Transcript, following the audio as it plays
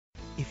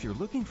If you're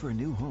looking for a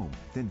new home,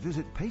 then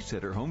visit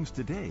Pacesetter Homes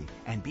today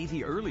and be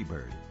the early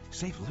bird.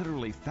 Save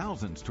literally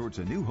thousands towards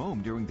a new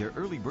home during their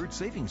early bird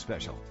savings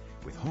special.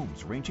 With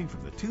homes ranging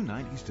from the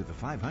 290s to the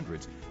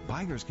 500s,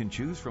 buyers can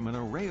choose from an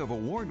array of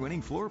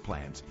award-winning floor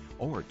plans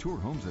or tour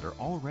homes that are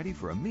all ready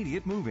for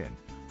immediate move-in.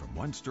 From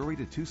one-story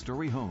to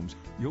two-story homes,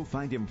 you'll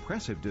find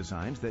impressive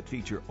designs that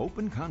feature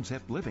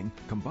open-concept living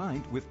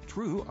combined with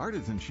true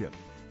artisanship.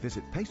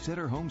 Visit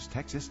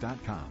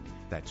PacesetterHomesTexas.com.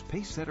 That's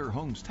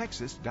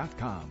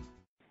PacesetterHomesTexas.com.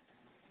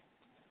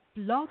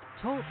 Blog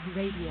Talk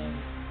Radio.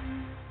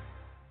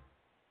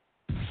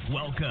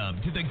 Welcome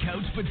to the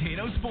Couch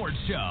Potato Sports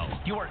Show,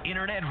 your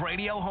internet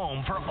radio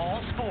home for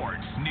all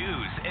sports,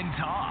 news, and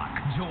talk.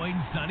 Join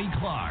Sonny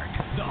Clark,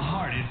 the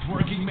hardest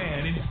working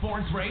man in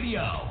sports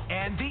radio,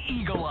 and the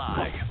Eagle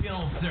Eye,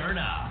 Phil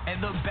Cerna,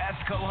 and the best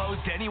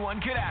co-host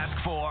anyone could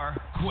ask for,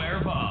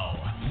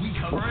 Cuervo. We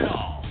cover it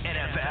all: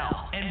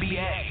 NFL,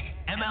 NBA,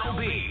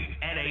 MLB,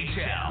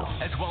 NHL,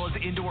 as well as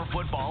indoor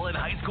football and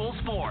high school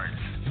sports.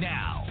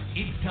 Now,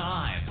 it's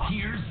time.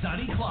 Here's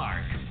Sonny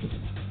Clark.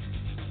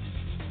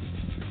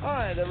 All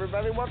right,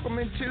 everybody, welcome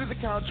into the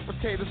Couch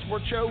Potato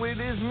Sports Show. It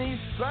is me,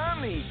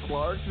 Sonny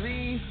Clark,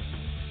 the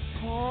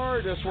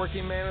hardest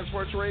working man in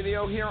sports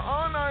radio, here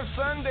on our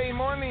Sunday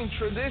morning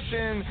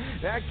tradition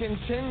that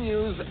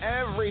continues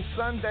every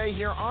Sunday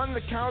here on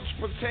the Couch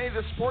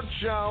Potato Sports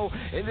Show.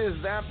 It is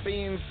that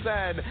being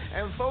said,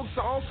 and folks,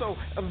 also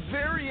a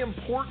very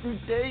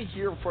important day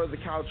here for the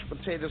Couch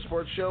Potato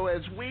Sports Show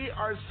as we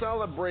are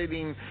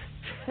celebrating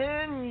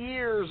 10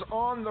 years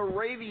on the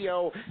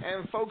radio.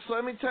 And folks,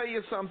 let me tell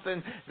you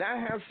something, that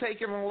has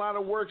taken a lot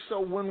of work. So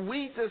when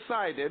we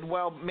decided,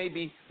 well,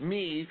 maybe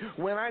me,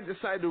 when I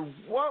decided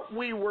what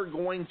we were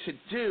going to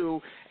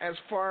do as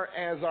far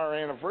as our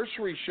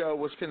anniversary show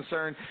was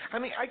concerned, I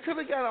mean, I could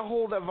have got a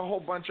hold of a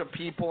whole bunch of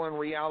people in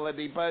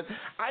reality, but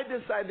I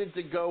decided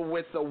to go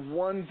with the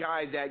one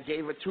guy that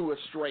gave it to us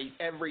straight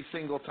every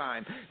single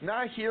time.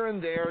 Not here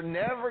and there,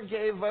 never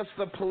gave us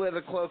the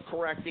political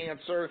correct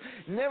answer,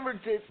 never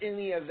did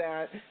any of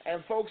that.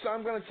 And folks,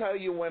 I'm going to tell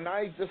you, when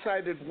I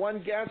decided one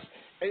guest,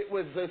 it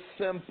was a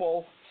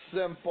simple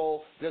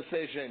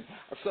decision.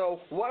 So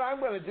what I'm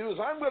going to do is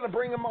I'm going to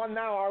bring him on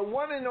now, our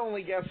one and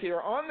only guest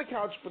here on the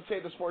Couch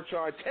Potato Sports Show,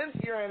 our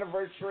 10th year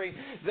anniversary,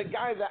 the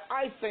guy that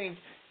I think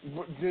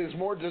is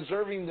more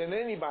deserving than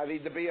anybody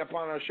to be up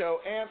on our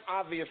show, and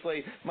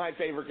obviously my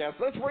favorite guest.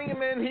 Let's bring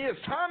him in. He is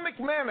Tom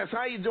McManus.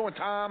 How you doing,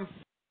 Tom?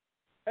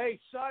 Hey,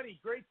 Sonny,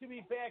 great to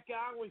be back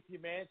on with you,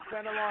 man. It's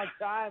been a long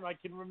time. I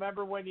can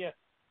remember when you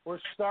were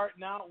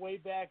starting out way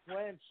back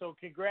when, so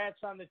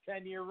congrats on the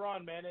 10-year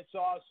run, man. It's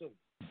awesome.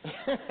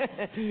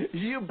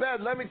 You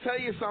bet. Let me tell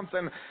you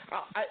something.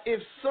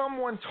 If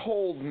someone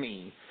told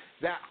me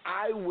that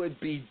I would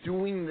be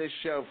doing this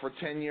show for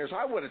 10 years,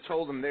 I would have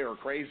told them they were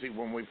crazy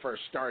when we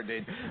first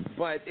started.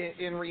 But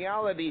in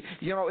reality,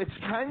 you know, it's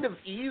kind of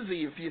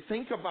easy if you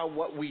think about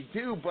what we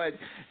do, but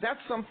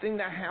that's something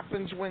that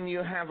happens when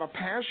you have a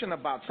passion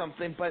about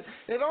something. But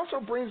it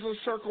also brings a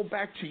circle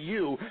back to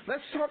you.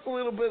 Let's talk a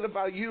little bit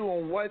about you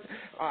and what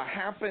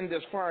happened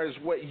as far as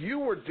what you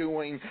were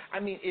doing. I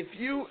mean, if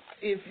you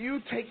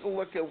take a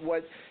look at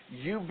what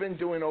you've been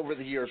doing over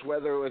the years,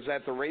 whether it was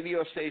at the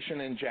radio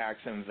station in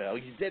Jacksonville,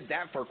 you did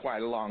that for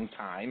quite a long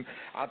time,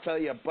 I'll tell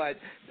you. But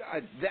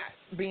that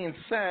being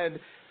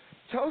said,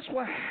 tell us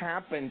what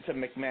happened to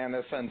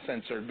McManus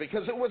Uncensored,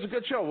 because it was a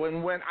good show.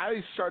 And when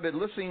I started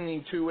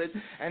listening to it,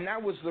 and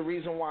that was the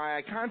reason why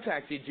I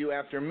contacted you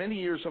after many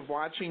years of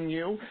watching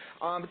you,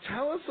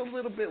 tell us a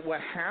little bit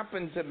what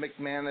happened to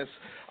McManus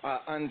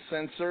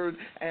Uncensored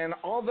and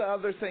all the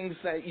other things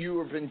that you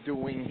have been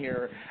doing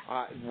here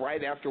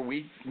right after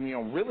we,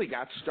 really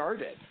got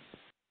started.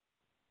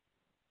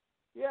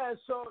 Yeah,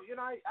 so,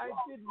 I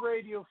did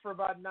radio for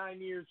about 9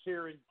 years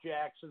here in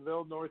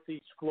Jacksonville,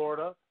 Northeast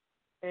Florida.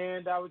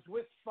 And I was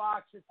with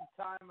Fox at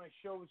the time. My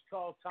show was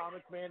called Tom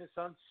McManus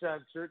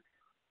Uncensored.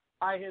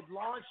 I had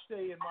launched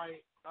in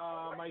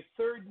my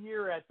third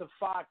year at the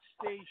Fox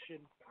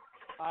station,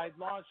 I'd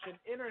launched an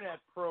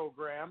internet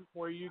program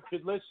where you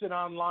could listen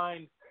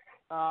online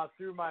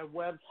through my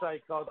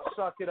website called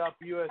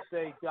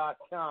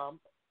suckitupusa.com.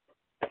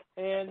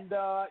 And,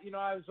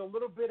 I was a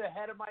little bit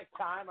ahead of my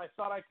time. I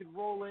thought I could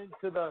roll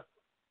into the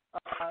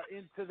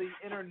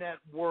internet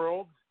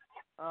world.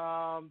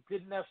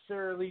 Didn't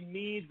necessarily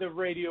need the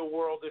radio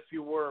world, if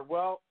you were.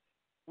 Well,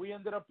 we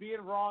ended up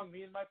being wrong,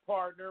 me and my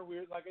partner. We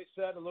were, like I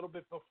said, a little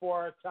bit before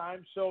our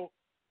time. So,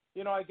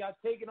 I got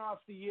taken off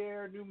the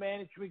air. New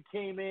management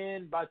came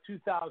in about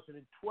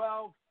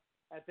 2012.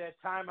 At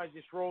that time, I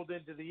just rolled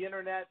into the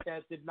internet.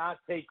 That did not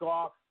take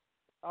off.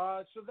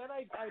 So then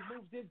I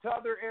moved into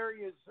other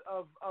areas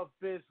of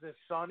business,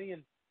 Sonny,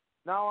 and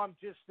now I'm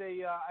just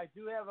I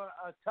do have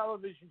a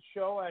television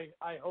show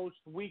I host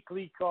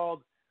weekly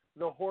called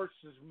The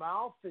Horse's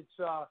Mouth. It's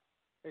a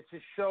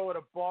show at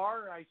a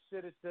bar. I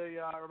sit at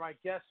my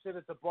guests sit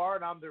at the bar,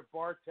 and I'm their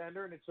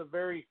bartender, and it's a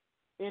very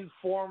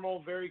informal,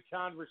 very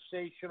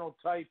conversational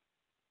type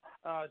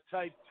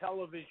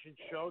television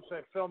show. So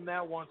I film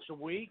that once a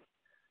week.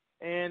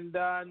 and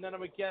then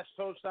I'm a guest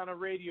host on a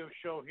radio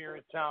show here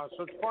in town.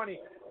 So it's funny.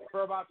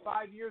 For about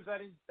 5 years, I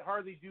didn't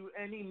hardly do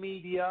any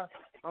media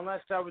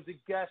unless I was a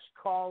guest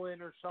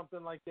call-in or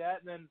something like that.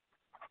 And then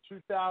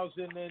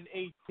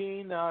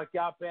 2018,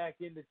 got back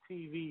into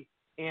TV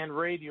and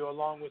radio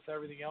along with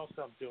everything else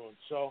I'm doing.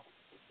 So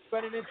it's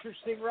been an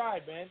interesting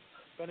ride, man.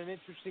 It's been an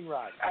interesting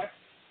ride.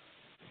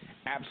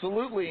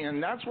 Absolutely,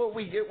 and that's what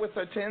we get with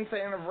the 10th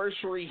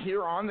anniversary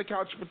here on the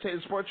Couch Potato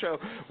Sports Show,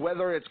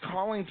 whether it's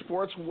calling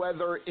sports,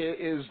 whether it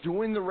is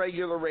doing the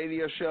regular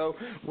radio show,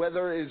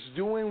 whether it's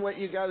doing what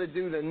you got to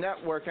do to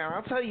network. And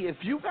I'll tell you, if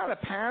you've got a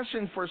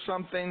passion for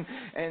something,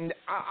 and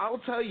I'll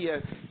tell you,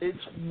 it's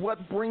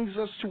what brings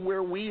us to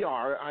where we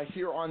are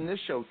here on this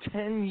show,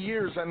 10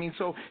 years. I mean,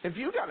 so if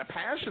you've got a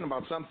passion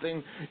about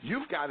something,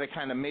 you've got to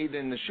kind of made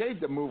in the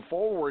shade to move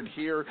forward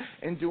here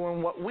and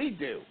doing what we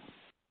do.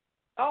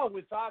 Oh,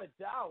 without a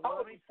doubt. Well,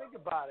 I mean, think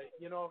about it.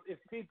 You know, if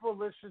people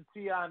listen to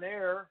you on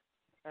air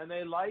and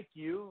they like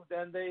you,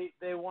 then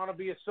they want to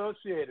be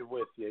associated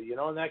with you, you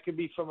know, and that could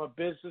be from a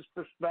business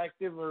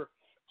perspective or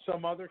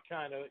some other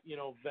kind of, you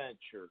know,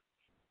 venture.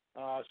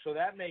 So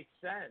that makes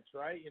sense,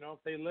 right? You know, if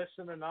they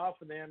listen enough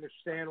and they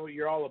understand what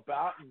you're all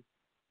about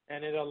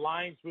and it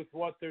aligns with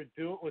what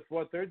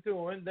they're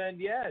doing, then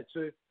yeah,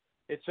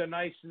 it's a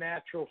nice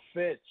natural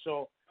fit.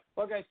 So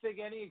look, I think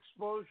any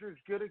exposure is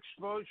good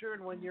exposure,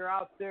 and when you're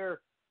out there,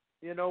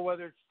 you know,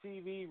 whether it's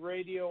TV,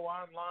 radio,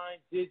 online,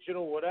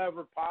 digital,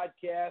 whatever,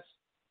 podcast,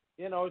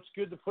 you know, it's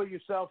good to put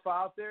yourself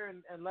out there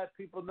and let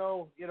people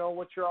know, you know,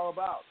 what you're all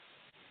about.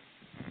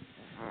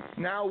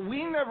 Now,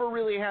 we never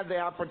really had the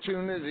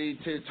opportunity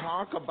to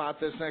talk about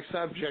this next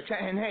subject,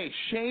 and hey,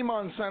 shame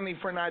on Sonny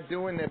for not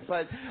doing it,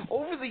 but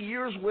over the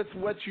years with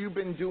what you've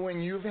been doing,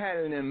 you've had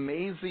an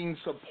amazing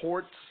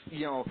support,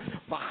 you know,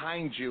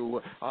 behind you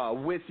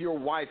with your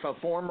wife, a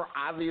former,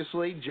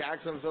 obviously,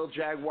 Jacksonville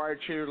Jaguar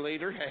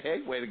cheerleader.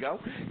 Hey, way to go.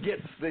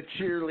 Gets the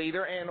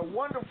cheerleader, and a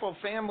wonderful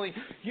family.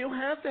 You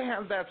have to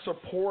have that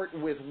support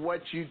with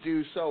what you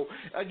do. So,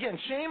 again,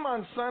 shame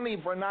on Sonny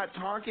for not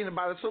talking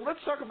about it. So let's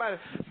talk about it.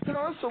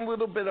 Tell us a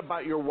little bit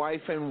about your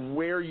wife and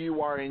where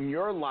you are in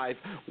your life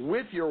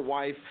with your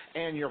wife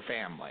and your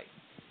family.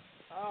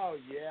 Oh,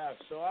 yeah.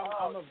 So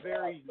I'm a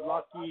very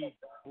lucky,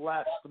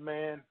 blessed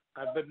man.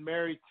 I've been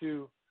married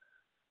to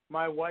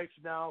my wife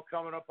now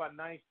coming up on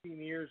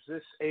 19 years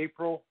this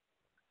April.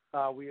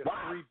 We have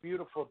 3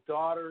 beautiful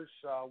daughters.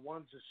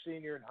 One's a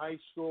senior in high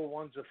school,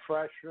 one's a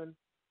freshman,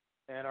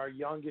 and our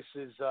youngest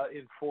is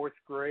in 4th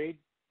grade.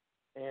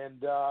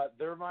 And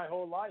they're my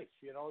whole life,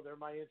 you know. They're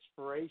my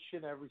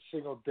inspiration every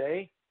single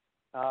day.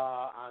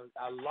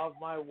 I love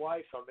my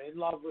wife. I'm in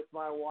love with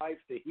my wife.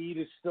 The heat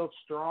is still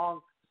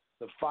strong.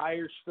 The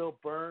fire still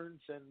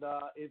burns, and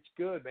it's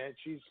good, man.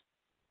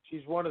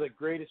 She's one of the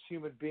greatest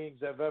human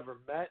beings I've ever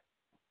met.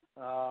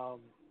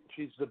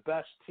 She's the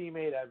best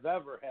teammate I've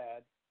ever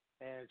had,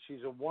 and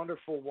she's a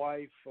wonderful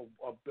wife,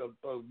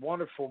 a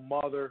wonderful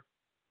mother,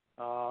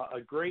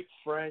 a great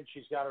friend.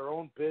 She's got her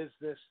own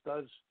business,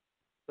 does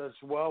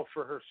well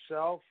for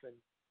herself, and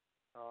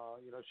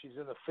you know, she's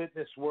in the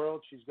fitness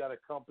world. She's got a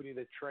company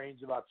that trains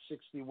about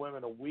 60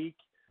 women a week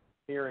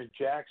here in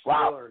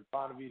Jacksonville or in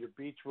Ponte Vedra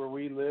Beach where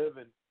we live,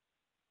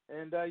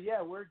 and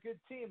yeah, we're a good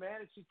team,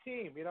 man. It's a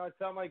team. You know, I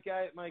tell my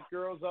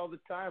girls all the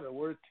time that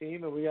we're a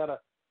team, and we got to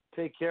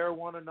take care of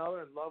one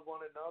another and love one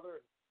another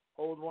and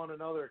hold one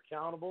another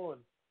accountable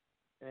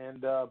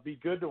and be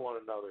good to one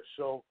another.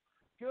 So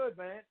good,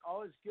 man.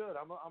 All is good.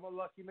 I'm a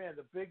lucky man.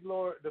 The big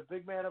Lord, the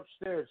big man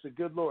upstairs, the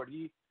good Lord.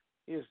 He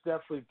has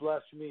definitely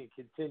blessed me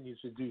and continues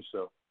to do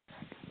so.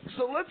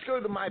 So let's go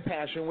to my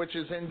passion, which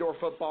is indoor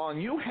football,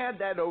 and you had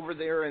that over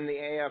there in the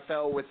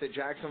AFL with the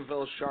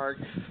Jacksonville Sharks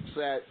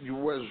that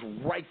was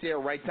right there,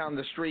 right down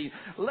the street.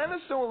 Let us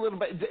know a little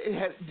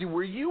bit.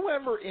 Were you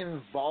ever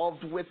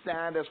involved with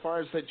that as far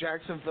as the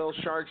Jacksonville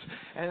Sharks,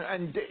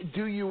 and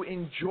do you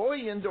enjoy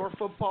indoor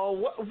football?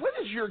 What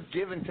is your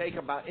give and take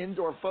about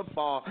indoor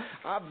football,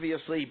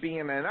 obviously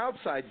being an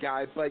outside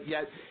guy, but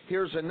yet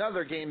here's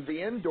another game,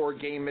 the indoor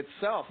game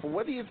itself.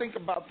 What do you think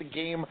about the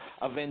game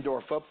of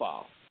indoor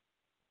football?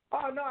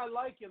 Oh, no, I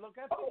like it. Look,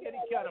 I think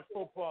any kind of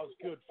football is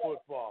good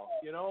football,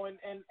 you know, and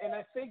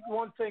I think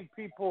one thing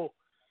people,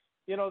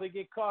 you know, they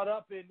get caught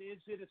up in, is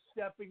it a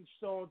stepping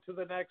stone to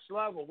the next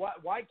level?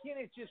 Why can't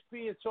it just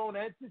be its own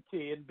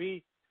entity and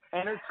be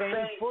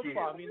entertaining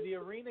football? I mean, the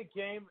arena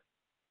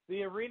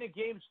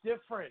game's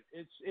different.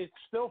 It's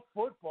still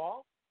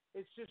football.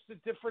 It's just a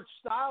different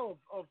style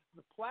of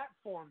the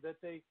platform that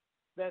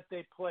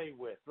they play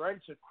with, right?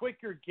 It's a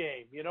quicker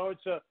game, you know,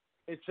 it's a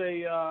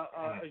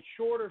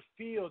shorter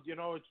field, you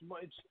know, it's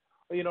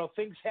you know,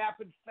 things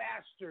happen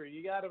faster.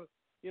 You got to,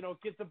 you know,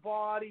 get the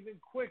ball out even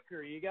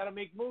quicker. You got to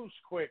make moves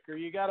quicker.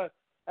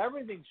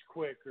 Everything's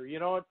quicker, you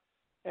know,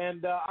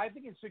 and I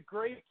think it's a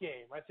great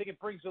game. I think it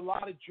brings a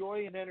lot of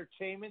joy and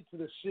entertainment to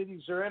the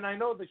cities they're in. I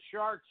know the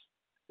Sharks,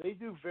 they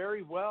do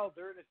very well.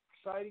 They're an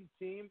exciting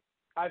team.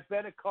 I've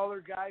been a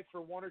color guy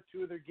for one or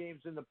two of their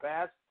games in the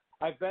past.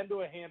 I've been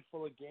to a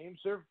handful of games.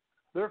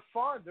 They're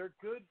fun. They're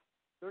good.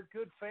 They're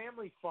good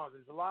family fun.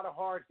 There's a lot of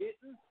hard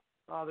hitting,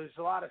 There's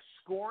a lot of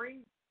scoring.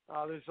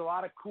 There's a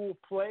lot of cool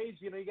plays.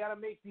 You got to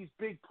make these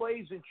big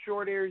plays in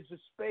short areas of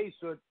space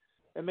so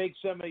it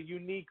makes them a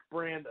unique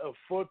brand of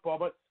football.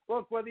 But,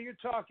 look, whether you're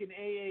talking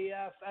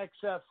AAF,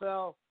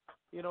 XFL,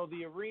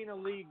 the Arena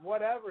League,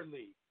 whatever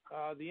league,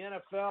 the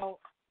NFL,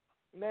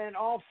 man,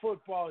 all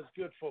football is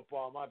good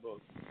football in my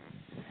book.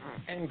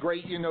 And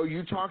great,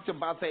 you talked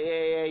about the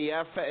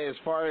AAF as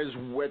far as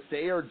what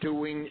they are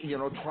doing,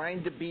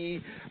 trying to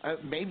be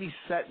maybe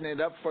setting it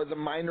up for the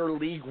minor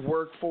league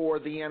work for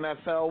the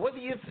NFL. What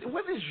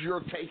is your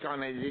take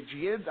on it? Did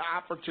you get the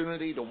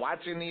opportunity to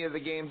watch any of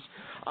the games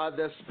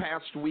this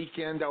past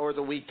weekend or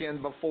the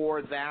weekend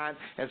before that,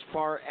 as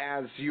far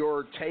as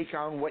your take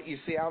on what you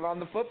see out on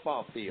the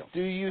football field?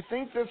 Do you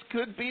think this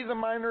could be the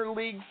minor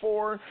league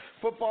for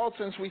football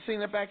since we've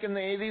seen it back in the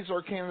 80s,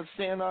 or can it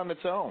stand on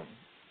its own?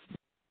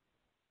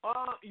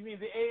 You mean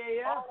the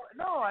AAF?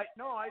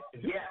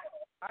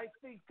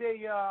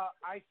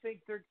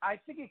 I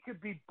think it could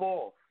be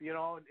both.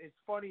 It's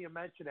funny you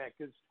mention that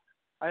because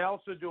I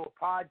also do a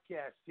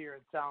podcast here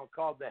in town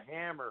called The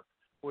Hammer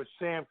with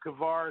Sam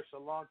Kavaris, a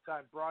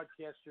longtime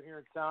broadcaster here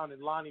in town,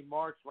 and Lonnie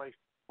March, my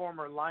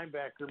former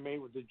linebacker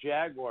mate with the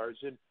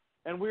Jaguars,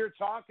 and we were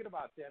talking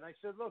about that. And I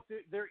said, look,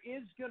 there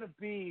is going to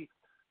be,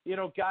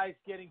 guys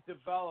getting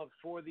developed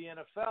for the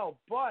NFL,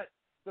 but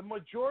the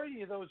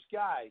majority of those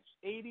guys,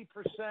 80%,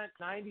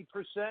 90%,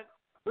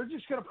 they're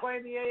just going to play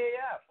in the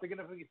AAF. They're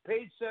going to get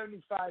paid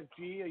 $75,000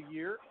 a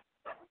year,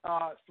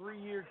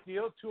 3-year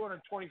deal,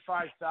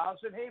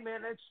 $225,000. Hey,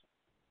 man, that's,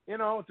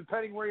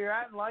 depending where you're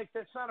at in life,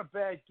 that's not a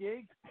bad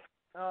gig,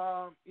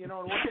 what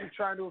you're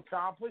trying to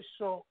accomplish.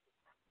 So,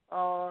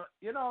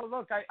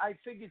 look, I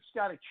think it's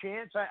got a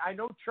chance. I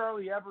know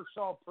Charlie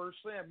Ebersol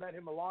personally. I met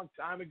him a long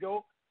time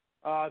ago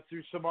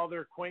through some other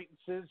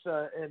acquaintances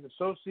and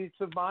associates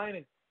of mine,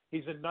 and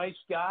he's a nice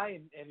guy,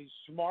 and he's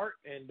smart,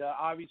 and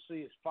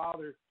obviously his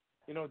father,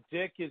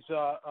 Dick, is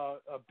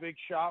a big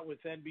shot with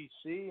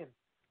NBC and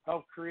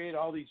helped create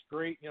all these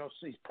great,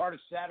 he's part of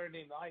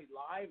Saturday Night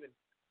Live and,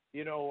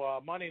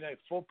 Monday Night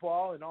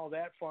Football and all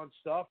that fun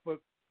stuff. But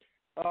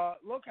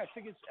look, I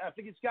think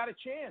it's got a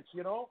chance.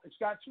 It's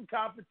got some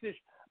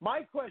competition.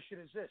 My question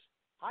is this: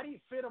 how do you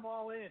fit them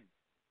all in?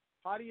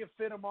 You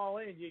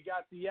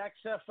got the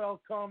XFL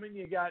coming,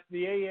 you got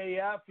the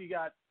AAF, you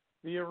got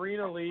the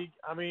Arena League.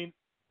 I mean,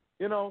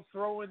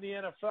 throw in the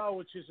NFL,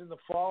 which is in the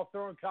fall,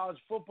 throw in college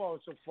football,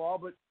 it's the fall,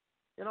 but,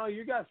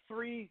 you got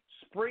 3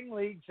 spring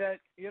leagues that,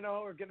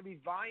 are going to be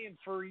vying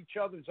for each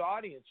other's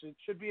audience. It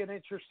should be an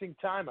interesting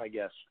time, I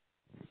guess.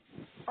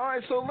 All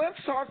right, so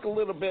let's talk a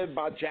little bit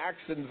about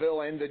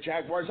Jacksonville and the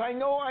Jaguars. I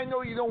know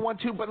you don't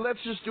want to, but let's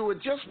just do it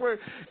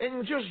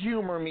and just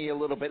humor me a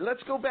little bit.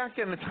 Let's go back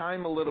in the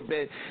time a little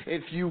bit.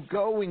 If you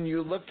go and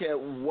you look at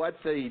what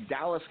the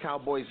Dallas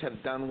Cowboys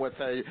have done with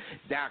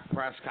Dak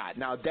Prescott.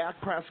 Now, Dak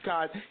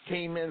Prescott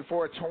came in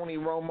for Tony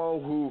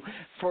Romo, who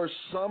for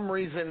some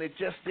reason it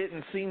just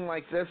didn't seem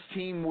like this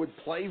team would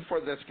play for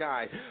this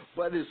guy.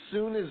 But as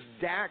soon as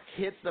Dak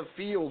hit the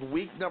field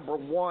week number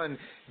 1,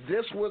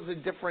 this was a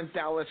different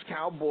Dallas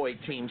Cowboy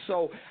team.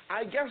 So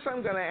I guess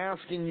I'm going to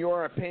ask, in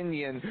your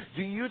opinion,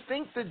 do you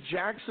think the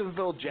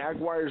Jacksonville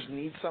Jaguars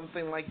need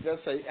something like this,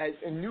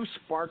 a new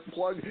spark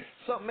plug,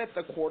 something at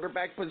the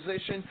quarterback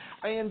position?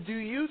 And do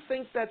you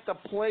think that the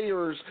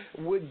players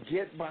would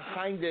get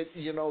behind it,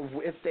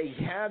 if they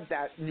had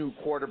that new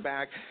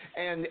quarterback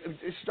and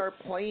start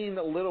playing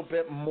a little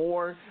bit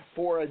more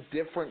for a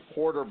different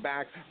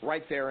quarterback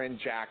right there in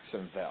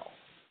Jacksonville?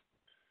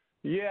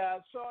 Yeah,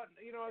 so,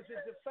 as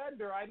a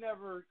defender, I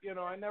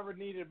never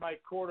needed my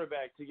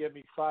quarterback to get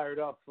me fired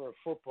up for a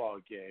football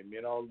game.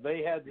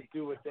 They had to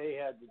do what they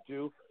had to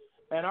do.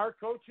 And our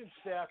coaching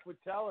staff would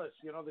tell us,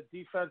 the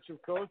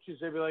defensive coaches,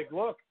 they'd be like,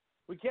 look,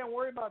 we can't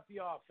worry about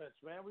the offense,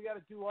 man. We got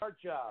to do our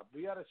job.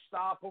 We got to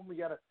stop them.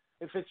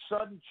 If it's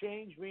sudden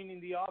change,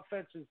 meaning the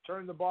offense has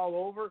turned the ball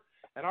over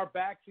and our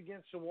back's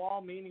against the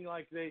wall, meaning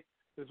like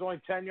there's only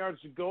 10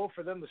 yards to go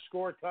for them to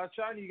score a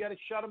touchdown, you got to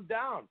shut them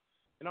down.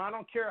 I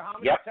don't care how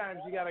many times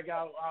you got to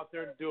go out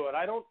there and do it.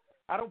 I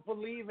don't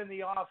believe in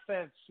the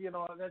offense.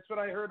 That's what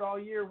I heard all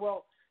year.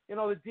 Well,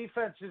 the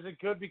defense isn't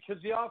good because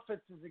the offense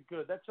isn't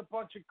good. That's a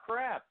bunch of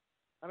crap.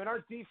 I mean,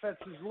 our defense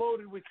is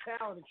loaded with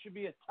talent. It should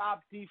be a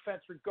top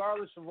defense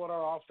regardless of what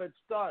our offense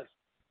does.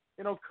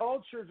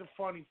 Culture is a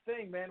funny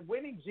thing, man.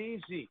 Winning's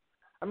easy.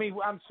 I mean,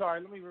 I'm sorry,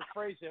 let me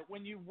rephrase it.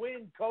 When you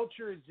win,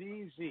 culture is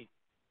easy.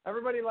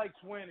 Everybody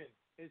likes winning.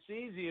 It's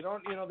easy.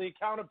 The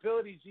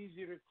accountability is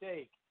easier to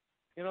take.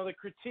 The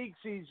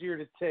critique's easier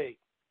to take,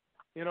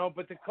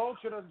 but the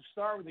culture doesn't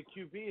start with the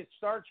QB. It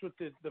starts with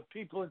the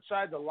people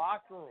inside the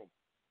locker room.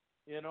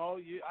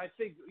 I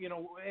think,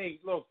 hey,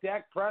 look,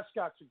 Dak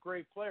Prescott's a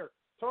great player.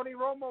 Tony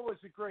Romo was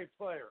a great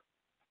player.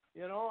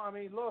 I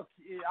mean, look,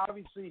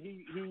 obviously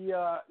he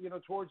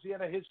towards the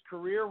end of his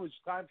career was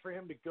time for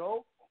him to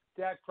go.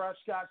 Dak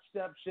Prescott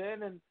steps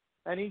in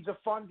and he's a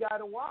fun guy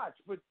to watch.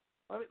 But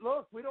I mean,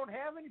 look, we don't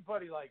have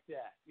anybody like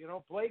that.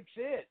 Blake's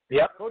it.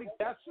 Yep. Cody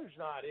Kessler's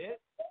not it.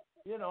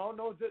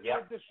 No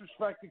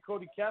disrespect to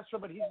Cody Kessler,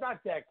 but he's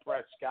not Dak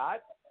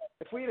Prescott.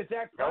 If we had a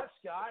Dak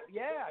Prescott,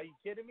 yeah, are you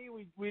kidding me?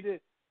 We'd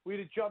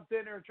have jumped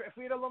in there. If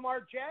we had a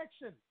Lamar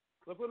Jackson,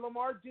 look what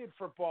Lamar did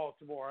for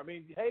Baltimore. I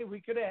mean, hey, we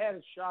could have had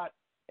a shot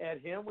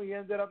at him. We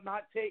ended up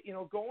not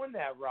going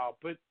that route.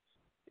 But,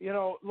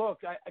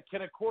 look,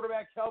 can a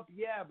quarterback help?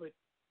 Yeah, but,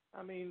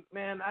 I mean,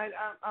 man,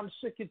 I'm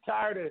sick and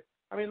tired of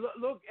 – I mean,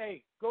 look,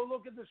 hey, go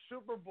look at the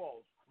Super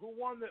Bowls. Who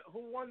won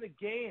the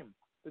game?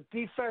 The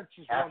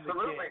defenses won the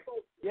game.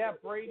 Yeah,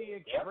 Brady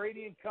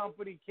and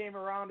company came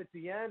around at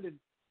the end, and,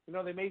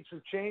 they made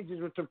some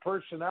changes with their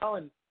personnel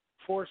and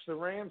forced the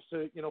Rams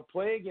to,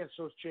 play against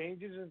those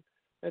changes. And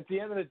at the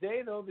end of the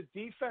day, though, the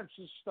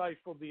defenses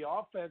stifled the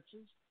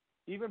offenses.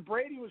 Even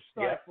Brady was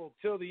stifled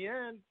till the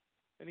end,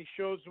 and he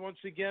shows once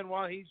again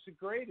why he's the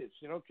greatest,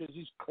 because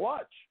he's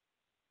clutch.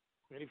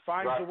 And he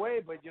finds a way,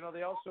 but,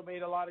 they also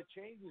made a lot of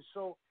changes.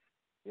 So,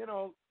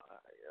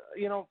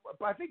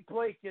 I think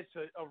Blake gets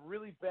a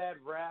really bad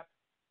rap.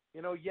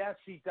 Yes,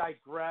 he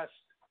digressed.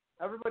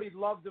 Everybody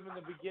loved him in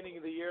the beginning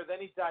of the year. Then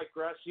he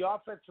digressed. The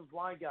offensive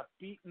line got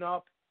beaten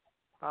up.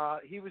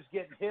 He was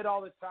getting hit all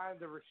the time.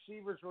 The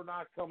receivers were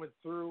not coming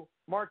through.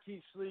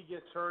 Marquise Lee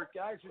gets hurt.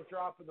 Guys are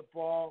dropping the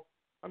ball.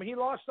 I mean, he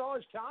lost all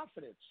his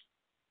confidence.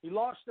 He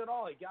lost it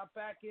all. He got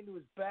back into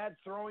his bad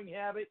throwing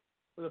habit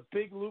with a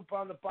big loop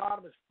on the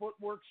bottom. His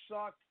footwork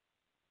sucked.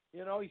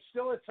 He's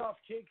still a tough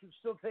kid, can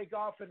still take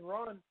off and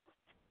run.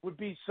 Would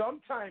be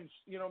sometimes,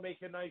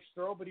 make a nice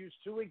throw, but he was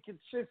too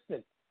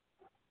inconsistent.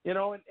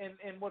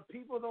 And what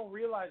people don't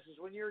realize is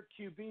when you're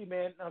a QB,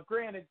 man, now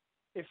granted,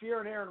 if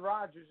you're an Aaron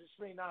Rodgers, this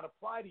may not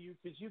apply to you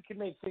because you can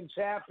make things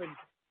happen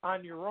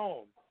on your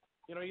own.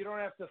 You don't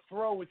have to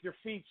throw with your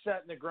feet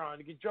set in the ground.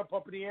 You can jump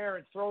up in the air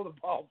and throw the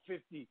ball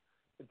 50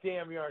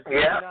 damn yards. That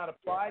may not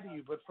apply to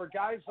you. But for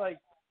guys like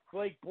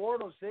Blake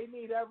Bortles, they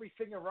need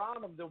everything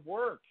around them to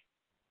work.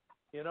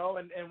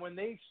 And when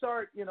they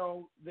start,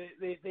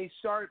 they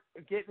start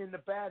getting into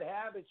bad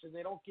habits and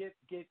they don't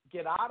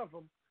get out of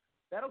them,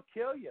 that'll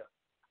kill you.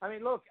 I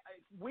mean, look,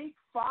 week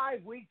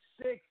 5, week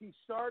 6, he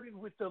started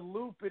with the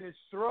loop in his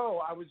throw.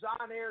 I was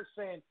on air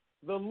saying,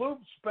 the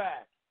loop's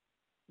back.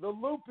 The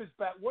loop is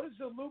back. What does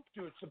the loop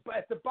do? It's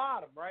at the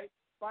bottom, right?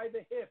 By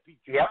the hip. He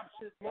drops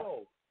it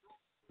low.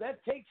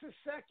 That takes a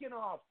second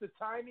off the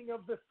timing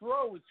of the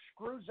throw. It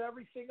screws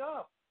everything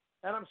up.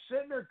 And I'm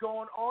sitting there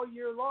going all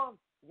year long,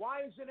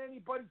 why isn't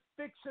anybody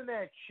fixing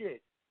that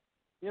shit?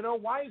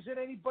 Why isn't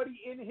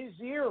anybody in his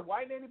ear?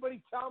 Why didn't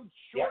anybody tell him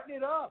shorten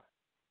it up?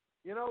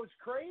 It's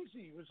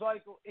crazy. It was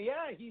like,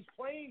 yeah, he's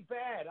playing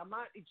bad. I'm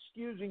not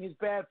excusing his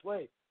bad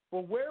play.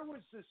 But where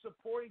was the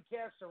supporting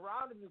cast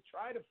around him to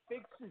try to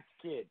fix this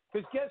kid?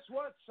 Because guess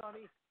what,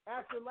 Sonny?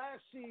 After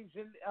last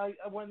season,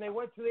 when they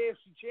went to the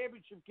AFC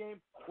Championship game,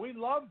 we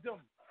loved him.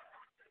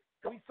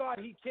 We thought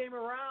he came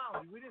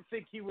around. We didn't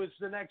think he was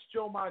the next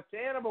Joe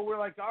Montana, but we're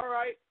like, all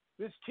right,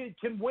 this kid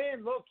can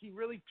win. Look, he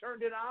really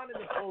turned it on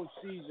in the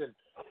postseason,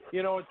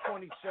 in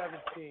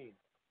 2017.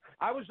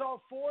 I was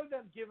all for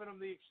them giving him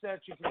the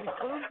extension because he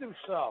proved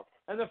himself.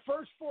 And the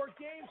first 4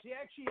 games, he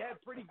actually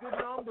had pretty good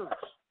numbers.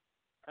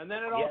 And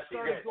then it all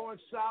started going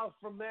south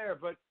from there.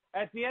 But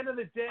at the end of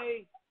the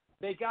day,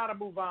 they got to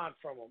move on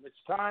from him. It's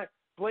time.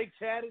 Blake's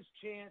had his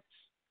chance.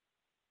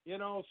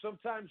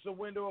 Sometimes the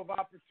window of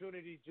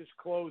opportunity just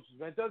closes.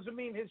 That doesn't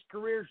mean his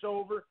career's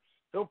over.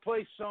 He'll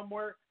play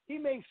somewhere. He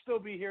may still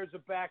be here as a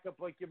backup,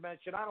 like you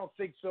mentioned. I don't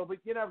think so, but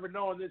you never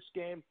know in this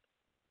game.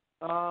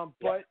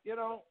 But,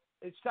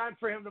 it's time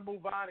for him to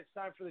move on. It's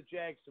time for the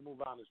Jags to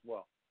move on as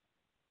well.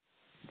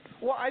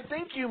 Well, I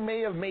think you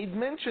may have made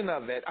mention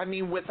of it. I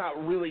mean,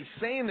 without really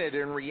saying it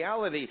in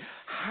reality,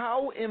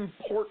 how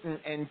important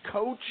and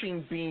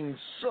coaching being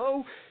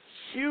so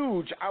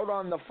huge out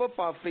on the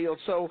football field.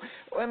 So,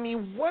 I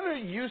mean, what are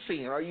you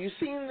seeing? Are you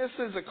seeing this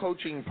as a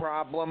coaching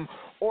problem,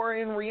 or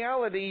in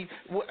reality,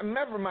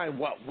 never mind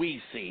what we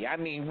see? I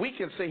mean, we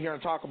can sit here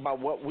and talk about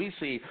what we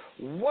see.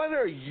 What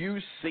are you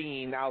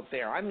seeing out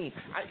there? I mean,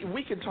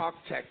 we can talk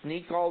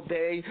technique all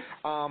day,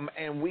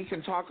 and we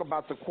can talk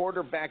about the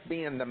quarterback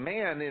being the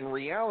man in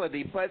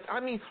reality, but,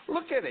 I mean,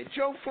 look at it.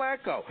 Joe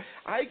Flacco.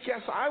 I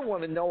guess I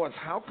want to know is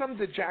how come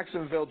the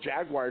Jacksonville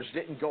Jaguars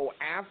didn't go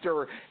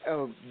after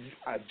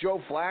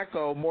Joe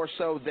Flacco more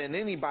so than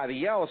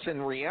anybody else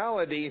in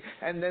reality,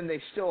 and then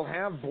they still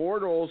have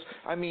Bortles.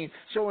 I mean,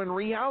 so in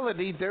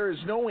reality, there is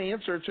no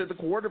answer to the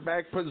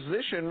quarterback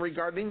position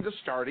regarding the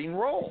starting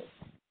role.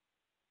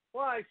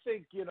 Well, I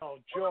think,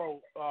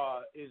 Joe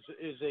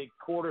is a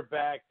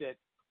quarterback that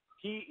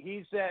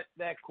he's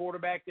that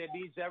quarterback that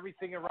needs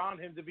everything around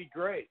him to be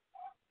great.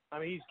 I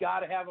mean, he's got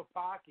to have a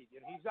pocket,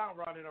 and he's not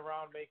running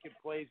around making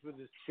plays with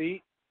his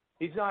feet.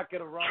 He's not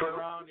going to run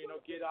around,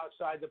 get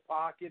outside the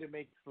pocket and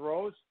make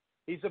throws.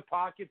 He's a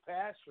pocket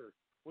passer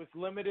with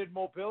limited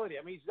mobility.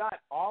 I mean, he's not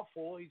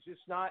awful. He's just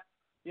not,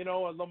 a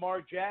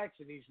Lamar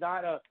Jackson. He's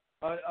not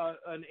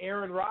an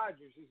Aaron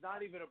Rodgers. He's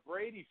not even a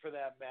Brady for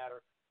that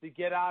matter to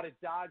get out of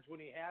dodge when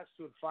he has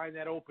to and find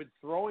that open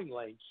throwing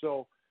lane.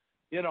 So,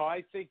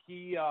 I think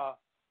he,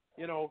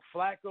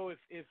 Flacco,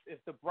 if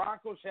the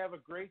Broncos have a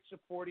great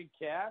supporting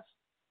cast,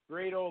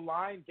 great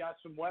O-line, got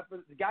some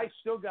weapons, the guy's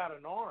still got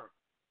an arm.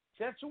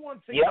 That's the one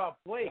thing about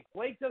Blake.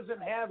 Blake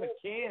doesn't have a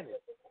cannon.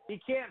 He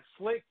can't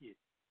flick it.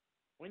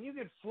 When you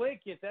can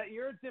flick it, that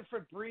you're a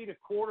different breed of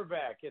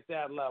quarterback at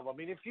that level. I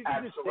mean, if you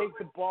can just take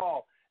the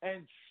ball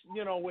and,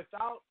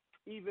 without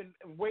even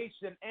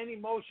wasting any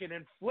motion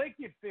and flick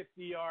it 50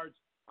 yards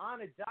on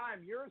a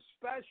dime, you're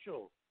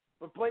special.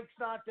 But Blake's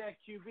not that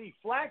QB.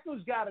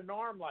 Flacco's got an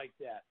arm like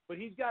that, but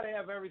he's got to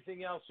have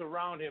everything else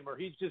around him, or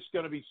he's just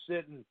going to be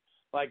sitting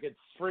like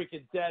a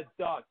freaking dead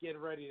duck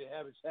getting ready to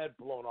have his head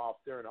blown off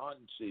during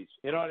hunting season.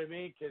 You know what I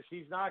mean? Because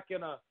he's not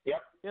going to,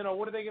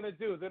 what are they going to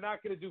do? They're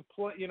not going to do,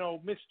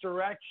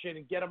 misdirection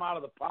and get him out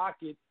of the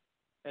pocket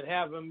and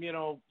have him,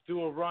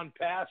 do a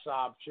run-pass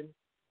option.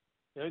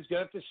 He's going to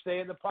have to stay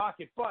in the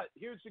pocket. But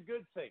here's the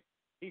good thing.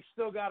 He's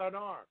still got an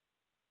arm.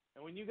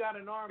 And when you got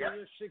an arm and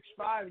you're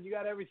 6'5", and you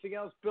got everything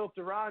else built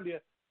around you,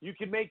 you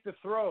can make the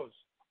throws.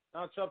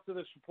 Now it's up to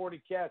the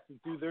supporting cast to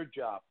do their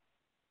job.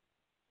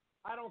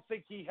 I don't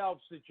think he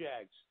helps the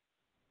Jags.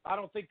 I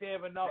don't think they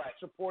have enough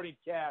supporting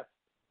cast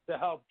to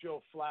help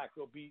Joe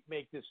Flacco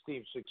make this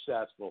team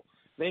successful.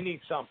 They need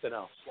something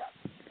else.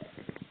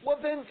 Well,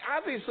 then,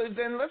 obviously,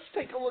 let's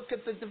take a look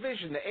at the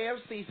division, the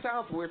AFC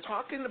South. We're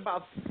talking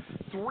about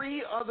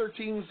 3 other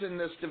teams in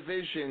this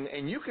division,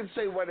 and you can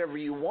say whatever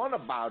you want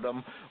about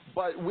them,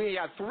 but we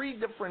have 3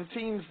 different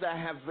teams that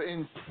have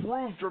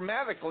improved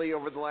dramatically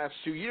over the last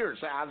 2 years.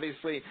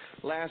 Obviously,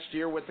 last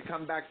year with the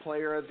comeback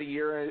player of the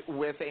year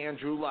with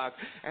Andrew Luck,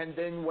 and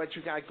then what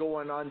you got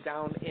going on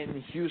down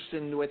in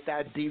Houston with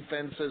that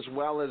defense as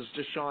well as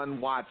Deshaun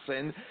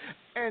Watson.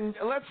 And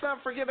let's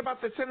not forget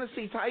about the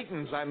Tennessee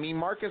Titans. I mean,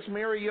 Marcus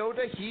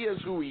Mariota, he is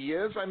who he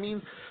is. I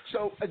mean,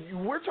 so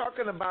we're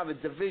talking about a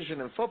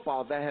division in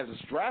football that has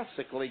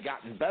drastically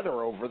gotten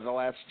better over the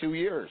last 2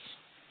 years.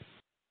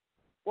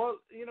 Well,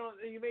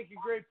 you make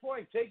a great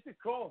point. Take the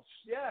Colts.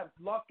 Yeah,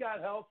 Luck got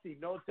healthy,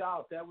 no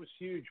doubt. That was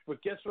huge.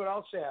 But guess what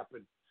else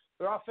happened?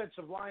 Their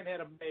offensive line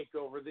had a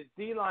makeover. The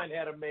D-line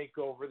had a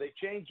makeover. They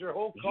changed their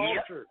whole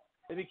culture.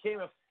 They became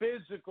a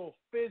physical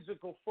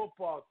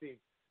football team.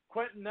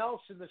 Quentin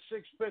Nelson, the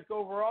 6th pick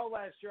overall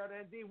last year at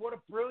ND, what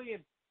a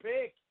brilliant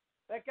pick.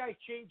 That guy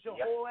changed the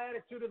whole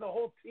attitude of the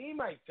whole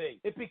team, I think.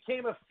 It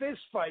became a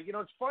fist fight.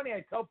 It's funny.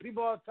 I tell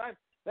people all the time,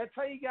 that's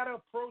how you got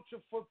to approach a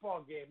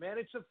football game, man.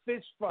 It's a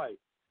fist fight.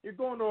 You're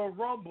going to a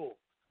rumble.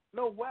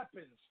 No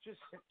weapons,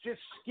 just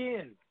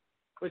skin.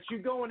 But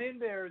you're going in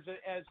there as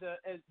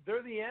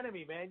they're the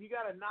enemy, man. You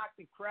got to knock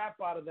the crap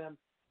out of them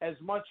as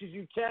much as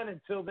you can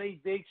until they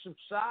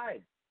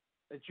subside.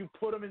 That you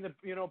put them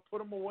put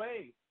them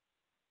away.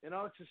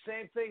 It's the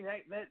same thing.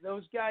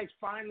 Those guys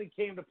finally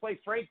came to play.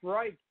 Frank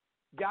Reich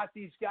got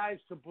these guys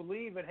to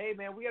believe in, hey,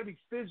 man, we got to be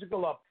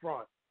physical up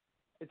front.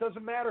 It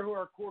doesn't matter who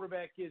our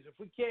quarterback is. If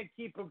we can't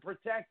keep him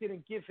protected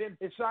and give him,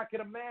 it's not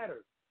going to matter.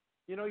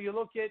 You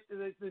look at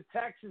the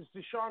Texans,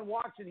 Deshaun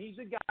Watson, he's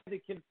a guy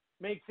that can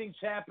make things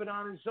happen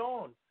on his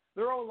own.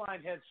 Their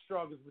O-line had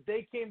struggles, but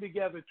they came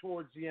together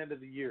towards the end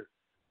of the year.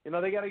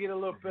 They got to get a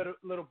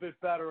little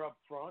bit better up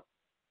front.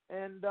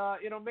 And,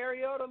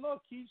 Mariota,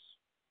 look, he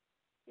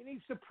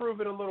needs to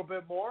prove it a little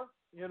bit more,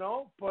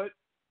 but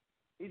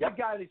he's a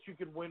guy that you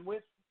can win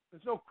with.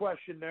 There's no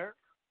question there.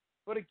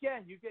 But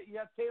again, you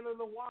got Taylor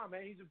Lewan,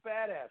 man. He's a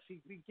badass.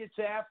 He gets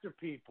after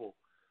people.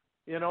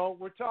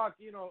 We're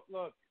talking,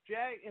 look,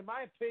 Jag, in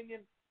my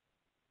opinion,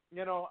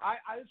 this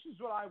is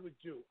what I would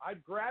do.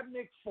 I'd grab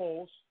Nick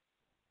Foles,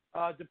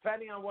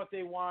 depending on what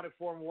they wanted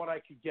for him and what I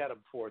could get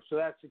him for. So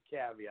that's a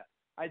caveat.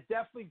 I'd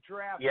definitely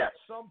draft at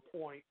some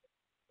point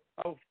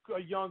of a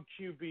young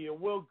QB, a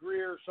Will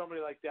Grier or somebody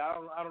like that.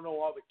 I don't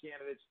know all the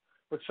candidates,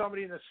 but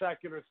somebody in the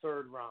 2nd or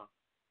 3rd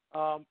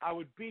round. I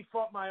would beef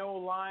up my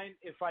O-line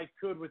if I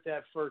could with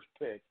that first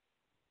pick.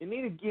 You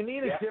need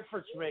a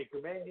difference maker,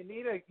 man. You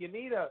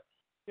need a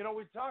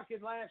we're talking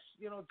last,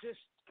 just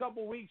a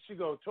couple weeks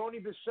ago, Tony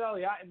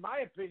Baselli, in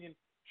my opinion,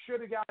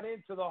 should have got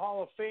into the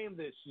Hall of Fame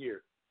this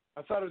year.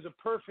 I thought it was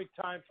a perfect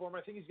time for him.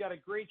 I think he's got a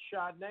great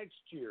shot next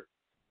year.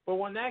 But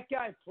when that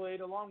guy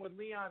played, along with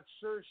Leon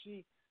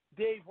Searcy,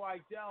 Dave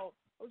Weidel,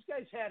 those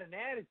guys had an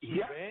attitude,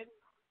 man.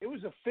 It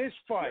was a fist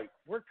fight.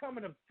 We're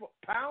coming to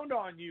pound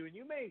on you, and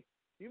you may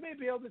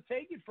be able to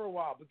take it for a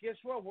while. But guess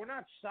what? We're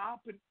not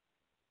stopping.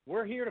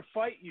 We're here to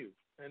fight you.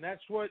 And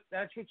that's what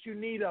you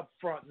need up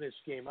front in this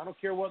game. I don't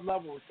care what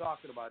level we're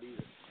talking about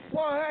either.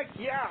 Well, heck,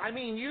 yeah. I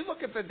mean, you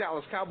look at the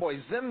Dallas Cowboys,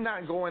 them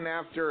not going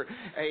after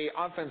a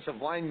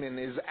offensive lineman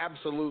is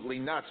absolutely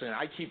nuts, and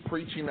I keep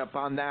preaching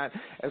upon that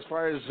as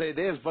far as it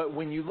is. But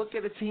when you look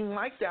at a team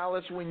like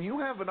Dallas, when you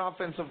have an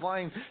offensive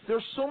line,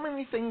 there's so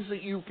many things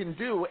that you can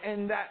do,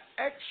 and that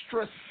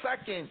extra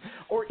second,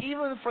 or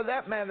even for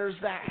that matter,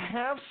 that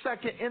half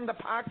second in the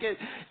pocket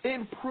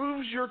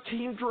improves your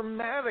team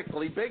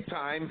dramatically, big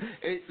time,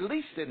 at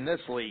least in this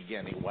league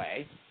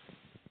anyway.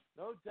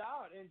 No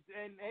doubt.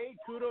 And hey,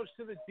 kudos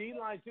to the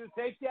D-line, too.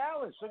 Take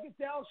Dallas. Look at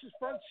Dallas's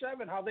front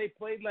 7, how they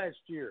played last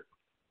year.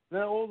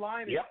 The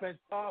O-line has been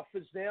tough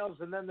as nails,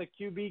 and then the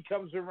QB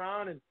comes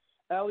around, and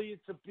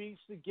Elliott's a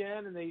beast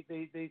again, and they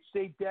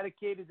stay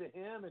dedicated to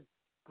him. And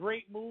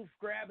great move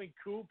grabbing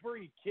Cooper. Are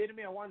you kidding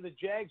me? I wanted the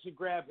Jags to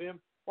grab him.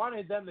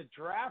 wanted them to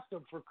draft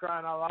him for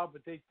crying out loud,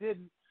 but they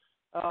didn't.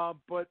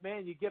 But,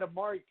 man, you get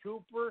Amari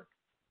Cooper.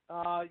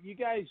 You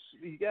guys,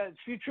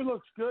 future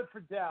looks good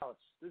for Dallas.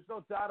 There's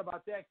no doubt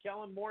about that.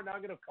 Kellen Moore now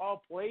going to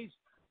call plays.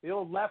 The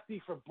old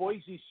lefty from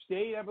Boise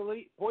State, I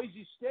believe.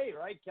 Boise State,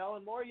 right?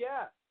 Kellen Moore,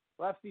 yeah.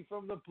 Lefty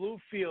from the Blue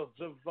Fields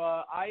of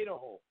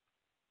Idaho.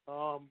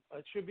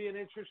 It should be an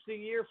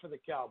interesting year for the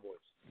Cowboys.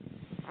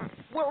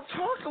 Well,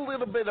 talk a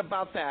little bit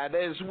about that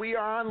as we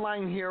are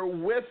online here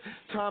with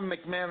Tom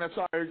McManus,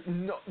 our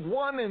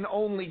one and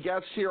only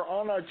guest here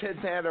on our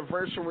 10th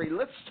anniversary.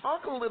 Let's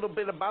talk a little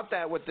bit about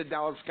that with the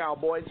Dallas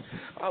Cowboys.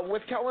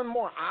 With Kellen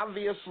Moore,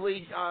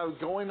 obviously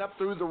going up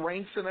through the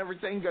ranks and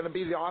everything, going to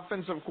be the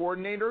offensive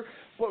coordinator.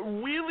 But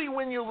really,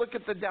 when you look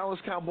at the Dallas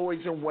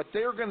Cowboys and what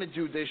they're going to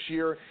do this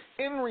year,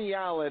 in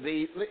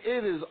reality,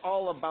 it is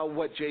all about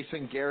what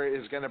Jason Garrett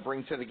is going to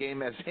bring to the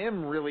game as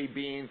him really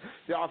being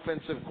the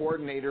offensive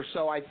coordinator.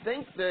 So I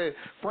think the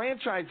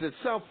franchise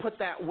itself put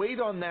that weight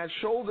on that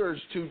shoulders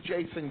to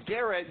Jason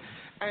Garrett,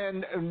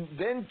 and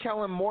then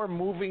Kellen Moore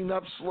moving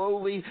up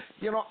slowly.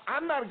 You know,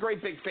 I'm not a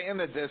great big fan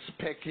of this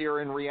pick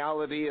here in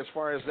reality as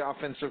far as the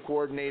offensive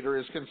coordinator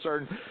is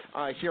concerned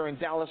here in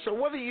Dallas. So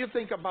what do you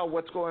think about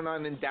what's going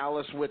on in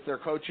Dallas with their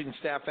coaching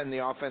staff and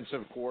the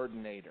offensive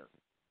coordinator?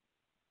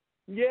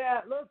 Yeah,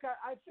 look,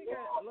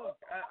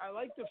 I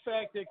like the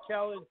fact that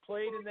Kellen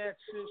played in that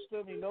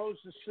system. He knows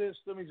the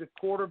system. He's a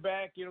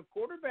quarterback. You know,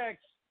 quarterbacks.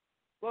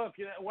 Look,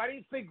 why do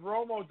you think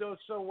Romo does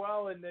so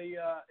well in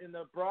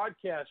the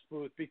broadcast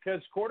booth?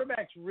 Because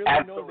quarterbacks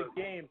really know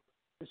the game,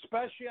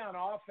 especially on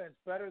offense,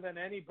 better than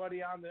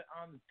anybody on the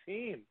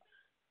team.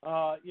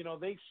 You know,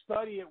 they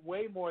study it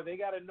way more. They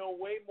got to know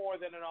way more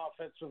than an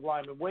offensive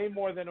lineman, way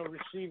more than a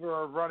receiver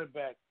or a running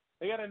back.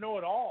 They got to know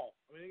it all.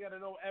 I mean, they got to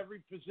know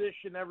every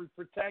position, every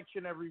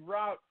protection, every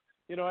route,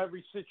 you know,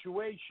 every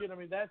situation. I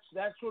mean,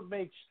 that's what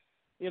makes,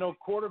 you know,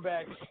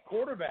 quarterbacks,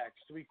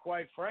 to be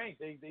quite frank.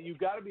 You've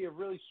got to be a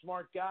really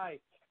smart guy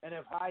and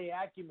have high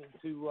acumen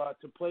to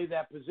play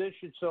that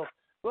position. So,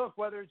 look,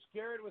 whether it's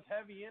Garrett with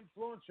heavy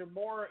influence or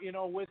more, you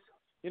know, with,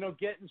 you know,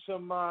 getting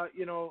some,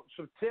 you know,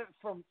 some tips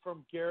from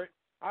Garrett,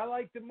 I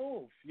like the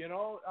move. You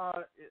know,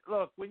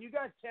 look, when you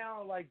got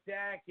talent like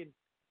Dak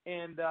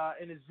and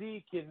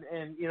Zeke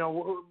and you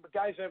know,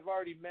 guys I've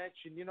already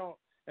mentioned, you know,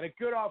 and a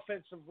good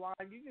offensive line,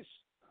 you just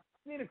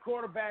need a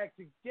quarterback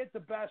to get the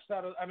best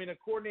out of, a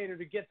coordinator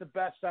to get the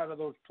best out of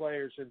those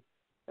players.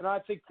 And I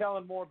think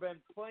Kellen Moore been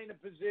playing a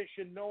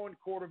position, knowing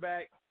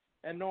quarterback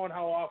and knowing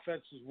how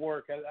offenses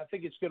work. I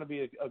think it's going to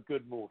be a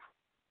good move.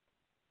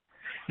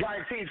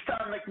 Guys, he's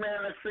Tom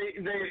McManus,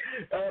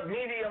 the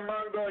media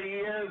mogul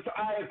he is.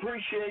 I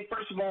appreciate,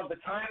 first of all, the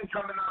time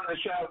coming on the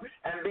show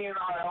and being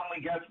our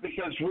only guest,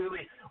 because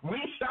really we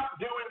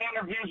stopped doing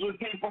interviews with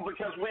people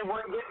because we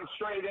weren't getting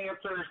straight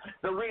answers.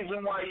 The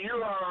reason why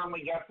you're our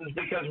only guest is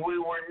because we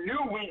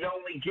knew we'd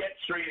only get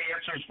straight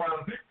answers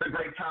from the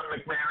great Tom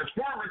McManus,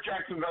 former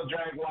Jacksonville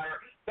Jaguar.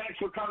 Thanks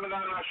for coming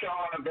on our show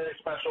on a very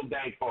special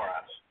day for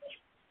us.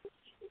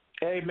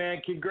 Hey,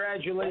 man,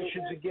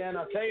 congratulations again.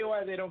 I'll tell you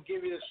why they don't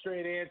give you the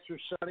straight answer,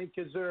 Sonny,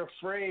 because they're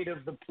afraid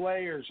of the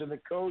players and the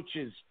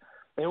coaches.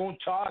 They won't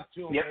talk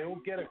to them. Yep. They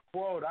won't get a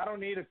quote. I don't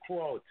need a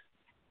quote.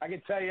 I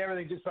can tell you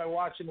everything just by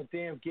watching the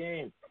damn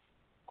game.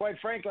 Quite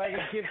frankly, I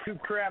can give two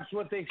craps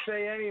what they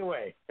say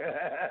anyway.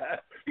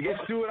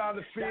 Just do it on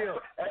the field.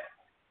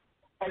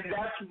 And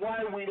that's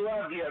why we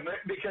love you,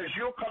 because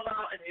you'll come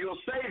out and you'll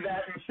say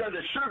that instead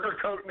of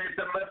sugarcoating it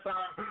to let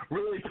sound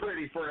really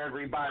pretty for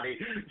everybody.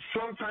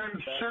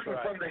 Sometimes shooting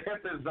from the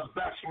hip is the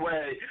best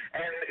way.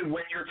 And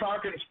when you're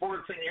talking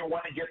sports and you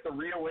want to get the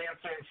real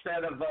answer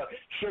instead of a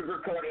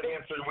sugar-coated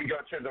answer, we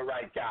go to the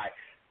right guy.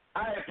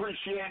 I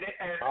appreciate it,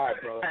 and,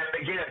 and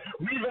again,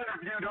 we've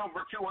interviewed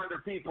over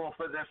 200 people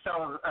for this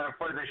show, and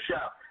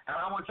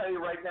I want to tell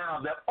you right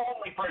now, the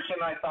only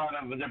person I thought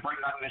of to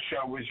bring on the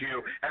show was you,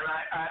 and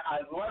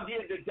I love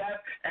you to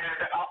death,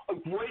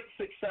 and great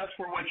success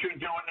for what you're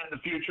doing in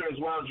the future as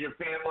well as your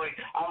family.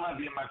 I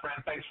love you, my friend.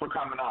 Thanks for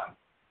coming on.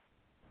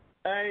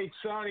 Hey,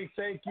 Sonny,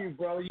 thank you,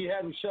 bro. You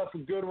had yourself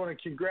a good one,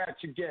 and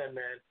congrats again,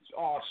 man. It's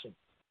awesome.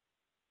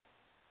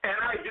 And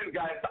I do,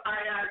 guys.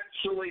 I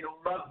actually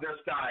love this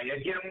guy.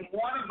 Again,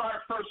 one of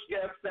our first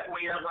guests that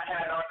we ever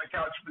had on the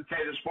Couch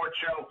Potato Sports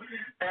Show,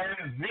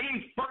 and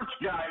the first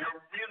guy to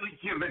really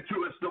give it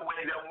to us the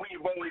way that we've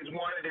always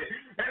wanted it,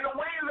 and the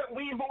way that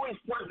we've always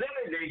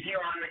presented it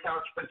here on the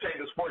Couch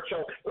Potato Sports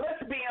Show.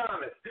 Let's be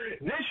honest.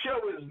 This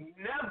show is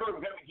never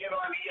going to get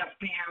on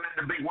ESPN and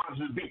the big ones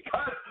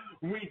because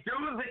we do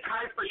the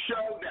type of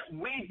show that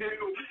we do.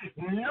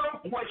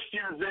 No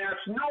questions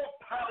asked, no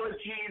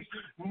apologies,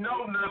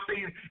 no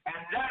nothing.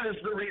 And that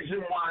is the reason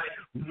why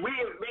we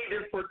have made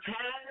it for 10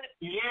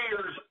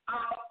 years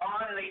up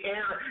on the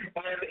air.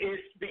 And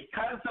it's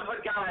because of a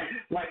guy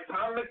like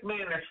Tom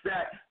McManus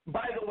that,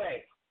 by the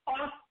way,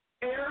 off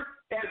air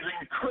has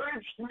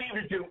encouraged me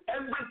to do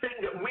everything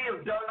that we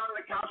have done on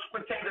the Couch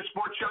Potato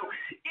Sports Show,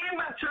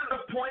 even to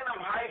the point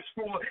of high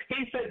school.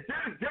 He said,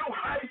 dude, do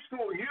high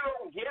school. You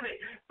don't get it.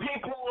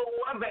 People will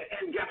love it.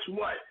 And guess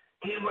what?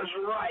 He was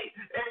right.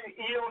 And,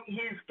 you know,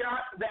 he's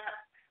got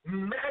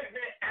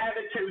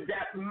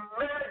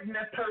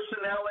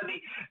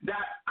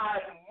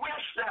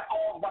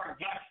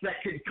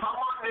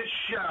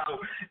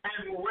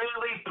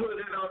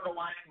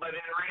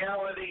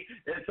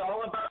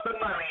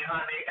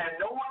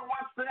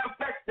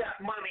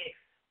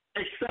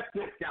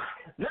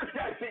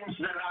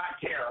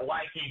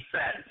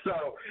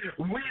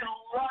We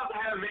love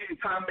having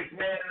Tom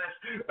McManus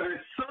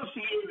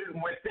associated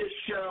with this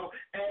show,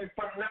 and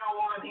from now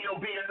on, he'll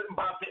be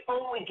about the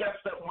only guest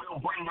that we'll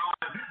bring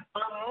on,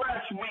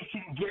 unless we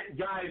can get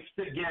guys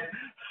to get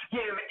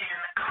skin in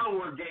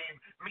our game,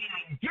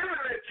 meaning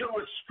giving it to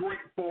us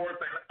straightforward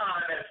and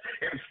honest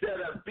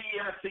instead of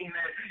BSing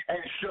it and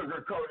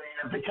sugarcoating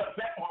it, because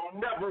that will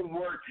never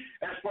work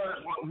as far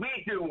as what we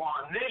do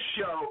on this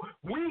show,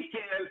 week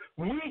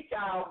in, week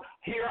out,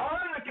 here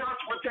on the Couch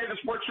Potato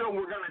Sports Show.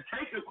 We're going to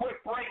take a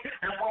quick break,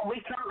 and when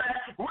we come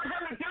back, we're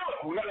going to do it.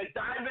 We're going to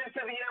dive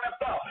into the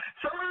NFL.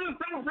 Some of the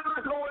things that are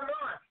going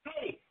on.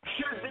 Hey,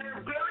 should there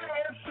be an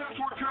instance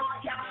where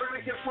Colin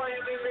Kaepernick is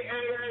playing in the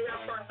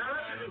AAF or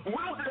not?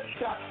 We'll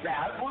discuss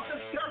that. We'll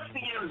discuss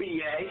the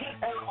NBA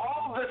and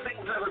all the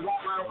things that are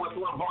going on with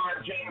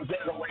LeBron James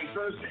and the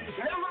Lakers.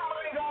 Never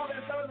mind all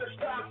this other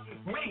stuff.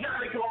 We got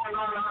it going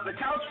on the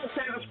Couch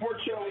Potato Sports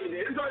Show. It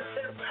is our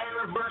 10th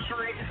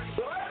anniversary.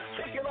 So let's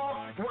kick it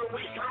off. When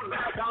we come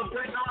back, I'll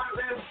bring on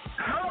this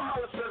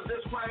co-host of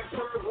this fine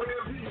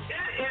program. It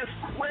is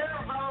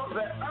Cuervo,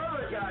 the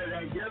other guy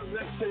that gives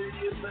it to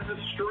you in a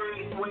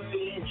straight way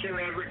each and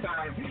every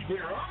time.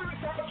 Here on the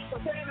Couch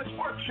Potato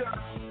Sports Show.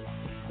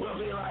 We'll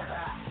be right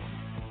back.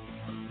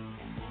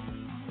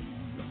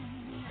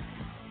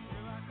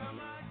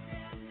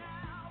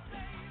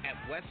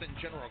 At Wesson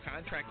General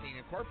Contracting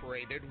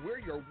Incorporated, we're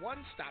your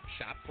one-stop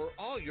shop for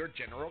all your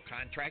general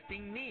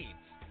contracting needs.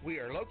 We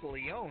are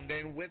locally owned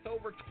and with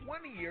over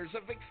 20 years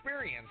of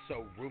experience,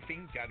 so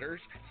roofing,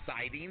 gutters,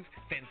 sidings,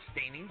 fence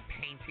staining,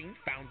 painting,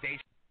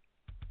 foundation.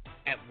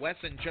 At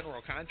Wesson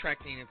General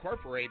Contracting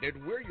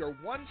Incorporated, we're your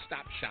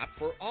one-stop shop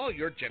for all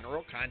your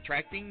general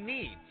contracting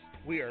needs.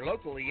 We are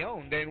locally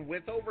owned and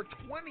with over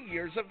 20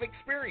 years of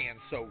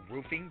experience, so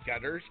roofing,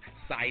 gutters,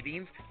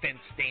 sidings, fence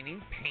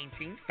staining,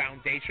 painting,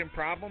 foundation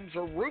problems,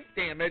 or roof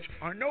damage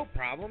are no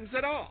problems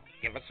at all.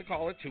 Give us a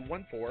call at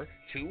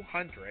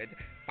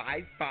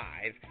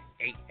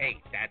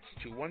 214-200-5588. That's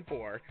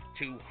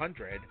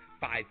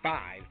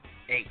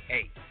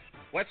 214-200-5588.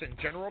 Wesson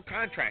General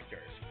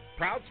Contractors,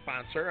 proud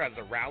sponsor of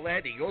the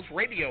Rowlett Eagles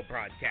radio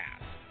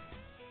broadcast.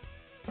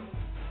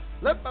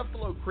 Let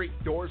Buffalo Creek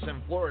Doors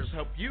and Floors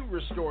help you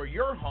restore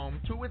your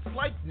home to its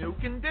like-new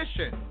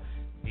condition.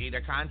 Need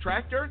a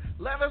contractor?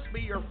 Let us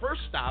be your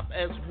first stop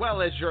as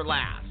well as your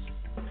last.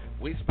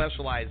 We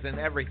specialize in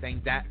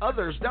everything that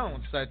others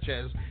don't, such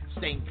as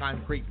stained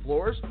concrete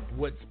floors,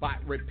 wood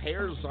spot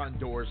repairs on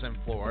doors and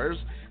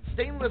floors,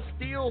 stainless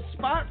steel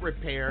spot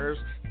repairs,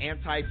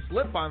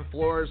 anti-slip on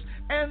floors,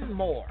 and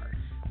more.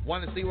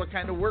 Want to see what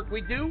kind of work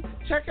we do?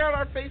 Check out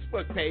our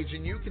Facebook page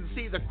and you can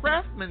see the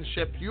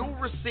craftsmanship you'll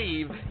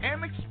receive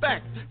and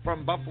expect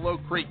from Buffalo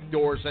Creek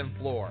Doors and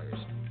Floors.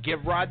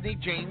 Give Rodney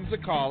James a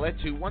call at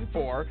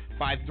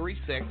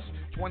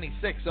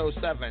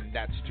 214-536-2607.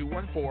 That's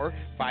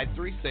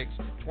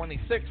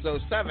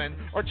 214-536-2607.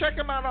 Or check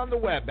him out on the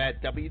web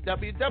at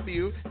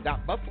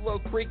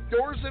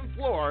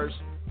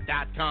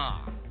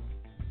www.buffalocreekdoorsandfloors.com.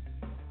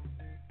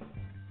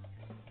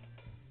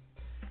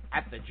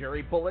 At the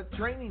Jerry Bullitt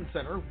Training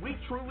Center, we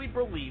truly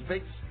believe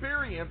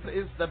experience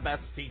is the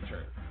best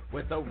teacher.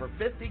 With over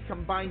 50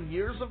 combined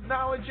years of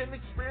knowledge and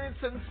experience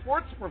in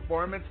sports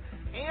performance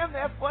and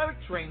athletic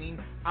training,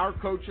 our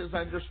coaches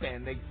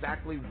understand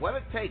exactly what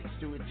it takes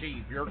to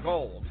achieve your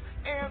goals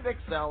and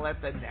excel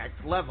at the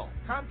next level.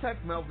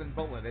 Contact Melvin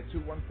Bullitt at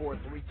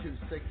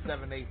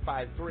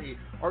 214-326-7853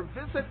 or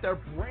visit their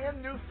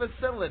brand new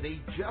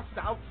facility just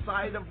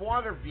outside of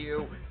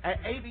Waterview at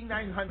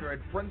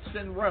 8900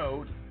 Princeton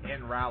Road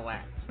in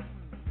Rowlett.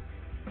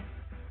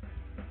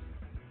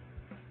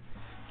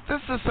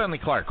 This is Sonny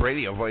Clark,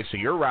 radio voice of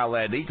your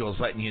Rowlett Eagles,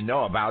 letting you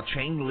know about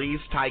Chang Lee's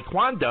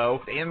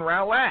Taekwondo in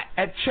Rowlett.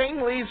 At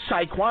Chang Lee's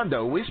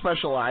Taekwondo, we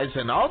specialize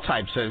in all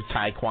types of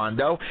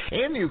Taekwondo,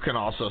 and you can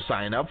also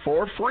sign up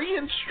for free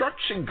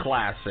instruction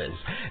classes.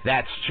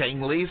 That's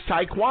Chang Lee's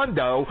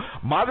Taekwondo,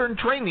 modern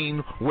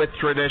training with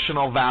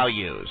traditional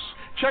values.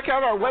 Check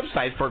out our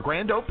website for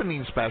grand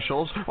opening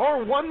specials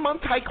or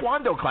 1-month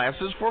Taekwondo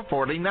classes for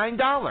 $49.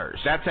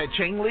 That's at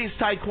Chang Lee's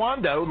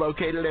Taekwondo,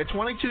 located at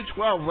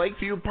 2212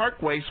 Lakeview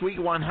Parkway,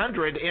 Suite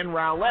 100 in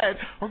Rowlett,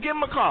 or give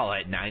them a call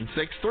at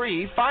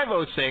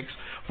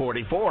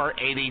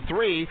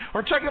 963-506-4483,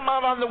 or check them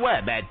out on the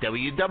web at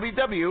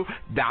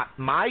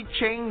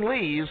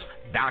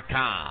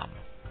www.mychanglees.com.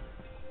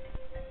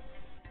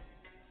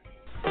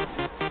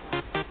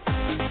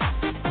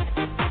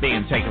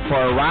 Being taken for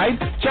a ride?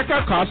 Check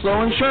out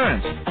Costco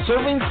Insurance,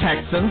 serving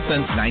Texans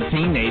since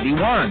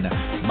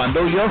 1981.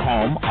 Bundle your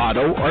home,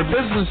 auto, or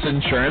business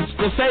insurance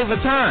to save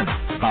a ton.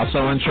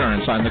 Costco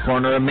Insurance on the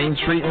corner of Main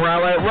Street and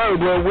Rowlett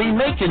Road, where we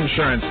make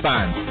insurance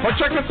fun. Or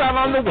check us out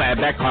on the web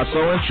at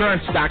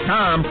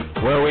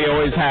CostcoInsurance.com, where we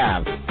always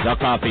have the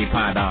coffee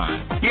pot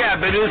on. Yeah,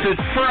 but is it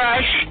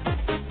fresh?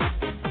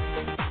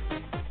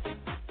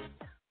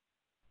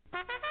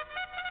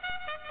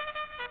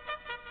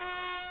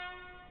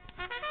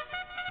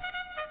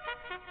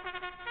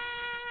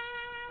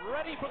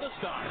 Ready ready for the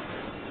start.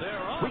 They're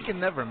on. We can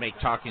never make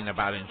talking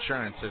about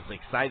insurance as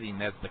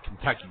exciting as the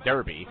Kentucky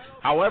Derby.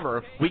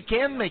 However, we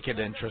can make it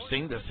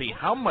interesting to see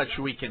how much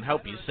we can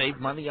help you save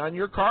money on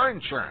your car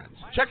insurance.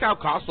 Check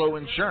out Costlow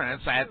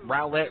Insurance at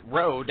Rowlett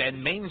Road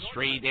and Main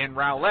Street in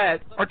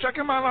Rowlett, or check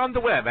them out on the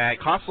web at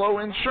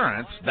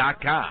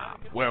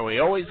CostlowInsurance.com, where we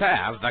always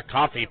have the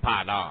coffee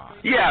pot on.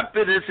 Yeah,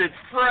 but is it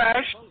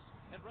fresh?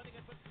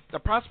 The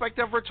prospect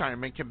of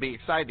retirement can be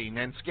exciting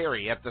and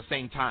scary at the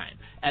same time.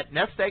 At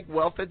Nest Egg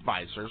Wealth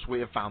Advisors, we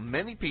have found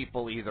many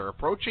people either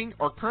approaching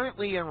or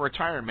currently in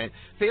retirement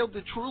fail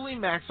to truly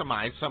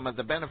maximize some of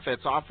the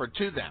benefits offered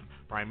to them,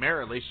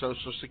 primarily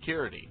Social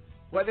Security.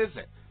 What is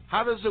it?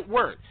 How does it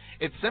work?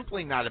 It's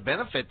simply not a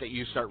benefit that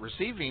you start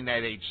receiving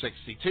at age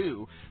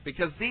 62.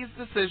 Because these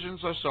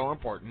decisions are so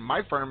important,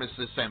 my firm has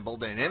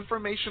assembled an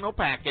informational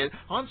packet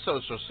on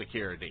Social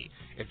Security.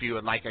 If you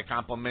would like a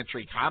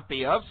complimentary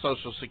copy of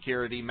Social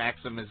Security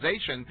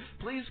Maximization,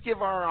 please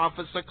give our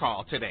office a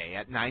call today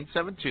at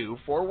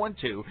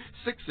 972-412-6064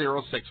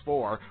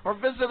 or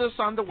visit us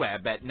on the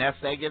web at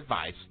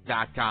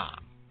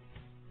nesteggadvice.com.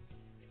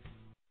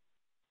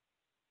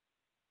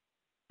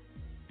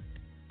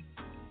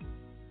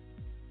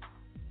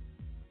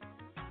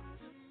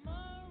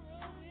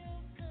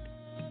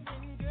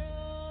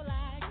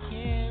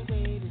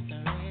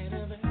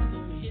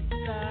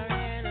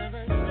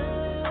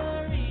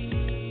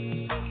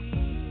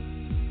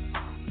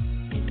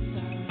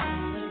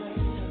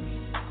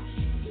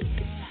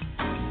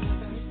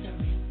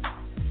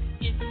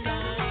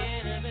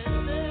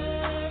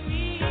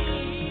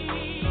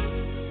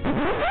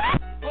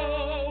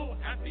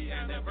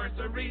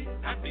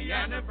 Happy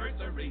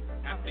anniversary,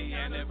 happy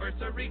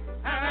anniversary,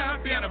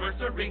 happy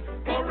anniversary.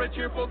 For a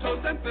cheerful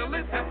toast and fill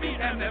it, happy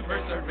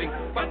anniversary.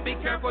 But be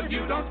careful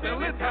you don't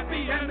spill it,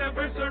 happy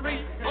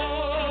anniversary.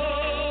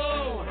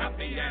 Oh,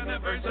 happy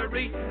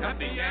anniversary,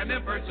 happy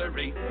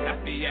anniversary,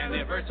 happy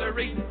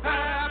anniversary,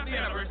 happy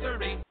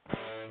anniversary.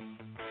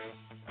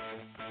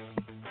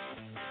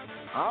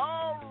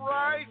 All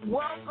right,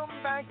 welcome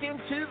back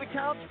into the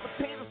Couch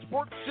Potato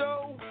Sports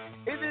Show.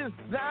 It is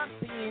that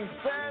being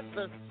said,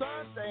 the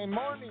Sunday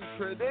morning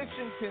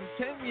tradition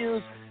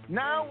continues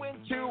now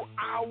into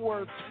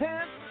our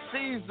 10th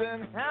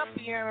season.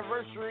 Happy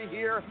anniversary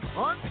here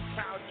on the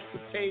Couch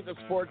Potato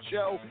Sports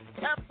Show,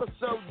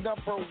 episode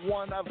number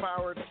 1 of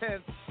our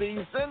 10th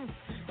season.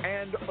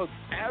 And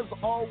as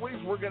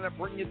always, we're going to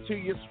bring it to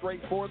you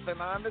straightforward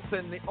and honest,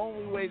 and the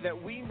only way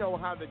that we know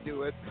how to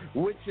do it,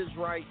 which is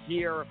right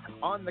here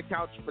on the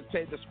Couch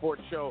Potato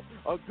Sports Show.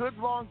 A good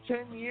long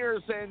 10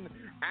 years, and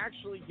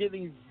actually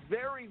getting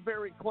very,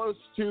 very close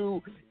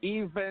to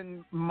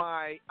even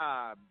my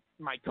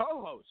my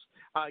co-host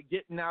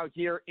getting out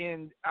here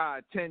in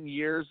 10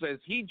 years, as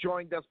he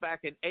joined us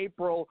back in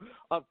April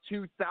of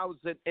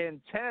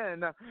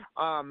 2010.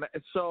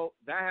 So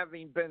that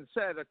having been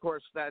said, of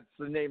course, that's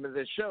the name of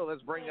this show.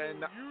 Let's bring in.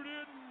 You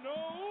didn't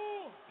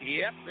know?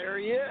 Yep, there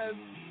he is.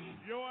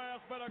 Your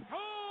ass better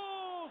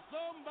call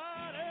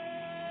somebody.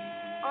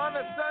 On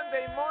a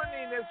Sunday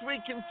morning, as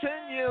we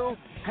continue,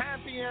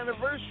 happy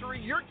anniversary.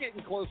 You're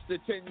getting close to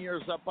 10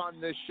 years up on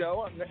this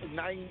show.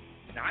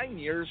 9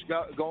 years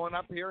going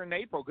up here in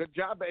April. Good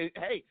job.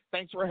 Hey,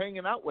 thanks for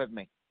hanging out with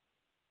me.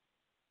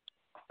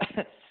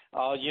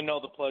 You know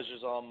the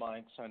pleasure's all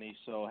mine, Sonny.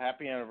 So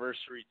happy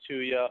anniversary to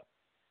you.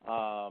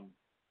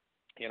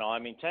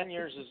 10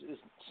 years is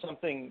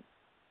something,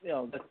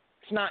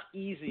 it's not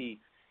easy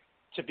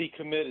to be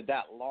committed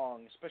that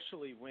long,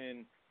 especially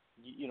when,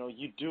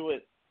 you do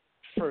it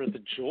for the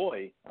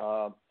joy.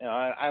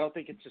 I don't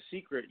think it's a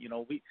secret.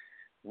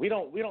 We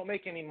don't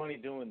make any money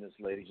doing this,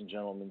 ladies and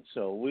gentlemen.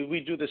 So we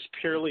do this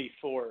purely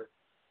for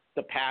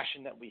the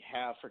passion that we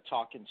have for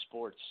talking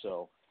sports.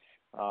 So,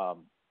 for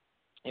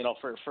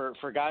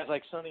guys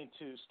like Sonny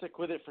to stick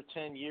with it for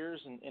 10 years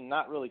and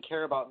not really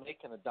care about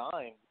making a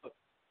dime, but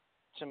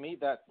to me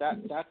that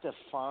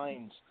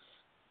defines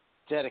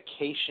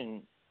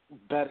dedication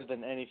better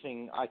than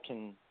anything I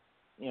can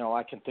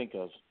think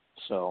of.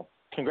 So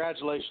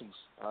congratulations,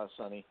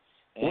 Sonny.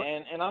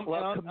 And I'm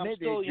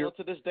still,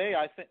 to this day,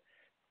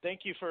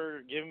 thank you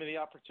for giving me the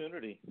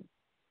opportunity.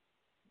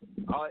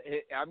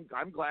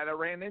 I'm glad I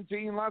ran into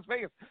you in Las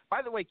Vegas.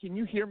 By the way, can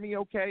you hear me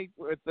okay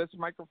with this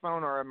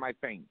microphone, or am I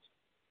faint?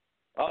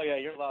 Oh, yeah,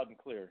 you're loud and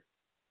clear.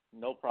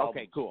 No problem.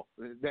 Okay, cool.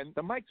 Then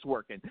the mic's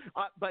working.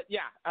 But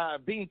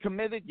being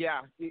committed,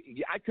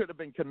 I could have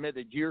been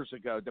committed years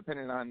ago,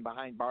 depending on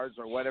behind bars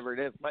or whatever it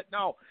is. But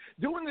no,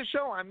 doing the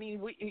show,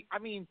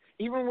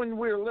 even when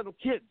we were little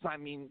kids,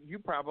 you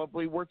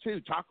probably were too,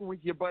 talking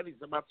with your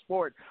buddies about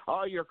sport.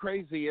 Oh, you're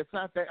crazy. It's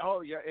not that. Oh,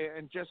 yeah,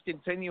 and just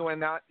continuing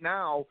that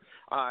now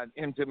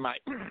into my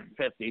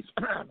 50s.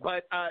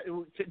 But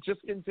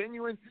just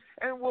continuing,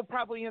 and we'll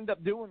probably end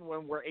up doing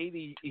when we're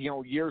 80,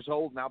 years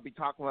old, and I'll be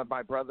talking with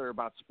my brother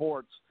about sports,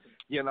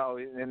 in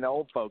the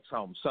old folks'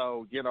 home.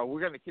 So, we're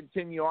going to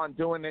continue on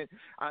doing it.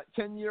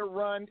 10-year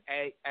run,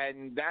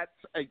 and that's,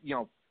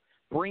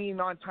 bringing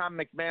on Tom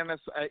McManus,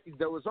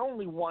 there was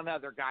only one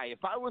other guy.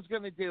 If I was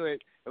going to do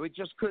it, we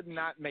just could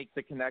not make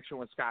the connection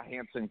with Scott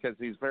Hansen because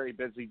he's very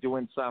busy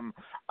doing some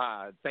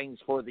things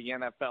for the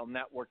NFL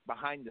Network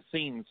behind the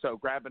scenes. So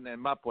grabbing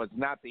him up was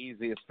not the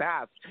easiest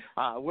task.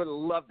 Would have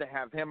loved to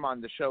have him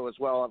on the show as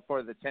well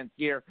for the 10th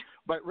year.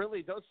 But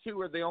really, those two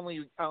are the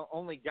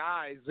only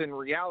guys in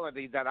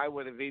reality that I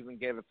would have even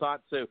gave a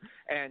thought to.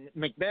 And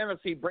McManus,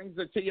 he brings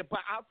it to you.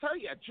 But I'll tell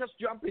you, just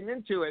jumping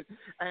into it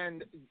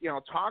and,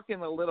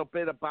 talking a little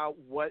bit about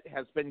what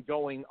has been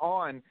going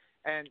on.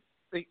 And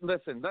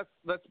listen,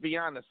 let's be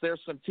honest. There's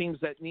some teams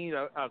that need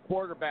a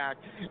quarterback,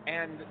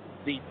 and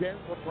the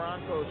Denver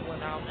Broncos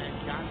went out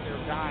and got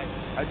their guy,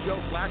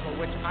 Joe Flacco,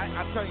 which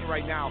I'm telling you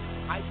right now,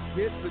 I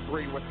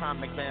disagree with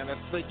Tom McManus.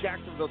 The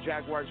Jacksonville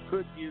Jaguars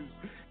could use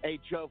a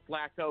Joe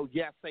Flacco.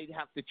 Yes, they'd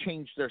have to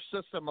change their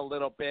system a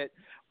little bit,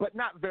 but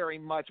not very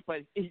much.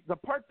 But the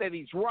part that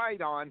he's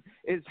right on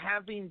is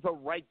having the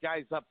right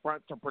guys up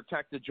front to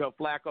protect the Joe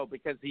Flacco,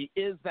 because he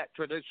is that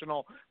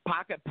traditional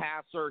pocket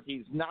passer.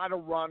 He's not a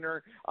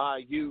runner.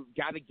 You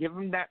got to give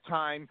him that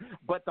time.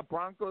 But the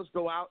Broncos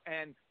go out,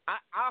 and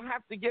I'll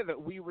have to give it.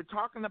 We were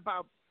talking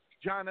about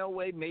John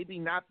Elway maybe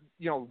not,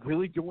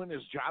 really doing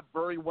his job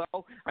very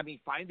well. I mean,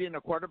 finding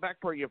a quarterback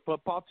for your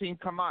football team,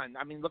 come on.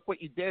 I mean, look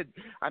what you did.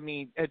 I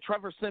mean,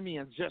 Trevor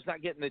Siemian's just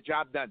not getting the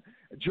job done.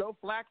 Joe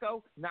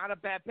Flacco, not a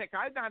bad pick.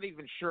 I'm not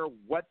even sure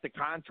what the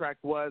contract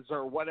was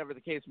or whatever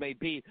the case may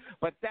be,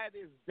 but that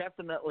is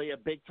definitely a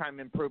big-time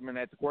improvement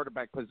at the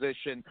quarterback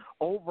position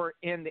over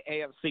in the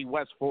AFC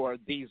West for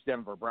these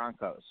Denver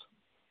Broncos.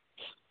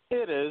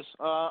 It is.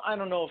 I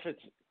don't know if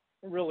it's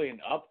really an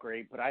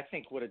upgrade, but I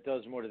think what it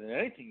does more than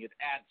anything, it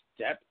adds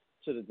depth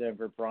to the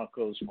Denver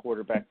Broncos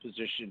quarterback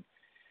position.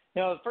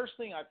 The first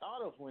thing I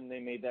thought of when they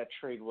made that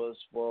trade was,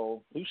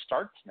 well, who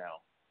starts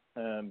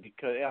now?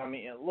 Because, I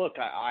mean, look,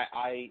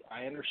 I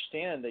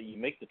understand that you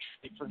make the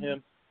trade for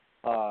him,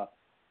 but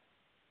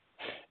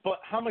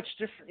how much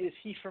different is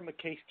he from a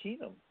Case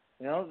Keenum?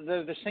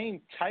 They're the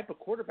same type of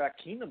quarterback.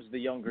 Keenum's the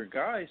younger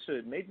guy, so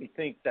it made me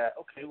think that,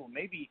 okay, well,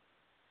 maybe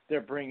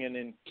they're bringing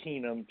in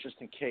Keenum just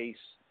in case,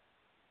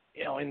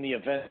 in the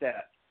event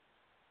that,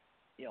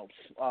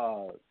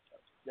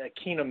 that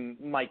Keenum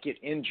might get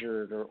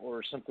injured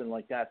or something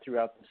like that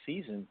throughout the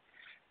season.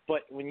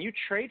 But when you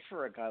trade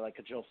for a guy like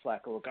a Joe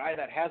Flacco, a guy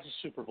that has a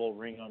Super Bowl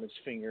ring on his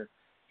finger,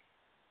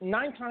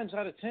 9 times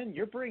out of 10,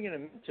 you're bringing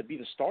him to be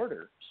the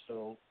starter.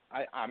 So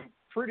I'm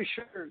pretty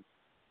sure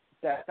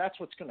that that's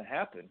what's going to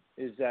happen,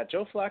 is that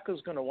Joe Flacco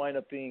is going to wind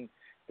up being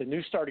the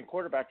new starting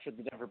quarterback for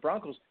the Denver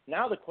Broncos.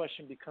 Now the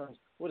question becomes,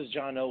 what does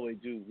John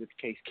Elway do with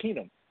Case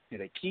Keenum? Do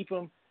they keep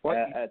him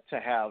to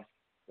have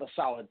a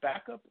solid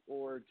backup,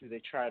 or do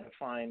they try to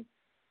find,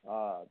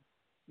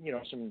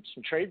 some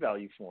trade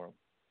value for him?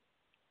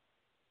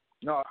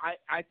 No,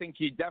 I think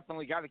you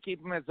definitely got to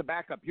keep him as a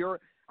backup.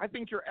 I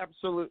think you're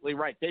absolutely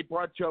right. They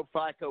brought Joe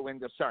Flacco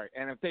in to start,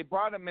 and if they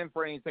brought him in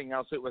for anything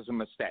else, it was a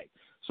mistake.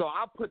 So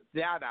I'll put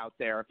that out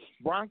there.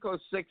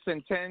 Broncos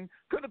 6-10,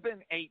 could have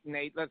been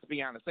 8-8. Let's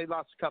be honest. They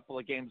lost a couple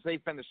of games. They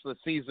finished the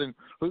season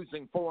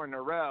losing 4 in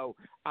a row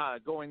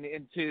going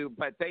into,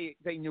 but they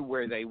knew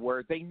where they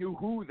were. They knew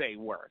who they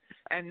were,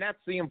 and that's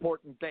the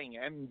important thing.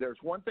 And there's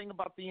one thing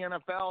about the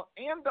NFL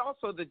and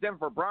also the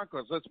Denver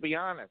Broncos. Let's be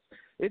honest.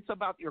 It's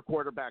about your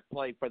quarterback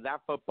play for that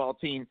football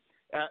team.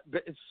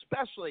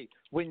 Especially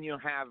when you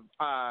have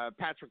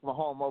Patrick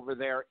Mahomes over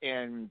there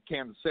in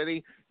Kansas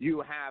City.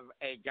 You have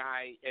a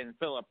guy in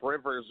Phillip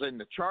Rivers in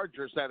the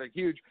Chargers that are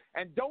huge.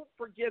 And don't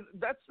forget,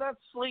 let's not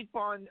sleep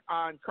on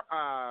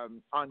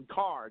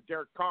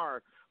Derek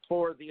Carr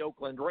for the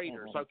Oakland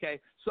Raiders, okay?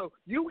 So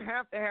you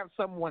have to have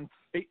someone,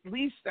 at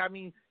least, I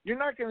mean, you're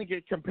not going to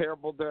get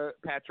comparable to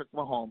Patrick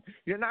Mahomes.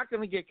 You're not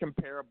going to get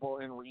comparable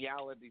in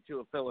reality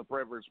to a Phillip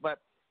Rivers, but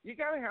you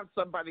got to have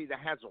somebody that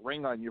has a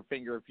ring on your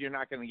finger if you're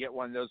not going to get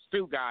one of those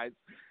two guys.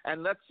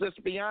 And let's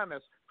just be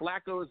honest,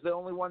 Flacco is the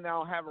only one that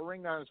will have a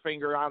ring on his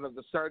finger out of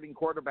the starting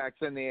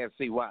quarterbacks in the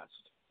AFC West.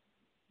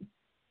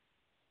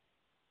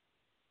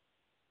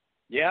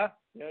 Yeah,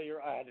 you're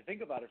right. I had to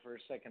think about it for a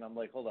second. I'm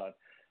like, hold on.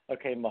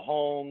 Okay,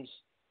 Mahomes,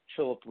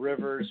 Phillip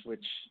Rivers,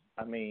 which,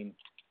 I mean,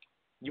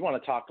 you want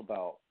to talk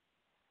about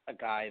a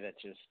guy that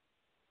just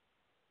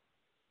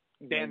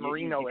Dan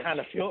Marino. You kind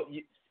of feel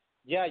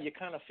you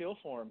kind of feel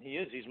for him.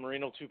 He's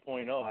Marino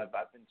 2.0. I've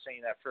been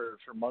saying that for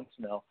months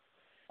now.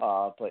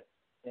 But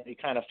you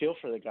kind of feel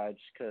for the guy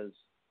just because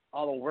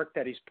all the work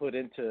that he's put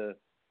into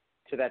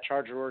that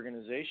Charger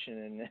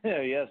organization,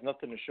 and he has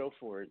nothing to show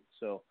for it.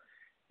 So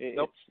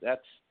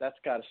that's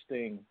got to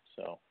sting.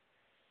 So,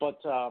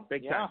 but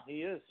big time.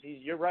 He is.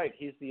 You're right.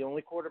 He's the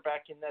only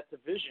quarterback in that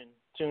division,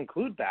 to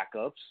include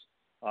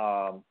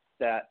backups,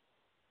 that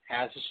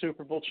has a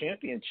Super Bowl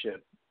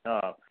championship.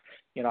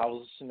 I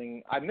was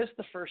listening. I missed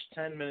the first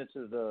 10 minutes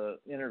of the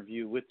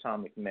interview with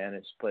Tom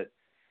McManus, but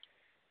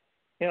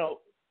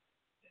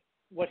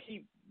what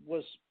he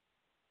was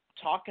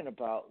talking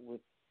about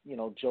with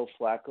Joe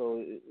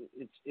Flacco,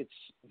 it's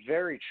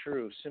very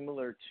true.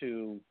 Similar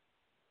to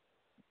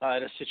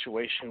at a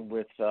situation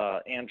with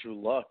Andrew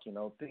Luck. You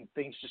know,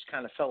 things just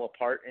kind of fell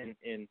apart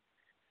in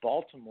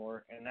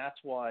Baltimore, and that's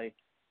why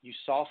you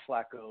saw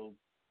Flacco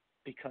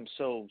become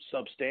so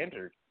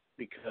substandard,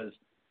 because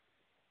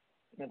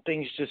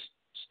things just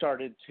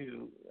started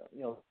to,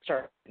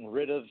 start getting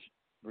rid of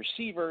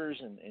receivers,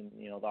 and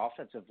the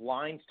offensive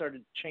line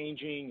started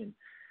changing, and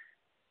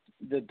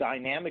the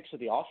dynamics of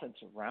the offense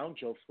around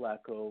Joe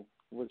Flacco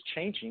was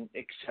changing,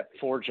 except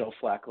for Joe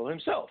Flacco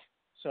himself.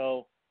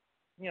 So,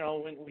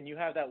 when you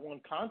have that one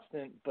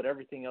constant, but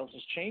everything else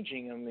is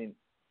changing,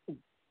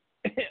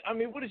 I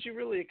mean, what did you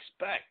really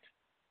expect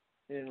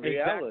in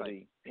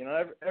reality?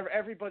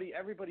 Exactly.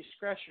 Everybody's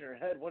scratching their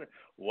head, wondering,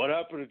 what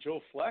happened to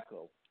Joe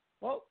Flacco?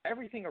 Well,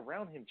 everything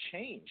around him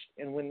changed,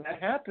 and when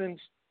that happens,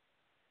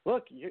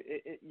 look,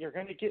 you're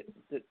going to get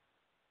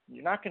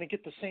you're not going to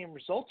get the same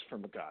results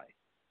from a guy.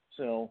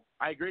 So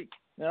I agree.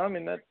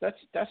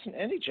 That's in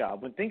any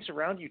job. When things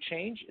around you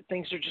change,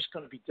 things are just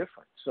going to be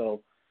different.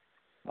 So,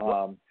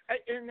 and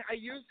I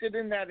used it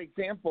in that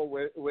example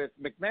with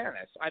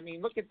McManus. I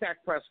mean, look at Dak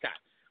Prescott.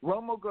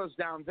 Romo goes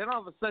down, then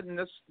all of a sudden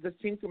this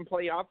team can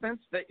play offense.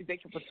 They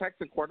can protect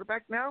the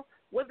quarterback now.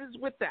 What is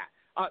with that?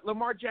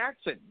 Lamar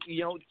Jackson,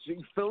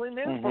 filling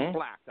in for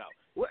Flacco.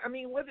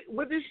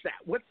 What is that?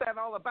 What's that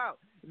all about?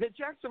 The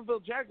Jacksonville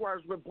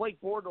Jaguars with Blake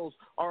Bortles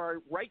are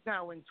right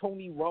now in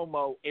Tony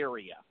Romo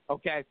area,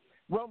 okay?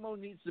 Romo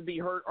needs to be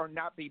hurt or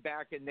not be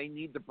back, and they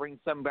need to bring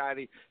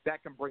somebody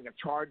that can bring a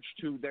charge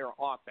to their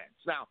offense.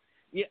 Now,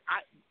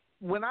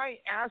 when I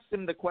asked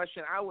him the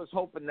question, I was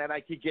hoping that I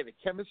could get a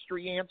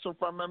chemistry answer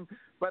from him.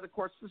 But, of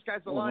course, this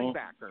guy's a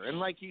linebacker. And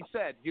like he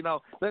said,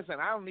 listen,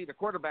 I don't need a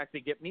quarterback to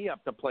get me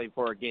up to play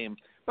for a game.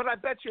 But I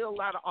bet you a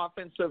lot of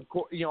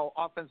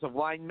offensive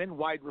linemen,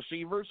 wide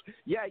receivers,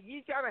 you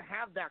got to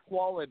have that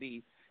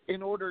quality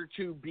in order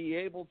to be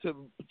able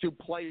to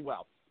play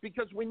well.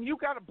 Because when you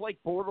got a Blake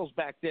Bortles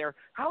back there,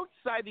 how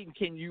exciting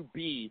can you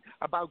be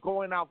about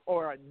going out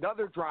for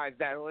another drive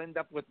that will end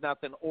up with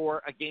nothing,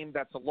 or a game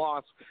that's a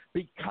loss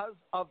because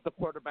of the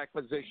quarterback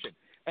position?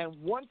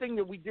 And one thing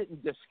that we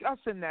didn't discuss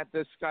in that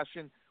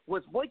discussion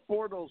was Blake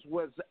Bortles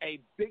was a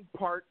big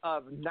part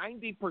of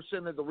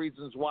 90% of the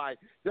reasons why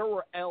there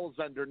were L's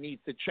underneath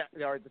the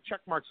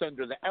check marks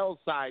under the L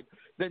side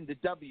than the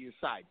W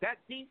side. That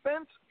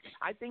defense,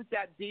 I think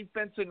that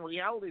defense in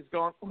reality is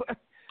going –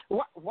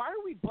 why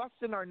are we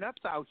busting our nuts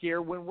out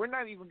here when we're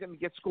not even going to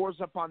get scores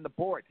up on the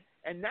board?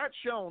 And that's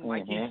shown,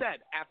 like you said,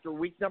 after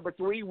week number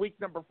 3, week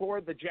number 4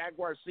 of the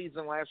Jaguars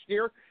season last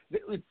year.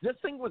 This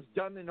thing was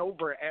done and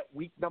over at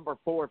week number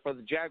 4 for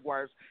the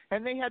Jaguars,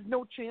 and they had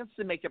no chance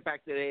to make it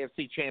back to the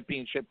AFC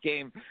Championship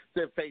game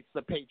to face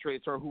the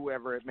Patriots or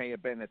whoever it may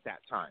have been at that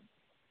time.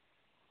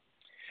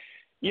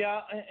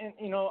 Yeah,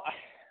 and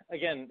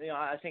again,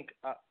 I think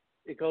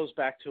it goes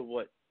back to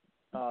what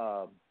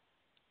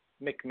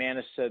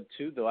McManus said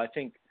too, though. I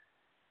think,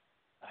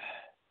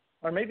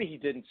 or maybe he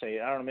didn't say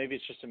it. I don't know. Maybe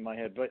it's just in my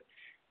head, but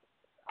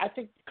I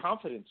think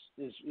confidence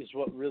is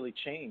what really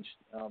changed.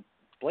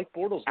 Blake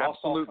Bortles lost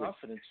all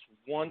confidence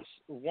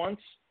once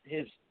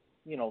his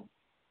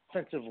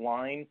offensive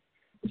line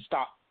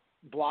stopped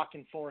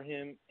blocking for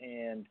him,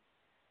 and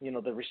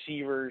the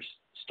receivers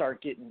start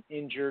getting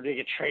injured. They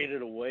get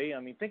traded away. I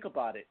mean, think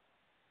about it.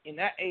 In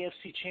that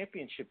AFC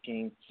Championship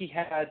game, he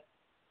had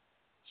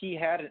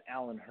an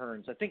Allen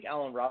Hurns. I think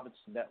Allen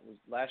Robinson, that was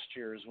last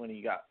year, is when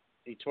he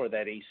tore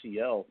that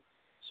ACL.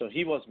 So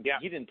he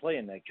didn't play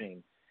in that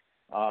game.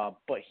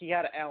 But he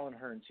had an Allen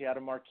Hurns. He had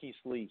a Marquise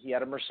Lee. He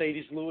had a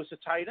Mercedes Lewis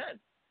at tight end.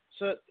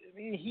 So,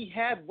 he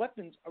had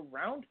weapons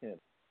around him.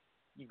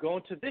 You go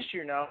into this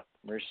year now,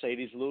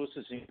 Mercedes Lewis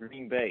is in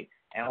Green Bay.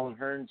 Allen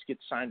Hurns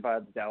gets signed by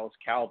the Dallas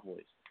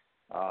Cowboys.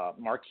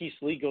 Marquise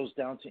Lee goes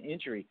down to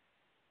injury.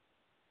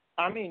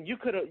 I mean, you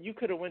could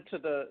have went to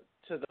the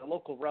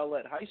local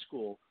Rowlett High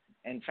School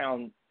and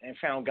found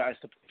guys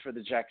to play for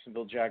the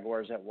Jacksonville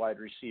Jaguars at wide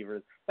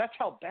receiver. That's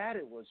how bad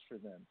it was for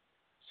them.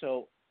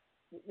 So,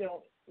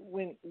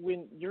 when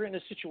you're in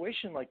a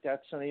situation like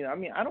that, Sonny,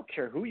 I don't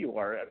care who you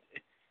are,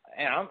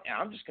 and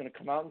I'm just going to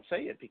come out and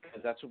say it because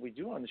that's what we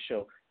do on the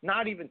show.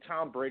 Not even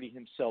Tom Brady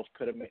himself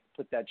could have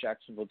put that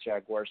Jacksonville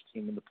Jaguars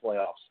team in the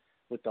playoffs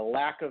with the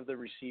lack of the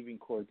receiving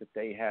corps that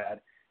they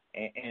had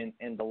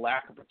and the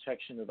lack of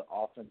protection of the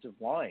offensive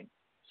line.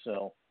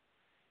 So,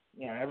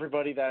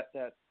 everybody that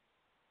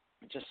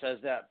just says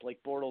that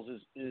Blake Bortles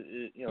is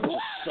just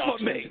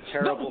sucks. He's a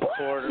terrible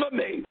quarterback.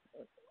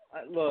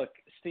 Look,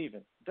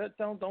 Steven,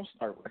 don't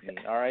start with me.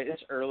 All right,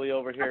 it's early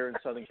over here in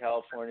Southern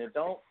California.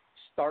 Don't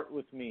start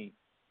with me,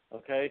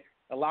 okay?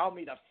 Allow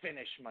me to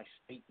finish my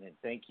statement.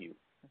 Thank you.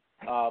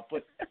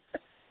 But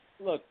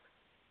look,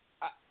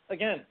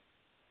 again,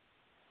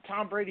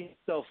 Tom Brady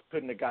himself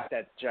couldn't have got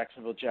that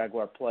Jacksonville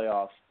Jaguar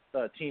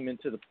team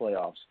into the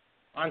playoffs.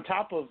 On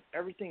top of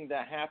everything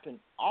that happened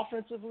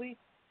offensively,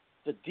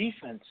 the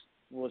defense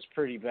was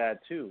pretty bad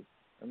too.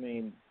 I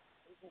mean,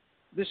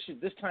 this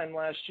time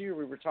last year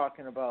we were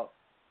talking about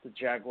the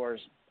Jaguars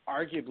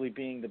arguably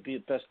being the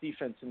best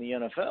defense in the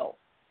NFL.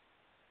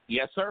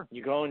 Yes, sir.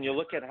 You go and you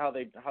look at how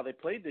they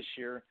played this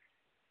year.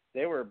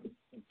 they were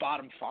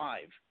bottom 5,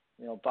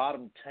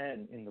 bottom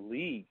 10 in the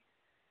league.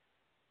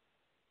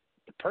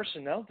 The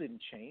personnel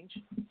didn't change.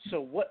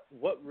 So what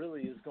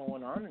really is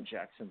going on in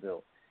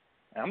Jacksonville?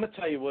 And I'm going to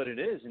tell you what it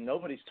is, and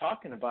nobody's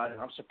talking about it.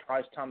 I'm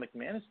surprised Tom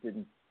McManus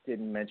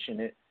didn't mention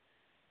it.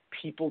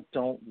 People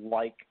don't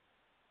like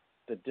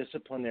the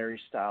disciplinary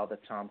style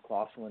that Tom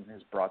Coughlin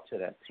has brought to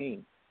that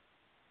team.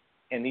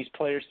 And these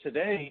players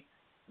today,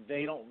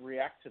 they don't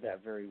react to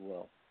that very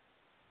well.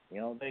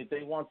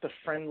 They want the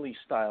friendly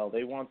style.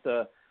 They want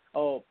the,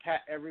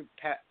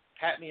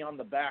 pat me on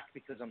the back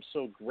because I'm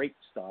so great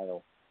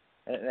style.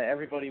 And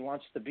everybody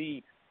wants to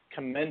be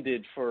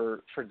commended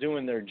for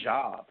doing their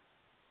job,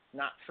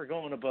 not for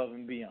going above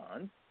and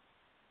beyond.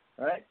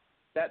 Right?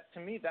 That, to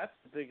me, that's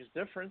the biggest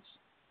difference.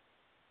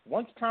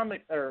 Once Tom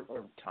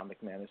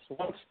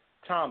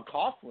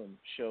Coughlin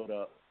showed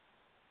up,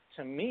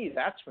 to me,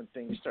 that's when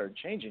things started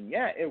changing.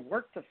 Yeah, it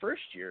worked the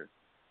first year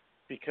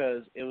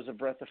because it was a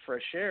breath of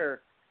fresh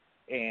air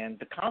and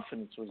the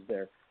confidence was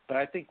there. But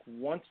I think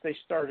once they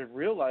started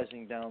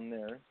realizing down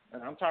there,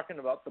 and I'm talking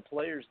about the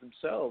players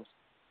themselves,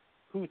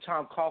 who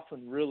Tom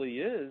Coughlin really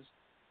is,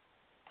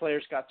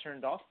 players got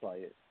turned off by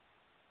it.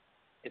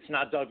 It's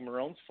not Doug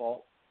Marone's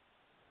fault,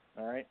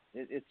 all right?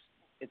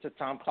 It's a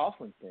Tom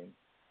Coughlin thing.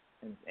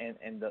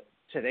 And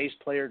today's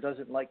player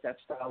doesn't like that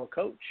style of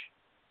coach.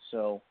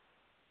 So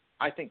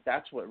I think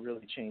that's what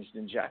really changed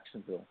in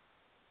Jacksonville.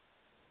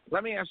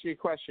 Let me ask you a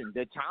question.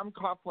 Did Tom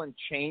Coughlin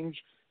change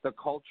the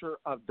culture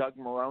of Doug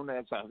Marrone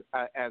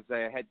as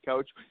a head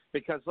coach?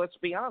 Because let's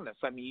be honest.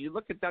 I mean, you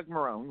look at Doug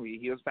Marrone.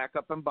 He was back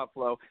up in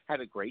Buffalo,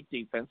 had a great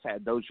defense,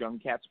 had those young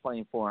cats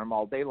playing for him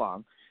all day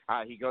long.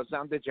 He goes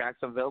down to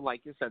Jacksonville,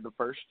 like you said, the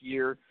first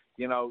year,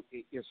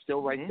 is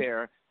still right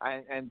there.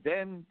 And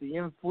then the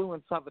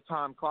influence of a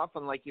Tom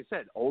Coughlin, like you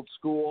said, old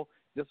school,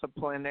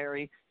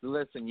 disciplinary.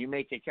 Listen, you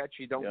make a catch,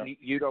 you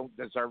don't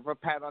deserve a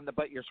pat on the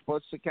butt. You're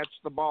supposed to catch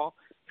the ball,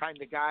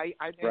 kind of guy.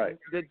 Right.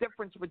 The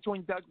difference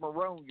between Doug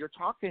Marrone, you're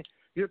talking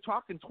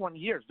 20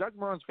 years. Doug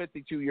Marrone's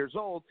 52 years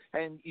old,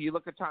 and you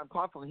look at Tom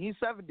Coughlin, he's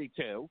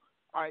 72.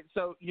 All right,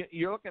 so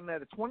you're looking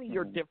at a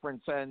 20-year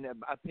difference in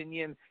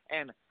opinion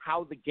and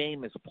how the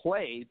game is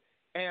played.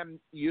 And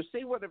you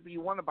say whatever you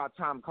want about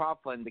Tom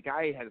Coughlin, the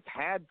guy has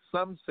had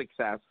some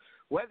success,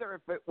 whether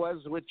if it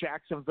was with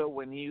Jacksonville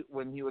when he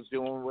was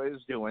doing what he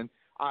was doing,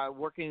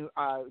 working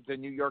the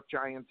New York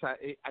Giants.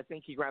 I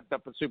think he wrapped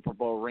up a Super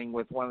Bowl ring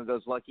with one of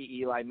those lucky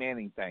Eli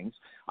Manning things.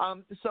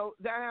 So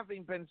that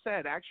having been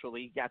said,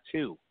 actually, he got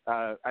 2.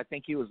 I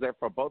think he was there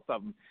for both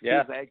of them. Yeah, he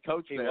was the head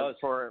coach there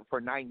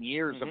for 9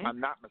 years, if I'm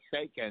not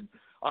mistaken.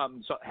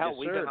 So, hell,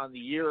 we've been on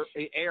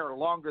the air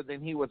longer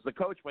than he was the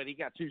coach, but he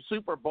got 2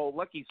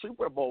 lucky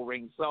Super Bowl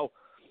rings. So,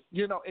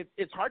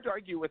 it's hard to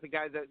argue with a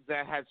guy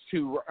that has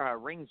 2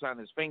 rings on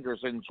his fingers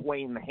and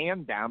swaying the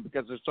hand down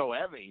because they're so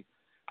heavy.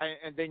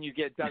 And then you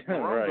get Doug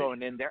Marrone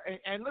going in there.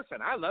 And listen,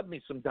 I love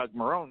me some Doug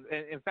Marrone.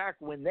 In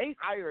fact, when they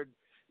hired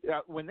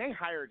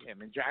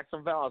him in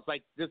Jacksonville, I was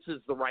like, this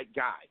is the right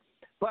guy.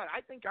 But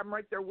I think I'm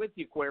right there with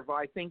you,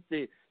 Cuervo. I think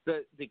the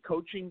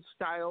coaching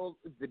style,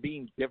 the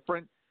being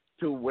different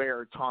to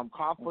where Tom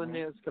Coughlin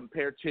is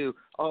compared to,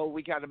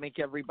 we got to make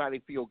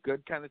everybody feel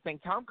good kind of thing.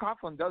 Tom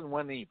Coughlin doesn't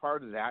want any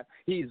part of that.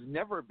 He's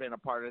never been a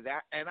part of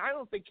that, and I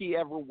don't think he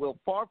ever will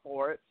fall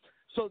for it.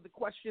 So the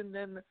question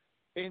then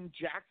in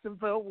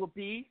Jacksonville will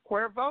be,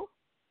 Cuervo,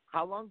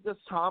 how long does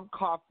Tom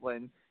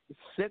Coughlin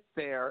sit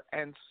there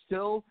and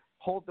still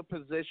hold the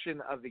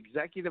position of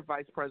Executive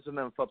Vice President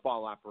of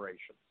Football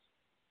Operations?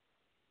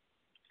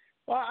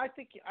 Well, I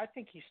think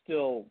he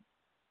still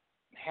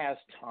has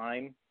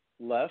time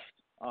left.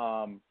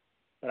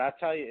 But I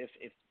tell you,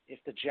 if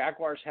the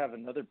Jaguars have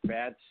another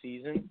bad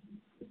season,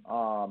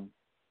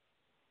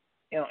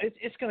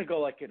 it's going to go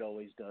like it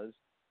always does.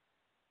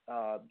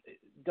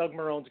 Doug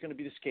Marrone's going to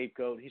be the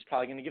scapegoat. He's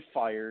probably going to get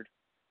fired,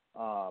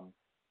 and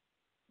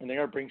they're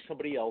going to bring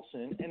somebody else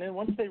in. And then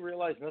once they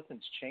realize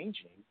nothing's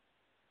changing,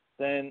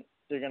 then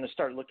they're going to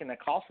start looking at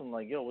Coughlin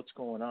like, yo, what's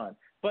going on?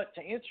 But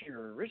to answer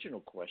your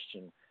original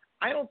question,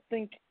 I don't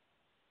think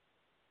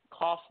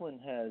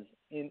Coughlin has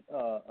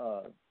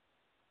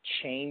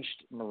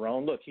changed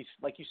Marrone. Look, he's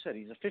like you said,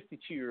 he's a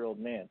 52-year-old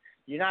man.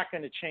 You're not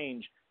going to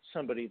change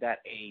somebody that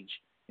age.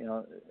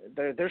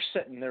 They're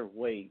set in their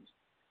ways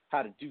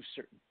how to do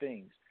certain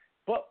things.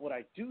 But what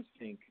I do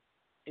think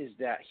is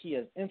that he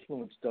has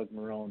influenced Doug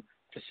Marrone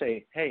to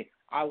say, hey,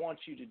 I want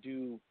you to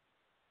do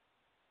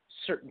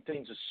certain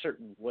things a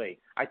certain way.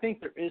 I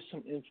think there is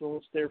some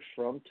influence there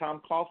from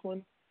Tom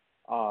Coughlin,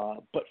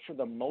 but for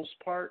the most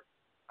part,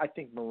 I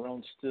think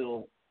Marrone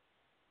still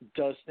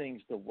does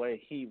things the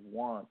way he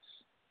wants.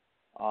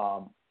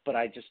 But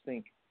I just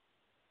think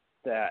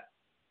that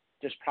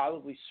there's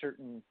probably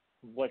certain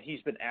what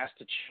he's been asked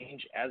to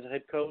change as a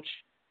head coach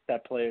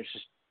that players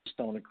just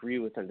don't agree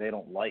with or they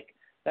don't like.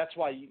 That's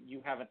why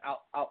you have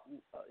a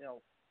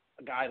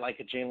guy like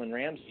a Jalen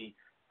Ramsey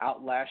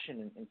out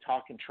lashing and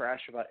talking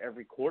trash about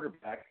every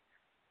quarterback,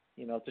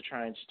 to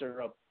try and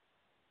stir up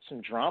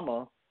some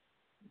drama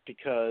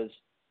because,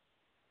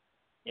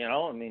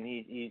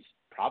 he's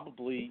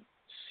probably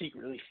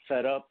secretly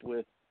fed up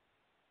with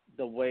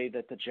the way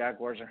that the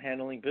Jaguars are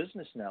handling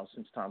business now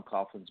since Tom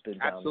Coughlin's been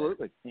down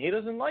Absolutely. there. He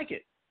doesn't like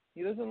it.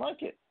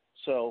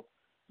 So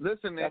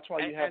listen, that's why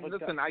you have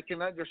I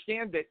can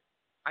understand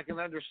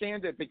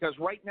it. Because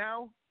right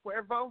now,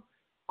 Cuervo,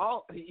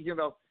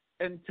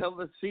 until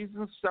the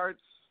season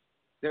starts,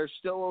 there's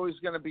still always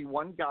going to be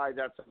one guy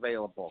that's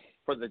available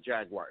for the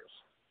Jaguars.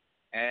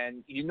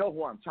 And you know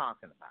who I'm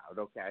talking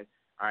about, okay?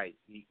 All right,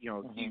 he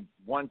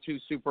won 2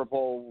 Super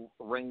Bowl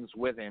rings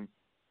with him,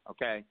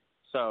 okay?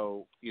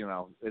 So,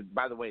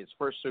 by the way, his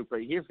first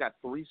he's got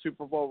 3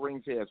 Super Bowl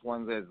rings. He has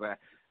one as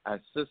an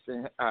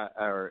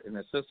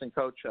assistant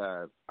coach,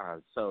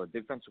 so a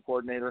defensive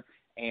coordinator,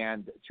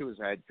 and 2 as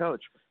a head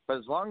coach. But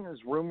as long as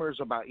rumors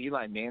about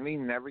Eli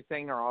Manning and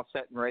everything are all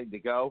set and ready to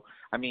go,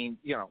 I mean,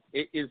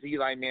 is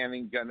Eli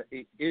Manning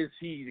is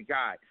he the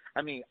guy?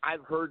 I mean,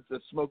 I've heard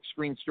the smoke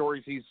screen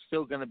stories. He's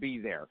still going to be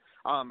there.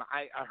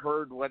 I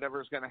heard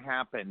whatever's going to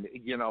happen,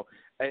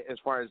 as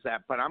far as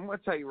that. But I'm going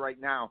to tell you right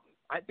now,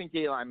 I think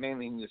Eli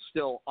Manning is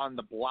still on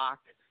the block,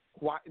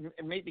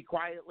 maybe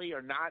quietly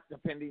or not,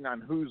 depending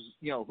on who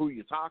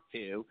you talk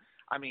to.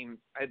 I mean,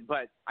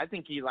 but I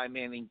think Eli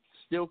Manning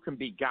still can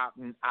be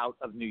gotten out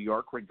of New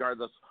York,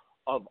 regardless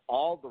of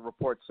all the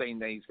reports saying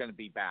that he's going to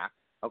be back.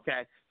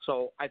 Okay,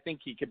 so I think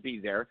he could be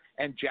there.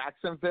 And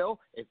Jacksonville,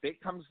 if it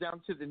comes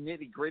down to the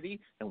nitty-gritty,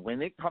 and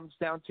when it comes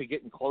down to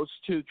getting close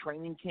to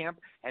training camp,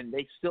 and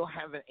they still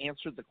haven't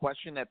answered the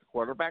question at the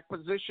quarterback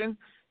position,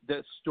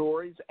 the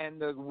stories and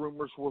the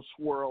rumors will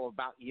swirl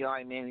about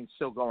Eli Manning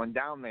still going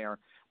down there.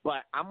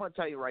 But I'm going to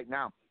tell you right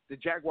now, the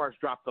Jaguars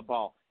dropped the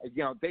ball.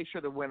 They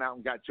should have went out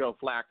and got Joe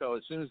Flacco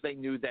as soon as they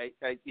knew that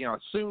that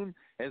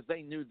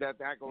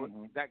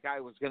guy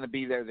was going to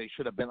be there. They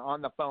should have been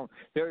on the phone.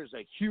 There is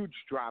a huge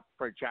drop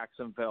for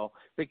Jacksonville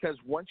because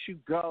once you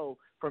go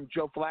from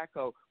Joe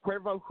Flacco,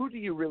 Cuervo, who do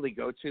you really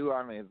go to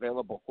on the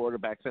available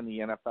quarterbacks in the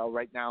NFL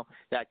right now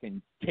that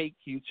can take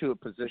you to a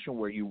position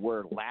where you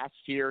were last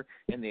year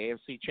in the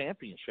AFC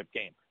Championship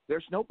game?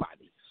 There's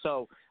nobody.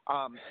 So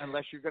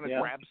unless you're going to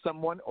grab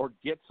someone or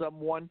get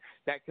someone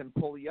that can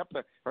pull you up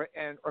there,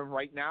 and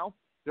right now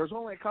there's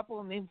only a couple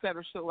of names that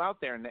are still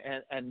out there,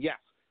 and yes,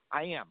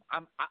 I am.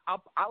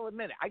 I'll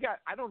admit it.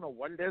 I don't know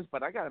what it is,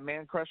 but I got a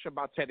man crush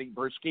about Teddy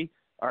Bruschi,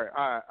 or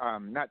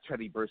not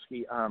Teddy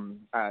Bruschi.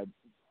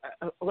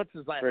 What's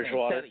his last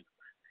name? Teddy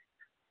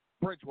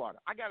Bridgewater.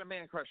 I got a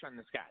man crush on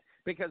this guy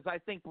because I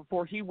think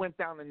before he went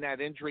down in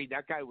that injury,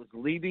 that guy was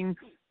leading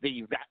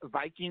the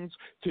Vikings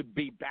to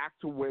be back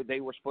to where they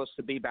were supposed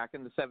to be back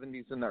in the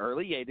 70s and the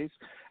early 80s,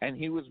 and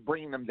he was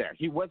bringing them there.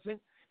 He wasn't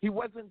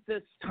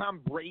this Tom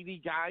Brady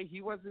guy.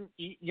 He wasn't,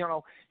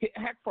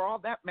 heck, for all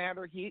that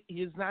matter, he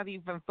is not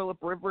even Phillip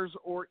Rivers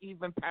or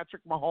even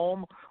Patrick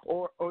Mahomes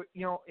or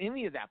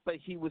any of that, but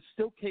he was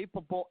still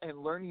capable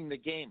and learning the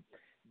game.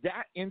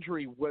 That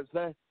injury was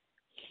a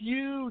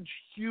huge,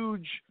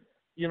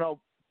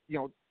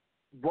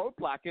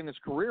 roadblock in his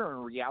career in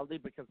reality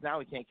because now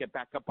he can't get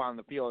back up on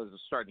the field as a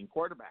starting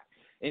quarterback.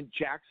 In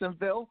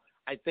Jacksonville,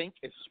 I think,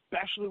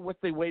 especially with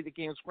the way the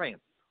game's playing,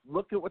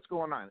 look at what's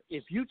going on.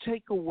 If you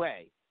take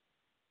away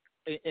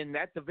in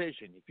that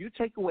division, if you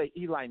take away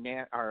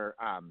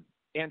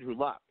Andrew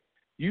Luck,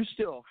 you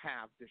still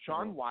have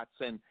Deshaun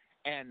Watson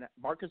and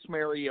Marcus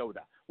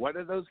Mariota. What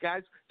are those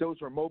guys?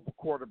 Those are mobile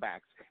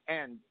quarterbacks.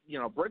 And,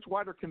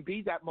 Bridgewater can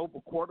be that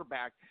mobile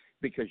quarterback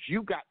because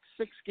you've got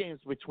 6 games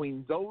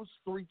between those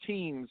 3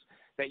 teams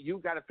that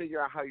you've got to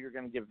figure out how you're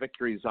going to get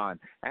victories on.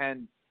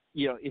 And,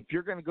 if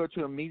you're going to go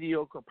to a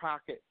mediocre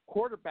pocket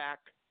quarterback,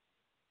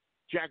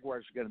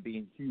 Jaguars are going to be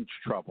in huge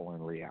trouble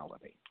in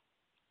reality.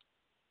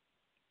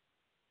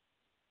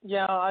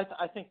 Yeah,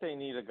 I think they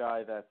need a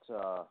guy that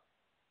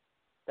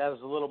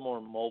is a little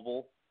more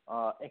mobile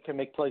and can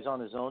make plays on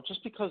his own,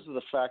 just because of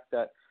the fact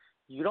that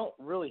you don't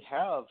really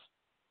have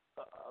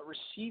a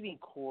receiving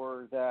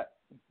core that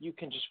you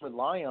can just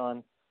rely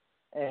on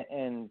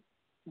and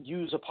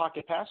use a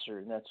pocket passer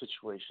in that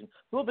situation.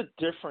 A little bit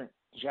different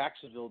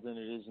Jacksonville than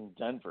it is in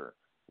Denver.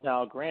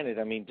 Now, granted,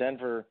 I mean,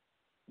 Denver,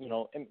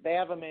 they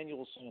have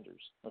Emmanuel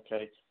Sanders,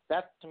 okay?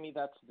 That, to me,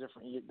 that's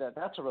different.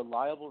 That's a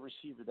reliable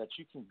receiver that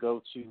you can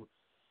go to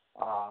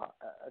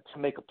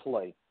make a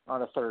play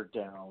on a third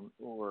down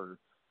or,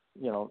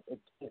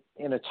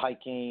 in a tight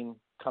game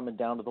coming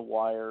down to the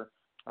wire.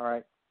 All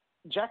right.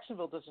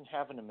 Jacksonville doesn't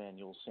have an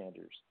Emmanuel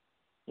Sanders.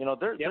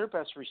 Their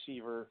best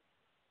receiver,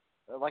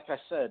 like I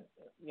said,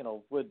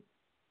 would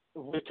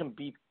can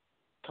be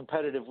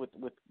competitive with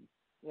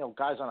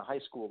guys on a high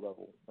school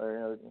level.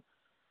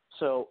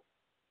 So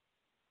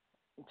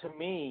to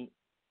me,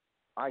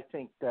 I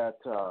think that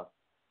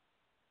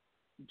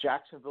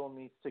Jacksonville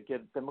needs to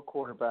get them a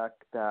quarterback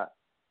that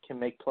can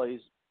make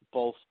plays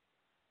both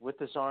with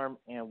his arm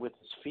and with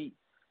his feet.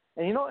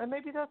 And, and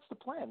maybe that's the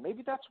plan.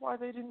 Maybe that's why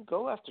they didn't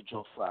go after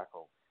Joe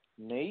Flacco.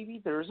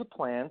 Maybe there's a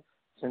plan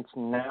since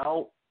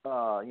now,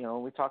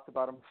 we talked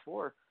about him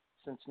before,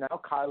 since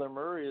now Kyler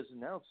Murray has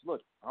announced,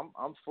 look,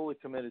 I'm fully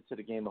committed to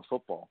the game of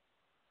football.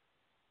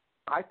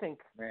 I think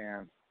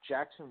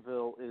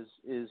Jacksonville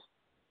is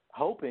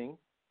hoping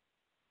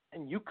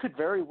And you could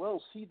very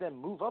well see them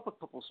move up a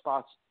couple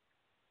spots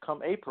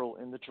come April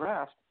in the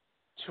draft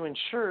to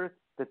ensure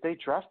that they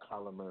draft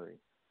Kyler Murray.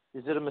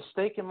 Is it a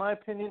mistake in my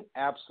opinion?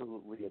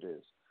 Absolutely it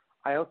is.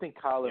 I don't think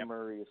Kyler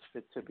Murray is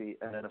fit to be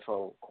an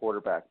NFL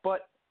quarterback,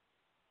 but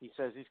he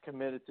says he's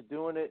committed to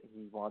doing it.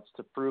 He wants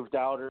to prove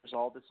doubters,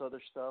 all this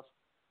other stuff.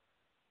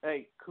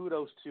 Hey,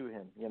 kudos to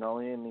him,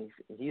 and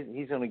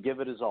he's going to give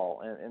it his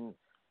all, and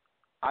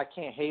I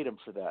can't hate him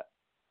for that.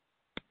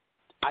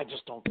 I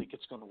just don't think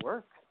it's going to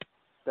work.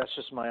 That's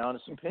just my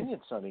honest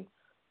opinion, Sonny.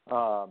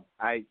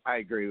 I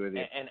agree with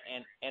you.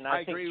 And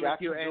I agree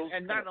with you.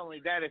 And not only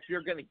that, if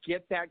you're going to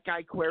get that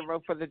guy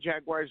Cuervo for the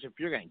Jaguars, if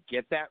you're going to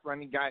get that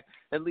running guy,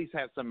 at least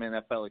have some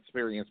NFL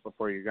experience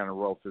before you're going to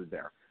roll through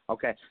there.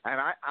 Okay, and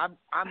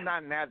I'm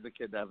not an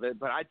advocate of it,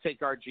 but I'd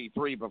take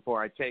RG3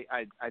 before I'd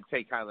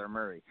take Kyler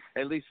Murray.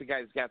 At least the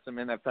guy's got some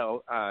NFL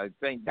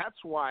thing. That's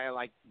why I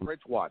like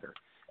Bridgewater.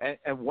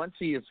 And once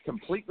he is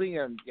completely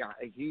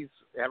he's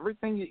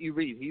everything that you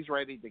read, he's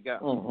ready to go.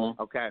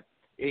 Mm-hmm. Okay.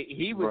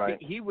 He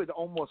would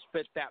almost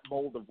fit that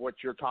mold of what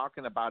you're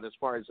talking about as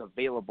far as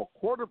available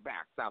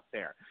quarterbacks out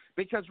there.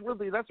 Because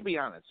really, let's be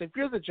honest, if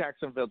you're the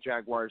Jacksonville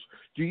Jaguars,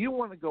 do you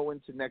want to go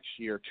into next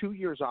year 2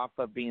 years off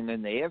of being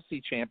in the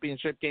AFC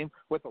Championship game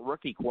with a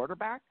rookie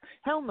quarterback?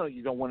 Hell no,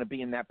 you don't want to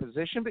be in that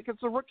position because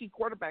the rookie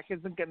quarterback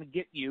isn't going to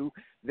get you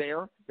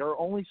there. There are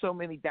only so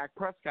many Dak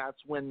Prescotts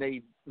when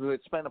they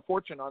spend a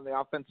fortune on the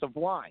offensive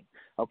line.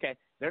 Okay?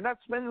 They're not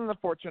spending the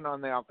fortune on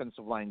the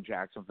offensive line in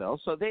Jacksonville,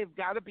 so they've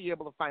got to be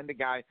able to find a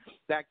guy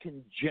that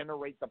can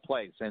generate the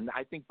plays. And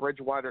I think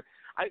Bridgewater,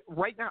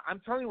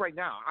 I'm telling you right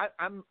now,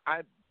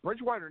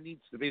 Bridgewater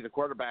needs to be the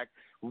quarterback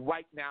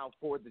right now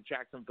for the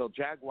Jacksonville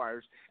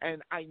Jaguars.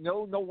 And I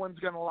know no one's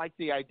going to like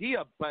the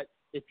idea, but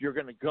if you're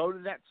going to go to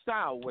that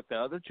style with the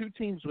other two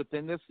teams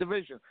within this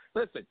division,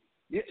 listen,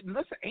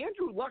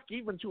 Andrew Luck,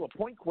 even to a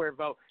point,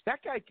 Cuervo,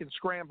 that guy can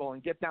scramble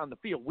and get down the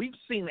field. We've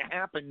seen it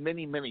happen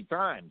many, many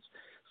times.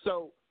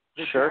 So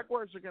the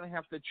Jaguars are going to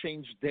have to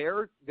change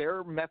their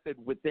method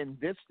within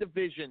this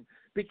division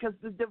because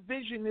the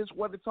division is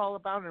what it's all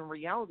about in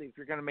reality if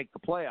you're going to make the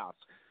playoffs.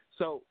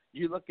 So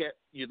you look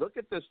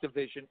at this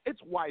division, it's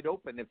wide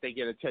open if they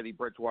get a Teddy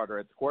Bridgewater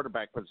at the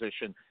quarterback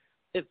position.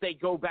 If they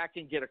go back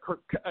and get a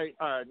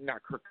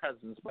not Kirk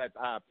Cousins, but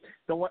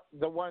the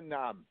one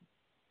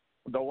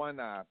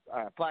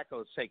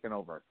Flacco's taken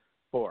over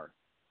for.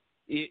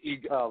 You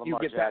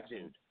get that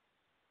dude.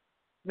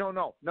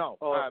 No.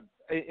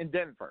 In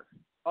Denver.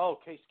 Oh,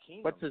 Case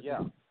Keenum. What's his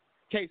name?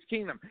 Case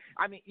Keenum.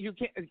 I mean,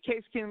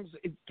 Case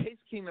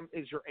Keenum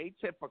is your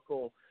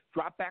atypical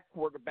drop-back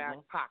quarterback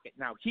pocket.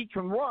 Now, he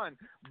can run,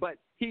 but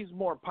he's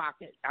more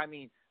pocket. I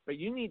mean, but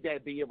you need to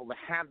be able to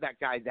have that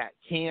guy that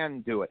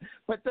can do it.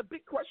 But the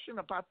big question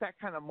about that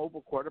kind of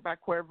mobile quarterback,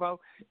 Cuervo,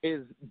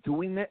 is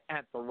doing it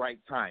at the right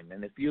time.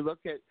 And if you look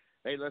at,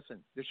 hey, listen,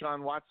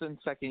 Deshaun Watson,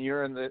 second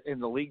year in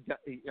the league,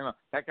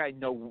 that guy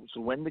knows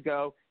when to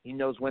go. He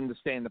knows when to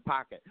stay in the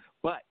pocket.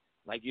 But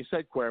like you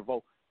said,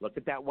 Cuervo, look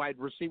at that wide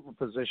receiver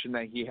position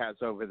that he has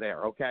over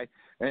there, okay?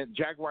 And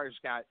Jaguars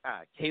got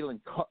Kalen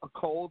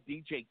Cole,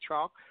 DJ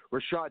Chalk,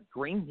 Rashad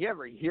Green. You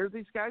ever hear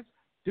these guys?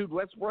 Dude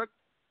Westbrook,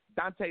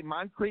 Dante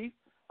Moncrief.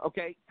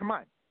 Okay, come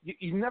on.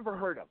 You never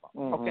heard of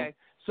them, okay?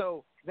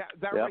 So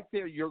that right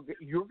there, you're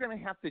going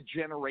to have to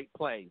generate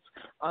plays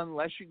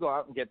unless you go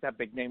out and get that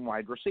big-name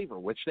wide receiver,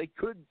 which they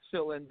could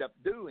still end up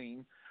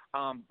doing.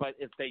 But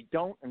if they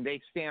don't and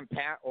they stand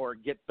pat or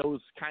get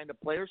those kind of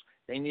players,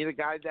 they need a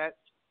guy that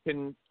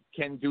can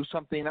do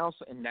something else,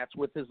 and that's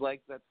with his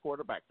legs, that's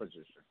quarterback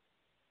position.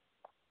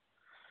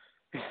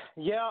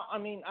 Yeah, I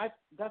mean,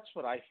 that's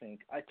what I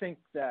think. I think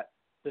that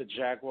the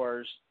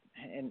Jaguars,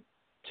 and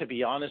to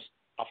be honest,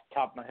 off the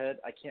top of my head,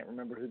 I can't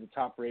remember who the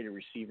top-rated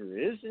receiver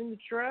is in the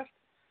draft,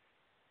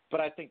 but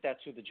I think that's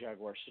who the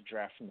Jaguars should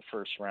draft in the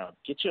first round.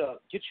 Get you a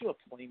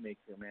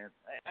playmaker, man.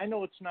 I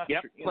know it's not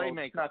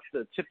playmaker. It's not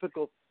the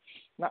typical,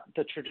 not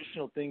the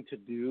traditional thing to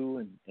do,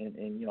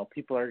 and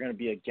people are going to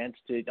be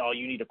against it. Oh,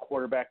 you need a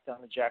quarterback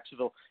down in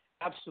Jacksonville.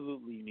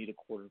 Absolutely, you need a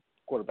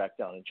quarterback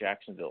down in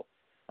Jacksonville.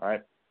 All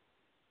right,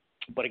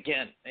 but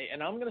again,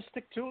 and I'm going to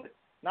stick to it.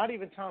 Not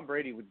even Tom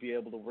Brady would be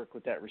able to work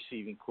with that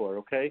receiving core.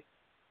 Okay.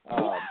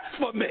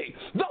 Blasphemy!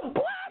 The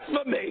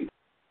blasphemy!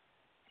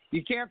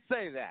 You can't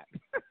say that.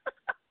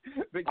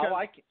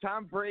 Because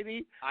Tom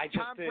Brady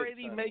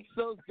makes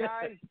those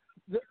guys.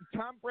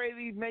 Tom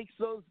Brady makes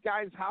those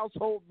guys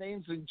household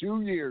names in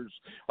 2 years.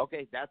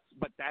 Okay, that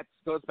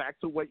goes back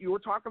to what you were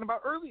talking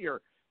about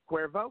earlier,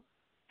 Cuervo.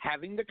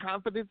 Having the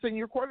confidence in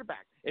your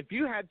quarterback. If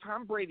you had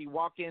Tom Brady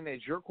walk in as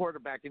your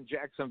quarterback in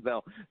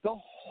Jacksonville, the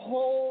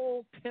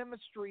whole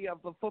chemistry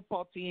of the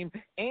football team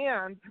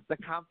and the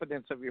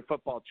confidence of your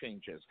football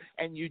changes,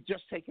 and you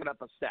just take it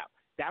up a step.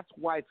 That's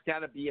why it's got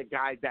to be a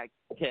guy that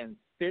can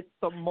fit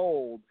the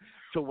mold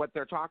to what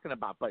they're talking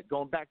about. But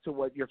going back to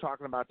what you're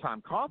talking about,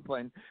 Tom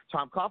Coughlin,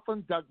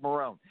 Doug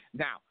Marrone.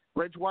 Now,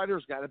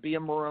 Bridgewater's got to be a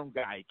Marone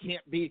guy. He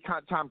can't be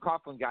a Tom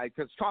Coughlin guy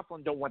because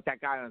Coughlin don't want that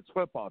guy on his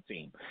football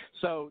team.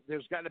 So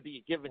there's got to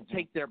be a give and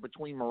take there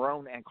between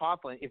Marone and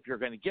Coughlin if you're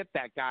going to get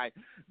that guy.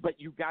 But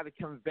you've got to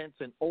convince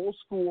an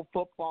old-school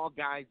football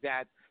guy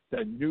that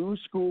the new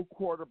school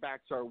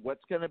quarterbacks are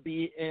what's going to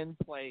be in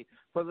play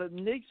for the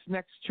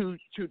next 2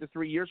 to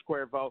 3 years,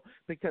 Cuervo,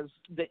 because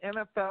the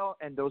NFL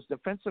and those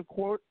defensive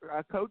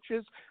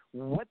coaches,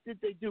 what did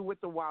they do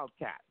with the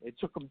Wildcat? It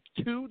took them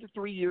 2 to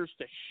 3 years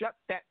to shut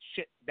that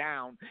shit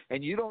down,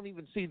 and you don't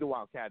even see the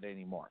Wildcat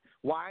anymore.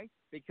 Why?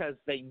 Because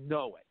they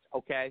know it,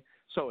 okay?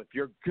 So if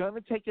you're going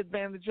to take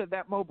advantage of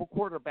that mobile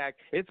quarterback,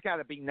 it's got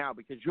to be now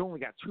because you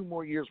only got 2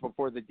 more years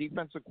before the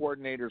defensive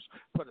coordinators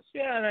put a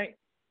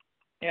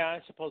Yeah,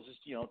 I suppose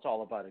it's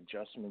all about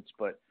adjustments,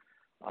 but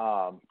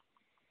I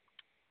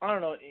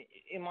don't know.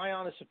 In my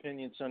honest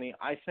opinion, Sonny,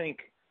 I think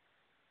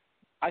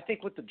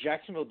what the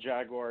Jacksonville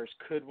Jaguars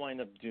could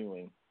wind up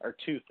doing are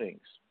 2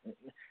 things.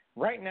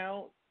 Right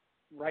now,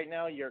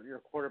 your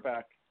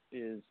quarterback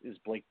is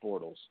Blake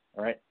Bortles.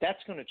 All right, that's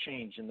going to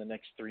change in the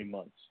next 3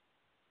 months.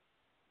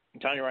 I'm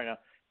telling you right now,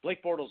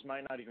 Blake Bortles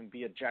might not even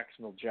be a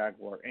Jacksonville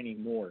Jaguar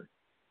anymore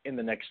in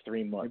the next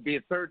 3 months. He'd be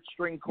a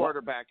third-string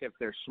quarterback if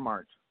they're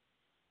smart.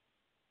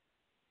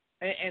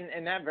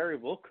 And that very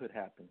well could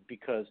happen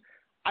because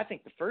I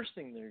think the first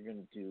thing they're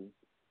going to do,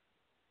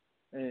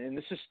 and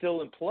this is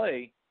still in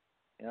play,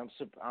 and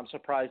I'm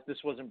surprised this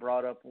wasn't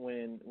brought up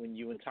when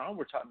you and Tom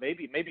were talking.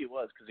 Maybe it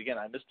was because, again,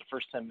 I missed the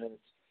first 10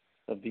 minutes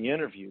of the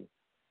interview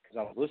because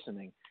I was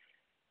listening.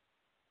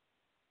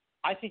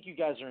 I think you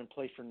guys are in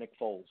play for Nick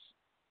Foles,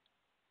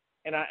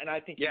 and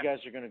I think you guys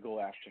are going to go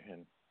after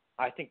him.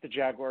 I think the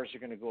Jaguars are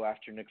going to go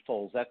after Nick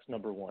Foles. That's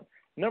number 1.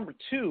 Number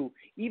 2,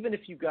 even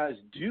if you guys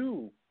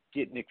do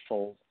get Nick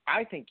Foles,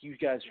 I think you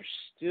guys are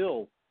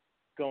still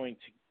going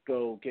to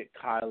go get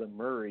Kyler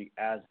Murray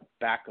as a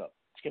backup.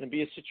 It's going to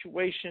be a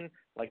situation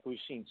like we've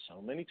seen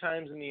so many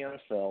times in the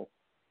NFL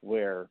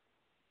where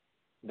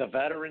the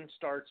veteran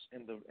starts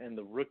and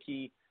the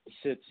rookie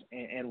sits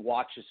and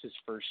watches his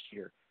first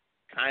year.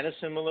 Kind of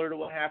similar to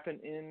what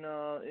happened in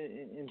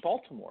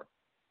Baltimore.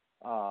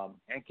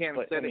 And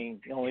Kansas City.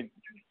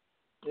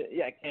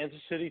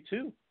 Kansas City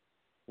too,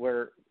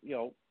 where,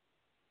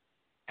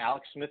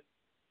 Alex Smith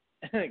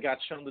got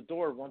shown the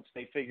door once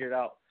they figured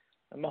out.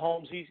 And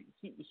Mahomes,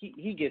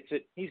 he gets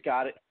it. He's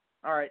got it.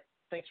 All right,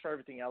 thanks for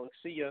everything, Alex.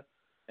 See ya.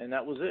 And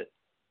that was it.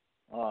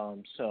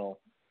 So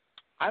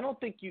I don't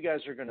think you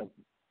guys are going to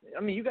 –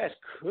 I mean, you guys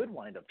could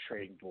wind up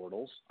trading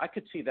Bortles. I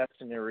could see that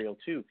scenario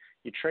too.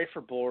 You trade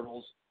for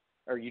Bortles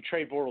or you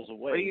trade Bortles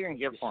away. What are you going to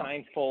give for him?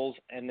 Sign Foles,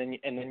 and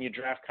then you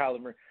draft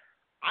Kyler Murray.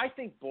 I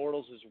think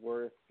Bortles is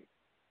worth –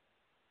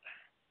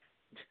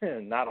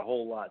 not a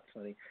whole lot,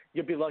 Sonny.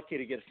 You'll be lucky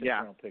to get a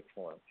 5th-round pick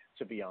for him,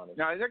 to be honest.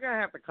 No, they're going to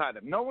have to cut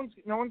him. No one's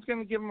going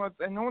to give him a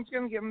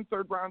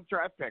 3rd-round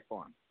draft pick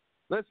for him.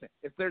 Listen,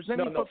 if there's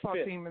any football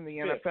team in the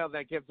NFL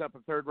that gives up a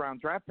 3rd-round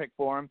draft pick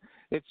for him,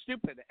 it's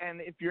stupid. And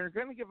if you're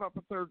going to give up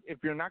if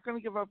you're not going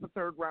to give up a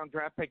 3rd-round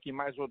draft pick, you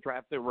might as well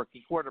draft a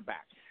rookie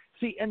quarterback.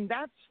 See, and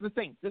that's the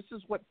thing. This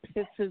is what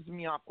pisses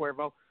me off,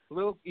 Cuervo.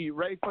 You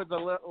ready for the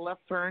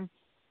left turn?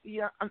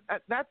 Yeah,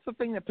 that's the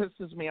thing that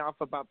pisses me off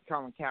about the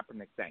Colin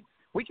Kaepernick thing.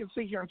 We can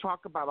sit here and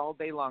talk about all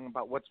day long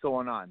about what's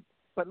going on.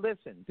 But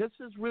listen, this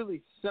is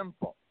really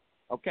simple,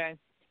 okay?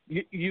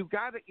 You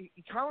got to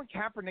 – Colin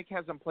Kaepernick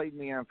hasn't played in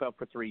the NFL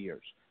for 3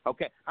 years,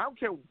 okay? I don't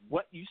care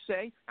what you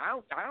say. I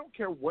don't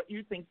care what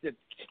you think the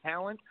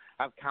talent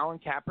of Colin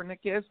Kaepernick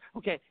is.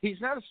 Okay, he's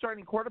not a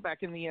starting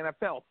quarterback in the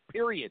NFL,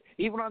 period,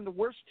 even on the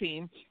worst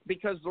team,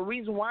 because the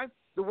reason why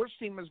the worst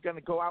team is going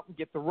to go out and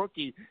get the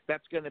rookie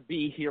that's going to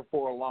be here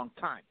for a long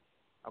time,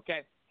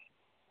 okay?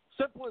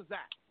 Simple as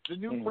that. The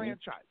new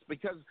franchise,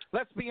 because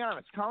let's be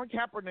honest, Colin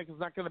Kaepernick is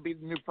not going to be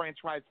the new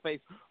franchise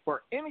face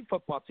for any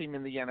football team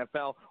in the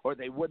NFL, or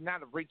they would not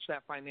have reached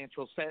that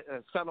financial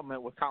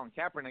settlement with Colin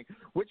Kaepernick,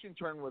 which in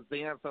turn was the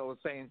NFL was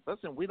saying,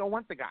 listen, we don't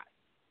want the guy,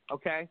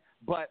 okay?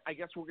 But I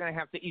guess we're going to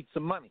have to eat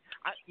some money.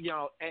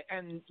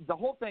 And the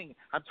whole thing,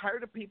 I'm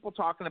tired of people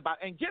talking about,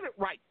 and get it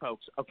right,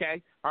 folks,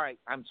 okay? All right,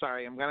 I'm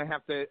sorry. I'm going to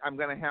have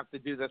to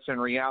do this in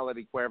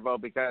reality,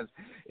 Cuervo, because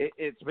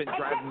it's been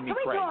driving me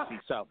crazy.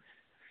 So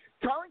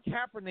Colin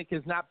Kaepernick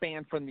is not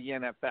banned from the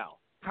NFL.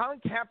 Colin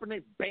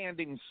Kaepernick banned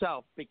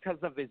himself because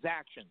of his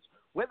actions.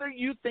 Whether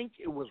you think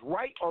it was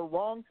right or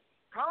wrong,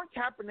 Colin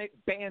Kaepernick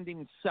banned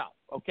himself,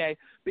 okay,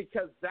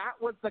 because that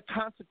was the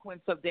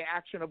consequence of the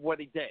action of what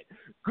he did.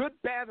 Good,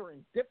 bad, or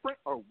indifferent,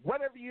 or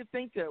whatever you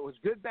think it was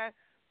good, bad,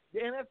 the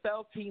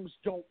NFL teams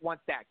don't want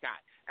that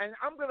guy. And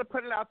I'm going to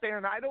put it out there,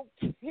 and I don't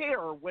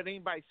care what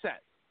anybody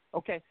says,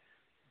 okay?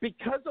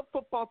 Because a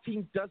football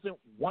team doesn't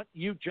want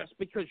you just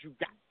because you've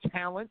got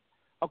talent,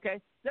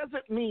 okay,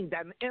 doesn't mean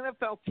that an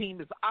NFL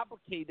team is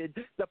obligated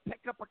to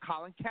pick up a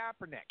Colin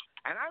Kaepernick.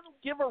 And I don't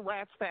give a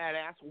rat's fat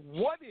ass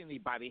what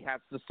anybody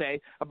has to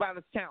say about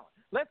his talent.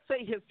 Let's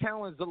say his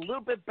talent is a little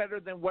bit better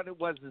than what it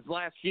was his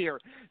last year.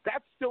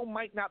 That still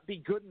might not be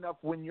good enough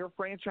when your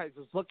franchise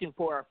is looking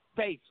for a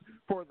face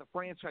for the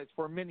franchise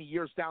for many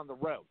years down the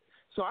road.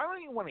 So I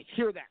don't even want to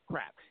hear that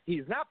crap.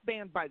 He's not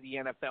banned by the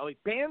NFL. He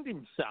banned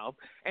himself,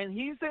 and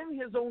he's in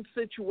his own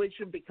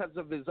situation because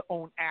of his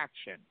own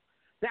action.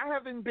 That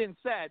having been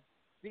said,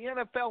 the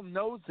NFL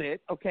knows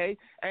it, okay,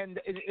 and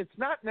it's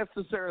not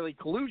necessarily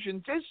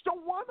collusion. They just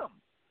don't want him,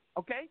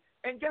 okay?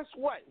 And guess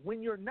what?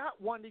 When you're not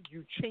wanted,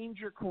 you change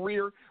your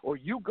career or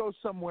you go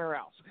somewhere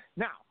else.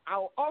 Now,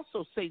 I'll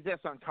also say this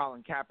on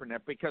Colin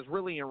Kaepernick because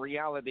really in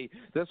reality,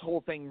 this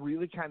whole thing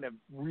really kind of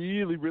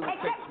really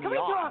ticks me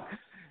off.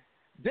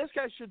 This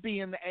guy should be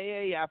in the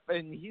AAF,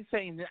 and he's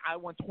saying that I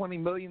want $20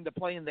 million to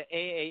play in the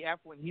AAF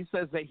when he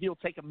says that he'll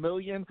take $1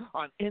 million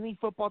on any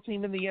football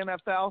team in the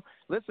NFL.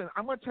 Listen,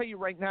 I'm going to tell you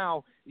right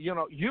now, you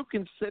know, you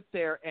can sit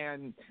there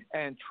and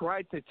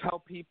try to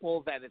tell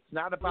people that it's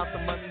not about the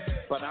money,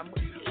 but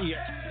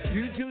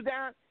you do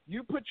that,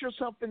 you put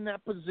yourself in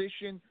that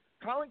position.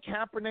 Colin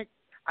Kaepernick,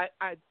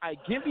 I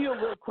give you a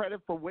little credit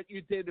for what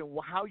you did and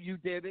how you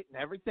did it and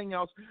everything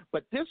else,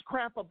 but this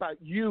crap about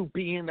you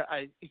being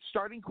a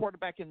starting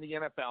quarterback in the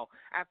NFL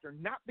after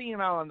not being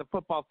out on the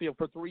football field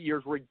for 3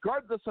 years,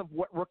 regardless of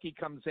what rookie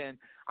comes in,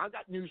 I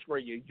got news for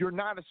you. You're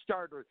not a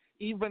starter,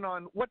 even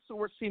on – what's the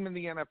worst team in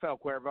the NFL,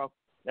 Cuervo?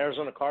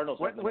 Arizona Cardinals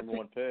have the number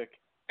one pick.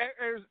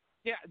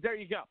 Yeah, there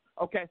you go.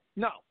 Okay,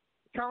 no.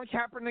 Colin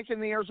Kaepernick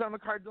and the Arizona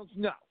Cardinals,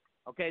 no.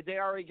 Okay, they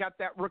already got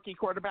that rookie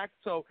quarterback,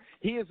 so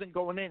he isn't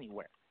going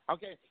anywhere.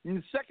 Okay, and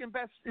the second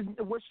best,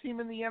 worst team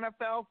in the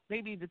NFL,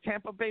 maybe the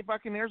Tampa Bay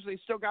Buccaneers. They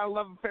still got a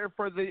love affair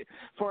for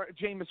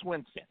Jameis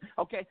Winston.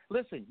 Okay,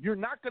 listen, you're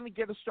not going to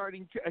get a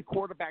starting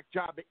quarterback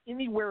job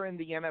anywhere in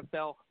the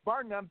NFL,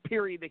 bar none,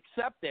 period,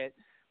 except it.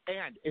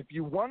 And if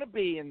you want to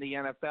be in the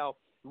NFL,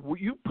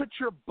 you put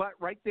your butt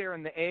right there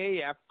in the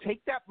AAF,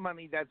 take that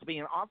money that's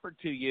being offered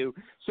to you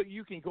so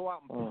you can go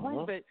out and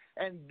prove it,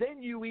 and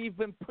then you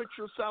even put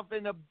yourself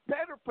in a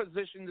better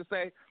position to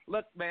say,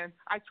 look, man,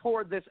 I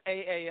tore this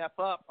AAF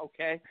up,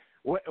 okay?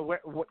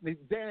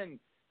 Then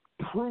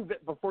prove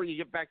it before you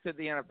get back to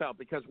the NFL,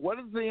 because what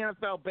has the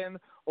NFL been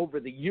over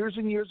the years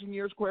and years and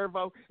years,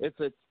 Cuervo? It's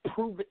a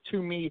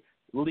prove-it-to-me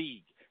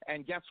league.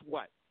 And guess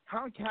what?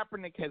 Colin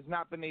Kaepernick has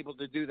not been able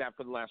to do that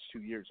for the last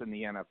 2 years in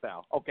the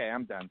NFL. Okay,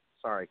 I'm done.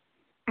 Sorry.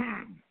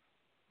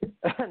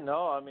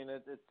 No, I mean,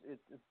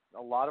 it's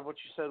a lot of what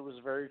you said was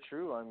very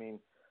true. I mean,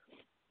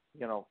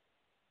 you know,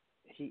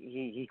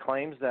 he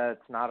claims that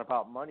it's not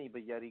about money,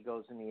 but yet he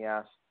goes and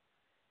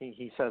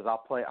he says, I'll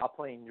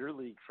play in your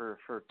league for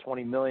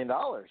 $20 million.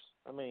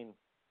 I mean,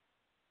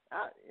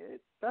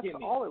 that's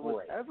all it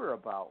was ever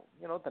about.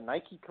 You know, the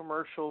Nike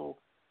commercial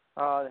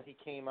that he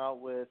came out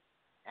with,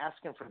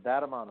 asking for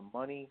that amount of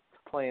money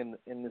to play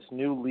in this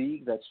new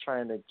league that's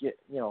trying to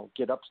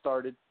get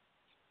upstarted.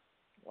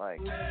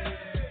 Like,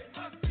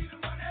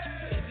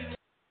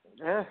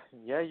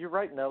 yeah, you're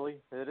right, Nelly.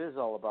 It is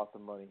all about the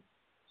money.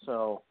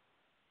 So,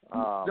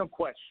 no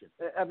question.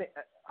 I mean,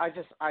 I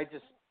just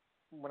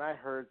when I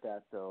heard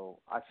that though,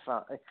 I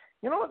found,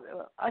 you know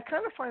what, I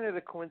kind of find it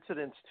a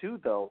coincidence too,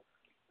 though.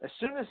 As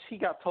soon as he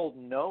got told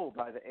no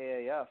by the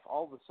AAF,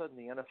 all of a sudden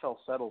the NFL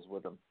settles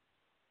with him.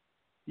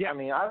 Yeah, I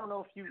mean, I don't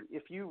know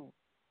if you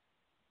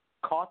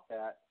caught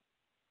that,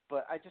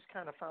 but I just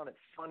kind of found it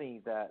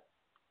funny that,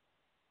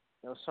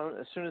 you know, so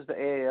as soon as the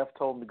AAF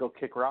told him to go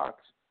kick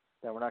rocks,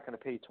 that we're not going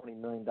to pay you $20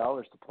 million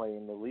to play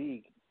in the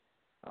league,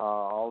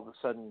 all of a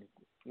sudden,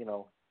 you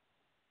know,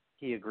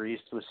 he agrees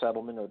to a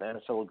settlement, or the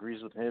NFL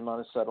agrees with him on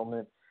a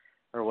settlement,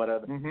 or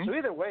whatever. Mm-hmm. So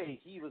either way,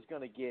 he was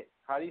going to get,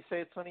 how do you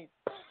say it, Sonny?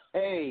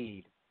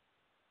 Paid.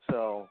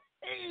 So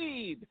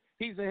paid.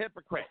 He's a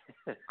hypocrite.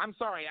 I'm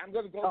sorry. I'm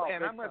going to go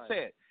and I'm going to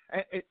say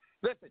it.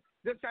 Listen,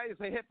 this guy is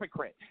a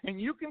hypocrite.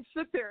 And you can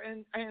sit there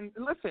and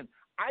listen,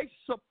 I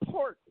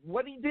support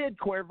what he did,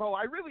 Cuervo.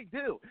 I really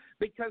do.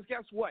 Because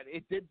guess what?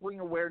 It did bring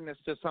awareness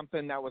to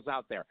something that was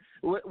out there.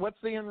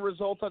 What's the end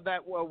result of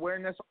that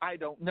awareness? I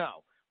don't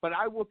know. But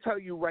I will tell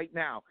you right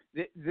now,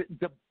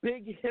 the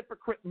big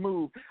hypocrite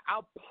move,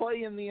 I'll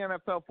play in the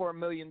NFL for $1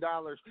 million,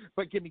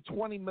 but give me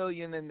 $20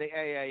 million in the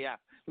AAF.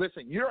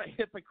 Listen, you're a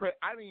hypocrite.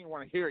 I don't even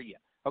want to hear you.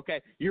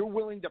 Okay, you're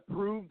willing to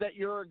prove that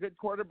you're a good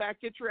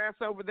quarterback? Get your ass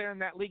over there in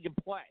that league and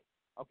play.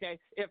 Okay,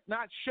 if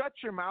not, shut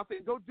your mouth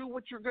and go do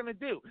what you're going to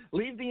do.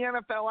 Leave the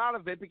NFL out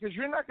of it, because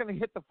you're not going to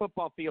hit the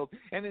football field.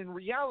 And in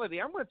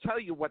reality, I'm going to tell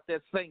you what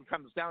this thing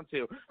comes down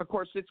to. Of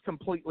course, it's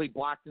completely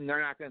blocked, and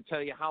they're not going to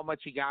tell you how much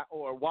he got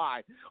or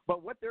why.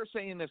 But what they're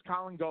saying is,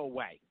 Colin, go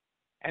away.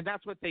 And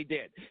that's what they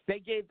did. They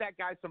gave that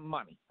guy some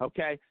money,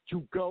 okay,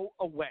 to go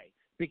away.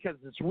 Because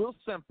it's real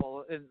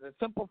simple. And the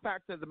simple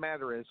fact of the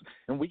matter is,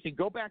 and we can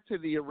go back to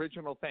the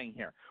original thing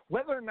here,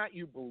 whether or not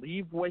you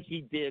believe what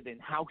he did and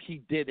how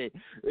he did it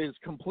is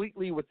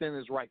completely within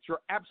his rights. You're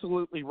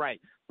absolutely right.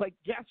 But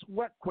guess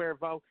what,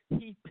 Cuervo?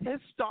 He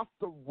pissed off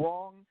the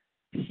wrong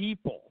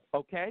people,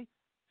 okay?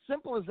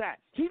 Simple as that.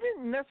 He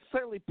didn't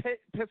necessarily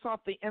piss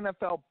off the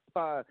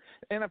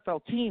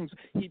NFL teams.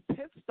 He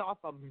pissed off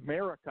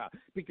America,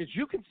 because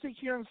you can sit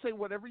here and say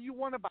whatever you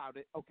want about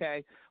it,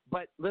 okay?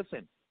 But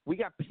listen, We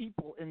got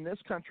people in this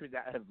country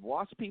that have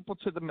lost people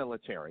to the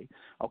military,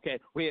 okay?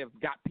 We have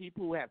got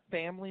people who have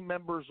family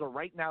members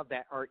right now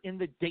that are in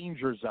the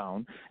danger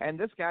zone. And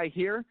this guy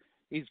here,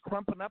 he's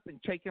crumping up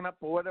and taking up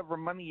whatever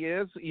money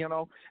is,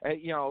 for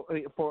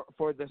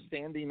the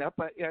standing up.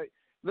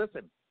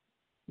 Listen,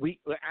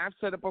 I've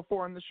said it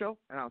before on the show,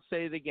 and I'll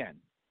say it again,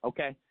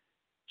 okay?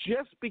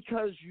 Just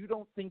because you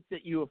don't think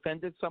that you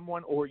offended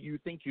someone or you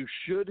think you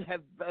should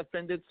have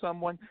offended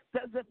someone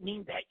doesn't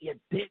mean that you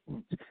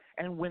didn't.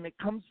 And when it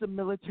comes to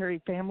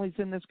military families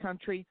in this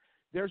country,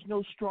 there's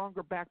no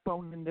stronger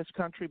backbone in this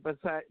country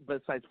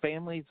besides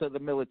families of the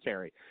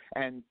military.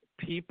 And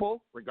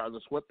people,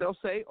 regardless what they'll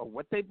say or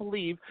what they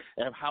believe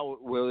and how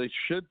it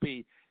should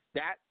be,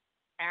 that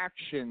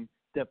action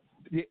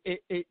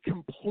it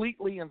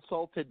completely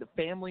insulted the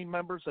family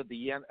members of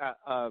the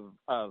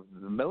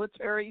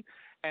military,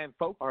 and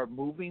folks are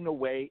moving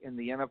away in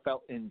the NFL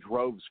in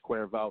droves,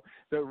 Cuervo.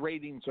 The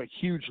ratings are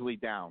hugely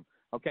down.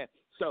 Okay,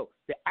 so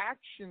the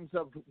actions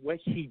of what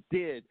he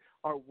did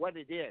are what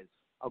it is.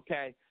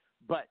 Okay,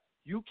 but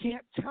you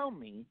can't tell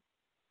me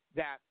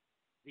that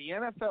the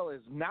NFL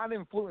is not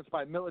influenced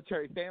by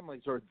military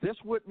families, or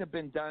this wouldn't have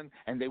been done,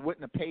 and they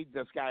wouldn't have paid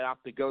this guy off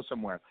to go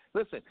somewhere.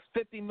 Listen,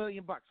 $50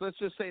 million. Let's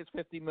just say it's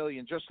 $50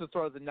 million, just to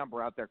throw the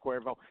number out there,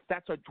 Cuervo.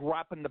 That's a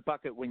drop in the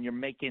bucket when you're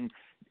making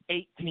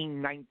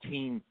 18,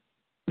 19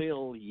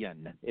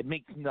 billion. It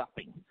makes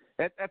nothing.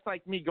 That's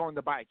like me going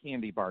to buy a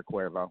candy bar,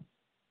 Cuervo.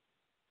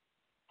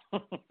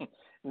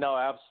 No,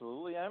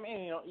 absolutely. I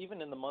mean,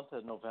 even in the month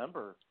of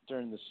November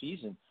during the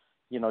season,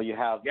 you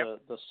have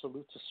the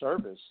salute to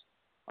service.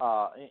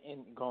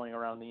 In going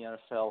around the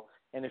NFL,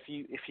 and if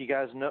you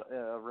guys know,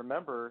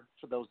 remember,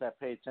 for those that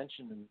pay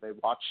attention and they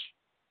watch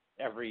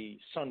every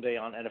Sunday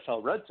on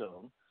NFL Red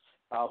Zone,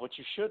 which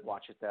you should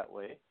watch it that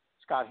way.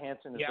 Scott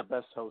Hansen is the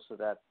best host of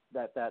that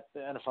the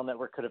NFL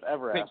Network could have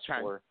ever asked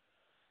for.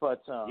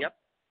 But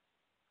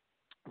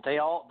they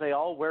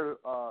all wear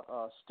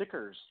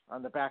stickers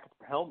on the back of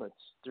their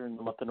helmets during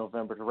the month of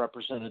November to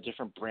represent a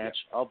different branch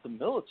of the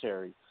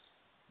military.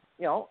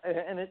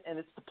 And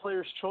it's the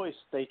player's choice.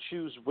 They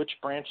choose which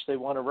branch they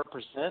want to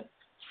represent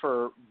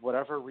for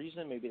whatever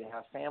reason. Maybe they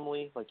have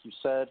family, like you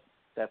said,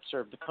 that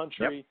serve the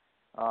country,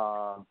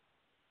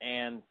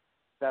 and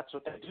that's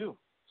what they do.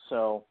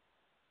 So,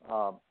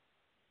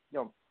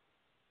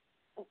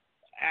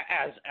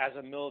 as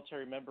a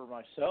military member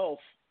myself,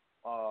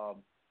 I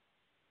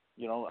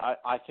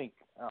think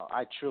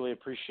I truly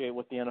appreciate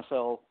what the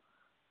NFL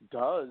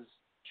does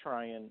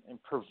try and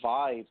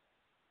provide.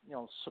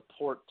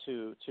 Support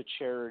to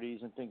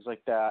charities and things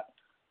like that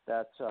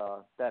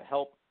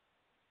help,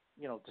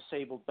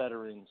 disabled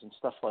veterans and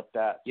stuff like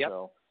that.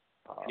 So,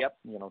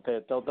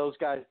 those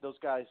guys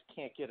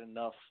can't get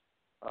enough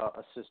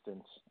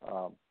assistance.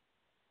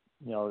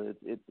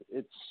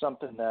 It's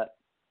something that,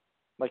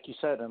 like you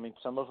said, I mean,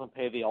 some of them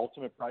pay the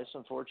ultimate price,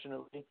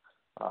 unfortunately,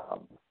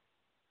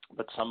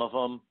 but some of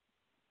them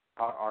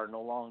are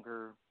no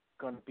longer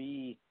going to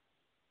be,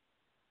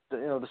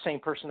 the same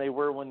person they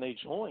were when they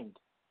joined.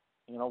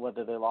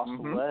 Whether they lost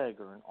a leg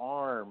or an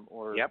arm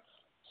or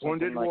something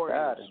Wounded like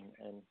warriors. that.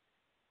 And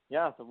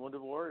the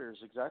Wounded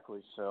Warriors,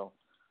 exactly. So,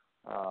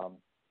 that's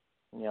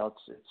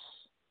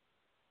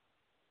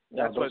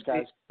those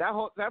guys.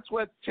 That's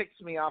what ticks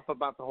me off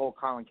about the whole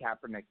Colin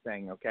Kaepernick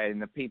thing, okay,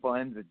 and the people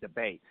in the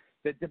debate.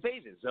 The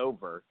debate is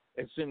over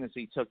as soon as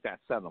he took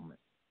that settlement.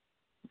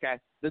 Okay?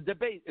 The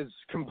debate is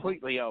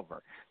completely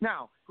over.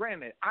 Now,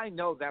 granted, I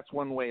know that's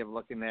one way of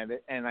looking at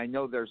it, and I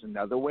know there's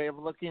another way of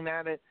looking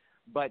at it.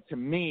 But to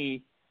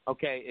me,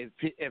 okay,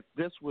 if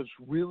this was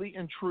really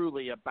and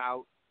truly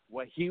about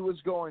what he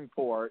was going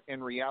for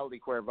in reality,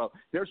 Cuervo,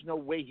 there's no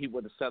way he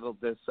would have settled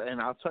this,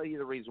 and I'll tell you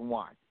the reason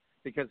why.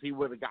 Because he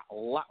would have got a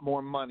lot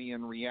more money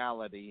in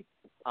reality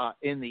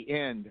in the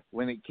end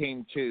when it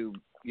came to,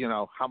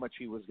 how much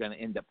he was going to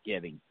end up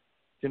getting.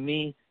 To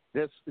me,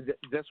 this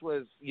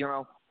was,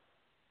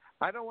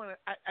 I don't want to.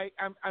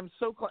 I'm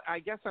so close. I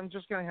guess I'm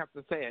just going to have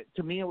to say it.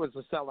 To me, it was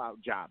a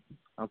sellout job.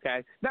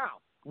 Okay, now.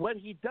 What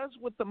he does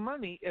with the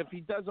money, if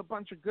he does a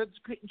bunch of goods,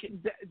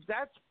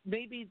 that's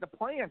maybe the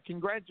plan.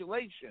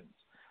 Congratulations.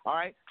 All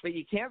right? But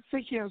you can't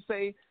sit here and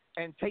say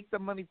and take the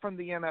money from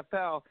the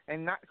NFL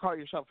and not call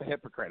yourself a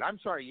hypocrite. I'm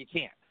sorry, you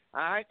can't. All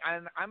right?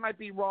 And I might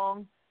be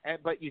wrong,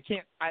 but you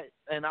can't.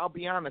 And I'll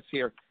be honest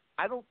here.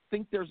 I don't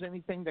think there's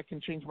anything that can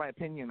change my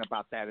opinion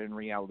about that in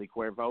reality,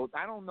 Cuervo.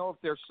 I don't know if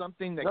there's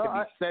something that can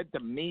be said to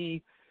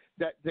me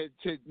that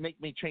to make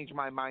me change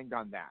my mind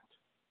on that.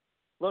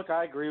 Look,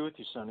 I agree with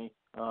you, Sonny.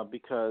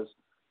 Because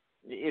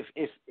if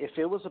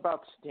it was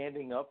about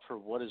standing up for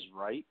what is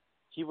right,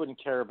 he wouldn't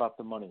care about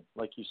the money,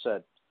 like you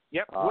said.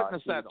 Wouldn't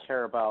have he would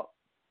care about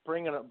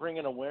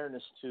bringing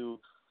awareness to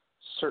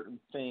certain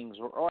things,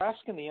 or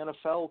asking the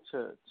NFL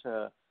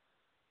to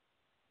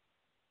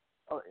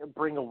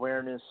bring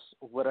awareness,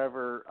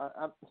 whatever.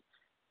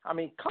 I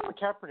mean, Colin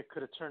Kaepernick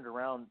could have turned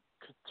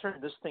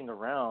this thing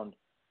around,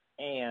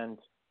 and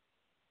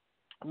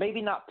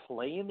maybe not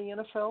play in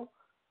the NFL,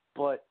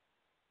 but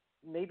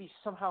maybe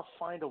somehow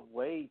find a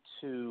way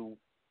to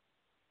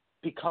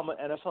become an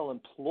NFL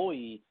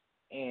employee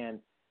and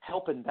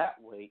help in that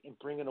way and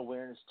bringing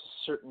awareness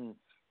to certain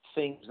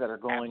things that are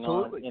going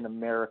on in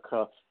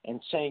America and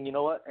saying, you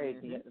know what, hey,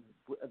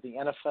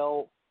 the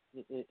NFL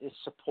is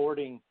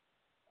supporting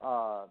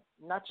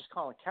not just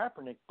Colin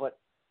Kaepernick, but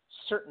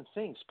certain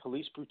things,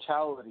 police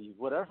brutality,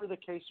 whatever the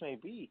case may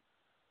be.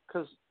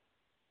 Because,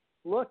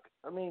 look,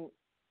 I mean,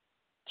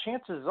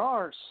 chances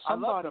are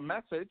somebody – I love the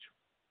message.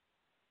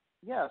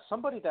 Yeah,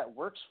 somebody that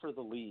works for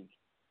the league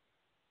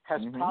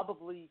has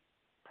probably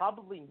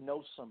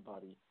knows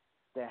somebody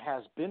that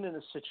has been in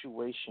a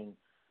situation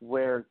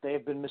where they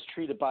have been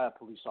mistreated by a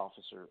police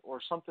officer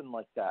or something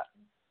like that.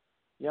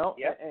 You know,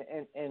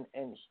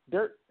 and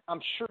there,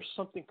 I'm sure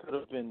something could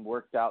have been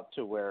worked out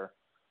to where,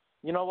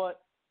 you know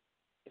what,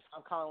 if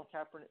I'm Colin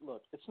Kaepernick,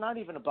 look, it's not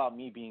even about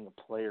me being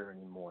a player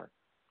anymore.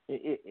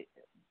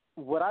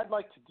 What I'd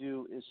like to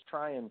do is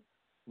try and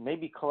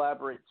maybe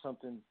collaborate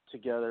something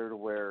together to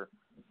where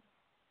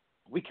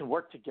we can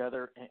work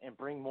together and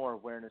bring more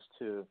awareness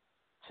to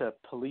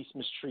police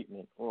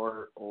mistreatment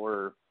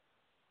or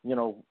you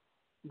know,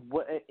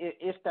 what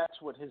if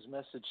that's what his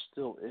message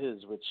still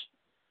is, which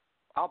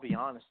I'll be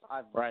honest,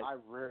 I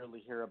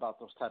rarely hear about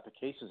those type of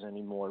cases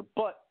anymore.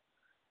 But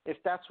if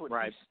that's what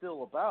he's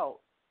still about,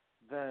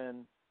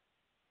 then,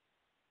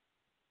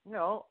 you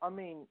know, I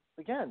mean,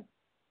 again,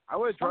 I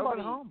would have drove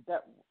it home.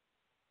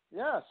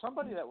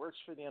 Somebody that works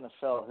for the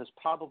NFL has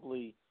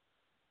probably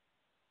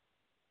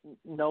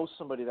knows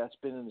somebody that's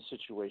been in a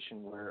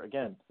situation where,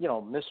 again, you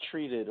know,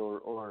 mistreated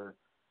or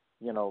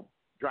you know,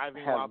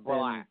 driving while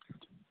black.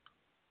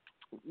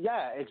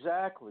 Yeah,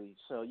 exactly.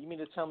 So you mean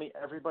to tell me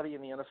everybody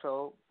in the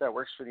NFL that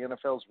works for the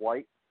NFL is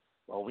white?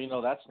 Well, we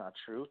know that's not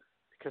true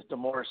because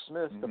DeMaurice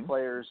Smith, the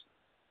players,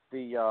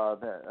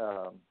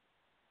 the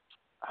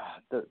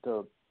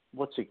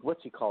what's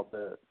he called,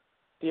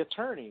 the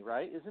attorney,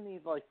 right? Isn't he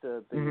like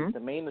the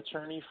main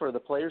attorney for the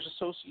Players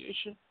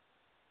Association?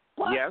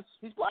 Black. Yes,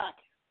 he's black.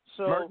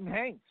 So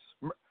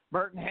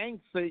Merton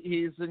Hanks,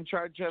 he's in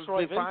charge of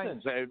the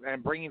fines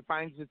and bringing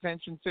fines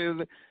attention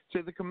to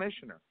the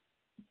commissioner.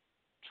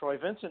 Troy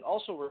Vincent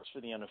also works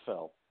for the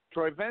NFL.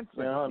 Troy Vincent,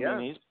 you know, I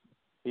mean,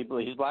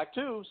 he's black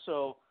too.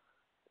 So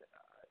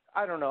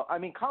I don't know. I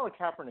mean, Colin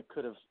Kaepernick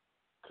could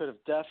have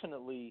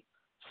definitely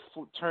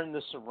turned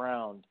this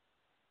around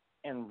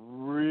and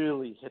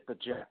really hit the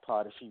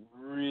jackpot if he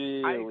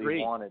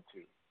really wanted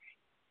to.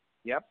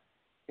 Yep.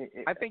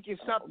 I think he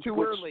stopped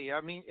too early. I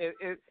mean,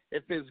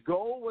 if his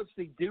goal was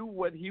to do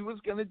what he was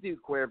going to do,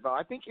 Cuervo,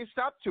 I think he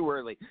stopped too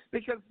early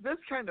because this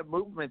kind of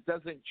movement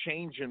doesn't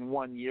change in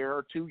 1 year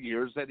or 2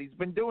 years that he's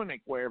been doing it,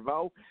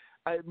 Cuervo.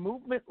 A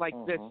movement like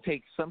this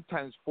takes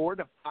sometimes 4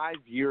 to 5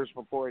 years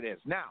before it is.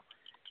 Now,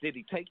 did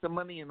he take the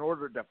money in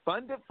order to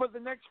fund it for the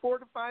next 4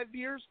 to 5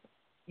 years?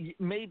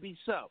 Maybe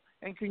so.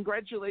 And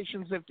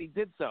congratulations if he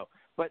did so.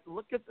 But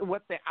look at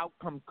what the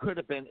outcome could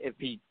have been if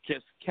he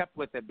just kept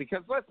with it.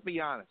 Because let's be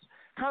honest,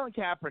 Colin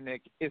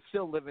Kaepernick is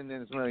still living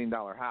in his $1 million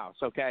house,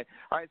 okay?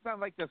 All right, it's not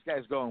like this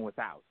guy's going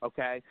without,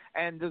 okay?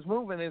 And this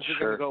movement isn't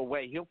going to go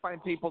away. He'll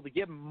find people to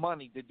give him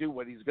money to do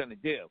what he's going to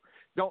do.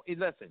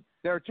 Listen,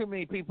 there are too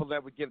many people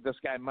that would give this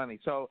guy money.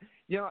 So,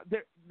 you know,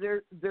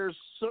 there's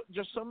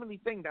just so many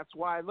things. That's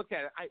why I look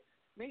at it.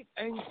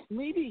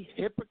 Maybe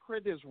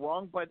hypocrite is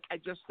wrong, but I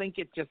just think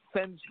it just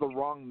sends the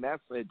wrong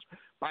message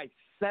by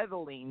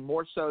settling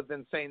more so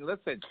than saying,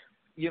 listen,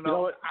 you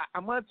know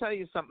I'm going to tell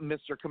you something,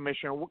 Mr.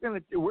 Commissioner.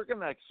 We're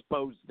going to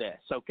expose this,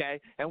 okay,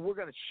 and we're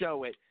going to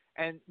show it.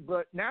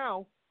 But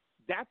now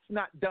that's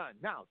not done.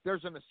 Now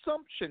there's an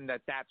assumption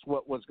that that's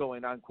what was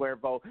going on,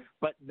 Cuervo,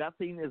 but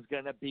nothing is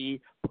going to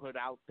be put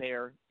out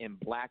there in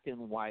black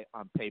and white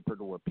on paper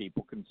to where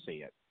people can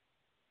see it.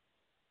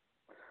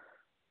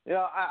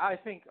 Yeah, I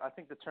think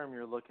the term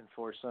you're looking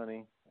for,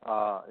 Sonny,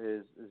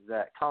 is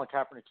that Colin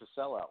Kaepernick's a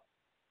sellout.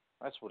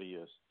 That's what he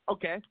is.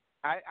 Okay.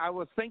 I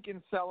was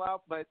thinking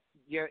sellout, but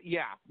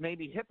yeah,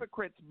 maybe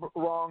hypocrite's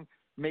wrong.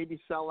 Maybe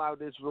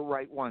sellout is the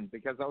right one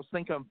because I was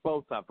thinking of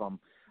both of them.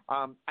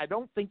 I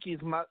don't think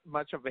he's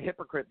much of a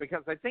hypocrite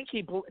because I think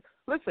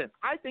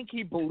I think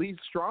he believes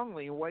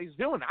strongly in what he's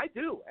doing. I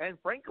do, and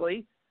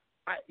frankly,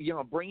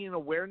 bringing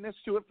awareness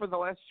to it for the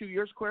last 2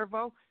 years,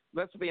 Cuervo.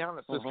 Let's be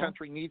honest, this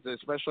country needs it,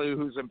 especially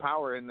who's in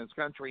power in this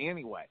country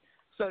anyway.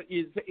 So,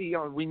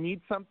 we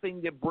need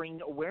something to bring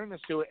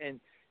awareness to it. And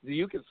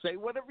you can say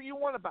whatever you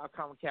want about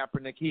Colin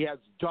Kaepernick. He has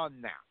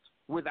done that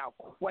without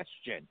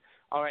question.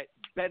 All right,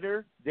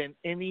 better than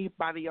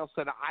anybody else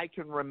that I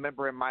can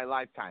remember in my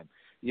lifetime.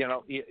 You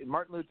know,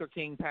 Martin Luther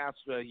King passed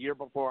a year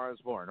before I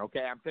was born.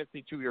 Okay, I'm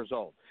 52 years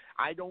old.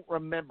 I don't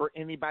remember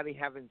anybody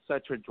having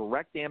such a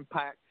direct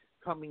impact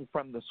coming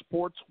from the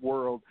sports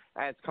world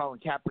as Colin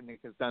Kaepernick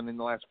has done in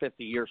the last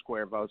 50 years,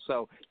 Cuervo.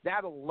 So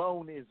that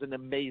alone is an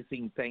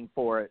amazing thing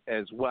for it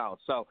as well.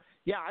 So,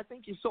 yeah, I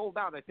think he sold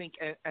out. I think,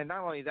 and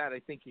not only that,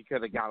 I think he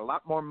could have got a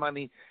lot more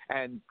money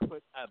and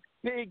put a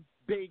big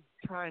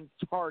time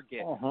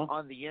target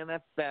on the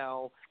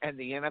NFL and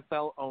the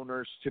NFL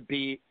owners to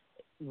be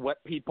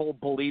what people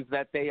believe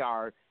that they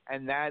are,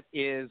 and that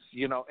is,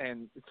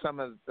 and some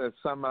of the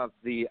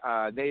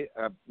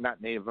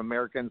not Native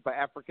Americans, but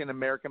African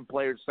American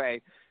players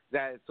say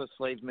that it's a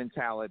slave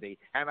mentality.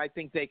 And I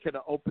think they could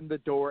have opened the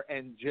door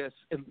and just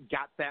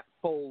got that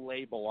full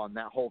label on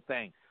that whole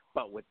thing.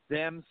 But with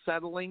them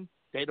settling,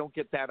 they don't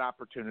get that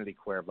opportunity,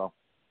 Cuervo.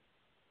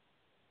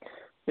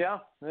 Yeah,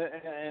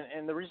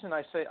 and the reason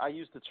I say I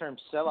use the term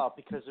sellout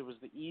because it was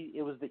the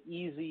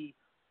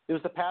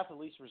path of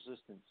least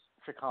resistance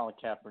for Colin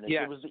Kaepernick.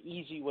 Yeah. It was the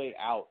easy way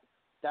out.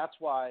 That's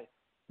why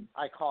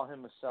I call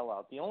him a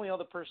sellout. The only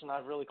other person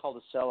I've really called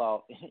a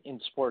sellout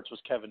in sports was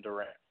Kevin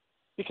Durant,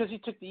 because he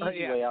took the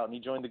easy way out and he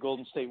joined the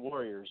Golden State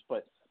Warriors.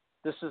 But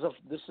this is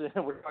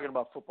we're talking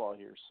about football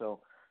here,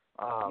 so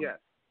yeah.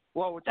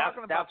 Well, we're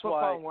talking about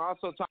football, and we're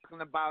also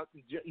talking about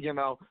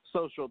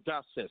social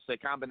justice, a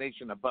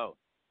combination of both.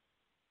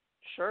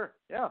 Sure.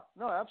 Yeah.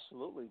 No,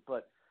 absolutely.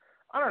 But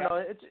I don't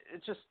know.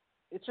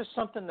 It's just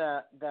something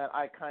that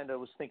I kind of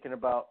was thinking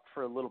about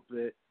for a little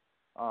bit.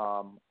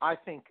 I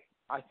think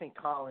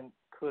Colin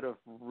could have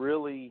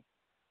really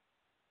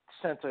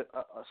sent a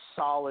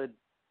solid,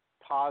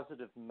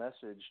 positive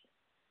message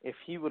if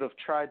he would have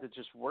tried to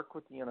just work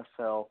with the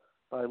NFL.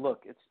 But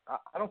look,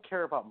 I don't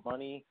care about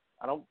money.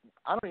 I don't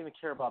even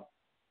care about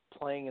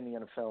playing in the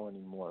NFL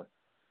anymore.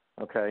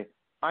 Okay,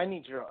 I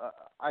need your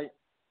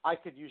I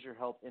could use your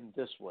help in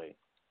this way.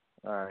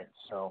 All right,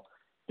 so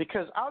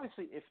because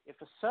obviously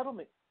if a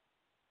settlement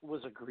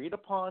was agreed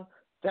upon,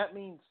 that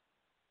means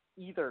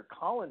either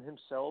Colin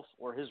himself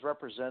or his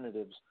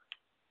representatives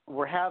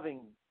were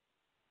having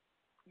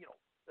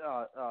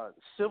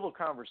civil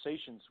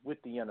conversations with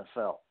the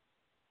NFL.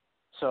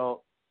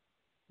 So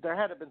there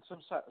had to have been some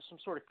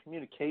sort of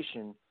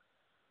communication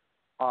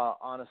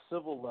on a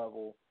civil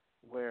level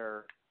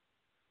where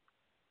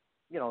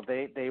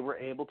they were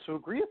able to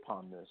agree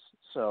upon this.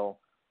 So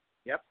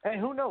yep. And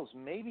who knows?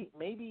 Maybe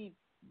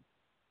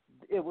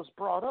it was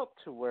brought up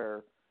to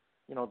where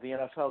the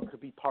NFL could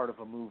be part of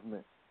a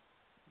movement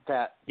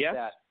that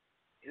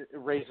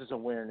raises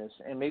awareness,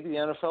 and maybe the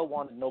NFL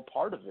wanted no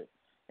part of it.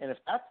 And if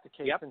that's the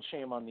case, then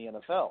shame on the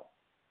NFL.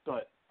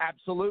 But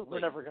absolutely,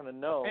 we're never going to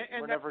know.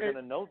 We're never going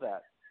to know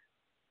that.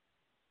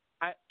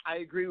 I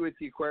agree with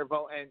you,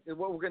 Cuervo. And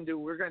what we're going to do,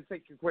 we're going to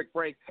take a quick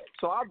break.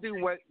 So I'll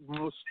do what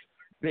most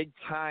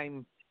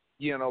big-time,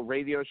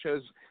 radio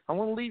shows. I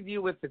want to leave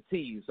you with the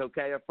tease,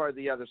 okay, for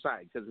the other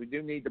side, because we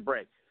do need to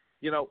break.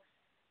 You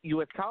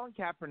with Colin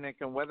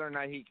Kaepernick and whether or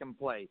not he can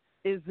play,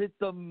 is it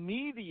the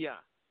media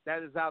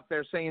that is out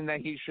there saying that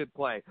he should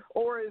play?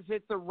 Or is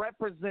it the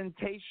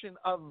representation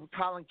of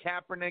Colin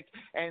Kaepernick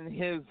and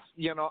his,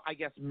 I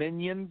guess,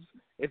 minions,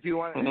 if you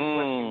want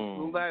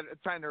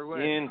trying to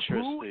learn. Interesting.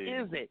 Who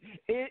is it?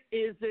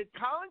 Is it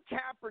Colin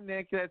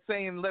Kaepernick that's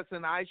saying,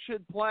 listen, I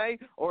should play?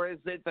 Or is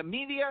it the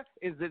media?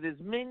 Is it his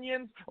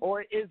minions?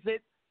 Or is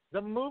it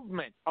the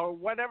movement, or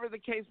whatever the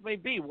case may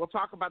be? We'll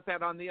talk about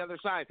that on the other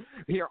side.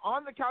 Here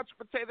on the Couch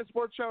Potato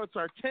Sports Show, it's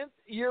our 10th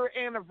year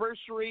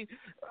anniversary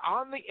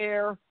on the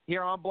air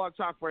here on Blog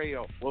Talk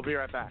Radio. We'll be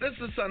right back. This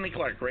is Sonny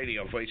Clark,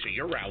 radio voice of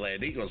your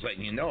Rowlett Eagles,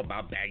 letting you know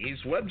about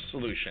Baggy's Web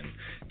Solution.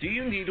 Do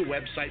you need a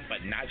website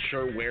but not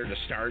sure where to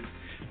start?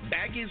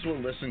 Baggies will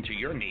listen to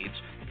your needs,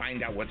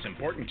 find out what's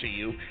important to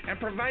you, and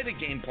provide a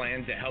game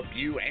plan to help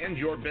you and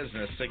your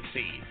business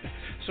succeed.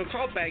 So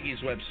call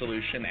Baggy's Web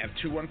Solution at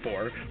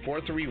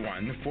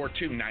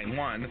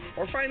 214-431-4291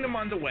 or find them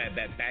on the web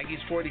at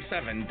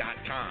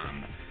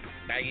baggies47.com.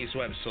 Baggy's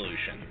Web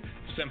Solution.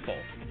 Simple,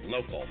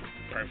 local,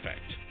 perfect.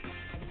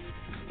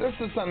 This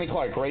is Sonny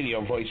Clark,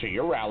 radio voice of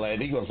your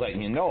Rowlett Eagles,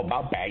 letting you know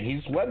about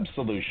Baggy's Web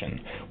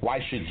Solution. Why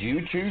should you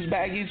choose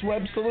Baggy's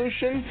Web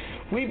Solution?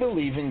 We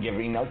believe in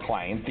giving our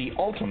client the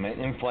ultimate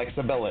in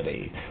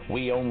flexibility.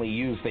 We only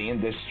use the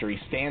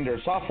industry standard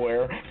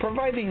software,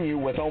 providing you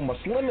with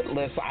almost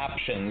limitless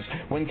options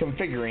when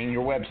configuring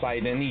your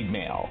website and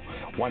email.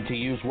 Want to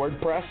use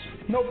WordPress?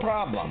 No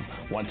problem.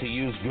 Want to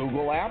use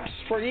Google Apps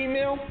for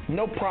email?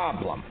 No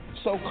problem.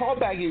 So call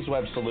Baggy's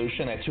Web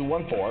Solution at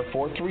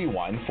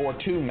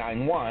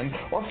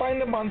 214-431-4291 or find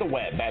them on the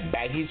web at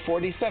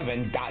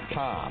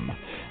baggies47.com.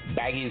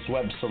 Baggy's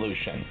Web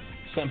Solution.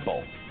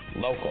 Simple,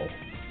 local,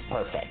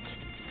 perfect.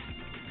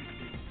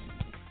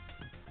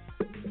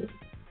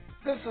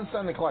 This is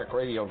Sonny Clark,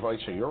 radio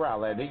voice of your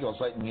Rowlett Eagles,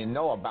 letting you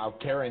know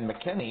about Karen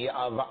McKinney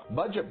of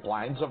Budget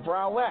Blinds of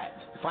Rowlett.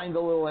 Find a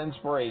little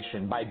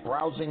inspiration by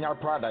browsing our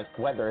product,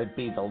 whether it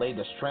be the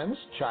latest trends,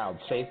 child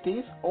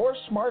safety, or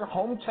smart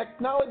home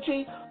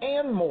technology,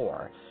 and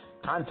more.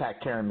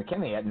 Contact Karen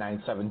McKinney at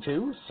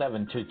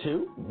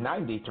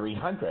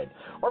 972-722-9300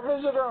 or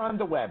visit her on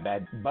the web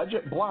at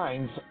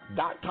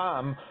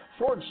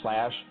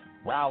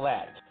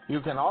budgetblinds.com/Rowlett. You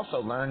can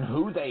also learn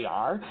who they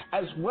are,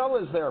 as well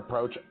as their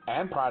approach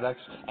and products,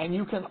 and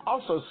you can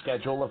also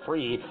schedule a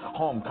free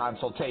home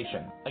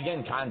consultation.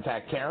 Again,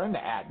 contact Karen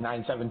at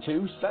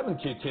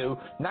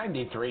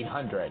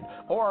 972-722-9300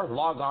 or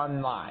log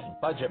online,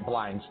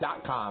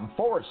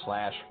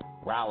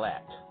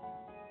 budgetblinds.com/Rowlett.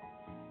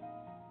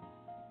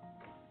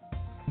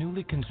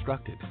 Newly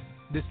constructed,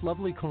 This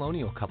lovely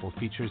colonial couple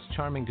features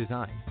charming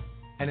design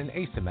and an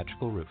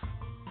asymmetrical roof.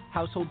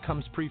 Household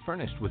comes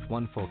pre-furnished with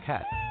one full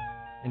cat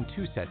and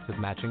 2 sets of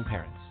matching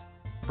parents.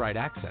 Bright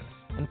accents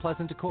and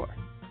pleasant decor.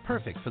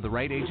 Perfect for the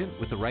right agent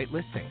with the right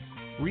listing.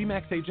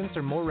 RE/MAX agents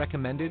are more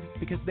recommended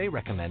because they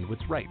recommend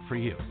what's right for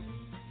you.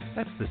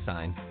 That's the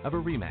sign of a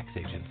RE/MAX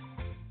agent.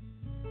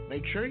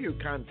 Make sure you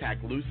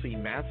contact Lucy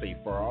Massey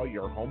for all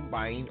your home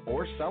buying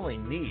or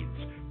selling needs.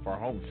 For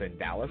homes in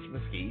Dallas,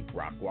 Mesquite,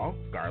 Rockwall,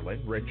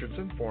 Garland,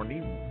 Richardson, Forney,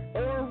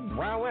 or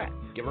Rowlett,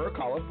 give her a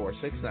call at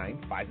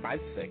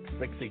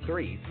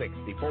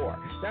 469-556-6364.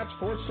 That's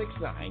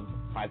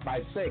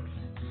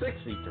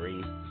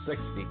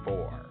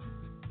 469-556-6364.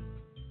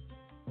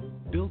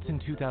 Built in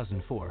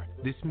 2004,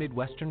 this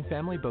Midwestern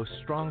family boasts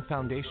strong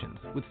foundations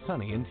with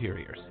sunny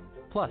interiors.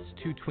 Plus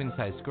 2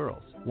 twin-sized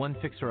girls, 1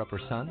 fixer-upper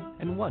son,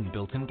 and 1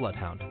 built-in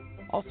bloodhound.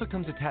 Also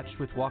comes attached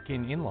with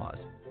walk-in in-laws,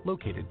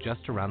 located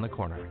just around the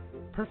corner.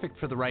 Perfect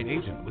for the right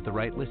agent with the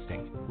right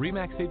listing.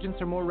 RE/MAX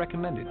agents are more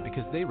recommended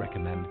because they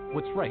recommend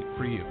what's right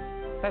for you.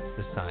 That's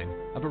the sign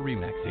of a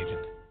RE/MAX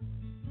agent.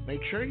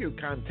 Make sure you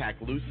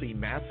contact Lucy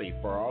Massey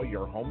for all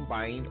your home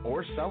buying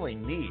or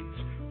selling needs.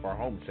 For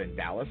homes in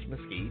Dallas,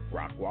 Mesquite,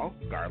 Rockwall,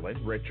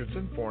 Garland,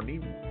 Richardson, Forney,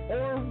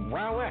 or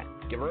Rowlett,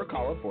 give her a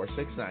call at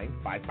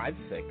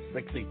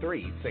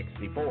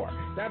 469-556-6364.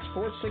 That's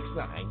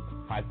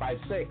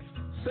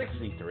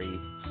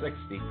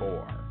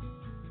 469-556-6364.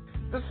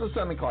 This is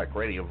Sonny Clark,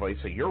 radio voice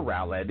of your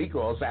Rowlett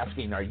Eagles,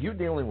 asking, are you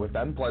dealing with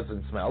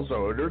unpleasant smells or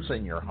odors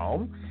in your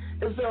home?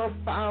 Is there a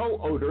foul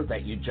odor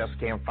that you just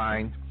can't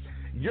find?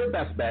 Your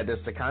best bet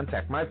is to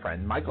contact my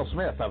friend Michael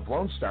Smith of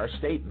Lone Star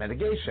State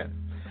Mitigation.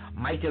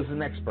 Mike is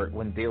an expert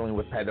when dealing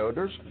with pet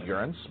odors,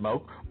 urine,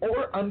 smoke,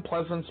 or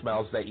unpleasant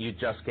smells that you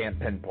just can't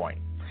pinpoint.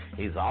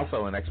 He's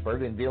also an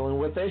expert in dealing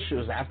with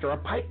issues after a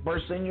pipe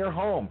bursts in your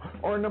home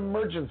or an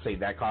emergency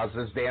that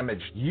causes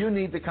damage. You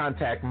need to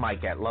contact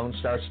Mike at Lone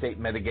Star State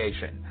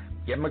Mitigation.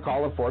 Give him a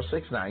call at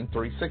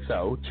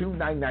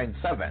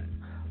 469-360-2997.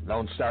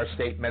 Lone Star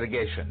State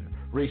Mitigation,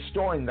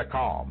 restoring the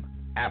calm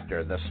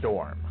after the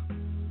storm.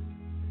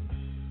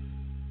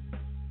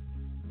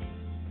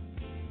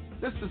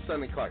 This is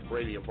Sonny Clark,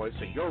 radio voice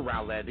of your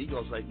Rowlett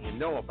Eagles, letting you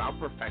know about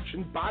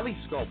Perfection Body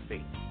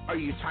Sculpting. Are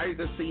you tired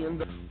of seeing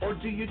them, or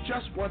do you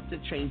just want to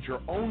change your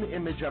own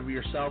image of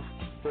yourself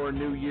for a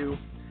new you?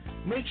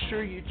 Make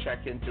sure you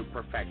check into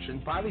Perfection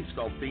Body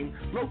Sculpting,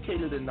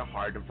 located in the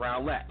heart of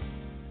Rowlett.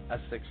 A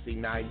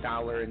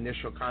 $69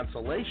 initial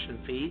consultation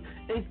fee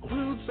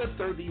includes a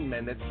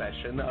 30-minute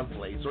session of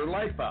laser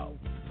lipo.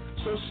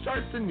 So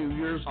start the New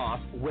Year's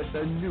off with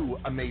a new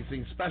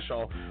amazing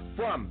special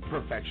from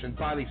Perfection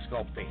Body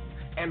Sculpting.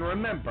 And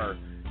remember,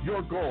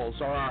 your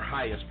goals are our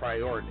highest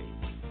priority.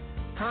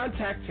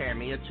 Contact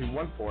Tammy at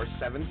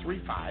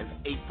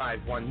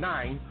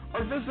 214-735-8519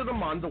 or visit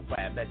them on the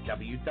web at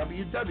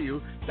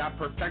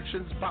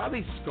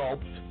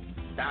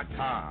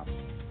www.perfectionsbodysculpt.com.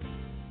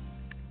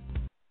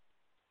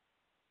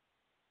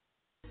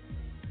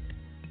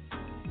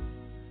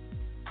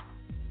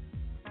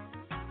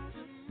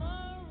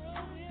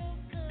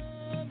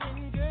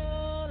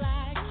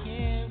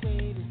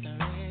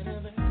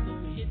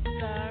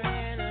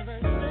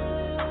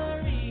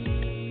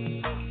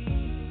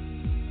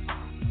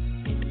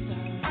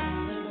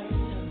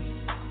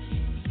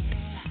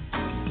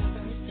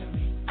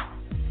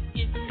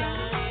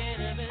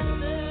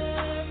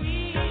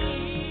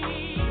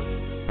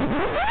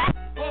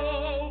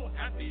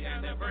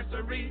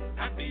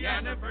 Happy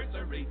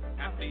anniversary,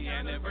 happy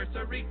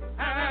anniversary,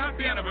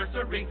 happy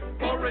anniversary.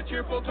 Pour a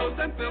cheerful toast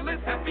and fill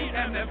it, happy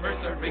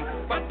anniversary.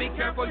 But be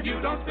careful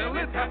you don't spill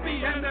it,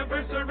 happy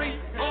anniversary.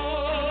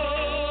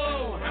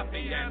 Oh,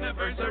 happy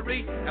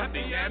anniversary,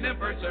 happy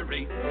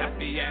anniversary,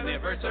 happy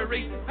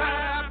anniversary,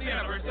 happy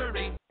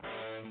anniversary.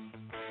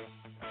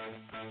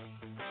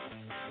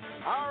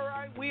 All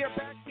right, we are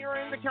back here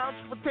in the Couch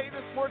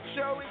Potato Sports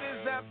Show. It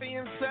is that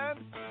being said,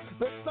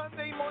 the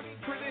Sunday morning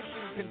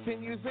tradition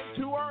continues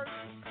into our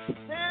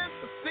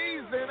 10th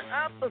season,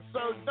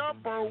 episode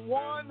number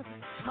 1.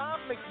 Tom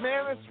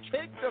McManus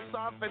kicked us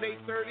off at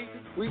 8:30.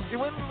 We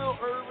went a little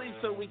early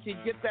so we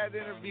could get that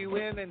interview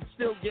in and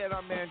still get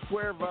our man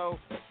Cuervo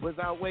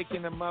without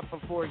waking him up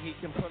before he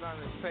can put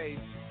on his face.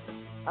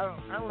 I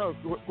don't know,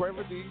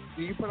 Cuervo, do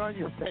you put on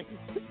your face?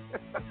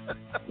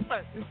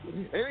 But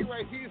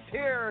anyway, he's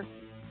here.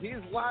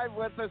 He's live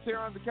with us here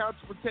on the Couch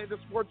Potato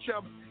Sports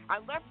Show. I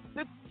left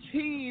the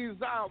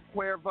tease out,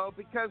 Cuervo,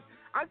 because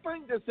I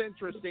find this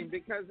interesting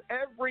because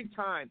every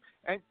time,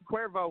 and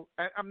Cuervo,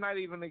 I'm not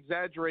even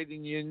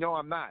exaggerating, you know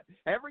I'm not.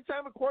 Every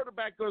time a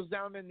quarterback goes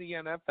down in the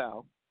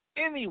NFL,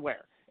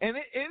 anywhere, and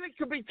it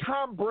could be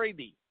Tom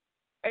Brady,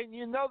 and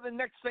you know the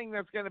next thing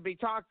that's going to be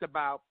talked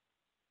about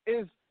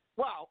is,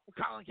 well,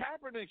 Colin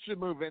Kaepernick should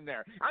move in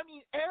there. I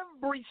mean,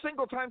 every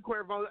single time,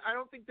 Cuervo, I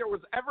don't think there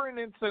was ever an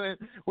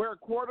incident where a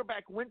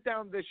quarterback went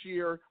down this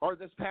year or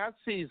this past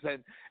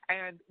season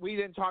and we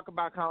didn't talk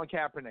about Colin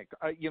Kaepernick,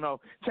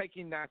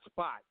 taking that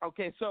spot.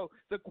 Okay, so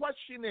the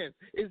question is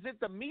it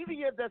the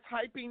media that's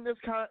hyping this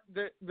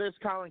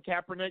Colin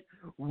Kaepernick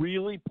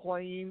really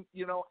playing,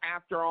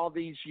 after all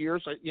these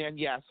years? And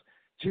yes,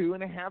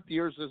 2.5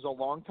 years is a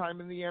long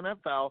time in the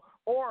NFL.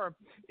 Or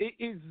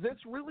is this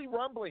really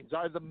rumblings?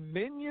 Are the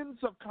minions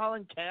of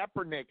Colin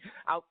Kaepernick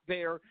out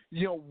there,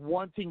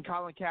 wanting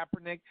Colin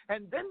Kaepernick?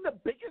 And then the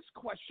biggest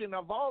question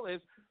of all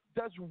is,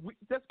 does Colin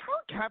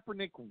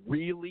Kaepernick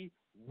really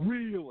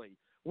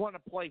want to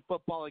play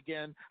football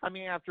again? I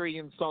mean, after he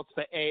insults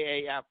the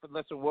AAF, and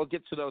listen, we'll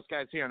get to those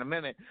guys here in a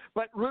minute,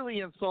 but really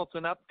insults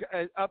an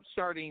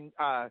upstarting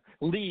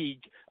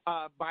league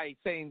by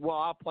saying, well,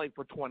 I'll play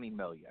for $20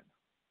 million.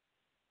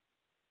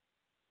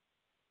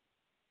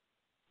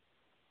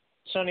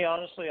 Sonny,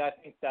 honestly, I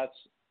think that's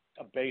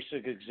a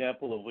basic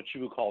example of what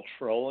you would call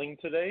trolling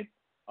today.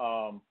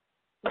 I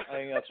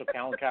think that's what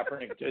Colin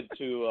Kaepernick did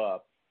to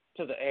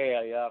the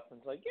AAF. And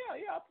it's like, yeah,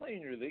 I'll play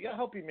in your league. I'll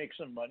help you make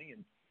some money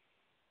and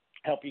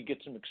help you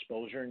get some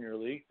exposure in your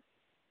league.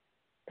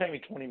 Pay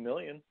me $20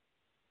 million.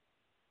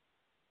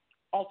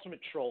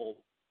 Ultimate troll,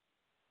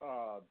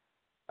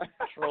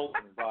 trolling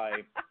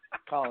by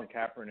Colin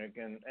Kaepernick,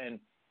 and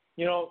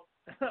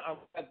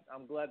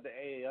I'm glad the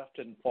AAF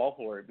didn't fall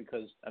for it,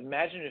 because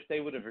imagine if they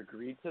would have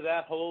agreed to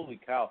that. Holy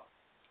cow,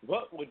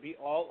 what would be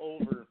all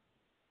over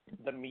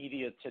the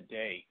media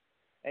today?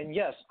 And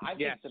yes, I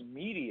think the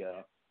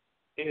media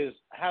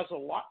has a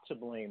lot to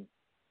blame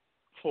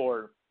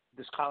for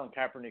this Colin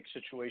Kaepernick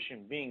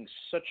situation being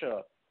such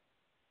a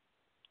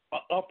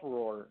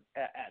uproar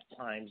at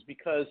times,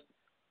 because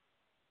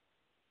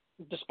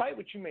despite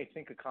what you may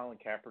think of Colin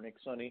Kaepernick,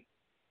 Sonny,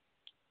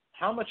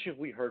 how much have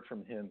we heard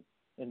from him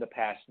in the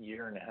past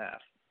year and a half?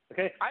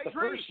 Okay, the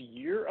first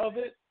year of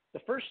it,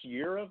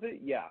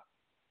 yeah,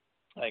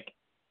 like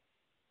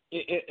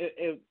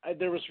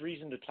there was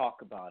reason to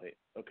talk about it.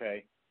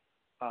 Okay,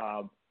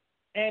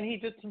 and he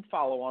did some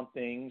follow-on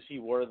things. He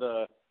wore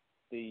the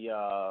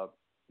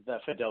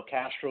Fidel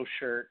Castro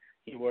shirt.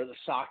 He wore the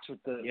socks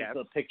with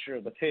the picture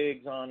of the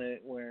pigs on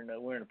it, wearing a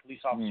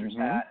police officer's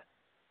hat,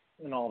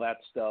 and all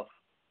that stuff.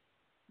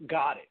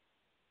 Got it.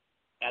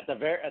 At the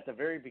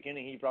very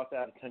beginning, he brought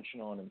that attention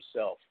on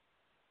himself.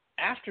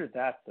 After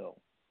that, though,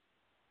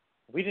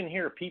 we didn't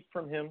hear a peep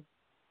from him,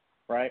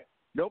 right?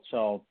 Nope.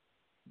 So,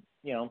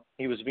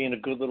 he was being a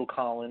good little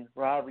Colin,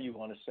 however you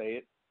want to say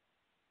it.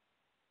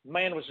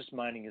 Man was just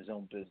minding his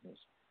own business,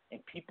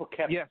 and people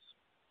kept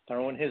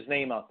throwing his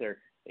name out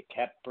there. They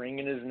kept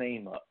bringing his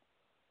name up,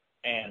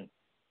 and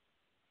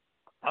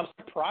I'm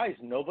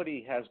surprised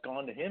nobody has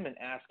gone to him and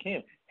asked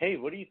him, hey,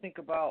 what do you think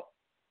about,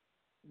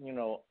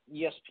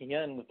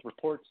 ESPN with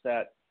reports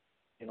that,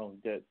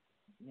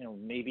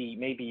 maybe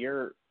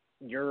you're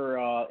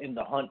in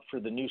the hunt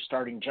for the new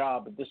starting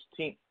job of this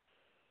team.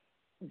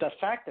 The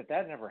fact that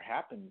never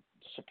happened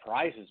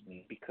surprises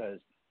me, because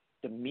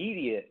the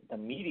media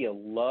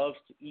loves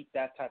to eat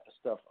that type of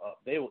stuff up.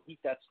 They will eat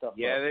that stuff up.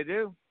 Yeah, they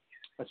do.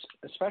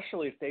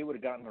 Especially if they would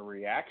have gotten a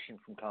reaction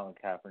from Colin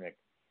Kaepernick.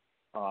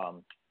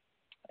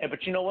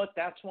 But you know what?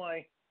 That's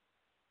why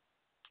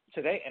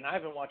today, and I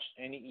haven't watched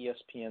any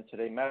ESPN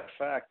today. Matter of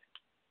fact,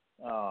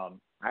 I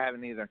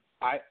haven't either.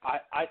 I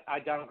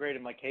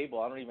downgraded my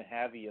cable. I don't even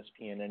have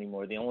ESPN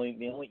anymore. The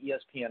only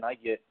ESPN I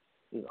get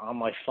is on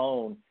my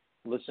phone,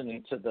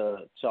 listening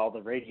to all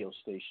the radio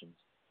stations.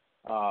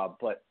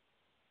 But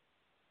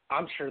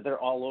I'm sure they're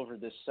all over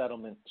this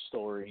settlement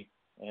story,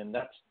 and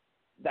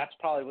that's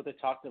probably what they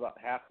talked about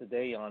half the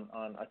day on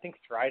I think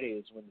Friday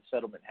is when the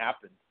settlement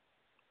happened.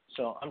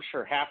 So I'm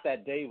sure half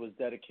that day was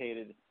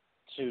dedicated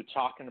to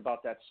talking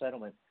about that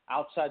settlement.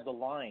 Outside the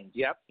lines,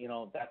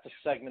 that's a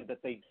segment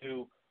that they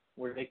do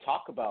where they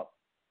talk about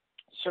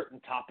certain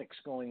topics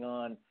going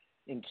on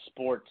in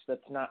sports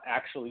that's not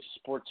actually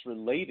sports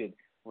related,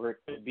 where it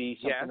could be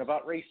something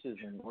about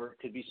racism, or it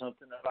could be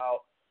something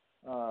about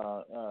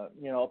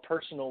a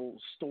personal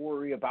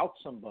story about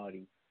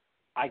somebody.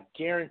 I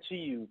guarantee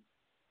you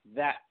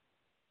that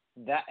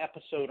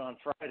episode on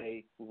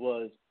Friday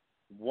was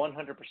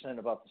 100%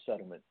 about the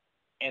settlement.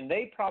 And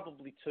they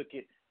probably took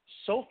it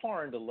so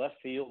far into left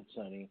field,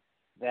 Sonny,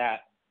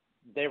 that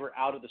they were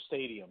out of the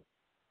stadium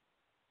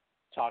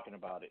talking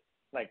about it.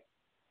 Like,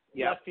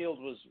 left field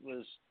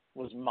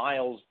was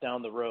miles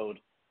down the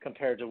road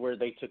compared to where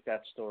they took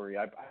that story.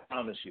 I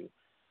promise you.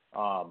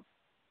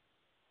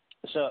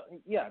 So,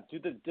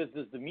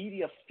 does the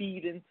media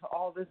feed into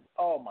all this?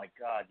 Oh, my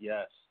God,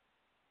 yes.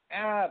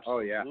 Absolutely. Oh,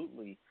 yeah.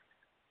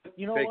 But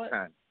you know Big what?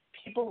 Time.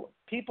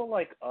 People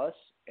like us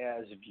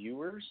as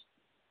viewers,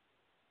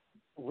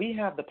 we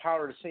have the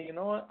power to say, you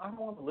know what, I don't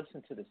want to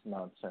listen to this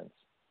nonsense.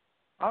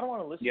 I don't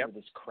want to listen to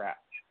this crap.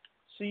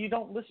 So you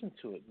don't listen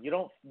to it. You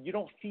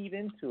don't feed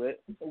into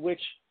it,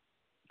 which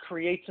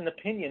creates an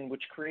opinion,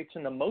 which creates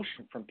an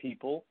emotion from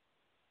people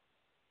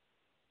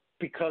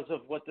because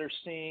of what they're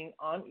seeing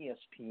on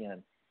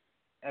ESPN.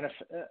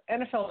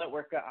 NFL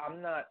Network,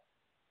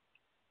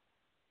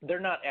 they're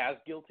not as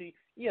guilty.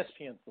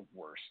 ESPN's the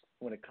worst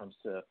when it comes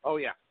to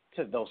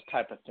to those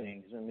type of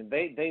things. I mean,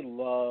 they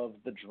love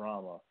the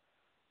drama.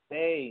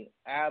 They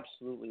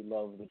absolutely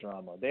love the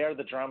drama. They are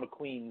the drama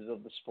queens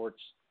of the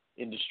sports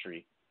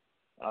industry.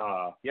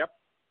 Yep.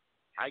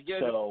 I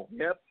get it.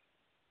 Yep.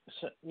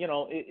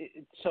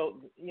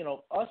 So,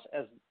 us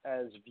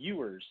as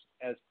viewers,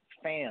 as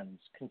fans,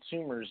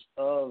 consumers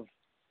of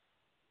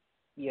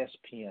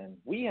ESPN,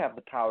 we have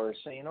the power to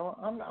say, I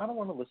don't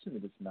want to listen to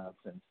this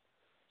nonsense.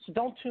 So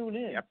don't tune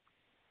in. Yep.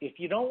 If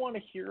you don't want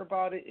to hear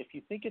about it, if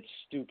you think it's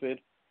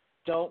stupid,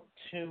 don't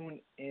tune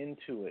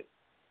into it.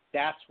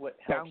 That's what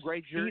helps.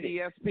 Downgrade your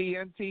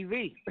ESPN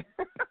TV.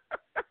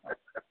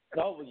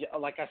 No,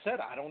 like I said,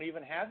 I don't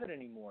even have it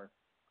anymore.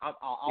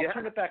 I'll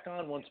turn it back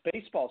on once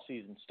baseball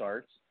season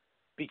starts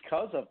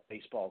because of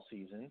baseball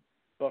season.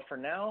 But for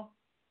now,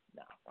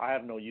 no, I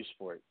have no use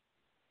for it.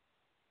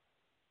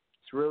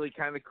 It's really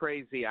kind of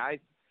crazy. I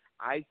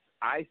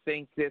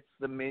think it's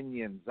the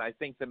minions. I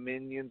think the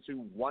minions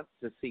who want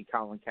to see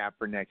Colin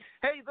Kaepernick.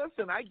 Hey,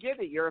 listen, I get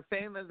it. You're a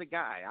fan of the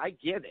guy. I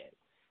get it.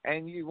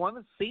 And you want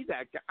to see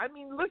that guy. I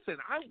mean, listen,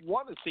 I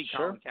want to see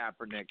Colin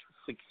Kaepernick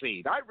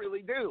succeed. I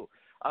really do.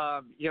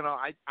 I'll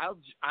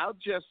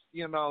just,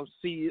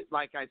 see it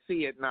like I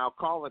see it, and I'll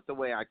call it the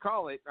way I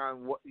call it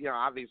on what,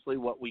 obviously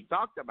what we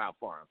talked about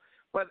for him.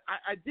 But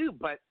I do.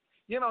 But,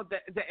 the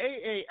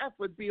AAF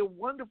would be a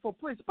wonderful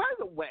place. By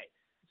the way,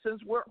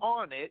 since we're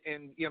on it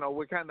and,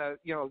 we're kind of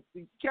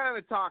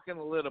talking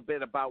a little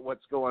bit about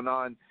what's going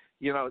on,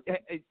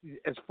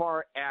 as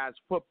far as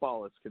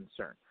football is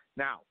concerned.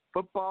 Now,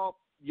 football,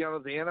 the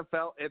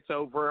NFL, it's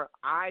over.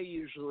 I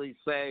usually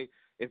say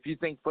if you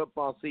think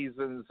football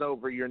season is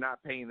over, you're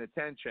not paying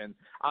attention.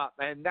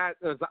 And that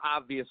is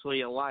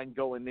obviously a line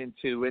going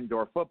into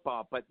indoor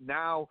football. But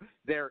now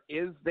there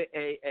is the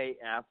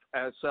AAF.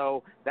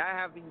 So that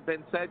having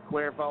been said,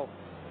 Cuervo,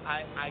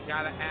 I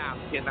got to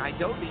ask, and I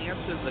know the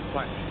answer to the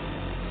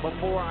question.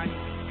 Before I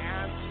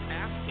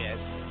ask it,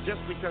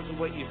 just because of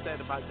what you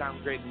said about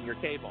downgrading your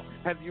cable,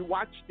 have you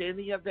watched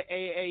any of the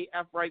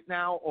AAF right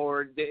now, or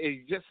are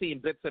you just seeing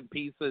bits and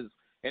pieces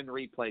and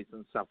replays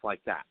and stuff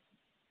like that?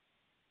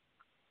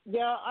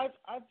 Yeah,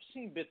 I've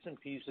seen bits and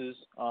pieces.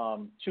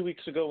 2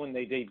 weeks ago when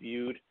they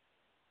debuted,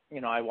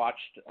 I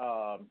watched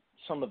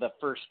some of the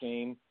first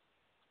game.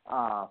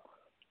 And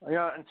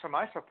to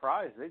my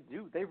surprise,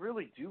 they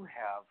really do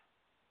have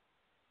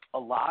a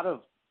lot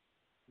of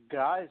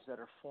guys that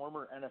are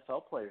former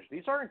NFL players.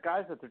 These aren't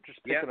guys that they're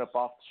just picking up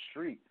off the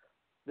street.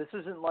 This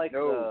isn't like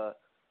the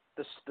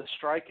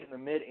strike in the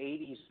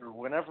mid-'80s or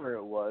whenever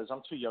it was.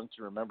 I'm too young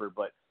to remember,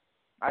 but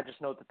I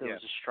just know that there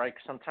was a strike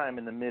sometime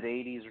in the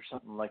mid-'80s or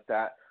something like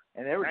that,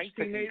 and they were just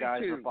picking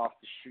guys up off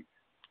the street.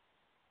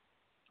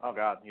 Oh,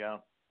 God, yeah.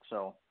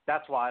 So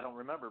that's why I don't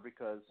remember,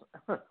 because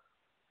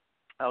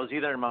I was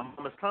either in my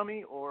mama's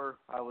tummy or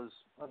I was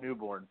a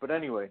newborn. But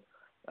anyway,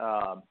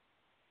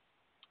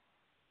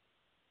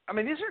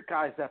 these are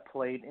guys that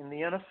played in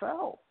the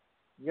NFL,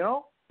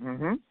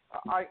 Mm-hmm.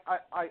 I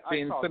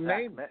saw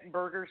Zach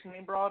Mettenberger's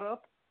name brought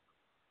up.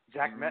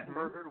 Zach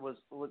Mettenberger was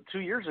 2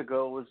 years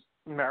ago was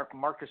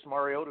Marcus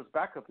Mariota's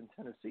backup in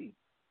Tennessee.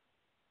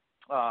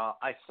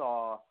 I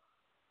saw,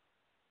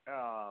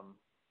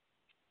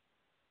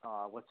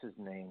 what's his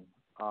name?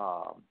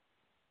 To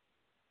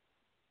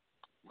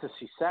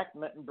see Zach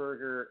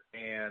Mettenberger,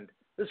 and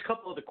there's a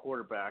couple of the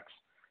quarterbacks.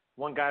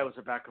 One guy was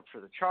a backup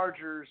for the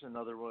Chargers.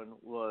 Another one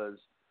was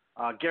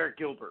Garrett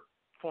Gilbert,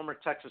 former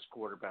Texas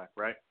quarterback,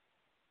 right?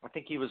 I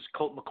think he was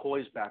Colt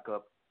McCoy's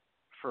backup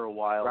for a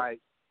while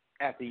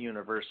at the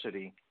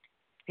university.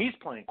 He's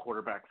playing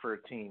quarterback for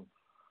a team.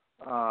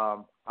 I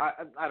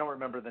don't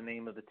remember the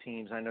name of the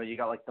teams. I know you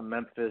got like the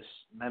Memphis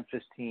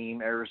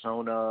team,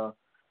 Arizona.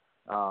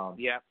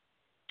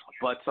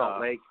 But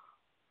Salt Lake.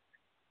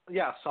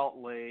 Yeah, Salt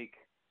Lake.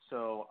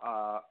 So,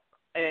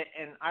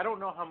 and I don't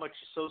know how much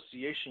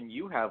association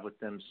you have with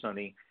them,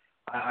 Sonny.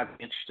 I'm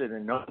interested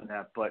in knowing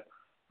that, but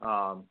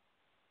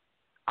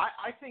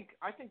I think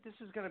this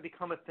is going to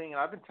become a thing, and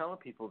I've been telling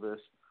people this.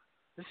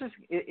 This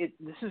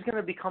is going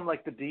to become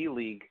like the D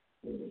League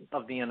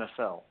of the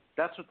NFL.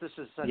 That's what this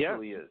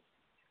essentially is,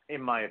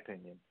 in my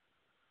opinion.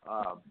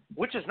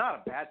 Which is not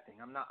a bad thing.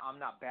 I'm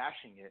not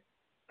bashing it.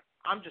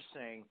 I'm just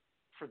saying,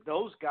 for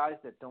those guys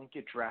that don't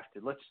get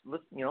drafted, let's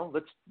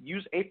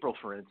use April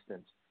for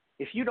instance.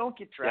 If you don't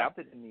get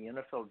drafted in the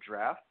NFL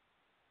draft,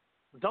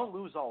 don't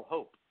lose all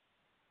hope,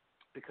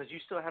 because you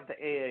still have the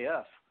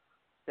AAF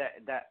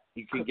that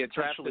you can get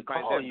drafted by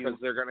them because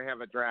they're going to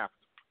have a draft.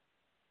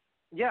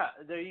 Yeah,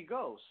 there you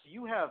go. So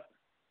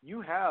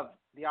you have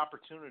the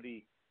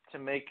opportunity to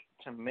make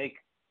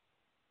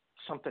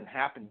something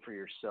happen for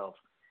yourself.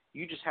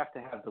 You just have to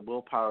have the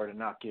willpower to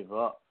not give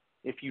up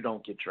if you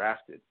don't get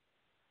drafted.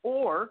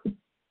 Or,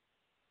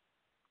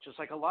 just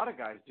like a lot of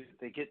guys do,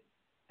 they get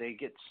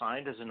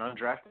signed as an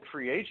undrafted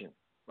free agent.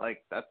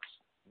 Like that's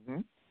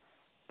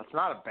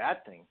not a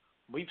bad thing.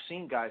 We've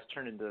seen guys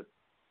turn into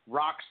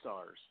rock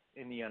stars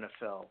in the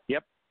NFL.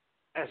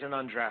 As an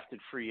undrafted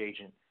free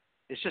agent.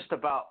 It's just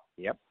about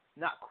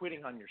not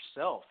quitting on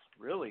yourself,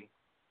 really.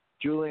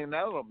 Julian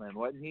Edelman,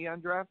 wasn't he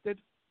undrafted?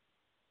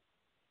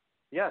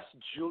 Yes,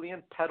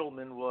 Julian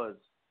Pedelman was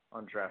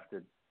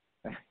undrafted.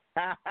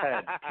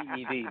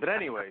 P-E-D. But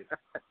anyways,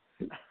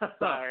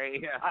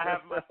 sorry. I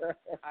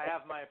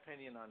have my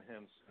opinion on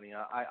him, Sonny.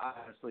 I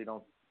honestly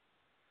don't.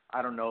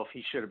 I don't know if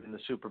he should have been the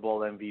Super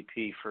Bowl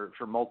MVP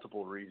for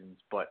multiple reasons,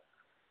 but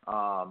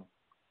I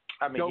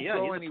mean, don't yeah,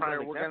 go he's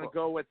anywhere. We're going to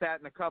go with that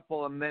in a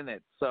couple of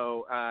minutes.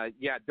 So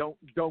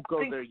don't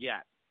go there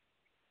yet.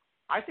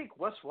 I think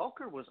Wes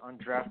Welker was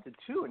undrafted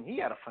too, and he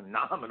had a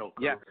phenomenal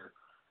career. Yes.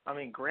 I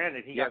mean,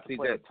 granted, he got to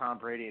play with Tom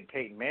Brady and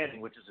Peyton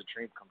Manning, which is a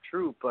dream come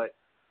true, but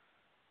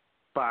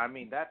I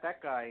mean that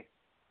guy,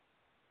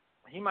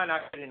 he might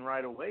not get in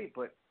right away,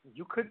 but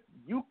you could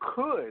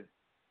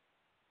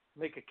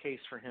make a case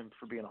for him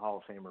for being a Hall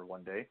of Famer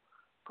one day.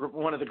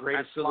 One of the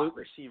greatest slot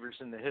receivers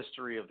in the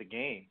history of the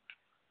game.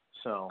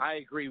 So I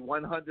agree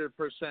 100%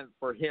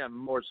 for him,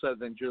 more so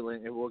than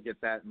Julian, and we'll get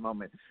that in a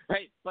moment.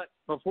 Hey, but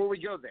before we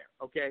go there,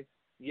 okay,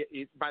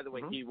 by the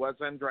way, he was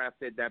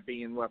undrafted, that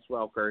being Wes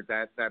Welker.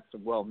 That's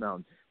well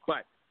known.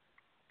 But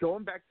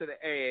going back to the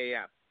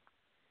AAF,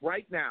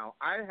 right now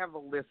I have a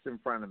list in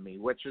front of me,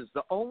 which is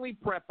the only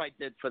prep I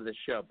did for the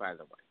show, by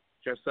the way,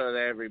 just so that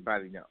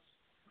everybody knows.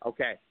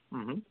 Okay.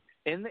 Mm-hmm.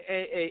 In the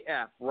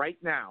AAF right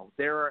now,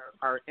 there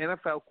are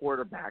NFL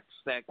quarterbacks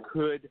that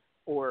could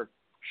or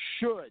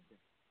should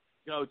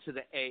go to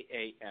the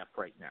AAF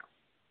right now.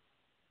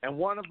 And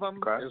one of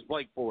them is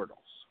Blake Bortles.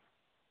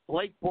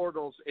 Blake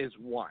Bortles is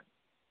one.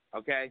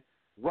 Okay?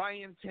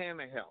 Ryan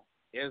Tannehill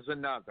is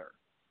another.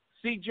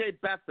 C.J.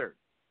 Beathard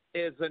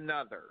is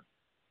another.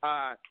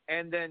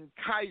 And then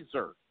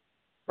Kaiser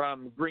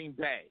from Green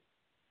Bay.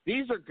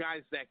 These are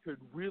guys that could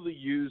really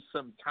use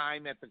some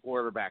time at the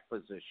quarterback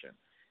position.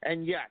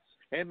 And yes,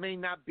 it may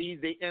not be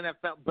the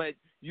NFL, but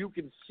you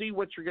can see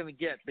what you're going to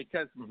get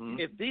because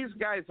if these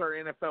guys are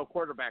NFL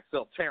quarterbacks,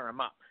 they'll tear them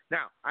up.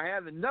 Now, I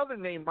have another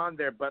name on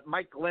there, but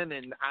Mike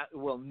Glennon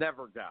will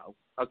never go,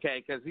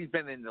 okay, because he's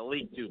been in the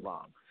league too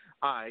long.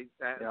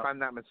 If I'm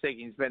not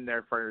mistaken, he's been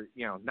there for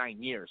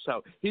 9 years,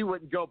 so he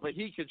wouldn't go, but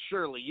he could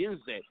surely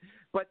use it.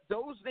 But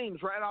those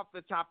names right off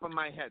the top of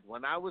my head,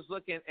 when I was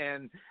looking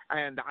and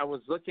I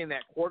was looking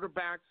at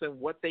quarterbacks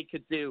and what they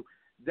could do,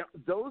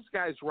 those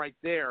guys right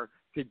there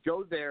could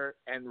go there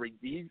and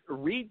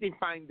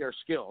redefine their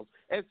skills,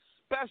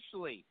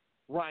 especially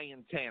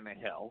Ryan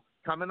Tannehill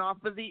coming off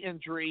of the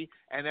injury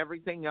and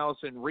everything else,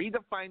 and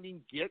redefining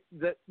get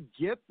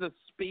the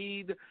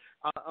speed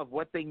of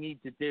what they need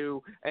to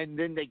do, and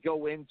then they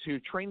go into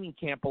training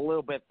camp a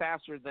little bit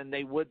faster than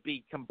they would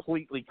be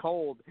completely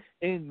cold,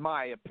 in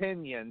my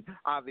opinion,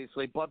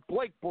 obviously. But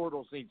Blake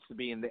Bortles needs to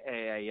be in the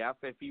AAF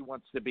if he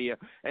wants to be an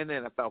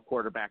NFL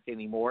quarterback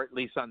anymore, at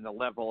least on the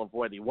level of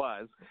what he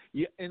was.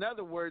 In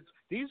other words,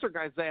 these are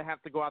guys that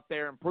have to go out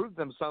there and prove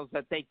themselves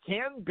that they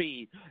can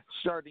be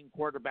starting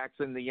quarterbacks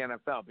in the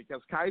NFL,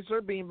 because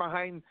Kaiser being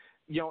behind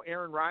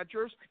Aaron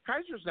Rodgers,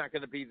 Kaiser's not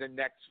going to be the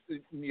next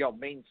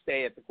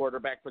mainstay at the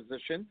quarterback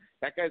position.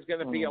 That guy's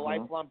going to be a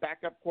lifelong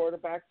backup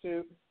quarterback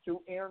to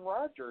Aaron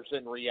Rodgers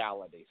in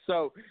reality.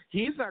 So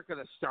he's not going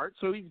to start.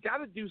 So he's got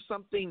to do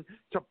something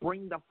to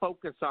bring the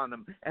focus on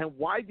him. And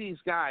why these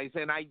guys,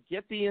 and I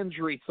get the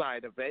injury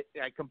side of it,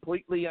 I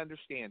completely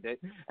understand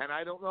it, and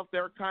I don't know if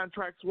their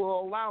contracts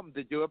will allow him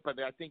to do it, but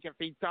I think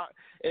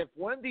if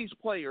one of these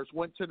players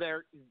went to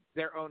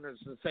their owners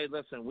and say,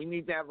 listen, we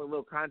need to have a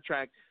little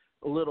contract,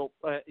 a little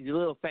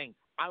thing.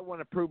 I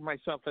want to prove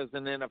myself as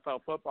an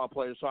NFL football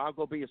player, so I'll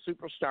go be a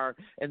superstar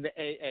in the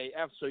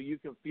AAF so you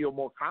can feel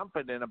more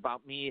confident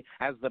about me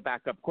as the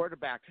backup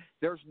quarterback.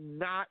 There's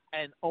not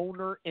an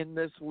owner in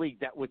this league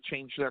that would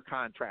change their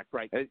contract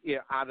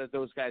out of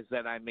those guys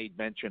that I made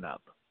mention of.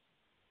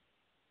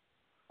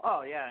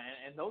 Oh, yeah,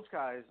 and those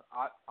guys,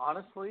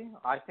 honestly,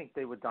 I think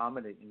they would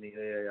dominate in the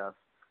AAF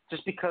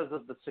just because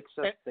of the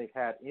success they've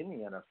had in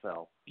the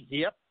NFL.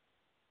 Yep.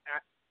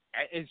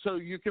 And so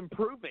you can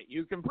prove it.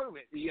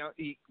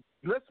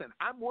 Listen,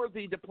 I'm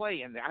worthy to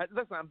play in there.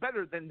 Listen, I'm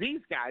better than these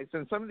guys,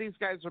 and some of these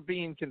guys are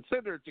being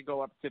considered to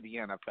go up to the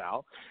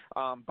NFL.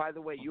 By the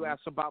way, you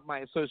asked about my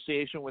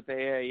association with the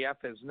AAF.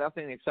 There's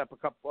nothing except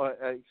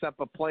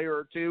a player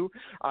or two.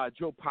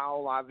 Joe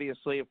Powell,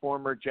 obviously a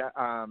former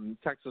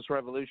Texas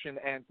Revolution,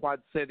 and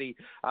Quad City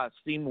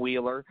Steam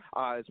Wheeler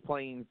is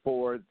playing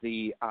for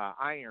the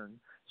Iron.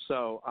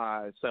 So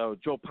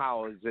Joe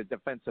Powell is a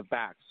defensive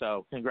back.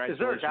 So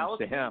congratulations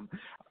to him.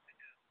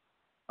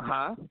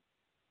 Huh?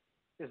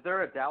 Is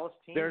there a Dallas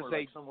team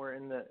somewhere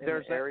in the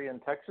area in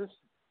Texas?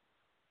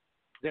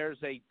 There's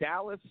a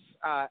Dallas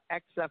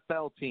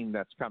XFL team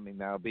that's coming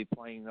that will be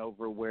playing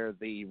over where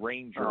the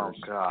Rangers. Oh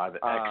God,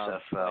 XFL.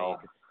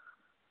 Played.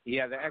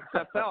 Yeah, the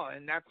XFL,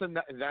 and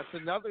that's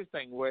another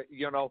thing where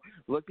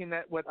looking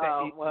at what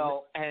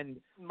and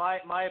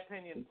my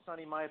opinion,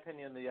 Sonny,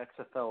 the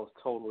XFL is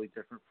totally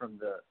different from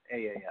the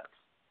AAF.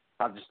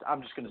 I'm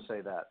just going to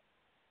say that.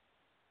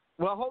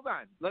 Well, hold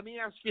on. Let me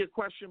ask you a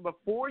question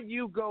before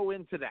you go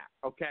into that,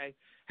 okay?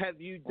 Have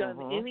you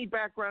done any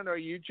background, or are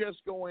you just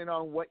going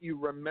on what you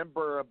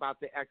remember about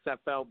the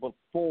XFL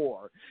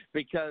before?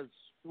 Because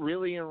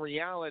really, in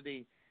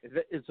reality,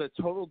 it's a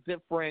total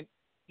different,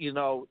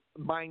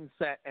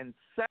 mindset and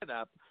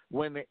setup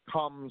when it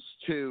comes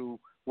to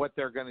what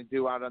they're going to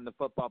do out on the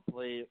football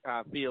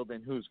field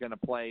and who's going to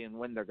play and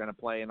when they're going to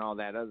play and all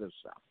that other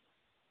stuff.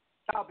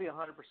 I'll be 100%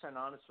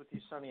 honest with you,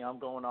 Sonny. I'm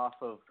going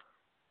off of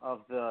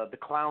the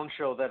clown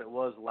show that it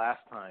was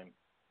last time.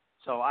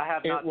 So I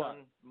have not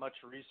done much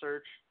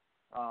research.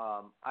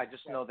 I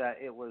just know that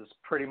it was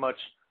pretty much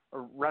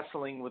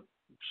wrestling with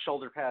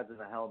shoulder pads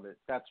and a helmet.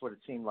 That's what it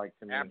seemed like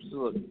to me.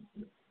 Absolutely.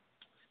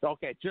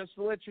 Okay, just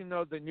to let you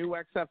know, the new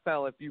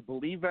XFL, if you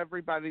believe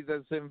everybody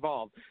that's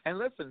involved, and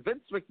listen,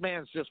 Vince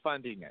McManus just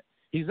funding it.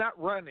 He's not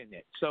running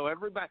it. So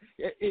everybody,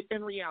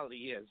 in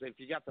reality, is. If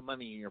you got the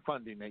money and you're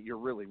funding it, you're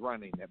really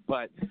running it.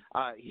 But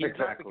he's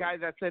not the guy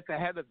that's at the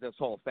head of this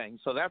whole thing.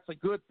 So that's a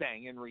good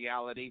thing in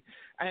reality.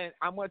 And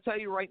I'm going to tell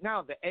you right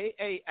now, the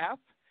AAF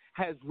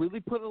has really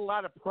put a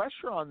lot of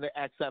pressure on the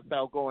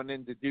XFL going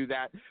in to do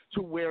that,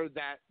 to where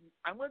that,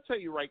 I'm going to tell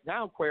you right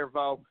now,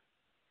 Cuervo,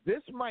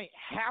 this might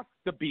have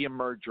to be a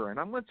merger. And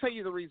I'm going to tell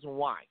you the reason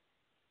why.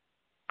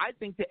 I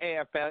think the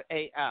AF,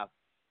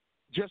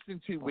 just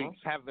in 2 weeks,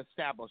 have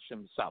established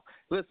himself.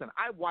 Listen,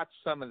 I watched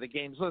some of the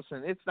games.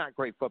 Listen, it's not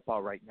great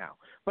football right now.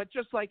 But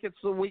just like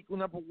it's the week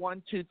number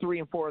 1, 2, 3,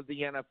 and 4 of the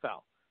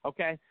NFL,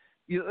 okay?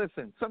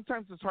 Listen,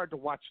 sometimes it's hard to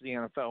watch the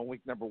NFL in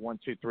week number 1,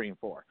 2, 3, and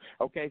 4,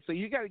 okay? So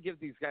you got to give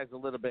these guys a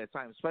little bit of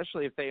time,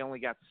 especially if they only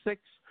got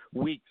 6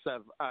 weeks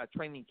of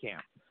training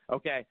camp,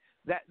 okay?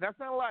 That's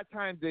not a lot of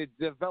time to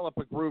develop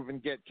a groove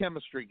and get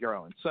chemistry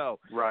growing. So,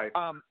 right.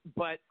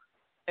 But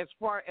as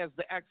far as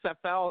the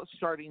XFL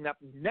starting up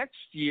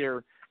next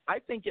year, I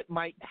think it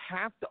might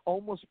have to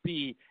almost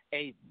be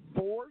a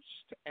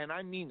forced, and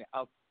I mean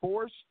a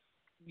forced,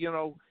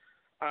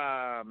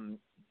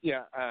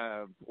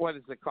 what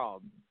is it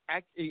called?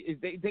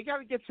 They got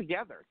to get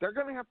together. They're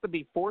going to have to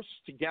be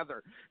forced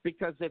together,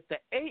 because if the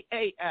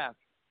AAF,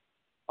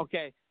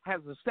 okay,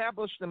 has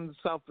established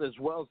themselves as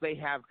well as they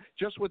have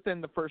just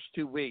within the first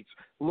 2 weeks,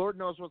 Lord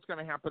knows what's going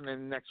to happen in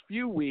the next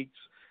few weeks.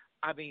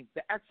 I mean,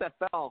 the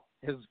XFL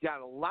has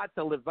got a lot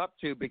to live up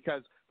to,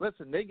 because,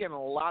 listen, they get a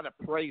lot of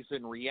praise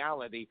in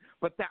reality,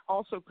 but that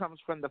also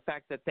comes from the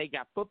fact that they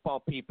got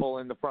football people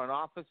in the front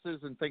offices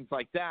and things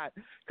like that.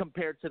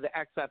 Compared to the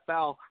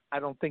XFL,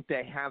 I don't think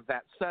they have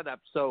that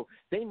setup. So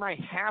they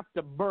might have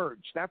to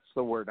merge. That's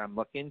the word I'm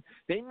looking.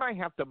 They might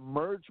have to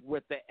merge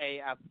with the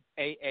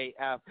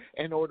AAF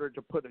in order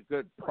to put a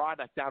good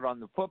product out on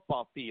the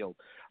football field,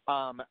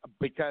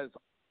 because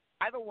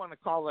I don't want to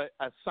call it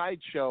a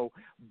sideshow,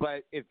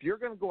 but if you're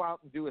going to go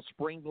out and do a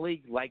spring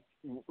league like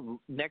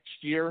next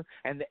year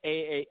and the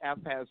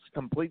AAF has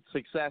complete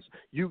success,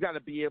 you got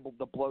to be able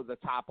to blow the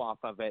top off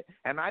of it.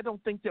 And I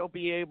don't think they'll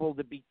be able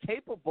to be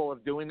capable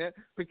of doing it,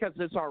 because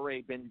it's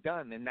already been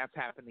done, and that's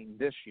happening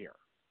this year.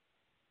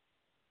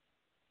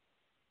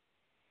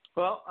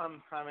 Well,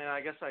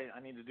 I guess I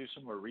need to do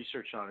some more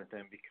research on it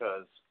then,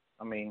 because,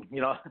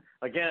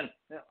 again,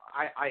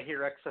 I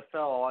hear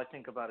XFL, all I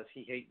think about is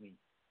He Hate Me.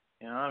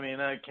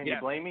 Can you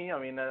blame me?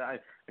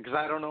 Because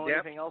I don't know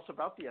anything else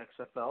about the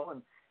XFL.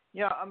 And,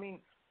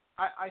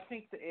 I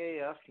think the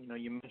AAF,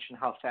 you mentioned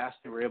how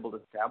fast they were able to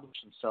establish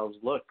themselves.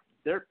 Look,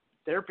 they're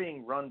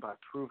being run by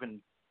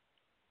proven,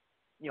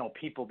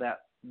 people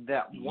that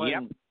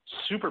won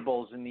Super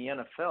Bowls in the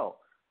NFL.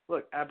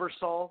 Look,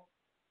 Ebersol,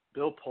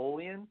 Bill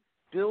Polian.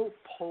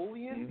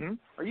 Mm-hmm.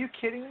 Are you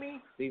kidding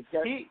me? He's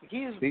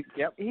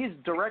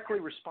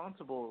directly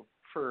responsible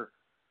for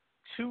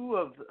 2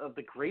 of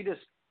the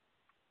greatest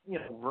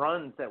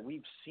runs that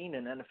we've seen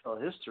in NFL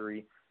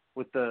history,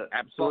 with the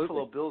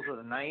Buffalo Bills of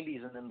the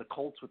 90s and then the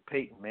Colts with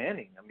Peyton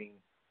Manning.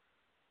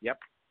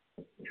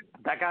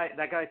 That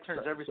guy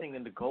turns everything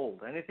into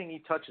gold. Anything he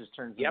touches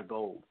turns into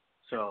gold.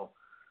 So,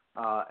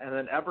 and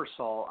then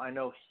Ebersol, I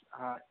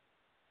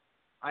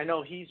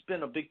know he's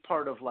been a big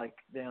part of the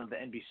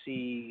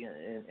NBC,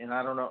 and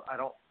I don't know,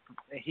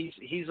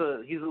 he's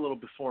a little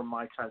before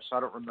my time, so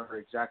I don't remember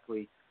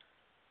exactly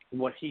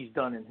what he's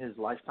done in his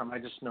lifetime. I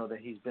just know that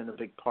he's been a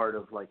big part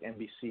of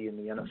NBC and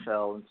the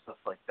NFL and stuff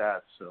like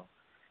that. So,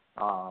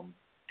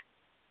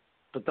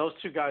 but those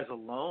 2 guys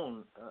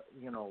alone,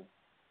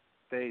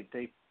 they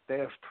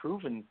have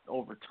proven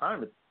over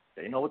time that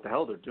they know what the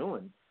hell they're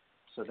doing.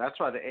 So that's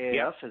why the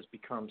AAF has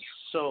become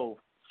so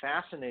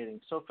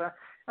fascinating, so fast.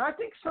 And I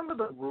think some of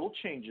the rule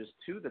changes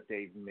too that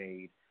they've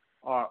made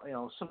are,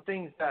 some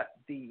things that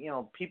the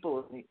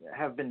people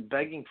have been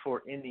begging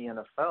for in the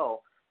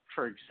NFL.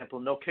 For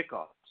example, no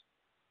kickoffs.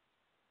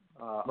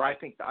 I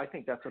think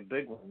that's a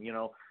big one.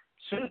 As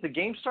soon as the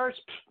game starts,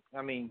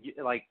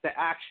 the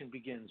action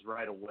begins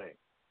right away.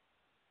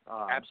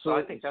 Absolutely. So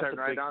I think that's a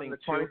right big on thing the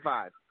too.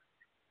 25.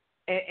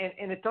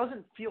 And it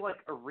doesn't feel like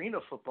arena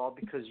football,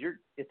 because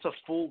it's a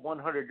full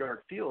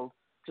 100-yard field,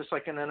 just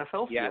like an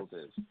NFL field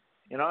is.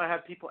 I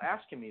have people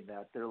asking me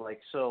that. They're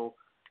like, so,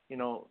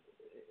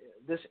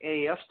 this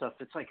AAF stuff,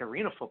 it's like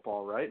arena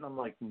football, right? And I'm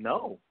like,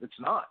 no, it's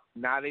not.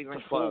 Not even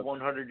it's a close. full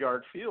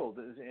 100-yard field,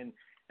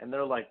 and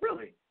they're like,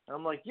 really? And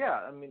I'm like,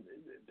 yeah. I mean,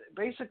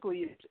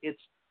 basically, it's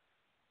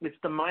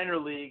the minor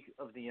league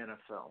of the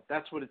NFL.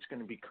 That's what it's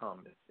going to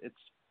become. It's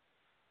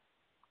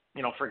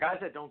for guys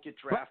that don't get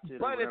drafted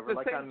but or whatever, at the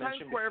like same I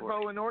mentioned time,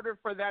 before. Cuervo, in order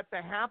for that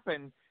to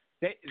happen,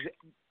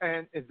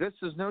 and this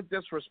is no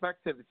disrespect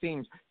to the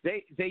teams,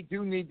 they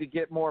do need to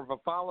get more of a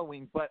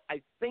following. But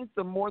I think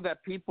the more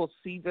that people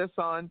see this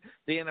on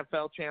the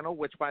NFL channel,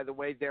 which by the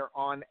way they're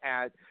on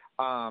at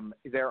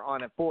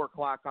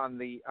 4:00 on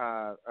the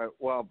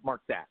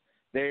mark that.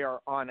 They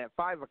are on at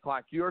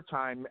 5:00 your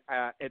time.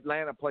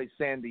 Atlanta plays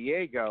San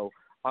Diego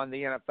on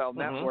the NFL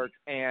Network,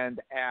 and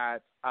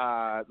at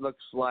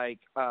looks like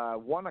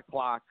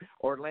 1:00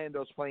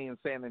 Orlando's playing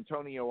San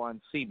Antonio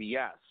on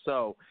CBS.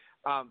 So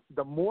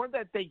the more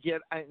that they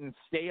get and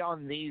stay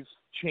on these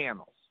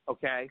channels,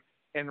 okay,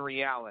 in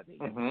reality,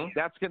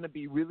 that's going to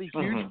be really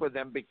huge for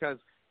them because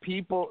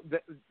people,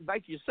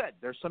 like you said,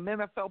 there's some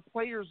NFL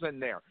players in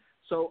there.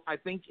 So I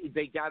think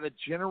they got to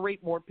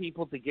generate more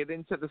people to get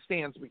into the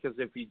stands because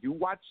if you do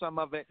watch some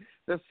of it,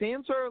 the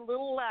stands are a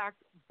little lack.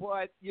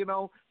 But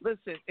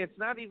listen, it's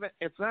not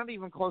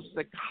even close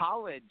to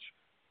college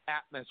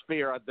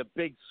atmosphere of the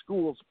big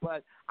schools.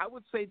 But I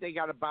would say they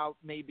got about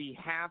maybe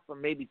half or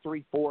maybe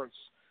 3/4,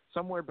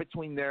 somewhere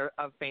between their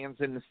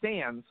fans in the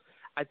stands.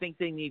 I think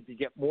they need to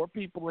get more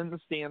people in the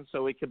stands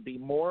so it can be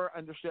more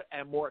understood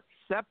and more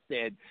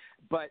accepted.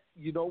 But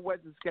you know what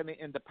is going to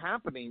end up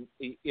happening?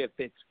 If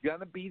it's going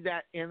to be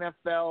that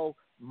NFL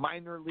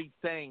minor league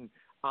thing,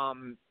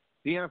 the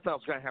NFL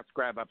is going to have to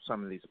grab up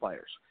some of these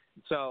players.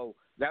 So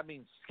that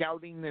means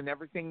scouting and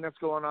everything that's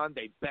going on.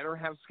 They better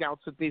have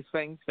scouts at these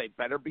things. They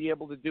better be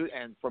able to do it.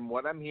 And from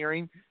what I'm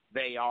hearing,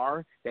 they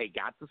are. They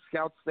got the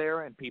scouts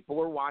there, and people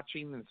are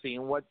watching and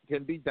seeing what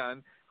can be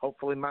done.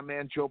 Hopefully my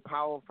man Joe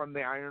Powell from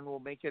the Iron will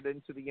make it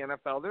into the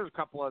NFL. There's a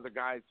couple other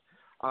guys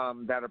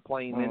that are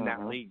playing in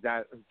that league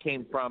that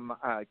came from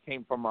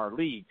our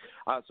league.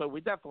 So we're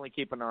definitely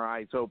keeping our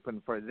eyes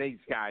open for these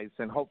guys,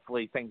 and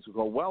hopefully things will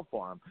go well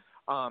for them.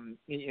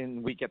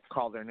 And we get to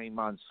call their name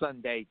on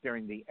Sunday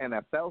during the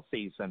NFL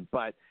season.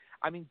 But,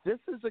 I mean, this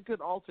is a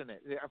good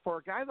alternate. For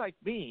a guy like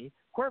me,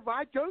 Cuervo,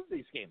 I'd go to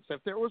these games.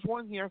 If there was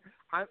one here,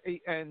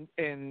 and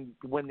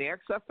when the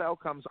XFL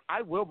comes,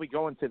 I will be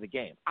going to the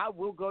game. I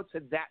will go to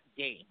that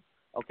game,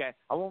 okay?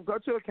 I won't go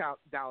to a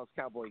Dallas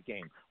Cowboy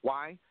game.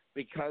 Why?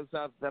 Because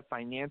of the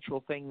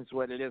financial things,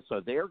 what it is. So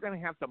they're going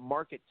to have to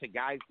market to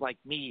guys like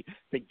me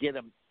to get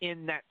them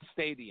in that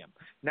stadium.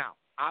 Now,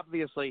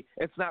 obviously,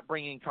 it's not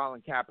bringing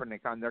Colin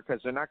Kaepernick on there because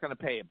they're not going to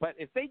pay it. But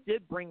if they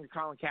did bring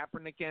Colin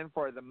Kaepernick in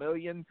for the $1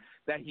 million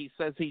that he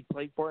says he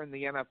played for in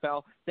the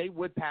NFL, they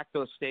would pack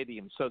those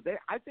stadiums. So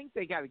I think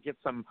they got to get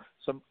some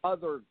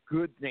other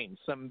good names,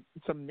 some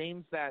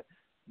names that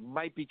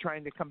might be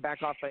trying to come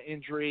back off an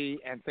injury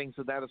and things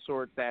of that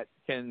sort that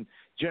can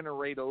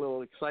generate a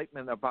little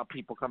excitement about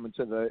people coming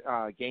to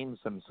the games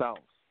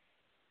themselves.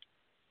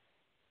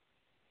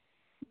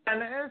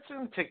 And it's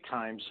going to take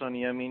time,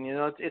 Sonny. I mean,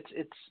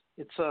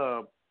 it's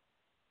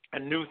a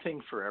new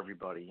thing for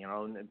everybody,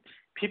 and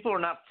people are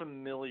not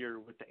familiar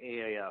with the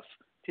AAF.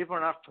 People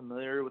are not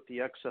familiar with the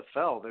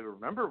XFL. They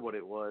remember what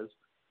it was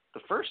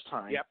the first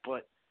time. Yep.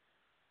 But,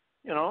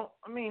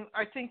 I mean,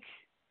 I think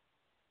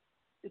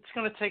it's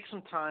going to take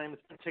some time.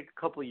 It's going to take a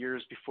couple of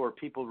years before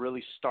people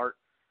really start,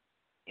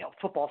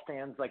 football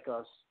fans like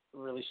us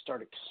really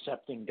start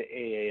accepting the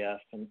AAF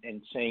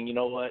and saying, you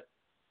know what,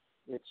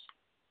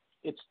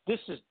 this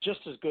is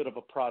just as good of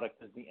a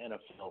product as the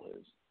NFL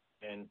is.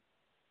 And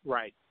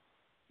right.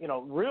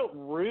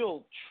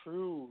 Real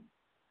true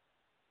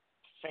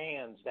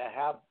fans that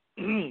have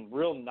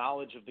real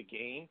knowledge of the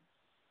game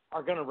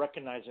are going to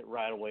recognize it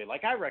right away.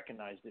 Like I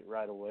recognized it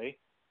right away.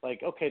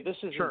 Like, okay, this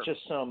isn't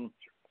just some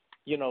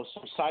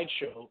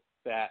sideshow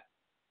that,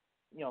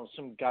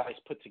 some guys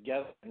put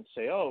together and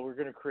say, oh, we're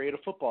going to create a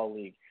football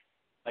league.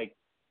 Like,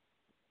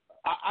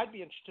 I'd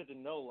be interested to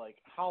know, like,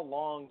 how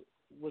long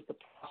was the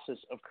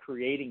process of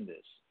creating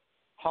this?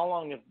 How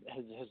long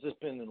has this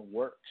been in the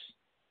works?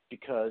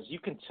 Because you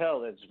can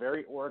tell that it's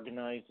very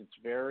organized. It's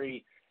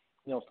very,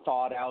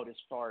 thought out as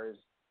far as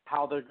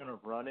how they're going to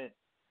run it.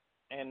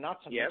 And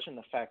not to mention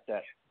the fact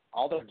that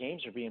all their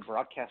games are being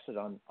broadcasted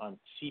on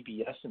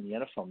CBS and the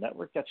NFL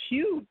Network. That's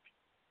huge.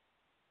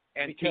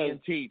 And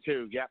TNT,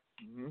 too. Yep.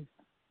 Mm-hmm.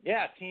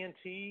 Yeah,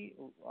 TNT.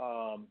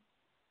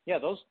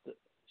 Those.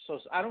 So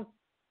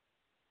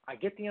I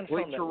get the NFL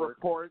Bleacher Network.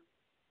 Report.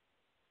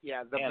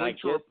 Yeah, the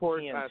Bleacher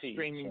Report TNT,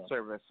 streaming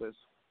services.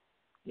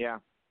 Yeah.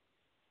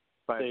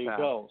 But, there you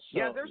go. So,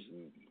 yeah, there's.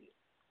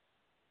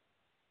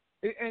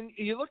 And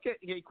you look at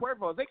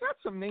Cuervo, they got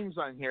some names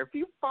on here. If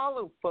you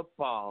follow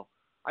football,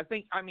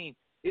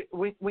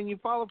 when you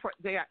follow,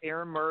 they got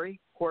Aaron Murray,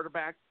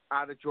 quarterback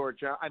out of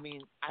Georgia. I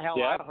mean,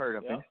 I've heard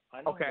of him.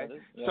 I know okay.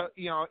 So,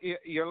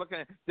 you're looking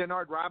at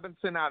Denard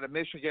Robinson out of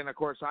Michigan. Of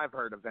course, I've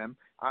heard of him.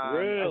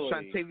 Really?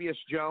 Shantavius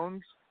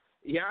Jones.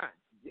 Yeah,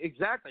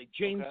 exactly.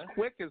 James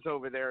Quick is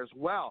over there as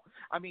well.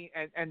 I mean,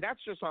 and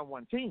that's just on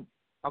one team.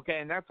 Okay,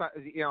 and that's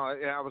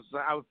I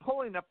was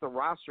pulling up the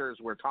rosters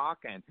we're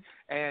talking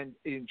and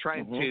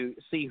trying to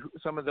see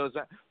some of those,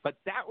 but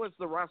that was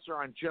the roster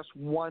on just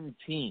one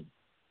team,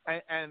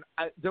 and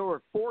there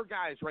were 4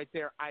 guys right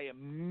there. I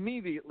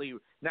immediately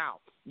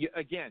you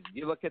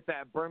look at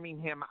that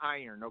Birmingham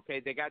Iron. Okay,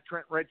 they got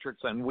Trent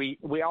Richardson.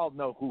 We all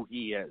know who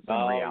he is in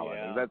reality.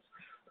 Yeah. That's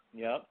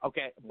Yep.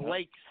 Okay,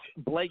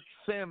 Blake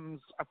Sims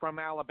from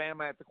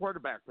Alabama at the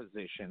quarterback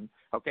position.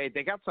 Okay,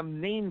 they got some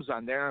names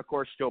on there. And of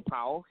course, Joe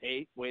Powell.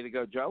 Hey, way to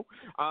go, Joe.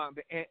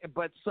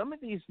 But some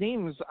of these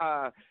names,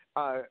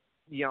 I've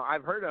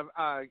heard of.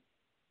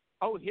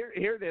 Here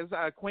it is.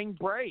 Quinn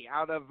Bray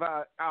out of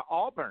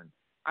Auburn.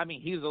 I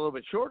mean, he's a little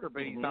bit shorter,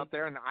 but he's out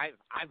there, and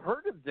I've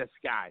heard of this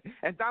guy.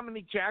 And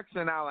Dominique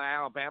Jackson out of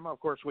Alabama, of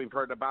course, we've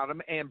heard about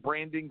him, and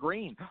Brandon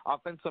Green,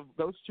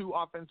 those 2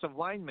 offensive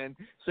linemen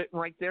sitting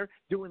right there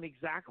doing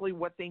exactly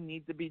what they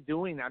need to be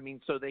doing. I mean,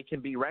 so they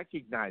can be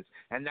recognized.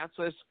 And that's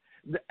this.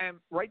 And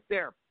right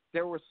there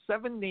were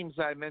 7 names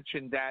I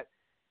mentioned that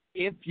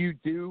if you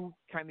do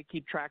kind of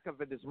keep track of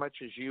it as much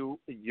as you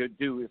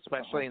do,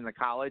 especially in the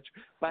college.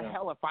 But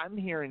hell, if I'm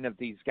hearing of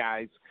these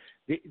guys,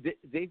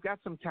 they've got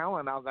some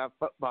talent out of that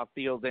football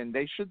field, and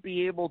they should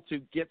be able to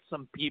get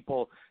some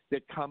people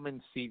that come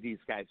and see these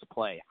guys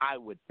play, I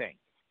would think.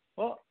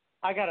 Well,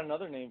 I got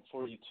another name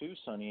for you too,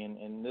 Sonny,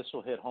 and this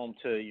will hit home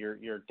to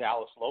your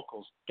Dallas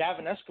locals.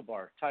 Gavin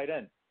Escobar, tight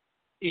end.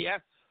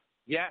 Yes.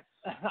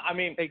 I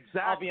mean,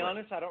 exactly. I'll be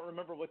honest, I don't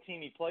remember what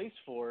team he plays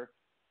for,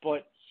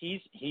 but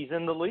he's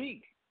in the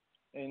league,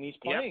 and he's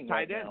playing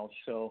right now.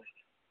 So,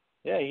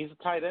 yeah, he's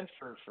a tight end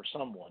for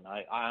someone.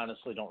 I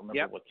honestly don't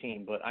remember what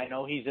team, but I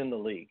know he's in the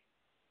league.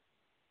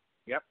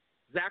 Yep.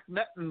 Zach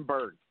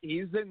Mettenberg,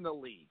 he's in the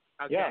league.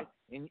 Okay? Yeah.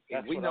 And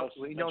we know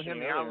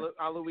him out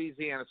of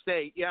Louisiana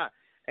State. Yeah.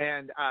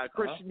 And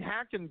Christian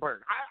Hackenberg.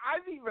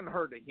 I've even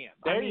heard of him.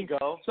 There you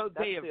go. So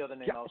that's the other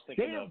name I was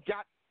thinking of.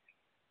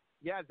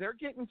 They're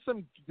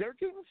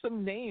getting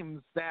some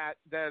names that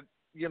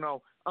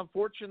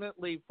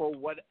unfortunately, for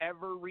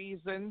whatever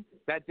reason,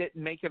 that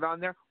didn't make it on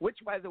there. Which,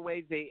 by the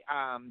way, the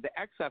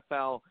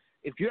XFL,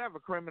 if you have a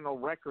criminal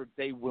record,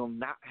 they will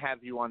not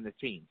have you on the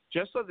team.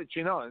 Just so that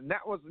you know. And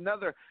that was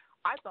another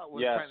I thought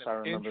was kind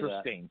of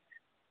interesting.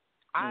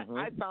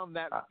 I found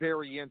that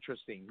very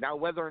interesting. Now,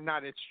 whether or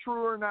not it's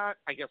true or not,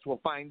 I guess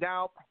we'll find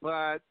out.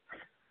 But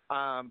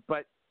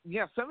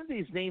yeah, some of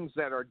these names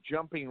that are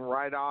jumping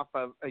right off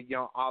of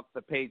off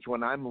the page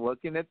when I'm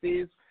looking at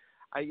these.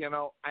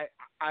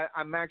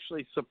 I'm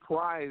actually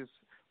surprised,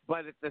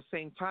 but at the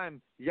same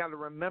time, you got to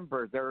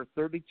remember there are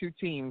 32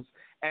 teams,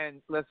 and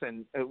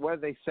listen,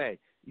 what do they say?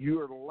 You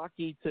are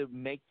lucky to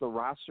make the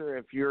roster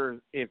if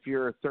you're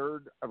a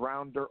third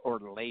rounder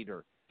or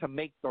later to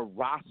make the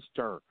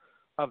roster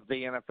of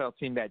the NFL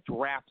team that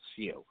drafts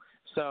you.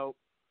 So,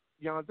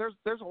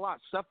 there's a lot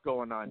of stuff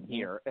going on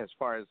here as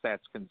far as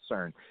that's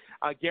concerned.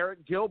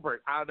 Garrett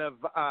Gilbert out of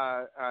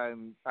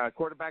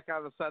quarterback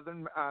out of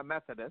Southern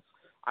Methodist.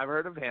 I've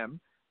heard of him.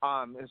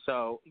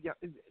 So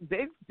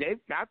they've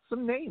got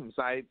some names.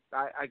 I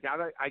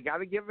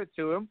gotta give it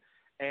to them.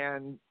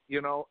 And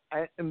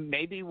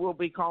maybe we'll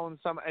be calling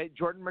some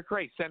Jordan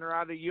McRae, center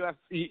out of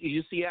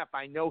UCF.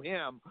 I know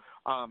him.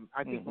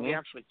 I think we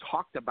actually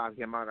talked about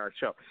him on our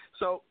show.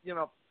 So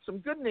some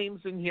good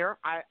names in here.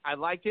 I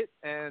like it,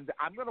 and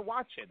I'm gonna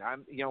watch it.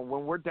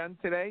 When we're done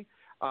today.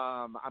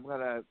 I'm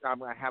gonna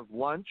have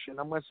lunch and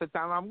I'm gonna sit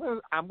down.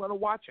 I'm gonna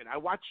watch it. I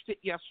watched it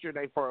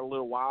yesterday for a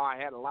little while. I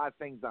had a lot of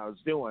things I was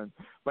doing,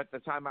 but the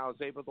time I was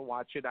able to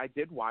watch it, I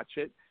did watch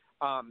it.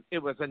 It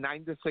was a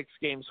 9-6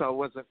 game, so I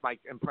wasn't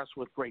impressed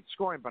with great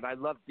scoring, but I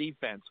love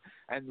defense,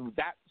 and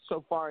that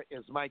so far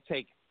is my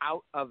take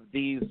out of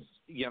these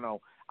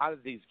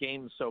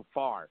games so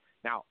far.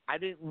 Now, I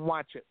didn't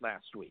watch it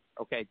last week.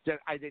 Okay,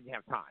 I didn't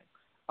have time.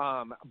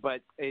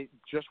 But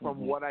just from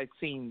what I've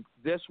seen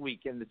this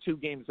week in the 2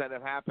 games that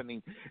are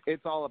happening,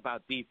 it's all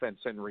about defense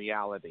in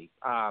reality.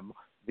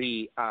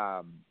 The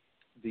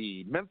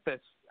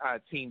Memphis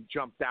team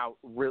jumped out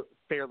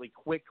fairly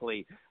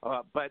quickly,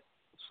 but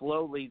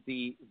slowly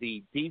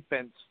the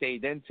defense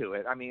stayed into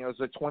it. I mean, it was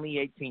a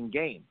 2018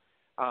 game.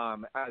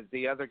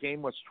 The other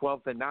game was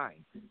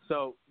 12-9.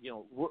 So,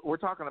 we're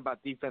talking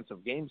about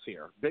defensive games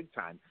here, big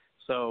time.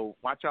 So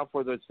watch out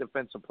for those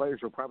defensive players.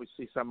 We'll probably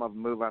see some of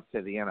them move up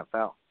to the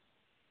NFL.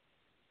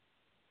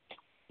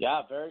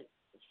 Yeah,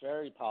 it's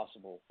very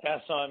possible. Yeah,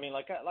 so I mean,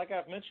 like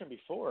I've mentioned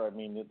before, I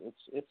mean,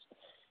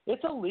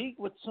 it's a league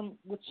with some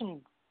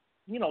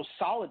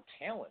solid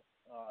talent.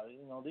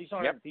 These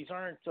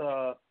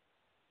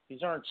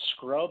aren't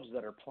scrubs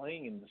that are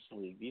playing in this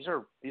league. These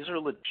are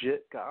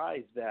legit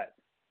guys that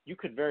you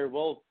could very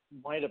well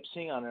wind up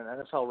seeing on an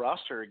NFL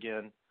roster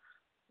again.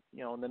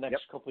 In the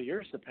next couple of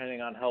years,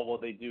 depending on how well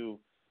they do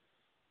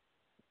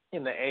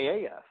in the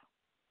AAF.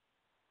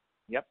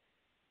 Yep.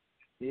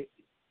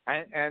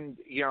 And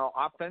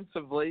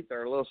offensively,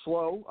 they're a little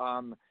slow.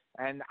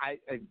 And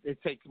it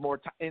takes more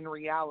time. In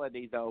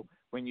reality, though,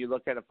 when you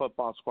look at a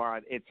football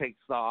squad, it takes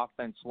the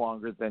offense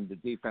longer than the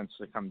defense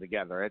to come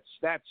together.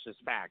 That's just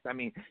fact. I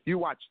mean, you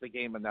watch the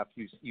game enough,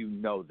 you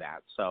know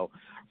that. So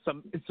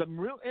some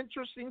real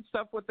interesting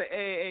stuff with the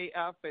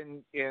AAF,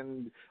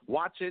 and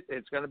watch it.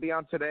 It's going to be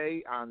on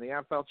today on the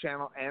NFL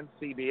channel and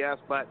CBS.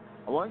 But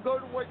I want to go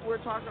to what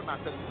we're talking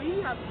about, because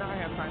we have not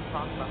had time to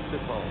talk about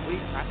Super Bowl.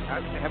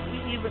 Have we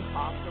even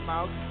talked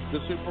about the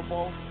Super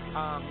Bowl?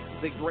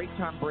 The great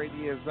Tom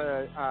Brady is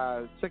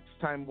a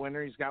six-time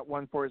winner. He's got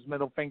one for his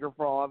middle finger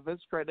for all of his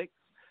critics,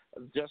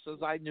 just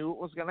as I knew it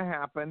was going to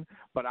happen.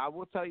 But I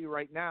will tell you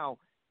right now,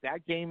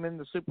 that game in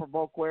the Super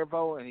Bowl,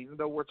 Cuervo, and even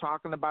though we're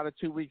talking about it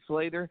 2 weeks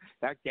later,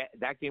 that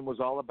game was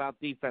all about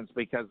defense,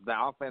 because the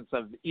offense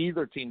of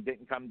either team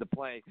didn't come to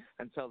play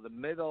until the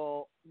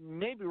middle,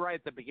 maybe right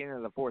at the beginning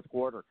of the fourth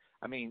quarter.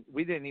 I mean,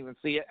 we didn't even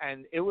see it,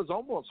 and it was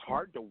almost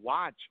hard to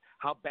watch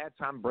how bad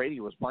Tom Brady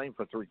was playing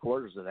for 3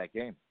 quarters of that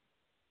game.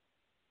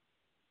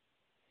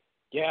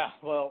 Yeah,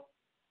 well,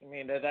 I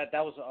mean, that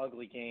was an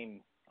ugly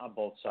game on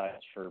both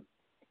sides for,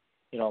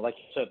 like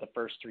you said, the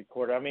first 3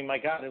 quarters. I mean, my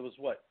God, it was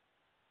what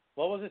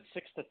was it,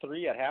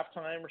 6-3 at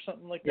halftime or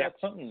something like that?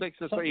 Something 6-3, yeah,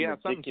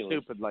 ridiculous. something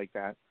stupid like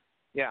that.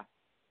 Yeah.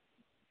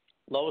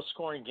 Lowest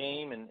scoring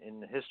game in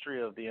the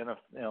history of the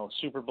NFL,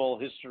 Super Bowl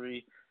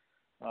history.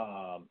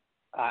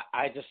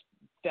 I just,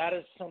 that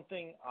is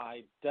something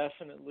I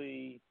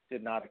definitely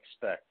did not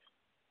expect.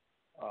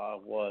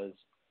 Was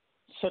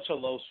such a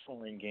low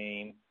scoring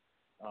game.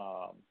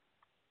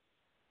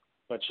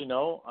 But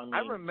I mean, I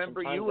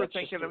remember you were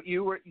thinking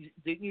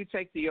didn't you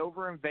take the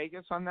over in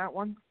Vegas on that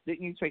one?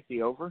 Didn't you take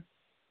the over?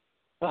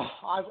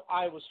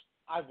 I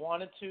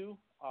wanted to.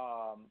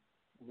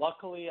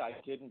 Luckily, I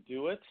didn't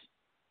do it.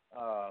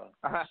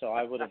 So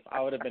I would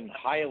have been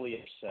highly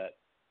upset.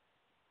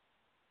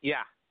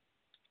 Yeah.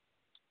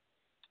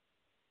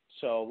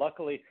 So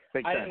luckily,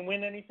 I didn't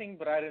win anything,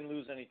 but I didn't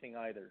lose anything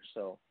either.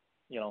 So,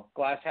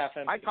 glass half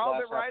empty. I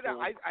called it right on.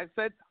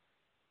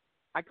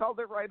 I called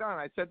it right on.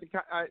 I said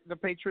the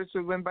Patriots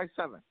would win by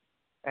 7.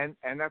 And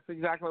that's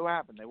exactly what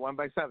happened. They won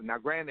by 7. Now,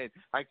 granted,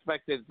 I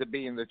expected it to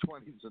be in the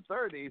 20s or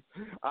 30s,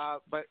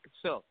 but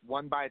still,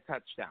 won by a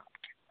touchdown.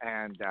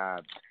 And,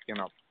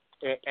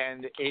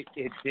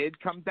 it did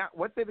come down.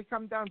 What did it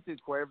come down to,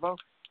 Cuervo?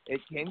 It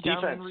came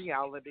down in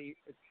reality.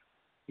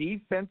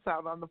 Defense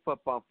out on the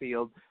football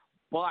field.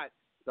 But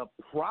the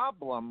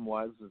problem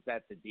was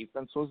that the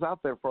defense was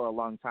out there for a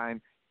long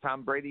time.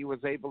 Tom Brady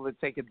was able to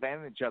take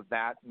advantage of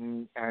that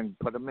and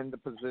put him in the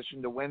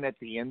position to win at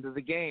the end of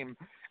the game.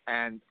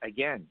 And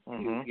again,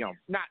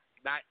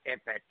 not at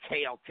the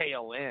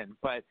tail end,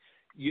 but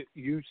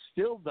you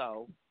still,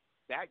 though,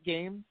 that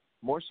game,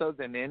 more so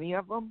than any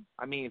of them.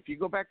 I mean, if you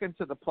go back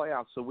into the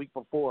playoffs the week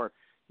before,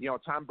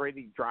 Tom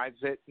Brady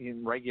drives it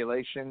in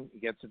regulation, he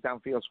gets it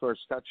downfield, scores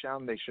a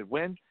touchdown, they should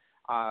win.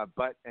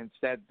 But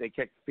instead, they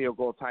kick the field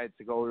goal, tied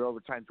to go to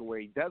overtime, to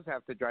where he does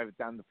have to drive it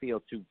down the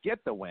field to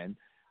get the win.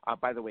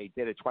 By the way, he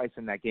did it twice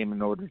in that game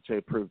in order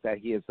to prove that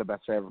he is the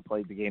best to ever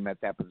played the game at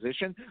that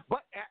position.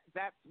 But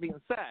that being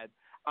said,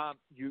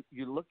 you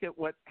look at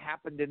what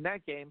happened in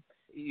that game.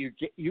 You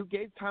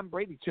gave Tom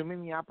Brady too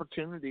many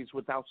opportunities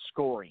without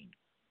scoring.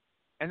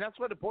 And that's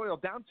what it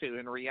boiled down to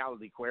in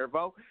reality,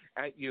 Cuervo.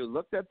 You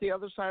looked at the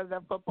other side of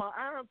that football.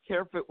 I don't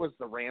care if it was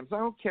the Rams. I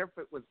don't care if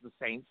it was the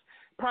Saints.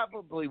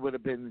 Probably would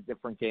have been a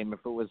different game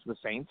if it was the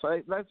Saints.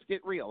 Let's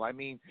get real. I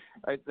mean,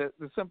 the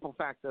simple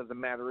fact of the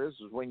matter is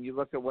when you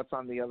look at what's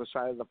on the other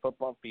side of the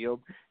football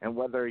field, and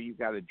whether you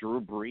got a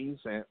Drew Brees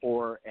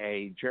or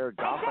a Jared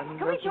Goff, I mean,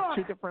 those are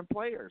 2 different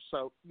players.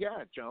 So,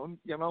 yeah, Joan,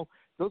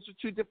 those are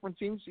 2 different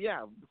teams.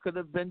 Yeah, could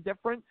have been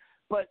different.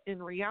 But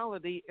in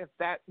reality, if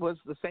that was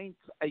the Saints,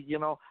 I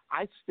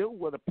still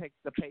would have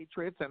picked the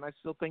Patriots, and I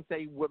still think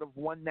they would have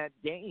won that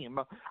game.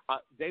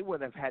 They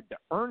would have had to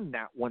earn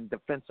that one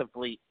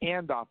defensively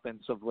and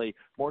offensively,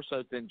 more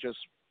so than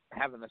just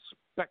having a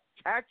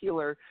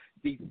spectacular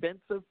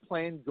defensive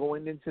plan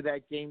going into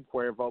that game,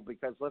 Cuervo,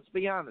 because let's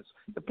be honest,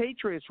 the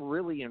Patriots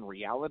really, in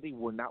reality,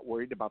 were not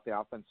worried about the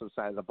offensive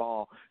side of the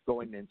ball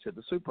going into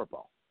the Super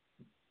Bowl.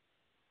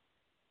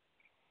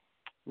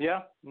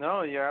 Yeah,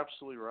 no, you're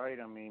absolutely right.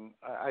 I mean,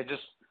 I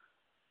just,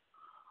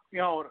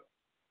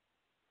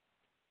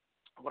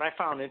 what I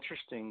found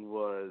interesting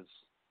was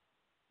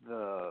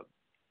the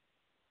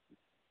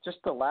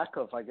lack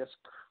of, I guess,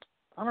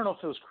 I don't know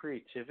if it was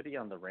creativity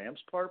on the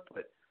Rams' part,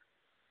 but,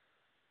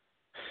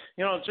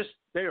 just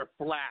they are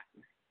flat.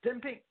 Them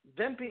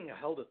being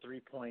held to 3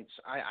 points,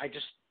 I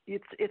just,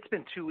 it's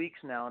been 2 weeks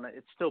now, and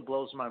it still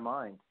blows my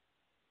mind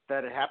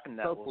that it happened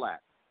that way.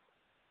 Flat.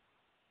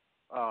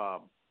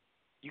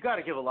 You got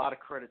to give a lot of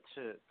credit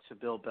to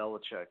Bill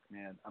Belichick,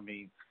 man. I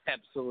mean,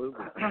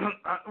 absolutely.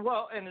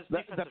 Well, and his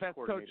defensive the best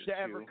coach to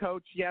ever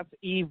coach. Yes,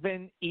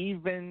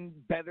 even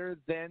better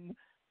than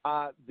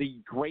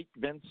the great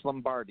Vince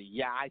Lombardi.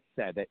 Yeah, I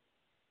said it.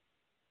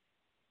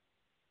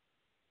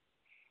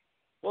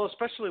 Well,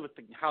 especially with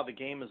how the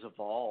game has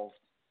evolved,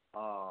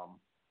 and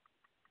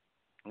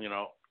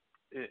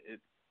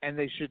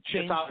they should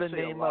change the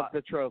name of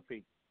the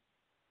trophy.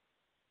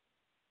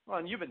 Well,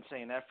 and you've been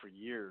saying that for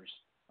years.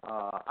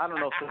 I don't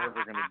know if they're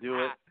ever going to do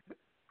it.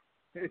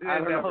 I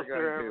don't know if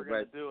they're ever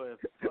going to do it,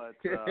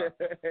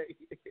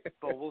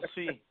 but we'll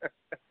see.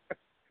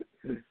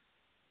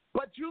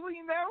 But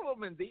Julian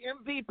Edelman, the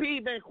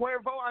MVP, man,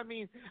 Cuervo, I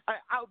mean,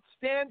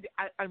 outstanding.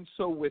 I'm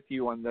so with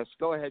you on this.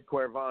 Go ahead,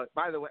 Cuervo.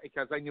 By the way,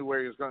 because I knew where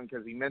he was going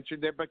because he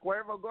mentioned it. But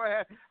Cuervo, go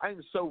ahead.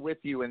 I'm so with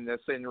you in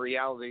this in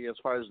reality as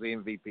far as the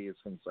MVP is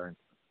concerned.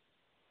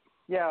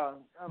 Yeah.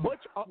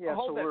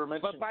 Hold on.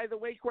 But by the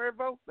way,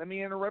 Cuervo, let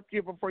me interrupt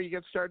you before you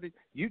get started.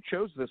 You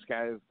chose this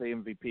guy as the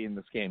MVP in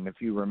this game, if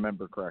you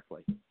remember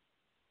correctly.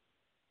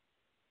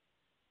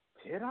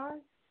 Did I?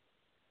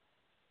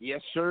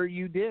 Yes, sir,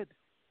 you did.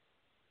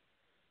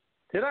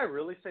 Did I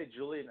really say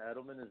Julian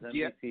Edelman is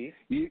MVP?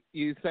 Yeah.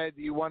 You said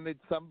you wanted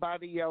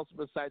somebody else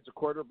besides a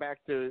quarterback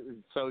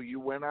so you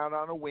went out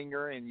on a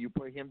winger and you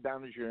put him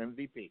down as your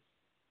MVP.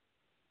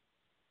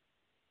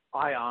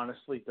 I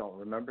honestly don't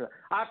remember.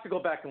 I have to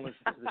go back and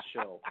listen to the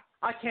show.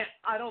 I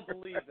don't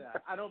believe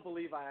that. I don't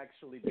believe I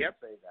actually did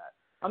say that.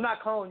 I'm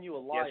not calling you a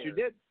liar. Yes, you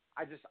did.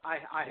 I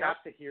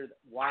have to hear that.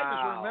 Wow. I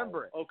just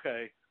remember it.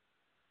 Okay.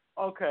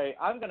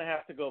 I'm going to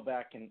have to go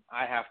back and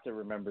I have to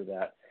remember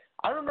that.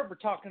 I remember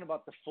talking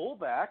about the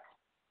fullback,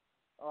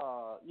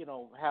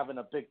 having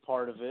a big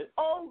part of it.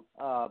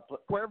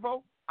 But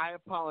Cuervo, I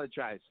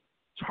apologize.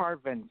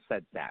 Tarvin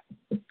said that.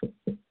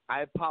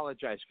 I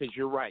apologize because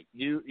you're right.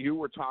 You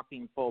were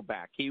talking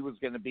fullback. He was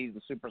going to be the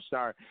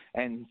superstar,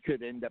 and he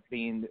could end up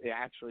being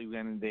actually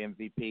winning the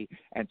MVP.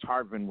 And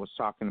Tarvin was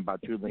talking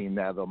about Julian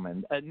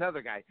Edelman,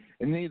 another guy.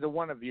 And neither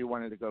one of you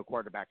wanted to go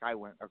quarterback. I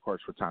went, of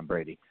course, for Tom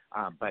Brady.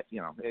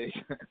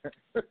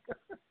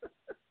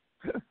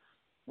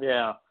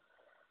 Yeah.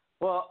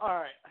 Well, all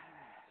right.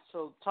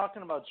 So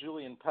talking about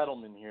Julian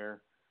Pedelman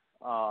here,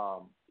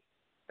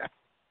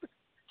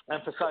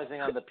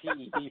 emphasizing on the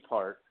PED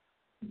part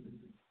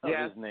of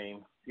his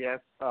name. Yes.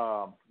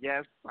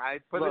 Yes. I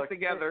put it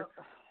together.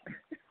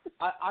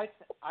 I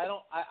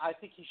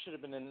think he should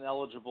have been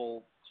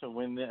ineligible to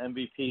win the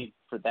MVP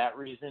for that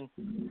reason.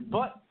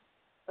 But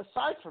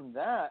aside from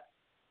that,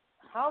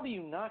 how do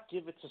you not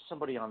give it to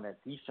somebody on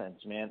that defense,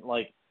 man?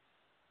 Like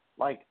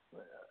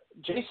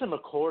Jason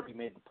McCourty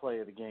made the play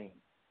of the game.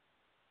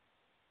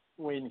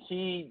 When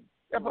he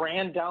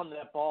ran down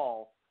that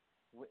ball,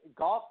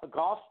 Goff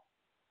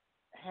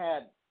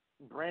had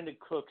Brandon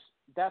Cooks.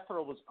 That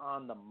throw was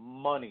on the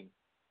money,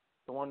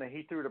 the one that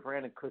he threw to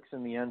Brandon Cooks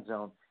in the end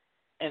zone.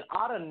 And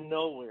out of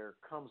nowhere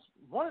comes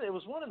one. It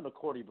was one of the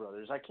McCourty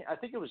brothers. I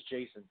think it was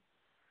Jason,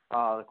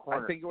 the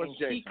corner. I think it was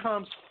Jason. He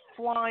comes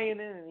flying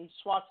in and he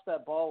swats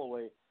that ball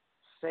away,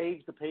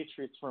 saves the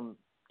Patriots from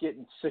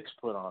getting 6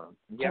 put on them.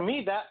 Yep. To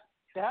me,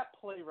 that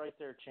play right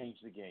there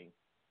changed the game.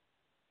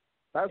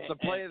 That's the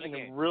play of the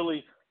game.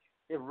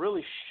 It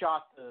really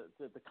shocked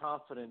the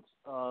confidence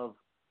of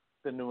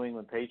the New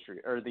England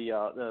Patriots or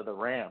the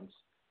Rams.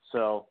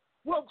 So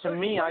to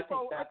me, I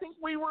think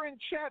we were in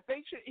chat.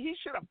 He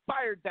should have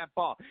fired that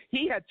ball.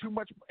 He had too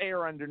much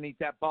air underneath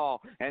that ball,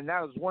 and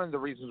that was one of the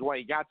reasons why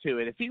he got to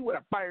it. If he would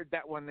have fired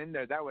that one in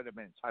there, that would have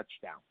been a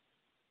touchdown.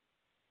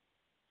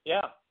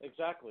 Yeah,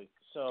 exactly.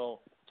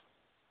 So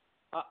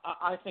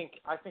I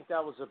think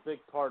that was a big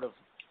part of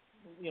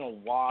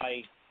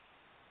why.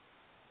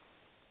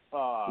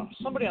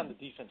 Somebody on the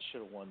defense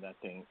should have won that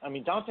thing. I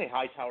mean, Dante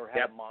Hightower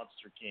had a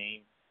monster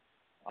game.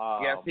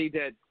 Yes, he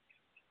did.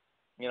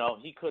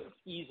 He could have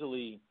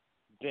easily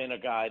been a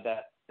guy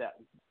that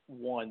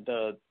won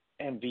the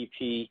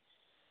MVP.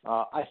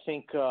 I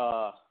think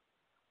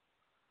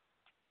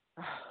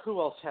who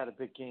else had a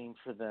big game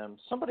for them?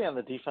 Somebody on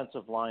the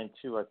defensive line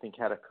too. I think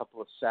had a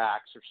couple of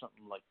sacks or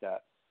something like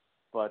that.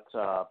 But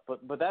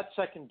that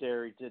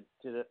secondary did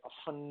a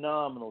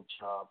phenomenal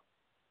job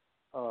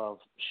of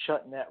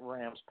shutting that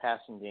Rams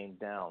passing game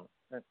down.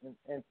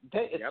 And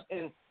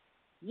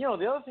the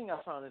other thing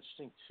I found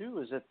interesting too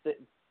is that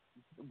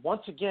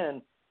once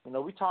again,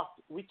 we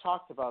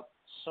talked about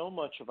so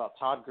much about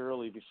Todd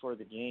Gurley before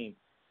the game,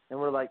 and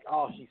we're like,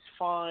 oh, he's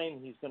fine,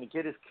 he's going to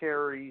get his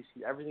carries,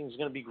 everything's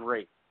going to be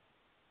great.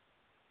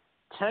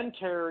 10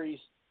 carries,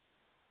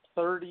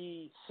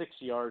 36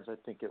 yards, I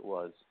think it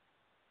was.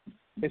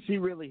 Is he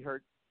really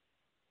hurt?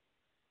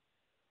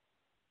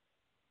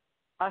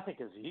 I think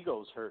his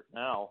ego's hurt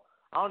now.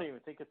 I don't even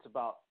think it's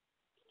about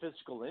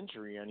physical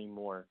injury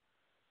anymore.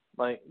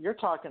 Like, you're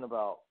talking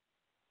about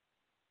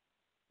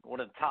one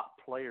of the top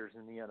players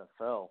in the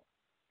NFL,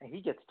 and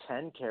he gets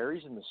 10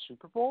 carries in the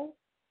Super Bowl?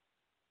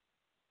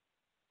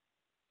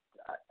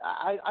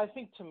 I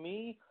think, to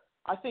me,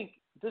 I think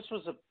this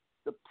was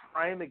the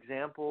prime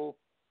example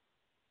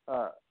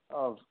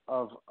of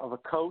a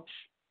coach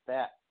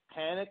that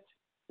panicked.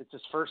 It's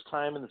his first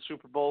time in the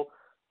Super Bowl.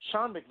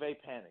 Sean McVay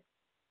panicked.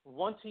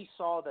 Once he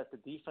saw that the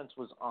defense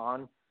was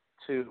on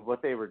to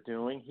what they were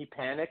doing, he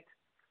panicked,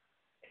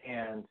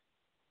 and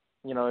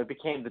it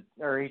became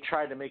he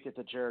tried to make it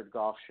the Jared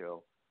Goff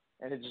show,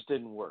 and it just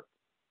didn't work.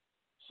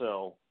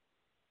 So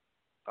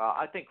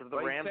I think the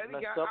Rams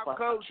messed up by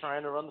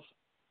trying to run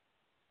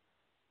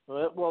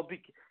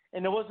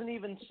and it wasn't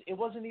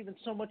even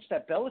so much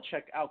that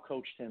Belichick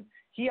outcoached him;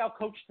 he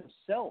outcoached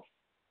himself.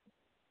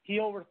 he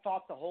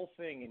overthought the whole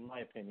thing, in my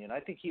opinion. I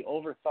think he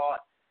overthought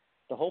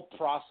the whole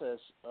process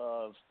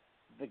of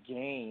the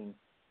game,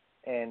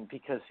 and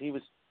because he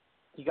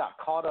got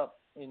caught up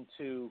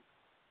into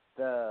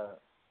the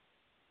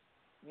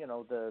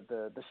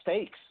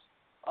stakes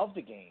of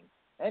the game.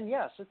 And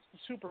yes, it's the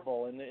Super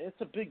Bowl, and it's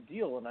a big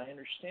deal, and I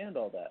understand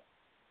all that.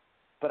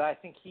 But I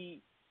think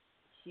he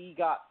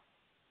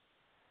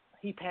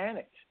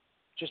panicked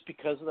just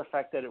because of the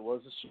fact that it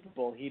was a Super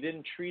Bowl. He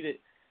didn't treat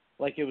it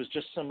like it was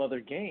just some other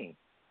game.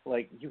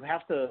 Like, you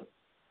have to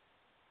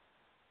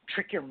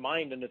trick your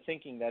mind into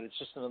thinking that it's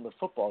just another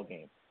football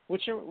game,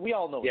 which we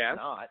all know it's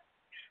not.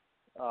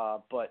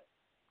 But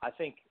I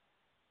think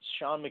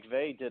Sean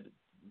McVay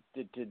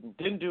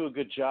didn't do a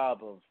good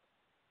job of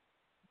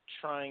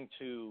trying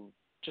to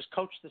just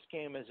coach this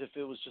game as if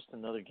it was just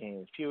another game.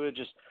 If he would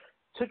just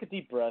took a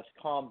deep breath,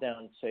 calmed down,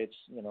 and say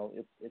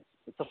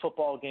it's a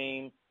football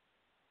game.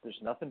 There's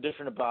nothing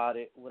different about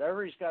it.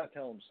 Whatever he's got to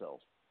tell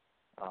himself.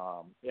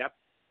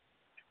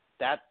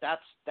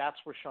 That's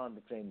where Sean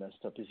McVay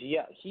messed up.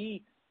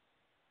 He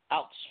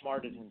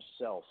outsmarted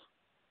himself,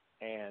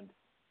 and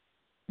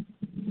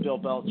Bill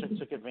Belichick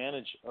took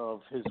advantage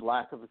of his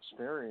lack of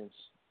experience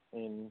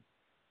in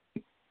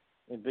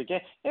big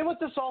game. And what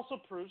this also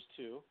proves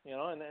too, and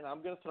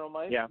I'm going to throw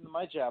my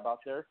jab out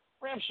there.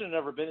 Rams should have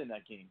never been in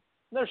that game.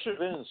 Never should have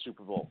been in the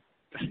Super Bowl.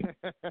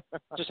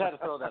 Just had to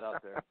throw that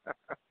out there.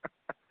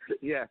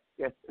 Yeah.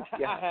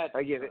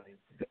 I get it.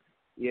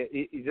 Yeah,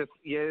 you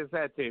just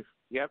had to.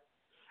 Yep.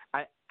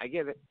 I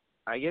get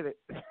it.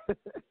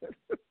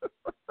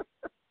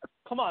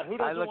 Come on, who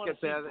doesn't want to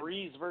see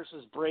Brees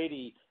versus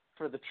Brady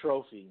for the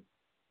trophy?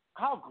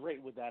 How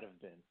great would that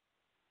have been?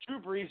 Drew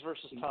Brees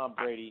versus Tom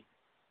Brady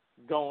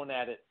going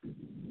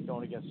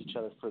against each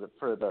other for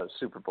the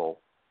Super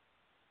Bowl.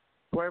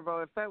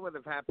 Cuervo, if that would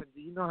have happened,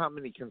 do you know how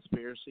many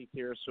conspiracy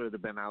theorists would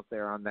have been out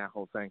there on that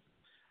whole thing?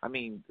 I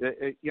mean,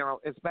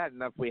 it's bad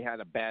enough we had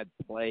a bad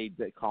play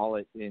to call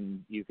it,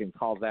 and you can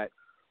call that.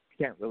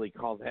 You can't really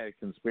call that a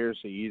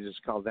conspiracy. You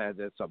just call that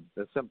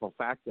the simple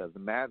fact of the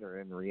matter.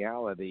 In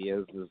reality,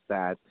 is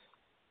that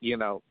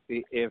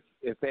if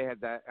they had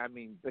that, I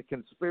mean, the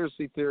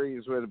conspiracy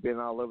theories would have been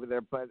all over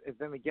there. But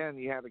then again,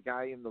 you had a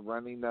guy in the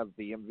running of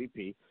the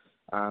MVP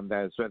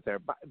that is right there.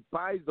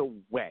 By the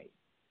way,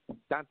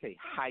 Dante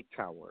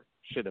Hightower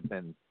should have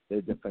been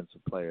the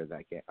defensive player of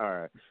that game,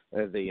 or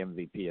the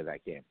MVP of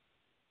that game.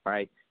 All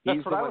right,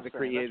 he's the one that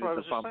created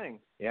the fumble.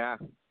 Yeah,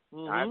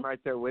 I'm right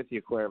there with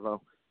you,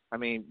 Cuervo. I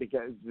mean,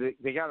 because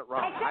they got it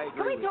wrong. I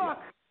agree with you.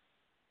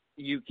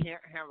 You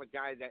can't have a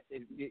guy that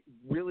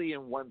really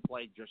in one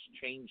play just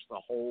changed the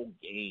whole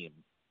game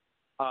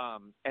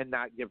and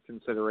not give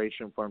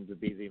consideration for him to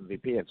be the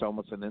MVP. It's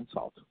almost an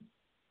insult.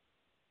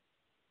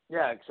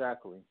 Yeah,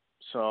 exactly.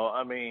 So,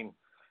 I mean,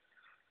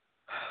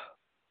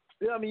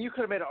 you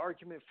could have made an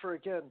argument for,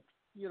 again,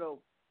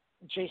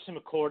 Jason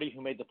McCourty,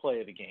 who made the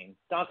play of the game.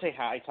 Dante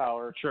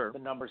Hightower, the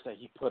numbers that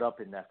he put up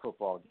in that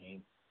football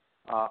game.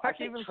 I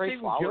think even Trey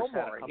Flowers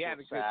Gilmore, had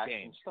a good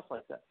game and stuff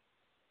like that.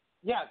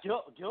 Yeah,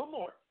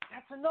 Gilmore,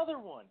 that's another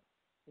one.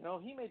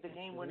 He made the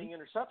game-winning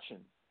interception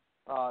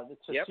to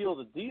seal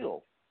the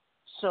deal.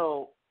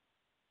 So,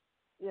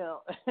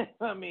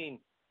 I mean,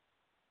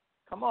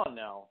 come on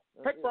now.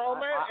 Heck,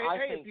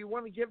 if you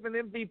want to give an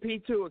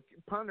MVP to a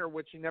punter,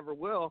 which you never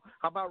will,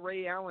 how about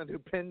Ray Allen, who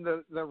pinned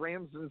the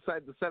Rams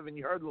inside the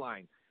 7-yard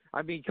line?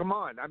 I mean, come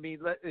on. I mean,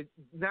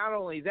 not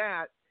only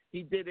that,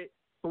 he did it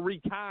 3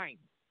 times.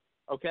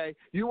 Okay,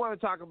 you want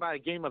to talk about a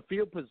game of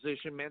field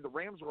position, man? The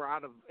Rams were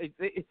out of.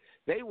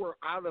 They were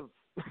out of.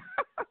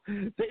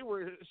 They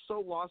were so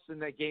lost in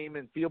that game,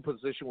 and field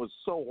position was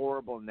so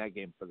horrible in that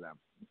game for them.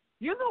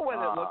 You know what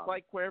it looked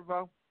like,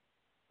 Cuervo?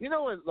 You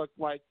know what it looked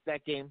like,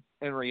 that game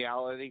in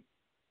reality?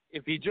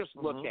 If you just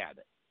look at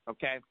it,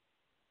 okay?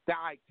 The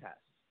eye test.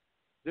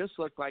 This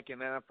looked like an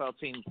NFL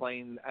team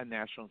playing a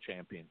national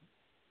champion.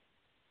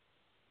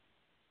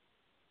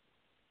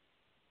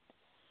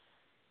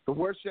 The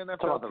worst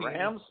NFL team. The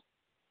Rams?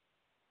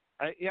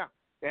 Yeah,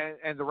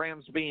 and the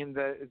Rams being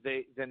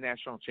the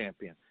national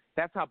champion.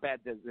 That's how bad,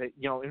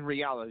 in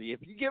reality, if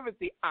you give it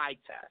the eye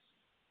test,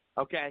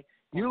 okay,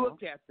 you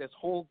look at this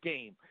whole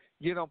game,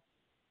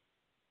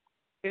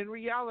 in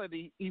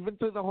reality, even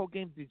through the whole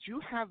game, did you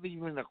have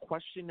even a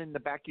question in the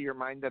back of your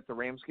mind that the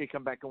Rams could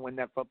come back and win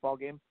that football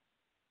game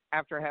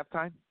after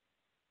halftime?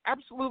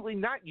 Absolutely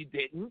not, you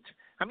didn't.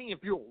 I mean,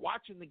 if you were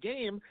watching the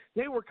game,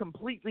 they were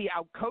completely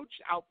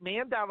out-coached,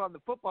 out-manned out on the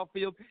football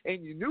field,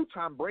 and you knew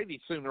Tom Brady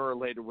sooner or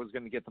later was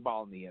going to get the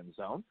ball in the end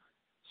zone.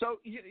 So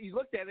you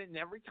looked at it, and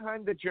every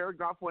time that Jared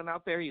Goff went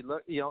out there,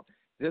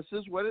 this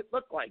is what it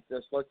looked like.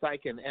 This looked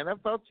like an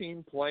NFL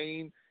team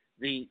playing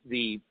the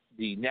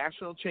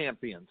national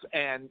champions,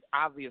 and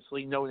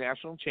obviously no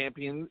national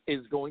champion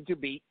is going to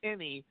beat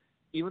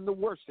even the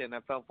worst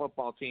NFL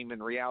football team.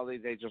 In reality,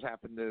 they just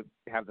happen to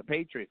have the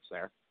Patriots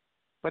there.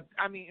 But,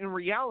 I mean, in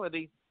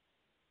reality,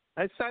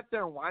 I sat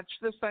there and watched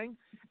this thing.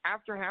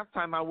 After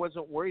halftime, I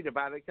wasn't worried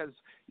about it because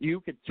you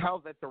could tell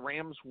that the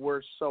Rams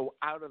were so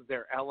out of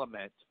their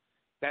element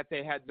that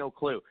they had no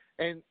clue.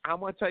 And I'm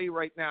going to tell you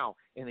right now,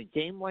 in a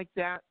game like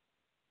that,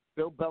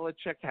 Bill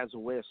Belichick has a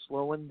way of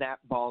slowing that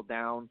ball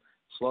down,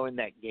 slowing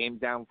that game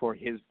down for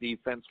his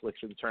defense, which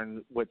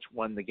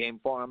won the game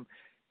for him.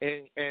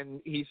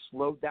 And he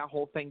slowed that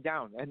whole thing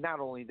down. And not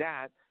only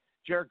that,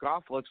 Jared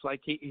Goff looks like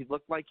he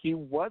looked like he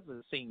was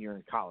a senior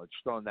in college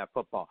throwing that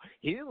football.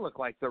 He didn't look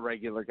like the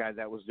regular guy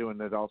that was doing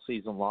it all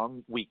season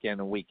long, week in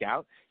and week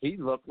out. He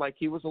looked like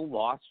he was a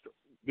lost,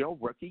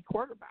 rookie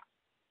quarterback.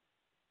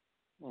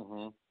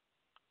 Mm-hmm.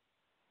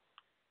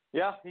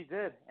 Yeah, he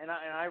did, and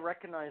I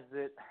recognized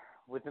it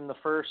within the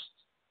first.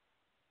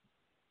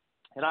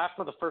 And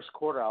after the first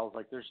quarter, I was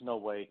like, "There's no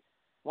way."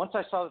 Once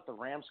I saw that the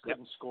Rams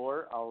couldn't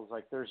score, I was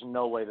like, "There's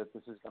no way that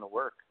this is going to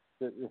work."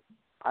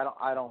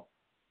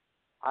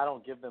 I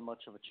don't give them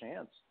much of a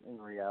chance in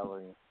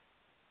reality.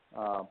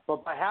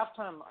 But by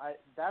halftime,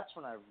 that's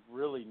when I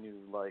really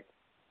knew, like,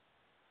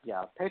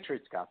 yeah,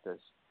 Patriots got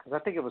this. Because I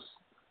think it was,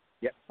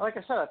 like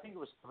I said, I think it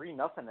was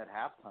 3-0 at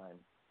halftime.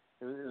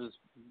 It was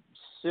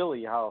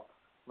silly how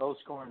low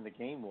scoring the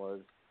game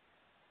was.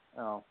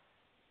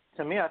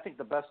 To me, I think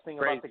the best thing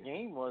about the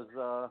game was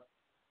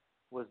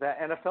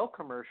that NFL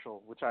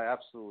commercial, which I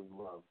absolutely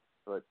love.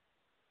 But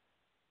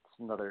it's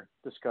another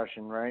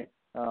discussion, right?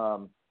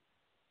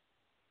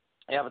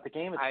 Yeah, but the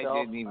game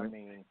itself,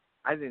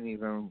 I didn't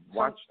even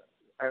watch.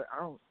 I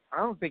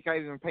don't think I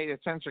even paid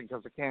attention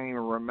because I can't even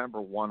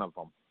remember one of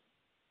them.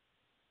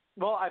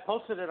 Well, I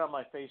posted it on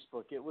my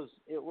Facebook. It was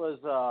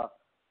a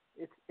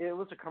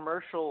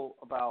commercial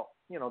about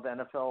the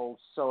NFL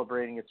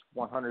celebrating its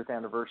 100th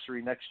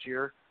anniversary next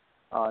year.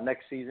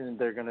 Next season,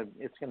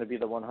 it's gonna be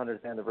the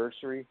 100th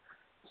anniversary.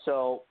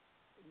 So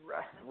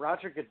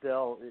Roger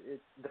Goodell,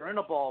 they're in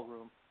a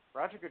ballroom.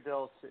 Roger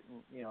Goodell's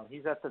sitting,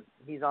 he's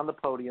on the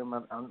podium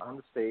on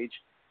the stage,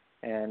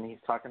 and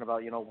he's talking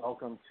about,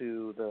 welcome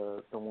to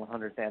the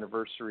 100th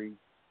anniversary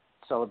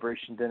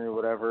celebration dinner or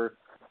whatever.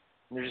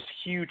 And there's this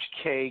huge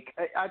cake.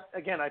 I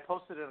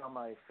posted it on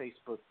my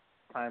Facebook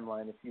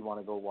timeline if you want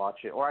to go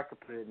watch it, or I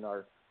could put it in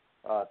our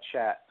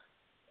chat.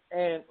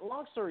 And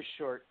long story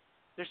short,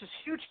 there's this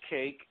huge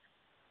cake.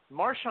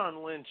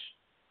 Marshawn Lynch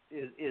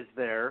is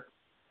there,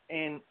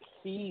 and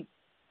he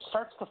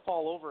starts to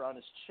fall over on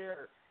his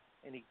chair.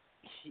 And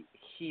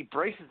he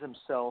braces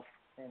himself,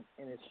 and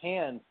in his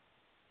hand,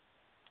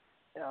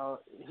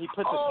 he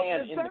puts his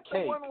hand in the cake. Is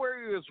that the one where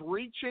he was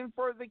reaching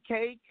for the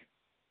cake?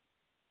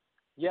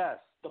 Yes,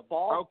 the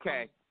ball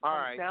comes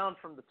down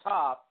from the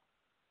top,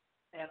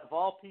 and of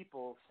all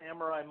people,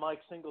 Samurai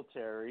Mike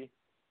Singletary,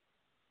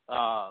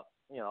 one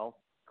of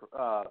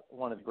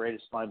the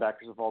greatest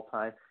linebackers of all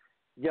time,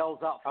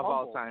 yells out fumble,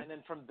 of all time. And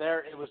then from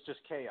there it was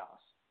just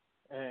chaos,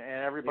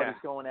 and everybody's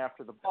going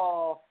after the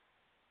ball.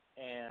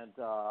 And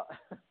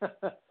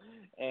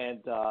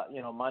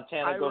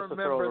Montana goes to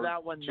throw. I remember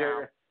that one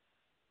now.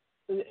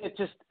 The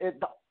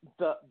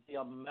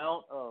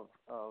amount of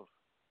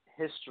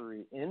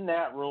history in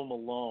that room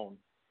alone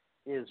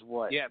is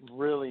what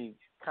really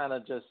kind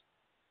of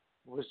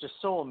was just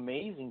so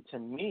amazing to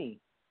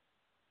me.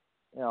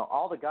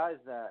 All the guys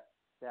that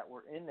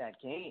were in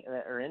that game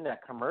or in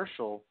that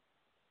commercial,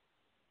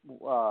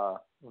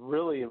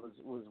 really it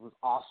was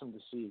awesome to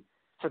see.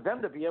 For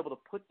them to be able to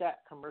put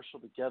that commercial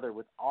together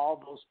with all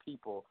those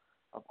people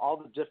of all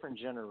the different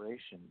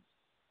generations,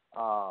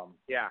 was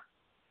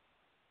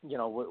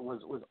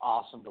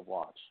awesome to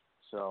watch.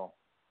 So,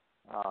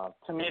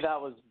 to me,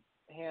 that was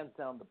hands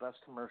down the best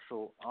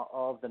commercial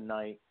of the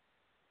night.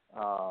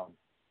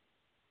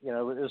 It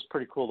was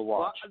pretty cool to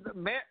watch. Well,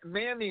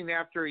 Manning,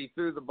 after he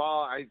threw the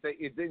ball,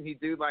 didn't he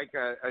do like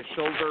a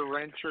shoulder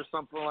wrench or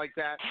something like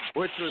that,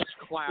 which was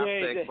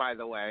classic, by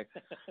the way.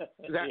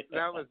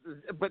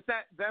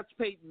 That's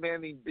Peyton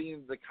Manning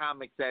being the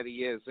comic that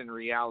he is in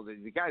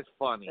reality. The guy's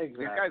funny.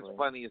 Exactly. The guy's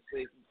funny.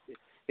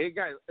 The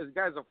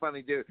guy's a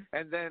funny dude.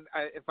 And then,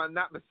 if I'm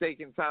not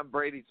mistaken, Tom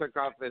Brady took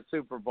off his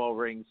Super Bowl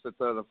rings to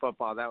throw the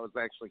football. That was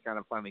actually kind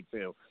of funny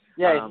too.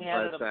 Yeah, he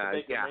handed them to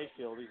Baker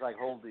Mayfield. He's like,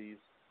 hold these.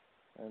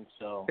 And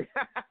so, it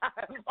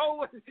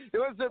was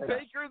the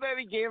Baker that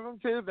he gave him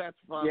to. That's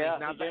funny. Yeah,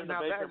 now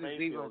that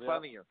is even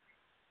funnier.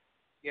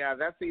 Yeah,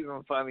 that's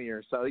even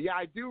funnier. So yeah,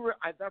 I do.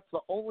 That's the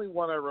only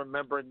one I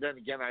remember. And then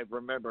again, I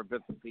remember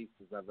bits and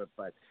pieces of it.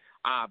 But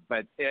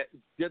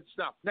good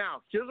stuff.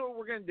 Now, here's what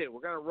we're gonna do.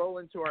 We're gonna roll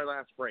into our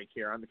last break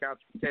here on the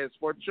Couch Potato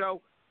Sports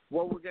Show.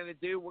 What we're gonna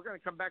do? We're gonna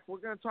come back. We're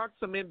gonna talk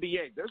some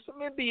NBA. There's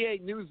some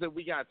NBA news that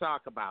we gotta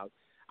talk about.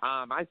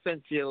 I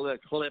sent you a little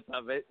clip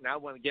of it, and I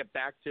want to get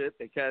back to it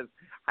because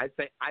I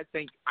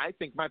think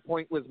my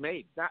point was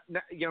made.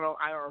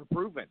 Or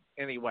proven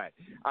anyway.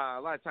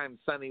 A lot of times,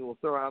 Sonny will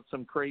throw out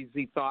some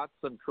crazy thoughts,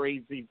 some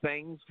crazy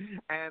things,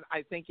 and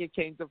I think it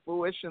came to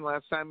fruition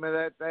last time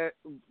that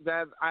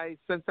I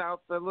sent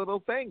out the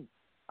little thing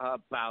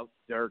about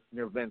Dirk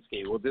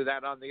Nowitzki. We'll do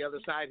that on the other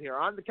side here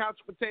on the Couch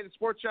Potato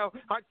Sports Show.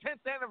 Our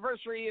 10th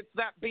anniversary. It's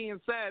that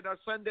being said, our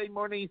Sunday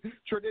morning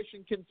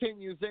tradition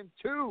continues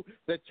into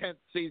the 10th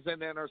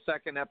season, and our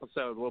second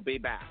episode will be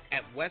back.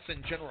 At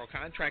Wesson General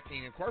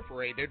Contracting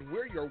Incorporated,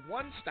 we're your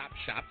one-stop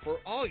shop for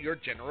all your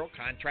general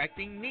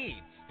contracting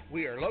needs.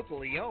 We are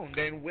locally owned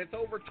and with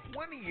over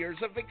 20 years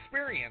of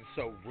experience,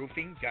 so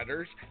roofing,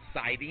 gutters,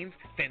 sidings,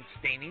 fence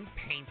staining,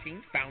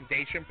 painting,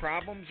 foundation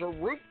problems, or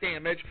roof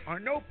damage are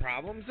no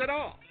problems at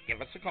all.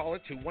 Give us a call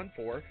at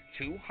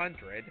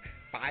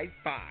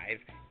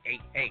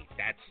 214-200-5588.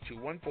 That's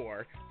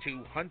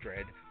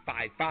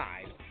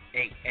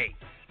 214-200-5588.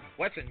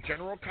 Wesson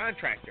General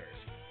Contractors,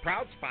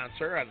 proud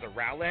sponsor of the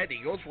Rowlett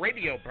Eagles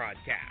radio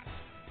broadcast.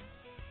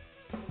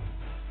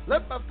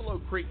 Let Buffalo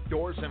Creek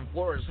Doors and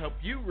Floors help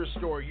you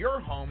restore your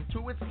home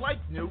to its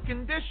like-new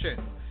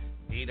condition.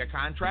 Need a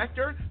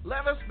contractor?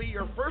 Let us be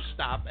your first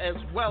stop as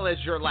well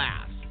as your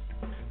last.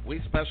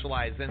 We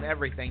specialize in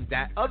everything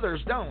that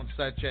others don't,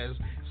 such as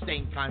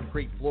stained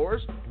concrete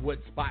floors,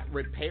 wood spot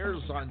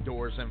repairs on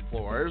doors and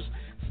floors,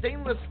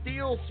 stainless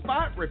steel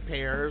spot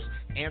repairs,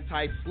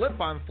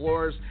 anti-slip-on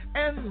floors,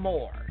 and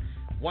more.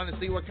 Want to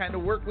see what kind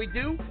of work we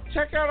do?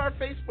 Check out our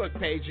Facebook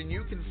page and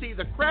you can see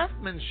the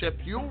craftsmanship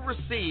you'll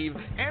receive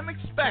and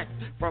expect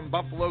from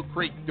Buffalo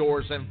Creek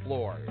Doors and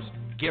Floors.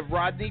 Give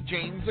Rodney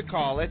James a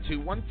call at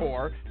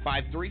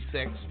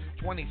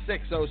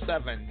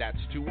 214-536-2607. That's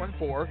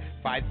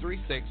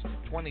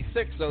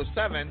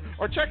 214-536-2607.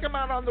 Or check him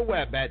out on the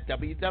web at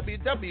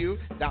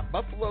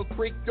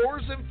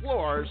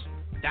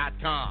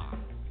www.buffalocreekdoorsandfloors.com.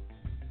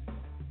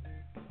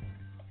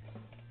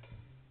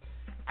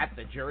 At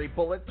the Jerry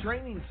Bullitt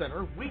Training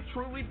Center, we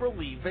truly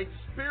believe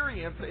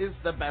experience is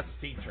the best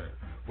teacher.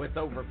 With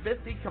over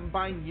 50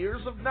 combined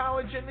years of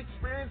knowledge and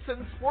experience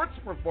in sports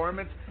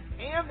performance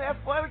and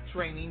athletic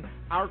training,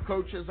 our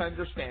coaches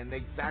understand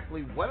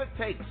exactly what it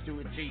takes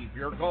to achieve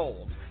your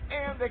goals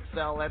and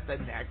excel at the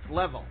next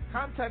level.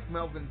 Contact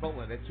Melvin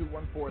Bullitt at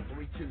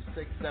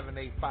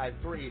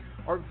 214-326-7853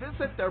 or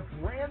visit their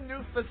brand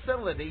new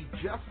facility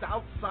just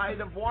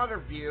outside of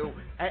Waterview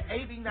at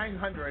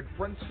 8900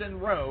 Princeton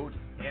Road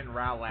in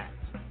Rowlett.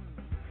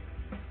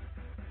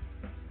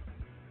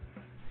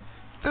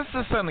 This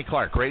is Sonny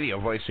Clark, radio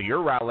voice of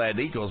your Rowlett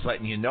Eagles,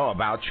 letting you know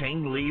about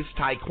Chang Lee's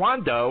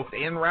Taekwondo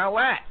in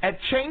Rowlett. At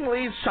Chang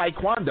Lee's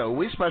Taekwondo,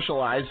 we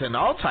specialize in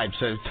all types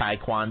of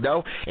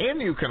Taekwondo,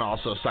 and you can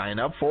also sign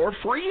up for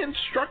free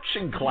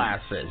instruction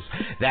classes.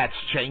 That's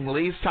Chang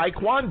Lee's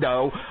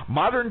Taekwondo,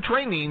 modern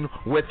training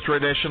with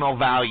traditional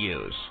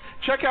values.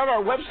 Check out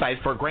our website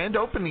for grand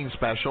opening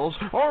specials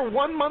or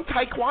 1-month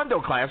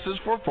Taekwondo classes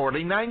for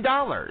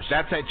 $49.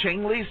 That's at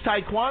Chang Lee's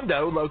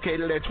Taekwondo,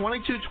 located at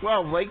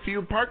 2212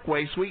 Lakeview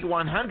Parkway, Suite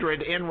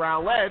 100 in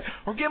Rowlett,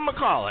 or give them a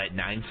call at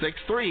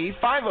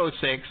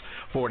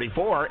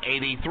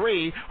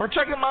 963-506-4483, or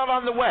check them out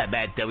on the web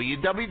at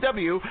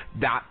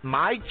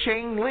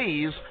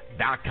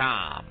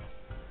www.mychanglees.com.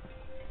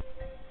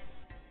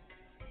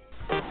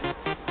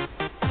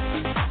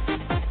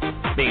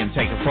 Being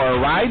taken for a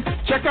ride?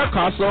 Check out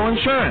Costco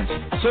Insurance,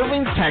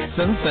 serving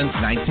Texans since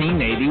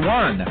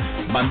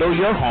 1981. Bundle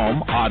your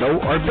home, auto,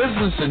 or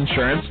business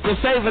insurance to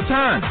save a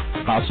ton.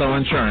 Costco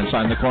Insurance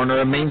on the corner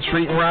of Main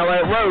Street and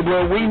Rowlett Road,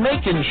 where we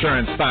make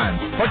insurance fun.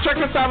 Or check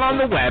us out on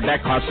the web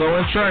at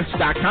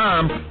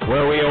CostcoInsurance.com,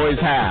 where we always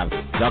have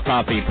the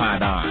coffee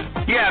pot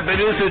on. Yeah, but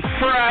is it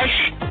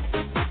fresh?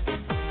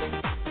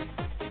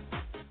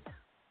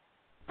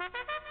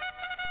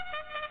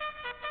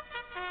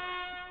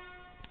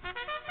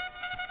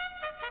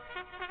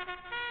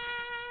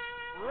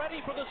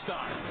 For the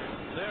start.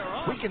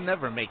 We can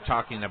never make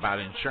talking about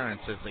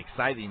insurance as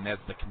exciting as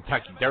the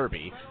Kentucky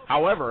Derby.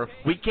 However,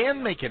 we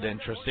can make it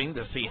interesting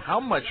to see how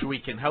much we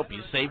can help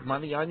you save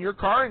money on your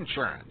car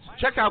insurance.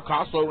 Check out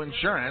Costco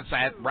Insurance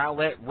at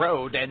Rowlett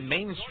Road and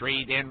Main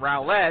Street in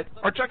Rowlett,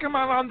 or check them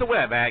out on the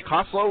web at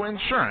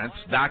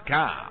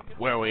CostcoInsurance.com,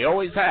 where we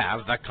always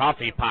have the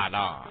coffee pot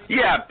on.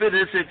 Yeah, but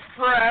is it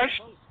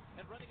fresh?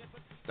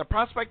 The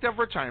prospect of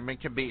retirement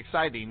can be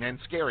exciting and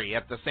scary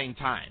at the same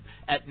time.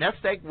 At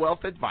Nest Egg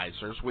Wealth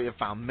Advisors, we have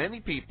found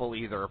many people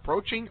either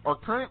approaching or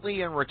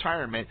currently in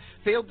retirement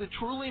fail to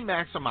truly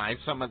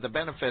maximize some of the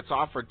benefits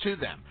offered to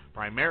them,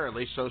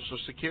 primarily Social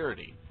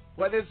Security.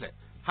 What is it?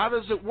 How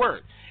does it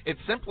work? It's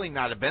simply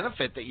not a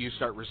benefit that you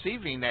start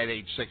receiving at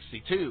age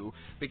 62.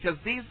 Because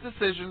these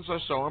decisions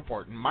are so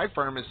important, my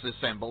firm has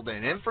assembled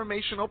an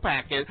informational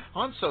packet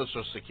on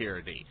Social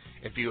Security.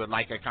 If you would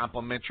like a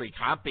complimentary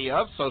copy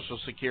of Social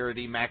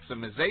Security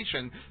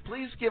Maximization,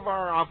 please give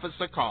our office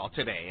a call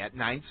today at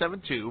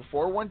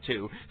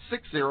 972-412-6064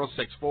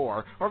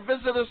 or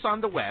visit us on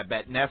the web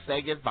at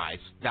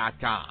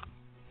nesteggadvice.com.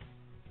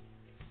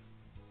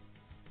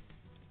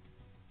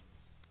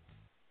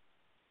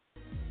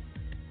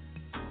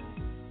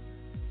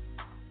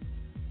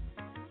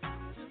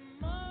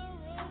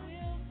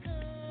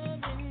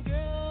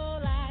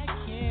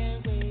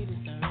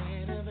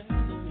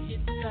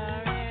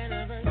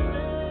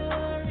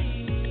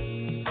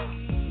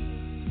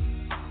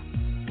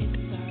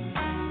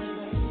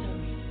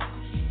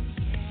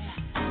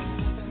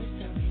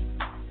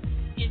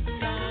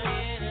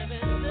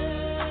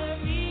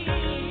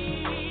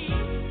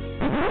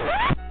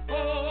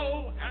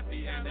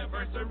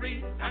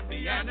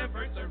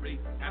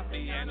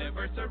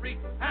 anniversary,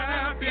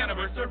 happy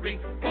anniversary.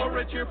 Pour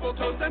a cheerful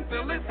toast and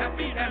fill it,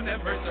 happy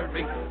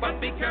anniversary. But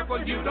be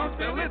careful you don't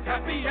spill it,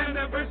 happy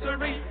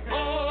anniversary.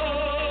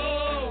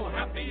 Oh,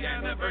 happy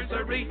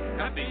anniversary,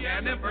 happy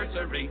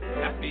anniversary,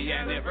 happy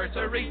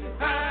anniversary,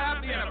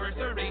 happy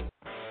anniversary.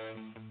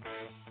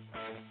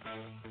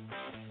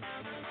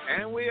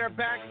 And we are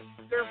back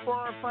there for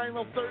our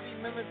final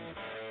 30 minutes.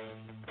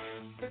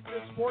 The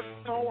Sports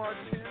Show, our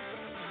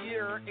 10th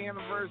year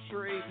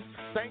anniversary.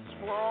 Thanks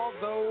for all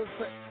those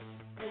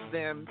of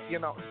them,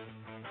 people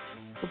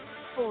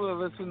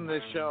who listen to the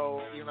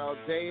show,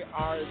 they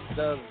are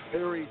the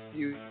very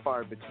few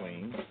far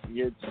between.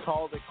 It's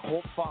called a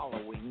cult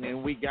following,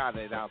 and we got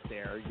it out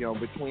there,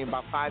 between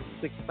about 5,000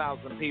 to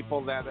 6,000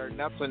 people that are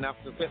nuts enough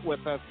to sit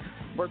with us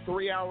for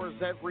 3 hours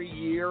every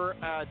year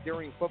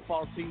during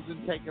football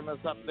season, taking us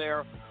up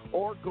there,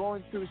 or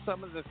going through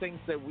some of the things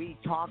that we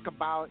talk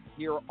about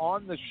here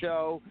on the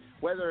show,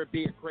 whether it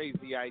be a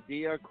crazy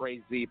idea,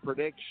 crazy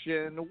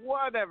prediction,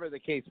 whatever the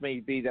case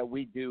may be that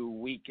we do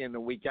week in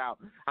and week out.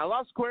 I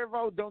lost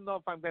Cuervo. Don't know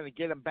if I'm going to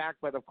get him back,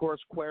 but, of course,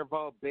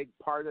 Cuervo, a big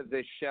part of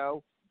this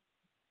show.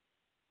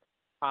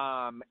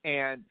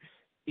 And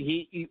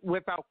he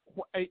without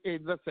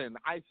listen,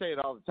 I say it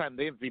all the time,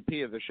 the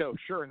MVP of the show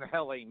sure in the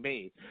hell ain't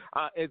me.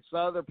 It's the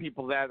other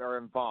people that are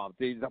involved,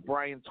 the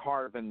Brian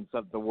Tarvins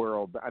of the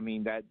world,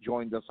 that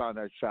joined us on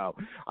our show,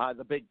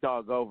 the big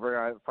dog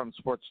over from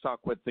Sports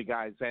Talk with the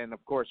guys, and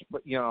of course,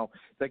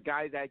 the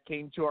guy that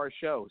came to our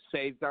show,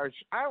 saved our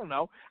I don't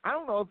know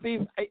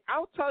if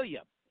I'll tell you,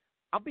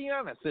 I'll be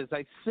honest, as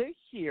I sit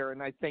here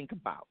and I think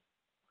about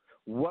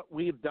what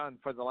we've done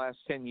for the last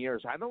 10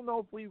 years, I don't know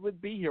if we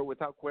would be here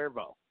without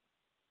Cuervo.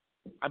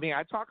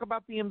 I talk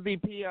about the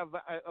MVP of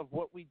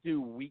what we do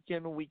week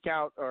in and week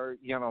out, or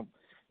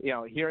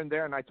here and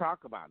there, and I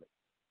talk about it.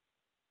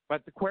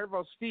 But the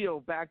Cuervo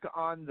Steal back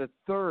on the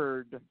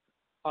 3rd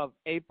of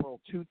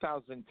April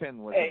 2010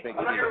 was a big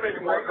deal.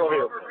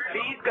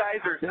 These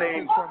guys are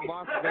saying from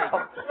Las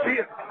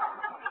Vegas.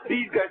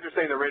 These guys are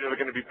saying the Raiders are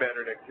going to be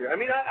better next year.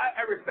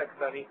 I respect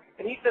Sonny,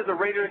 and he says the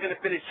Raiders are going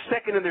to finish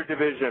second in their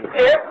division.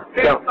 If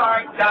they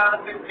sign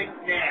Jonathan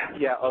McManus.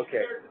 Yeah,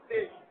 okay.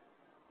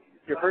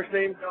 Your first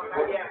name?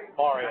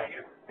 Mario.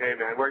 Hey,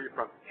 man, where are you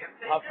from?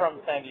 I'm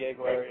from San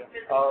Diego area.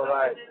 All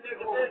right.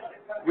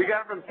 We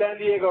got from San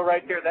Diego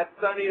right there. That's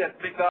Sonny, that's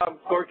Big Dog,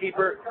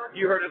 scorekeeper.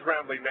 You heard us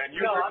rambling, man.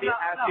 You heard me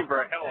asking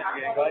for a hell of a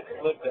game. I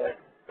just lived there.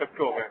 That's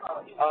cool,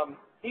 man.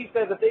 He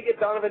says if they get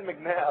Donovan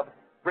McNabb,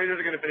 Raiders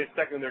are going to finish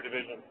second in their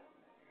division.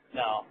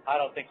 No, I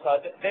don't think so.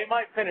 They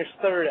might finish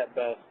third at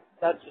best.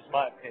 That's just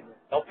my opinion.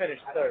 They'll finish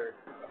third.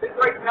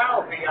 Right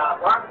now, the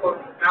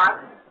Broncos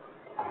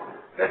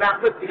they're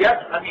not put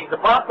together. The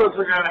Broncos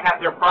are going to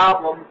have their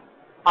problems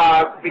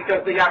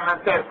because they got an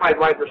unsatisfied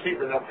wide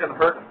receiver. That's going to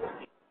hurt them.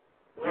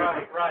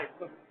 Right.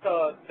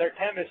 So their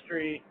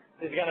chemistry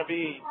is going to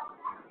be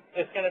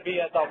at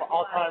the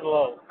all-time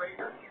low.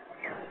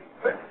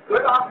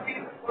 Good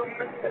offseason.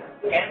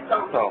 And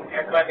so,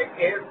 but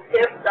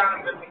if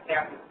Donovan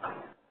McNabb.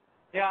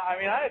 Yeah,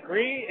 I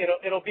agree.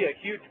 It'll be a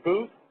huge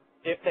boost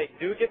if they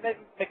do get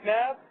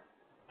McNabb,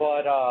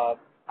 but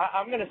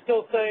I'm going to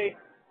still say,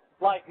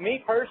 like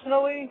me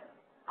personally,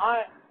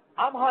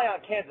 I'm high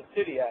on Kansas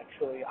City.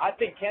 Actually, I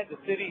think Kansas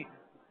City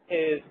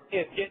is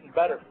getting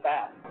better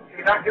fast.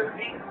 You're not going to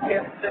beat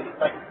Kansas City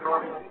like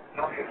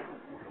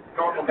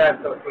normal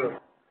bad stuff too.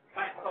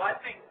 Right, so I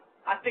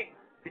think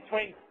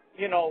between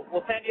San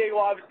Diego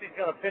obviously is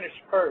going to finish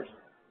first,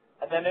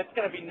 and then it's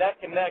going to be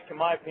neck and neck, in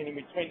my opinion,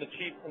 between the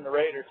Chiefs and the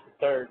Raiders for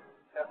third,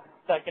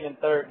 second and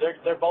third.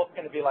 They're both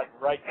going to be like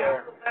right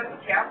there. And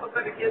the Capitals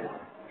going to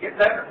get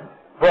better.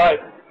 Right.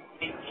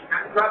 He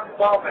kind of dropped the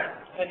ball back.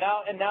 And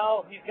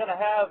now he's going to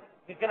have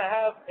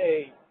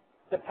a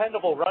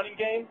dependable running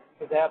game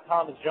because they have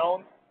Thomas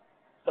Jones.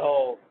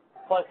 So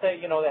plus they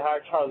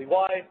hired Charlie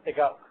Weiss. They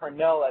got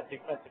Cornell as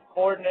defensive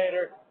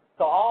coordinator.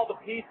 So all the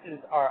pieces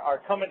are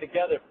coming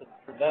together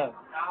for them.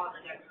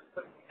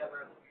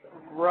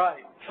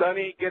 Right.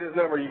 Sonny, get his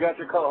number. You got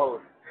your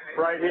co-host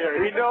right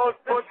here. He knows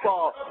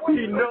football.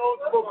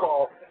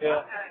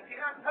 Yeah.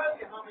 Can I tell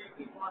you how many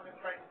people I've been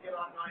trying to get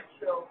on my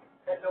show?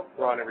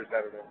 We're on every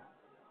Saturday.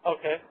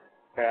 Okay.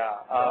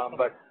 Yeah,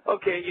 but,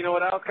 okay, you know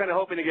what, I was kind of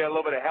hoping to get a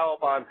little bit of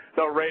help on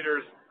the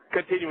Raiders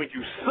continuing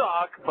to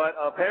suck, but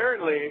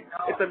apparently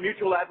it's a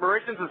mutual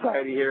admiration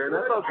society here, and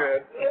that's all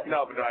good.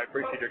 No, but I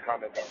appreciate your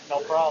comment, though.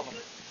 No problem.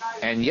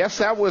 And yes,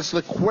 that was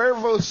the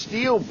Cuervo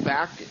Steal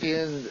back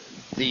in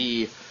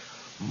the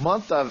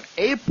month of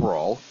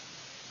April.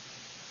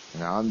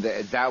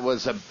 That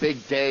was a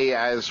big day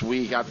as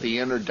we got the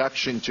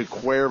introduction to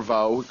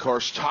Cuervo. Of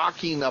course,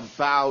 talking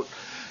about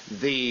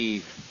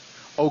the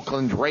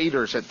Oakland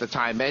Raiders at the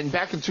time. And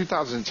back in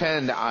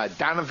 2010,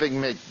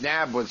 Donovan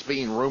McNabb was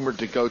being rumored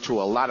to go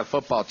to a lot of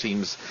football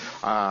teams.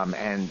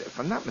 And if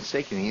I'm not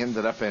mistaken, he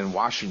ended up in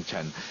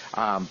Washington.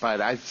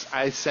 But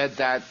I said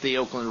that the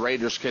Oakland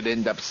Raiders could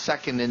end up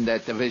second in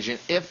that division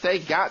if they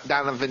got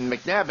Donovan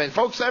McNabb. And,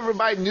 folks,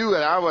 everybody knew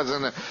that I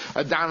wasn't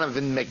a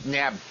Donovan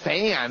McNabb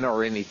fan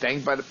or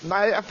anything, but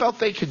I felt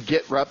they could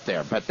get up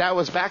there. But that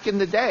was back in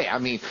the day. I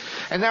mean,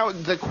 and now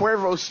the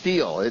Cuervo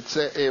steal,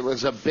 it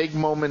was a big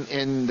moment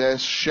in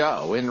this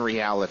show, in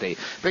reality,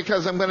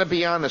 because I'm going to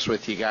be honest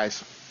with you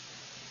guys,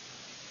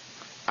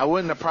 I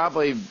wouldn't have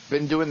probably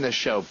been doing this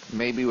show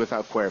maybe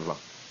without Cuervo.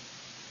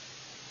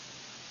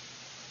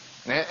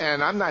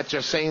 And I'm not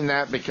just saying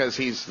that because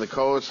he's the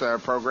co-host of our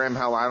program.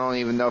 Hell, I don't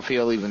even know if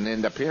he'll even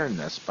end up hearing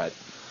this, but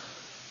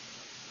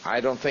I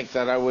don't think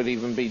that I would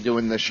even be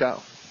doing this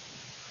show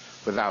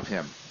without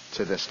him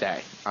to this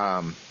day.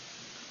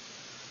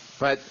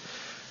 But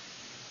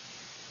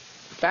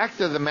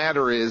fact of the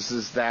matter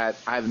is that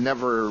I've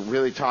never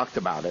really talked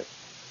about it,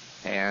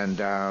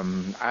 and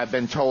I've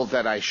been told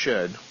that I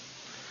should.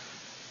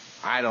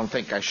 I don't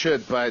think I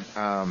should, but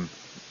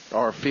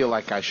or feel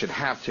like I should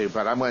have to,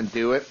 but I'm going to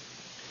do it.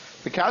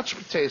 The Couch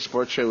Potato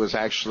Sports Show was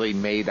actually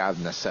made out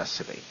of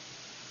necessity.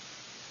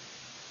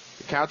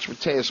 The Couch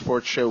Potato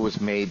Sports Show was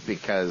made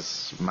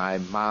because my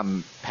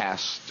mom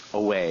passed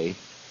away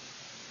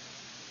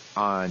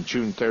on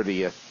June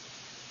 30th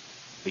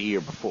the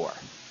year before.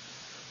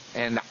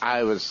 And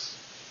I was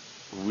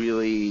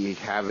really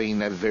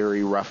having a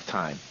very rough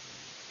time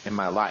in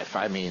my life.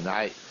 I mean,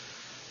 I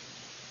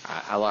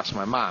lost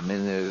my mom,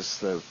 and it is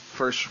the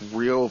first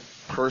real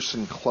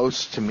person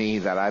close to me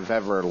that I've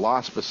ever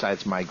lost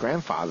besides my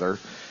grandfather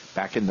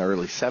back in the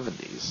early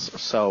 70s.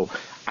 So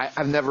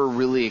I've never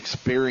really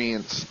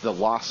experienced the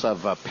loss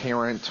of a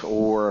parent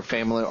or a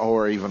family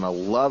or even a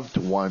loved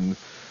one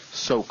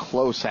so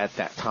close at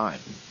that time.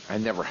 I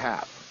never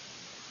have.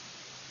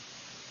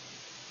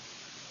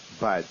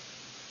 But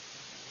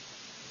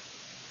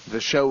the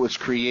show was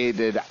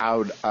created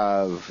out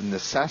of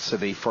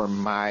necessity for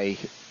my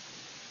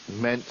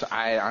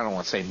I don't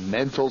want to say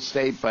mental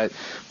state, but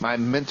my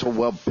mental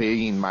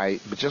well-being,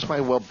 just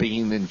my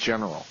well-being in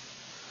general.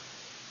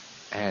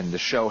 And the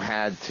show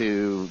had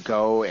to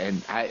go,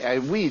 and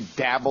we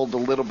dabbled a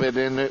little bit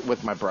in it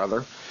with my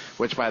brother,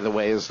 which, by the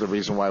way, is the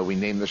reason why we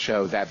named the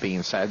show That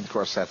Being Said. Of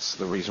course, that's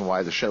the reason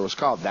why the show is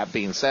called That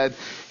Being Said,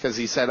 because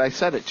he said I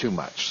said it too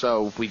much.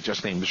 So we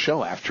just named the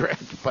show after it.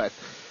 But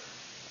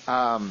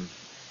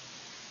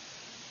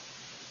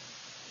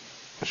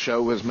the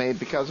show was made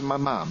because of my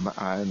mom,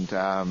 and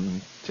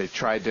to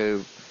try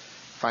to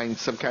find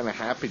some kind of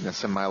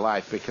happiness in my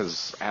life,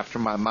 because after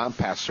my mom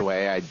passed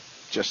away, I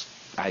just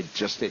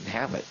didn't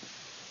have it.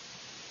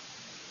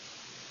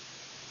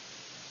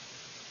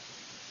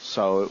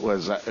 So it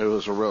was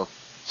a real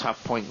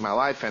tough point in my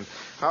life. And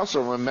I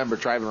also remember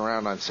driving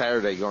around on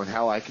Saturday going,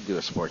 hell, I could do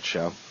a sports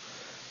show.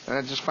 And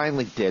I just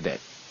finally did it.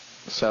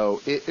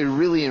 So it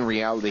really in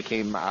reality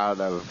came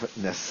out of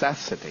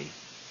necessity.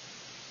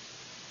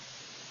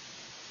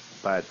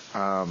 But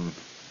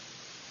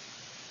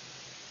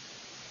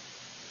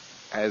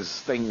as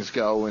things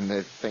go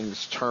and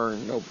things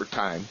turn over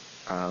time,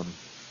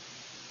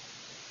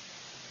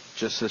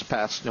 just this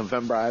past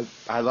November,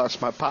 I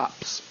lost my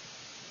pops.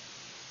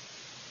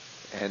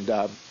 And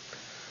I'm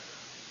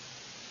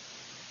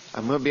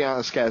going to be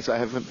honest, guys, I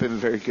haven't been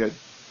very good.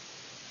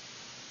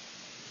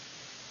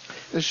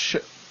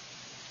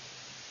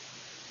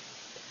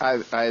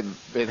 I've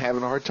been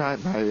having a hard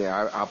time.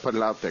 I'll put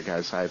it out there,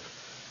 guys. I've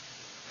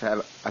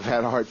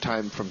had a hard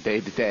time from day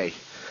to day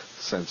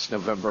since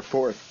November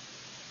 4th.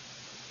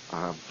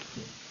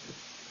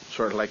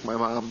 Sort of like my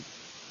mom.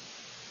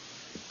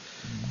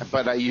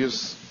 But I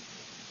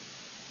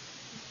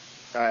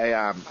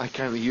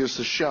kind of use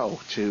the show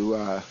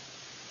to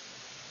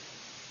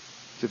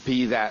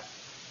be that,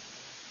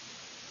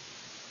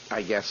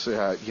 I guess,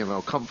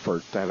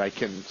 comfort that I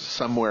can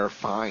somewhere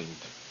find.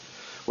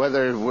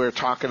 Whether we're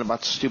talking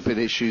about stupid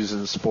issues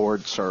in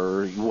sports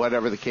or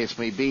whatever the case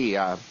may be,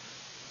 I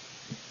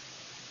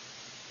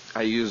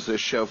use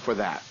this show for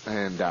that.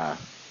 And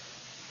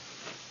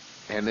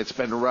it's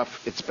been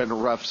rough. It's been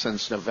rough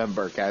since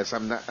November, guys.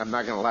 I'm not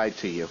going to lie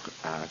to you.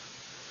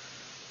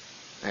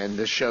 And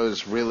this show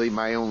is really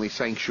my only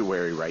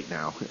sanctuary right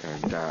now.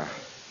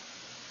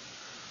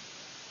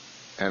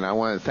 And I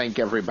want to thank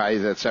everybody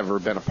that's ever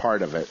been a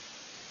part of it.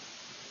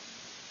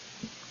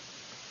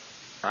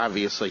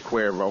 Obviously,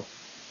 Cuervo.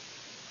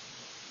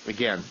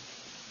 Again,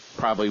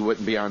 probably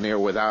wouldn't be on there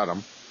without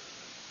him.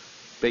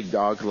 Big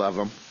Dog, love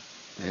him.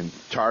 And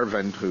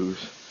Tarvin, who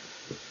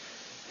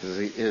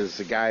is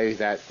a guy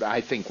that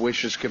I think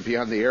wishes could be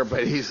on the air,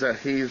 but he's a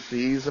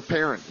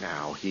parent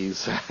now.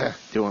 He's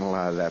doing a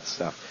lot of that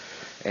stuff.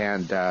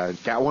 And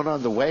got one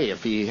on the way.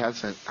 If he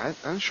hasn't, I'm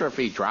not sure if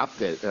he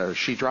dropped it or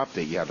she dropped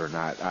it yet or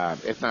not.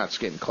 If not, it's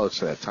getting close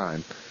to that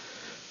time.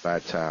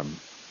 But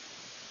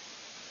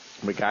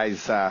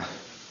guys,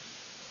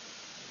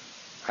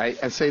 I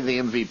say the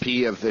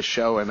MVP of this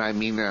show, and I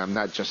mean I'm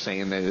not just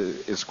saying it,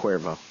 is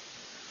Cuervo.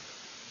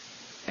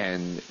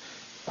 and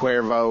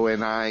Cuervo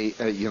and I,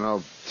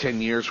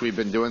 10 years we've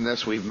been doing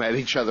this. We've met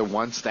each other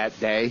once that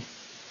day,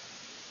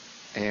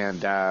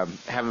 and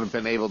haven't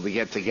been able to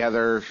get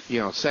together,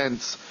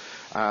 since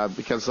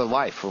because of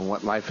life and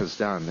what life has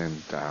done.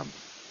 And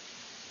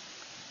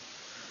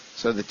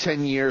so the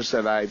 10 years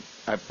that I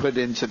put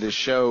into this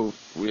show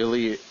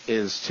really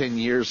is 10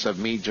 years of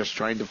me just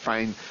trying to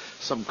find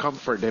some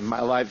comfort in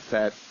my life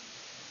that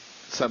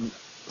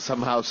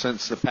somehow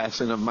since the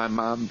passing of my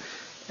mom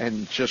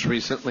and just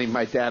recently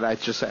my dad, I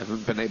just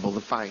haven't been able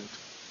to find.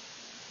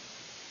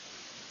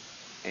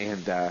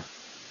 And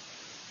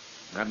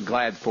I'm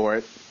glad for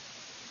it.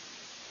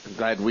 I'm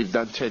glad we've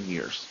done 10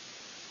 years.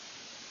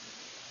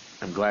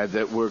 I'm glad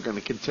that we're going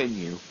to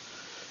continue.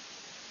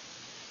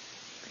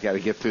 I got to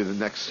get through the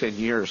next 10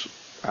 years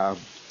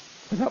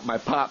without my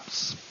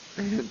pops.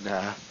 And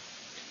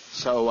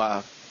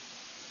so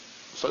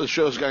the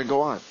show's going to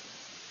go on.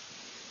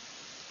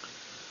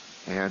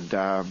 And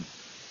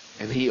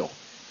heal.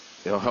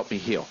 It'll help me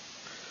heal.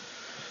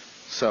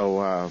 So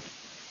I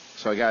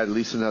got at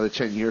least another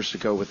 10 years to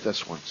go with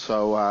this one.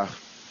 So,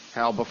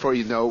 Hal, before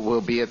you know,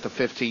 we'll be at the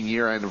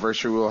 15-year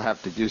anniversary. We'll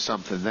have to do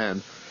something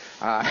then.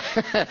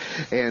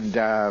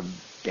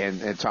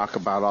 And talk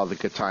about all the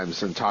good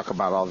times and talk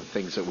about all the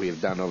things that we have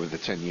done over the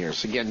 10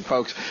 years. Again,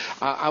 folks,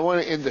 I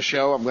want to end the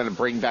show. I'm going to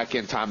bring back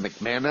in Tom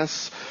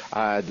McManus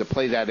to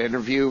play that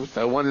interview,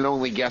 the one and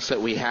only guest that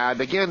we had.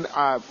 Again,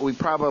 we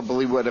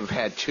probably would have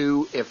had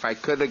two if I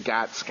could have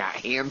got Scott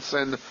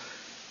Hansen,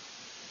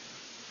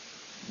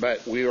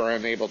 but we were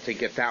unable to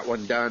get that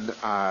one done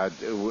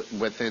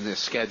within his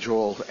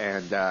schedule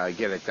and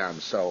get it done.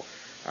 So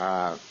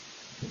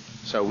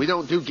we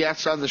don't do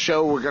guests on the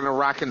show. We're going to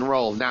rock and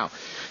roll. Now,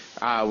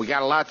 we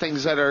got a lot of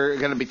things that are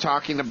going to be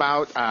talking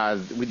about.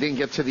 We didn't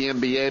get to the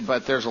NBA,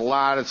 but there's a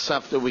lot of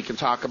stuff that we can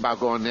talk about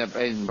going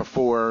in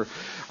before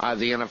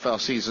the NFL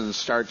season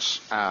starts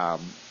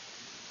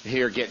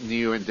here, getting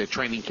you into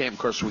training camp. Of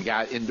course, we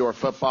got indoor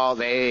football,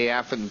 the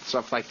AAF, and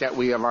stuff like that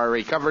we have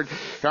already covered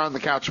here on the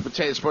Couch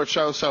Potato Sports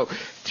Show. So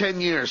 10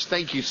 years.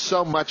 Thank you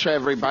so much,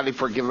 everybody,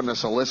 for giving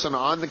us a listen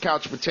on the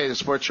Couch Potato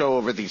Sports Show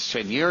over these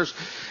 10 years.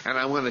 And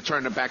I'm going to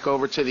turn it back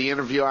over to the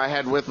interview I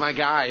had with my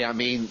guy. I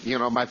mean,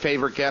 my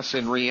favorite guest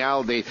in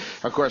reality.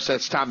 Of course,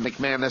 that's Tom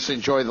McManus.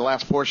 Enjoy the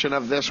last portion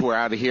of this. We're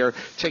out of here.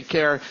 Take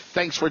care.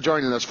 Thanks for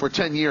joining us for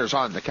 10 years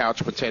on the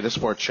Couch Potato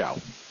Sports Show.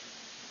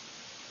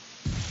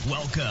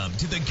 Welcome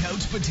to the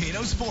Couch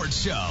Potato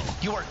Sports Show,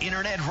 your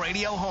internet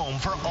radio home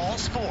for all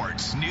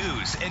sports,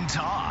 news, and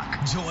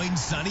talk. Join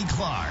Sonny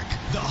Clark,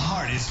 the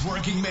hardest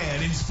working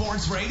man in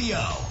sports radio,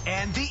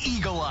 and the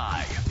Eagle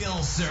Eye,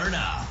 Bill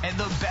Cerna, and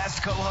the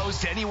best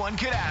co-host anyone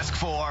could ask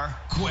for,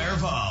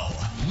 Cuervo.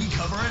 We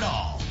cover it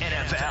all: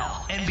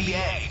 NFL,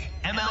 NBA,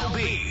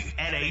 MLB,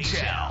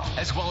 NHL,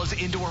 as well as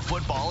indoor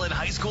football and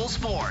high school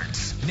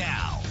sports.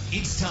 Now,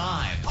 it's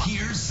time.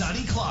 Here's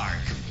Sonny Clark.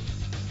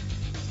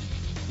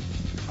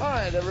 All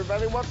right,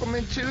 everybody, welcome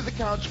into the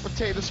Couch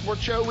Potato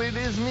Sports Show. It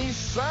is me,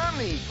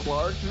 Sonny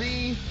Clark,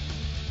 the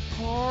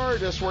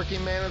hardest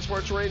working man in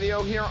sports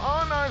radio, here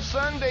on our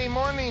Sunday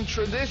morning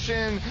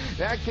tradition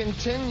that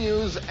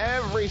continues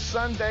every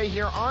Sunday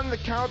here on the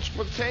Couch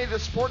Potato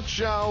Sports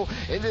Show.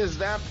 It is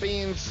that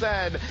being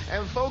said.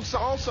 And folks,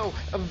 also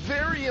a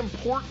very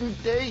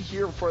important day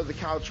here for the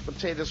Couch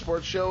Potato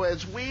Sports Show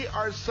as we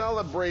are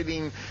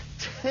celebrating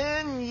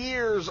 10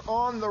 years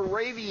on the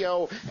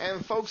radio.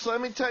 And folks,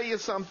 let me tell you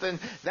something,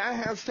 that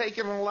has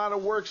taken a lot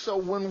of work. So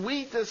when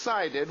we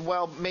decided,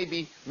 well,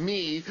 maybe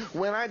me,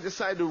 when I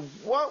decided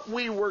what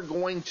we were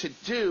going to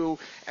do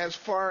as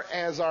far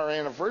as our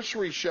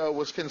anniversary show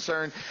was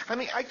concerned, I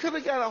mean, I could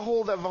have got a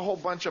hold of a whole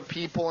bunch of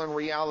people in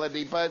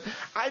reality, but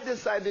I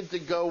decided to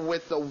go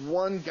with the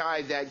one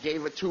guy that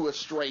gave it to us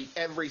straight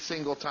every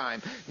single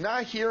time.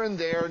 Not here and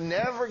there,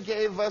 never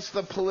gave us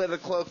the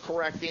political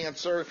correct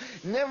answer,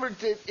 never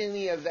did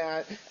any of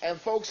that. And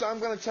folks, I'm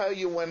going to tell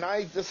you, when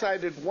I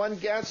decided one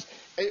guest,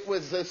 it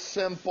was a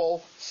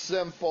simple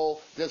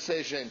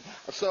decision.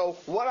 So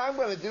what I'm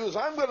going to do is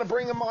I'm going to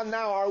bring him on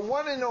now, our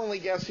one and only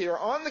guest here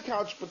on the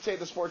Couch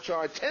Potato Sports Show,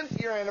 our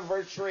 10th year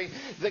anniversary,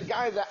 the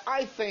guy that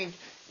I think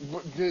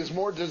is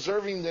more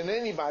deserving than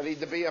anybody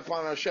to be up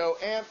on our show,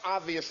 and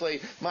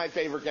obviously my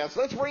favorite guest.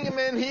 Let's bring him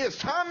in. He is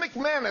Tom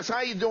McManus.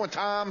 How you doing,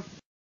 Tom?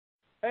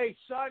 Hey,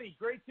 Sonny,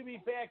 great to be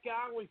back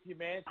on with you,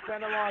 man. It's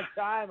been a long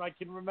time. I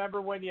can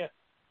remember when you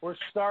were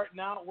starting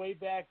out way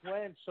back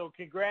when. So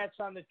congrats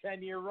on the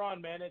 10-year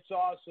run, man. It's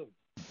awesome.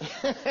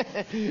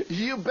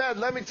 You bet.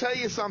 Let me tell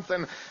you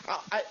something.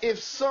 If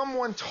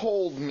someone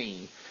told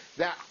me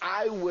that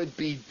I would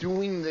be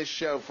doing this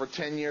show for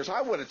 10 years,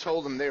 I would have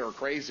told them they were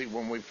crazy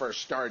when we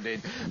first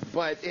started.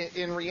 But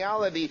in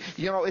reality,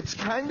 it's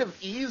kind of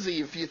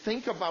easy if you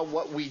think about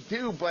what we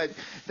do, but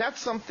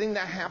that's something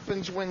that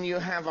happens when you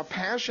have a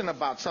passion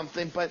about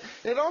something. But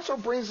it also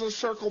brings the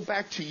circle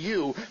back to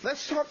you.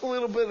 Let's talk a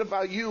little bit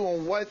about you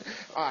and what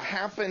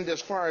happened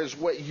as far as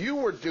what you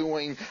were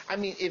doing. I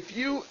mean, if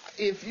you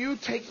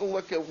take a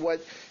look at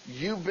what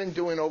you've been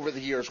doing over the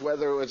years,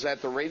 whether it was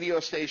at the radio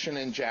station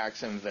in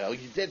Jacksonville.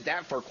 You did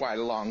that for quite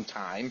a long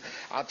time,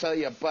 I'll tell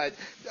you. But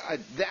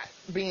that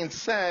being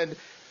said,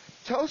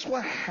 tell us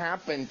what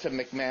happened to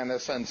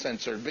McManus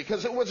Uncensored,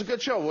 because it was a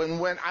good show. And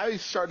when I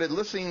started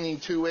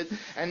listening to it,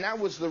 and that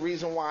was the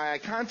reason why I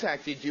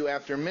contacted you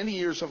after many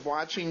years of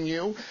watching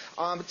you,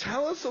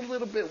 tell us a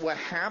little bit what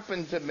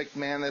happened to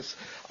McManus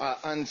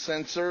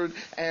Uncensored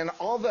and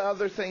all the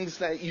other things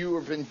that you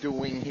have been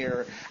doing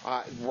here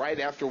right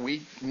after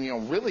we,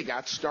 really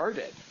got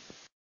started.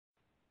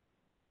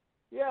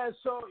 Yeah,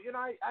 so,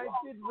 I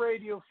did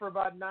radio for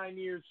about 9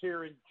 years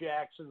here in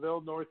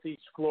Jacksonville,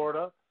 Northeast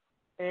Florida.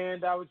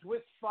 And I was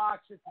with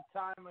Fox at the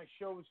time. My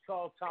show was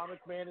called Tom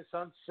McManus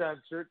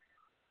Uncensored.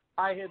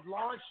 I had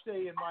launched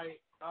in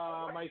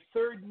my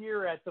third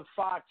year at the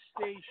Fox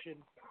station.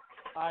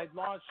 I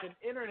launched an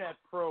internet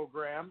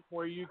program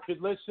where you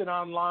could listen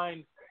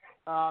online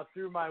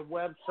through my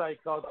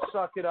website called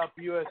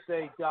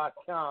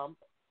SuckItUpUSA.com.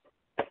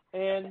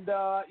 And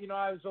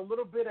I was a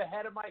little bit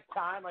ahead of my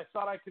time. I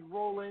thought I could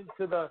roll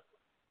into the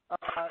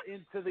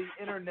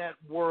internet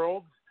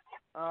world.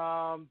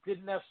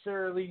 Didn't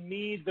necessarily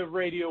need the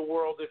radio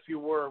world, if you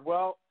were.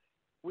 Well,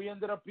 we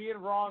ended up being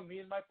wrong, me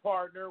and my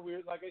partner. We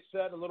were, like I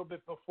said, a little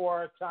bit before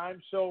our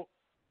time. So,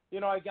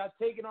 I got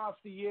taken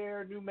off the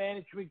air. New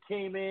management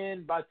came in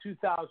about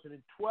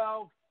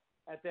 2012.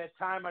 At that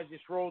time, I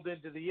just rolled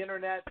into the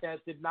internet.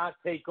 That did not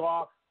take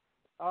off.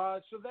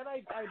 So then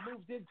I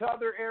moved into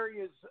other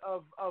areas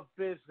of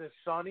business,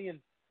 Sonny, and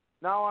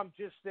now I'm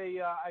just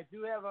I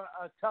do have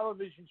a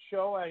television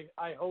show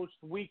I host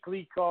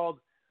weekly called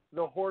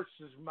The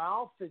Horse's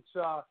Mouth. It's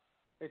a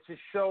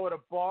show at a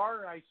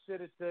bar. I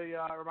sit at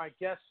my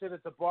guests sit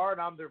at the bar,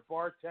 and I'm their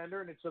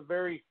bartender. And it's a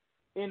very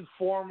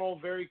informal,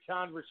 very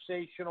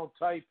conversational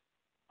type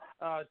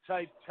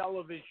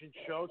television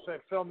show. So I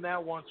film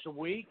that once a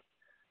week,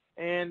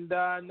 and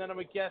then I'm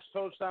a guest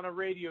host on a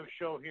radio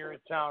show here in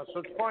town. So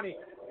it's funny.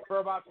 For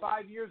about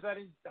 5 years, I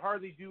didn't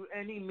hardly do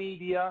any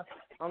media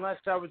unless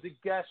I was a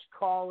guest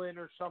call-in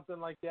or something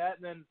like that,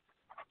 and then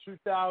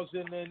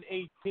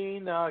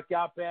 2018,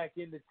 got back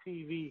into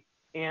TV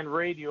and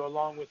radio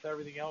along with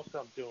everything else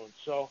I'm doing.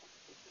 So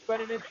it's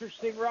been an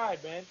interesting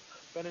ride, man.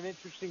 It's been an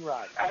interesting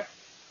ride.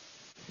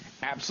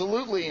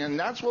 Absolutely, and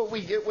that's what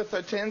we get with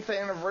the 10th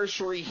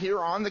anniversary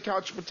here on the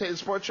Couch Potato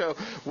Sports Show,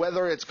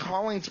 whether it's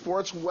calling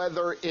sports,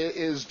 whether it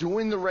is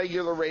doing the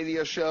regular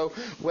radio show,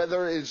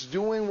 whether it's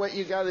doing what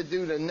you got to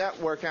do to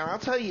network. And I'll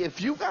tell you, if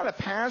you got a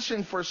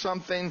passion for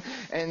something,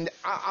 and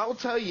I'll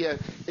tell you,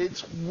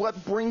 it's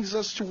what brings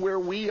us to where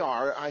we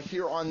are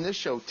here on this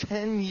show,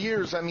 10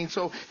 years. I mean,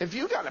 so if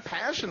you got a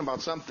passion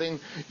about something,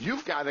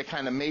 you've got to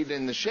kind of made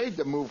in the shade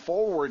to move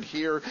forward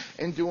here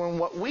and doing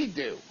what we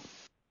do.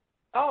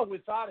 Oh,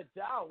 without a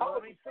doubt. Well,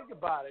 I mean, think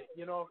about it.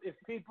 If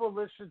people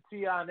listen to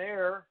you on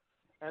air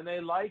and they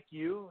like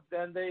you,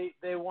 then they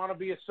want to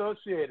be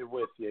associated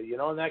with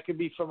you, and that could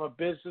be from a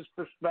business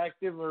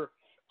perspective or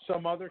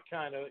some other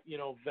kind of,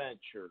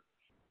 venture.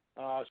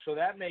 So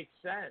that makes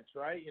sense,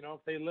 right?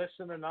 If they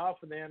listen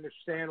enough and they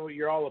understand what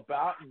you're all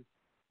about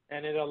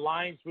and it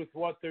aligns with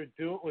what they're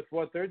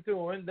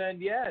doing, then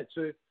yeah,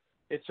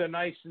 it's a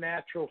nice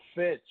natural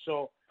fit.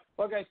 So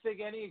look, I think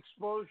any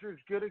exposure is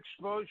good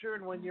exposure,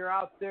 and when you're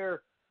out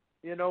there,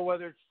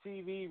 whether it's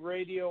TV,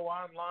 radio,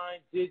 online,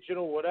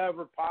 digital,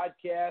 whatever,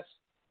 podcast,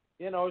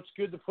 it's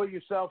good to put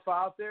yourself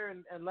out there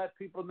and let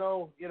people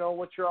know,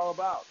 what you're all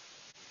about.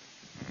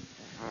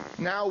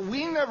 Now,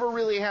 we never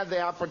really had the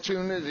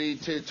opportunity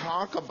to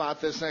talk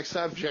about this next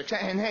subject.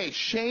 And, hey,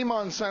 shame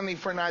on Sonny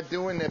for not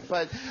doing it.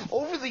 But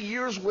over the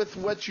years with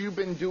what you've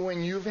been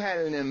doing, you've had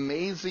an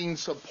amazing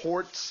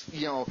support,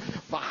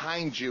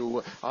 behind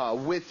you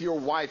with your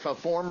wife, a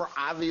former,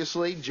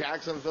 obviously,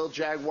 Jacksonville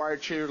Jaguar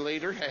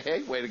cheerleader.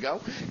 Hey, way to go.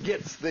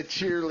 Gets the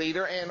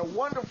cheerleader and a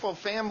wonderful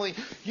family.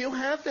 You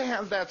have to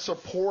have that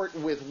support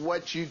with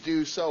what you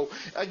do. So,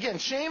 again,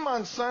 shame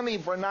on Sonny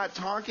for not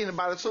talking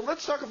about it. So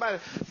let's talk about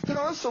it.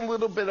 Tell us a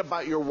little bit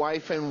about your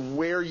wife and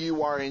where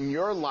you are in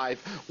your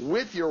life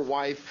with your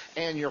wife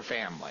and your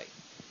family.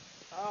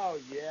 Oh,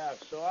 yeah.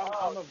 So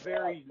I'm a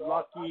very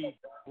lucky,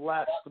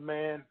 blessed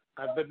man.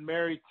 I've been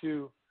married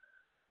to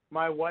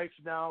my wife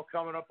now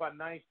coming up on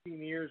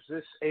 19 years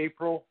this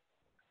April.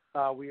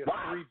 We have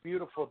 3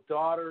 beautiful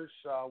daughters.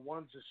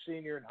 One's a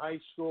senior in high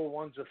school,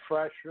 one's a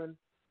freshman,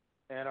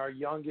 and our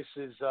youngest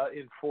is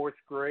in 4th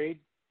grade.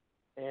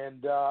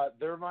 And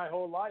they're my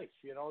whole life,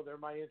 They're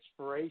my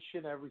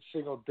inspiration every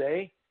single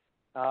day.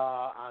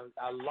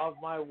 I love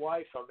my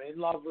wife. I'm in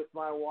love with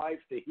my wife.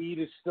 The heat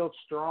is still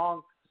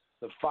strong.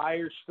 The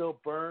fire still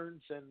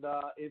burns, and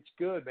it's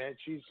good, man.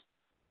 She's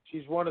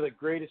one of the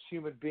greatest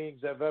human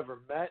beings I've ever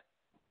met.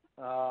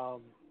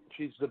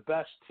 She's the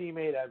best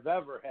teammate I've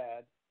ever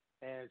had,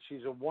 and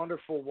she's a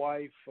wonderful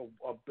wife,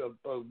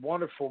 a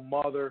wonderful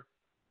mother,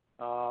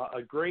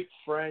 a great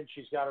friend.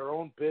 She's got her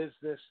own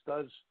business,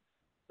 does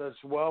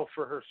well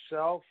for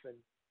herself, and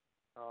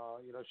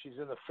she's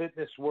in the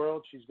fitness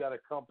world. She's got a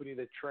company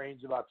that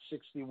trains about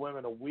 60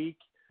 women a week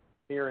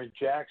here in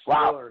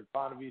Jacksonville or in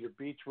Ponte Vedra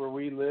Beach where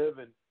we live,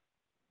 and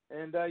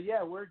And,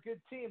 yeah, we're a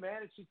good team,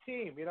 man. It's a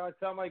team. You know, I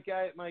tell my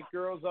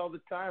girls all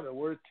the time that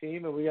we're a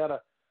team and we got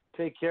to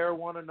take care of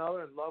one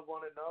another and love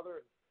one another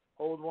and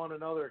hold one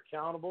another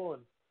accountable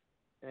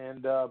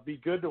and be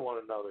good to one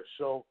another.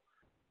 So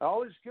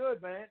all is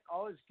good, man.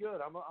 All is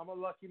good. I'm a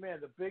lucky man.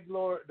 The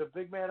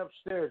big man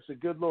upstairs, the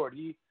good Lord,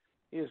 he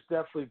has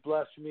definitely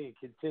blessed me and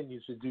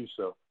continues to do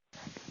so.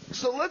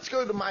 So let's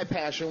go to my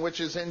passion, which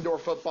is indoor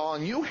football.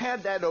 And you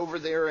had that over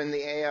there in the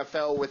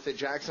AFL with the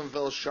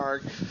Jacksonville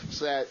Sharks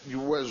that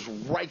was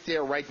right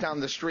there, right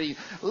down the street.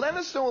 Let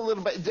us know a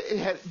little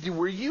bit.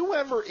 Were you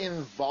ever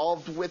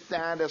involved with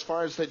that as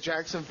far as the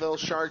Jacksonville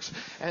Sharks?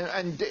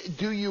 And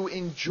do you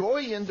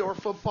enjoy indoor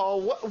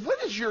football?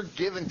 What is your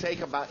give and take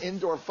about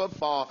indoor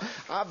football?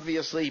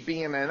 Obviously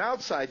being an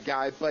outside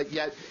guy, but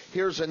yet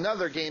here's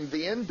another game,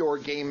 the indoor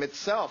game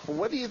itself.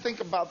 What do you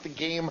think about the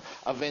game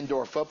of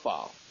indoor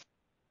football?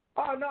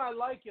 Oh, no, I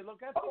like it.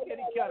 Look, I think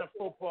any kind of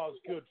football is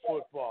good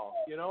football,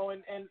 you know,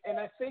 and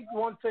I think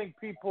one thing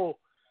people,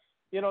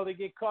 you know, they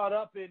get caught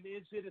up in,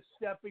 is it a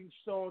stepping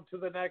stone to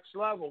the next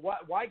level?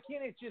 Why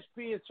can't it just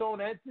be its own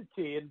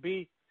entity and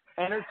be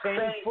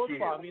entertaining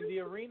football? I mean, the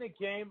arena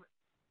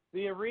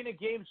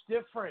game's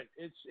different.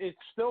 It's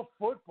still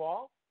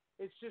football.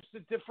 It's just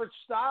a different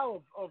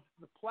style of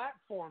the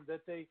platform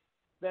that they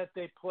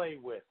play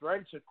with,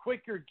 right? It's a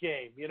quicker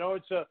game, you know,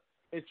 it's a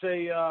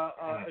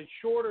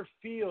shorter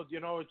field, you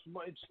know, it's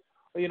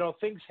you know,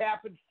 things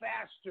happen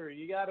faster.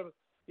 You got to,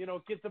 you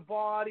know, get the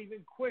ball out even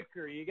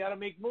quicker. You got to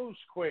make moves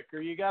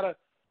quicker.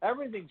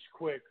 Everything's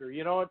quicker,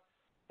 you know,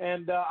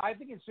 and I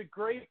think it's a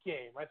great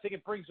game. I think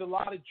it brings a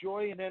lot of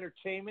joy and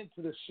entertainment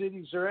to the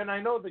cities they're in.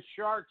 I know the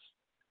Sharks,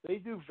 they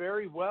do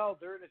very well.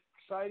 They're an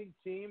exciting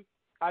team.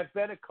 I've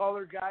been a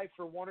color guy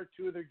for one or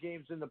two of their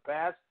games in the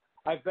past.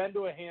 I've been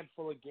to a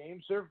handful of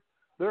games.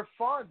 They're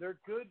fun. They're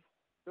good.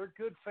 They're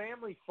good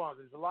family fun.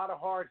 There's a lot of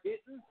hard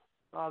hitting.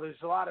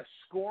 There's a lot of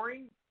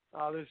scoring.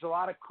 There's a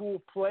lot of cool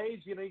plays.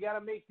 You know, you got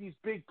to make these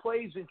big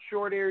plays in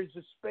short areas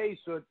of space,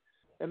 so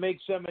it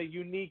makes them a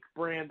unique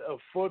brand of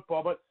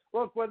football. But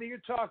look, whether you're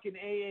talking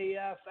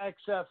AAF,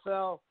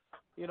 XFL,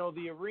 you know,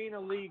 the Arena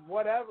League,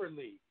 whatever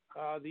league,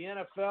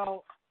 the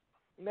NFL,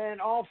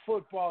 man, all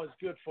football is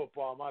good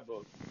football in my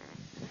book.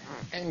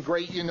 And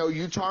great, you know,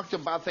 you talked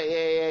about the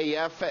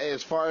AAF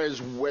as far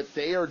as what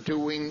they are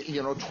doing,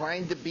 you know,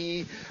 trying to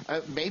be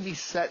maybe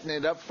setting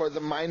it up for the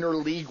minor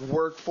league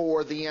work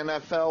for the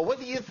NFL.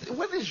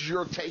 What is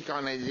your take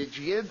on it? Did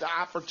you get the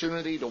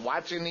opportunity to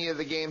watch any of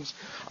the games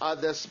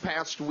this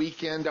past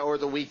weekend or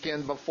the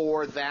weekend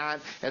before that,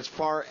 as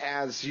far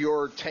as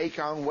your take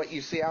on what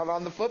you see out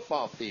on the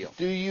football field?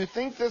 Do you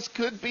think this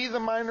could be the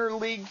minor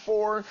league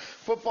for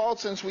football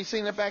since we've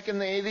seen it back in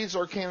the 80s,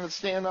 or can it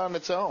stand on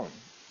its own?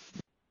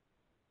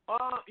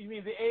 You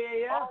mean the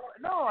AAF?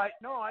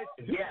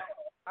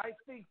 I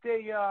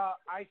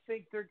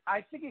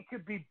think it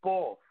could be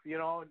both. You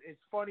know, it's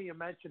funny you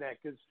mention that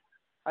because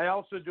I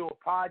also do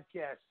a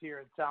podcast here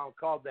in town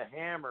called The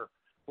Hammer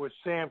with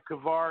Sam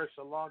Kavaris,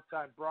 a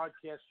longtime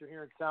broadcaster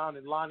here in town,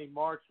 and Lonnie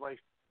March, my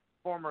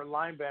former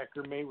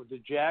linebacker mate with the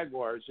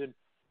Jaguars,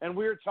 and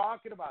we were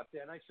talking about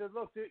that. And I said,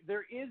 look,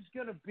 there is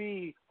going to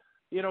be,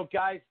 you know,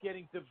 guys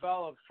getting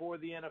developed for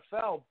the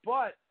NFL,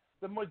 but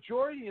the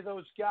majority of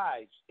those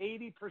guys,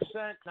 80%,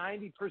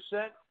 90%,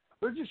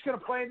 they're just going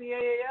to play in the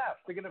AAF.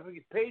 They're going to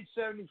get paid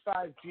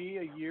 $75,000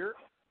 a year,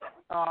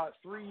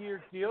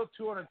 3-year deal,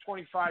 $225,000.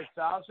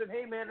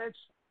 Hey, man, that's,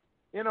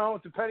 you know,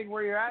 depending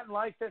where you're at in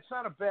life, that's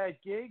not a bad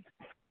gig,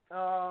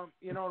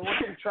 you know, what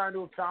you're trying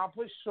to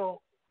accomplish. So,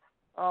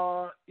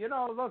 you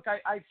know, look,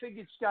 I think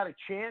it's got a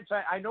chance.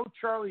 I know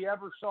Charlie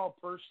Ebersol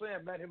personally.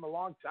 I met him a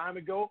long time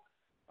ago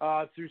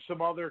through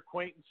some other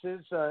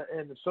acquaintances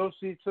and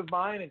associates of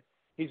mine, and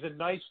he's a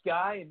nice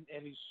guy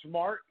and he's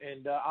smart,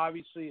 and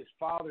obviously his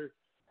father,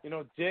 you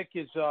know, Dick,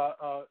 is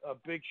a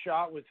big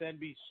shot with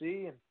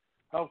NBC and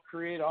helped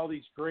create all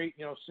these great,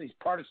 you know, so he's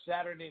part of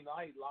Saturday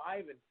Night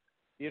Live and,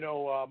 you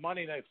know,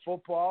 Monday Night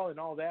Football and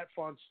all that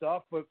fun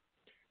stuff. But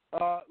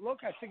look,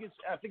 I think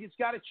it's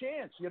got a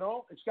chance. You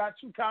know, it's got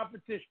some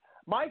competition.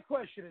 My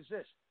question is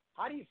this: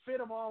 how do you fit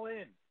them all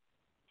in?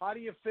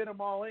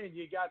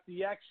 You got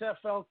the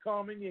XFL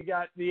coming, you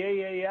got the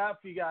AAF,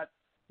 you got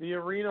the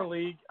Arena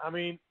League. I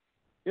mean,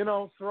 you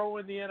know, throw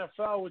in the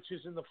NFL, which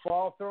is in the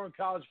fall, throw in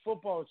college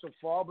football, it's the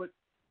fall, but,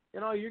 you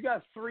know, you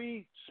got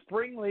 3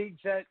 spring leagues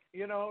that,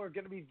 you know, are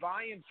going to be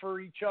vying for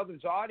each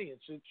other's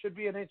audience. It should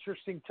be an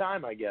interesting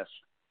time, I guess.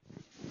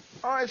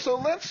 All right, so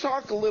let's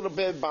talk a little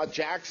bit about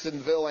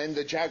Jacksonville and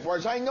the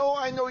Jaguars. I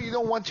know you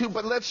don't want to,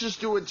 but let's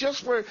just do it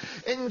just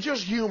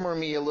humor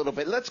me a little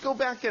bit. Let's go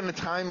back in the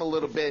time a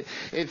little bit.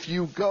 If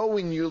you go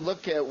and you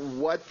look at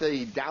what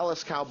the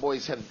Dallas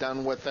Cowboys have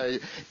done with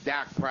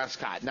Dak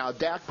Prescott. Now,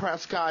 Dak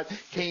Prescott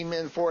came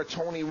in for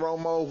Tony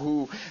Romo,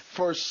 who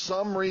for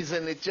some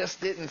reason it just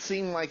didn't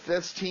seem like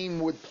this team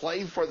would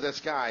play for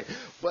this guy.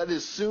 But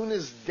as soon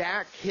as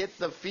Dak hit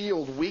the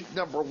field week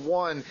number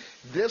 1,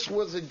 this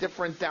was a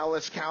different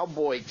Dallas Cowboys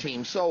Cowboy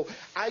team. So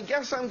I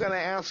guess I'm going to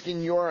ask,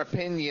 in your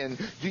opinion,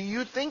 do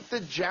you think the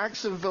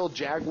Jacksonville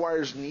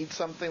Jaguars need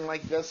something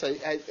like this,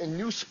 a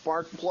new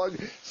spark plug,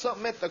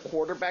 something at the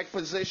quarterback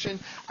position?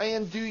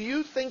 And do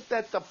you think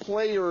that the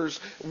players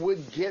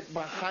would get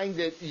behind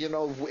it,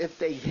 if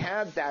they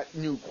had that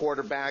new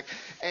quarterback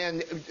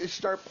and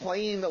start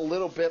playing a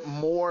little bit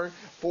more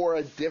for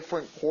a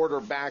different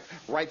quarterback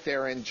right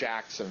there in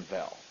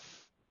Jacksonville?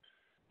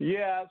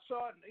 Yeah, so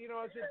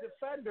as a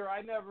defender,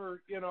 I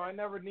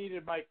never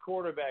needed my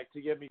quarterback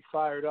to get me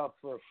fired up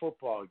for a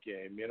football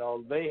game.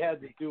 They had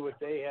to do what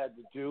they had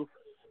to do,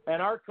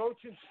 and our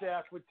coaching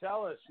staff would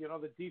tell us,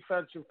 the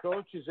defensive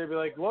coaches, they'd be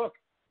like, "Look,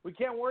 we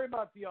can't worry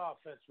about the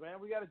offense, man.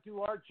 We got to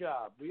do our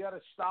job. We got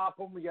to stop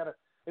them.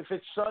 If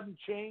it's sudden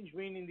change,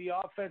 meaning the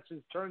offense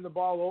has turned the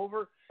ball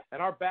over,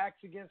 and our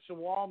back's against the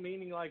wall,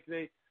 meaning like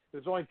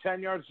there's only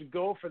 10 yards to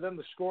go for them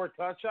to score a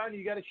touchdown,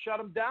 you got to shut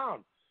them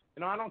down."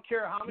 I don't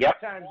care how many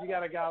times you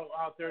got to go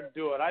out there to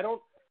do it. I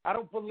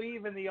don't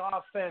believe in the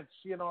offense.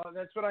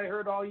 That's what I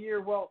heard all year.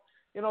 Well,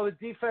 the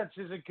defense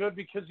isn't good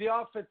because the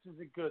offense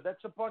isn't good.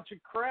 That's a bunch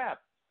of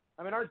crap.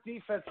 I mean, our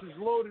defense is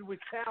loaded with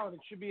talent.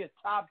 It should be a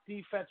top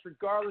defense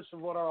regardless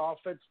of what our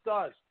offense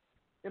does.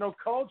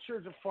 Culture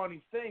is a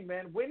funny thing,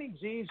 man.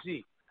 Winning's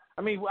easy.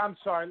 I mean, I'm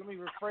sorry, let me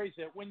rephrase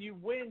it. When you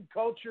win,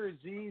 culture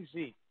is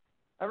easy.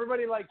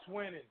 Everybody likes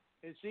winning.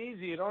 It's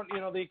easy.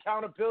 The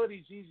accountability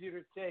is easier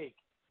to take.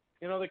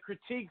 The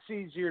critique's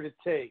easier to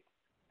take,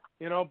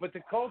 but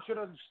the culture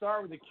doesn't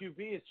start with the QB.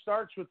 It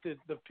starts with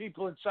the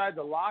people inside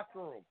the locker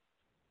room.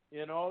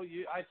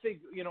 I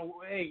think,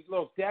 hey,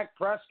 look, Dak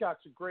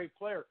Prescott's a great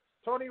player.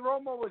 Tony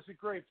Romo was a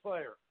great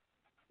player.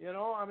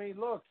 I mean,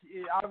 look,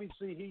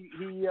 obviously he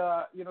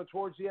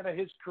towards the end of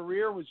his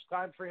career was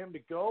time for him to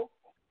go.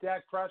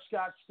 Dak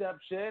Prescott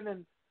steps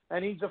in,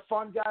 and he's a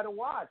fun guy to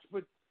watch.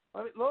 But,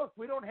 I mean, look,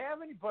 we don't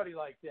have anybody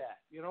like that.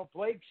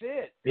 Blake's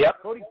it.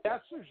 Yep. Cody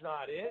Kessler's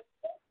not it.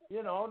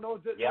 No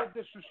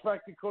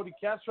disrespect to Cody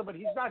Kessler, but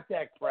he's not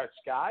Dak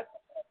Prescott.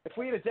 If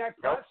we had a Dak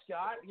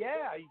Prescott,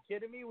 are you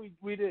kidding me?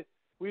 We'd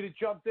have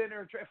jumped in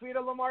there. If we had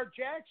a Lamar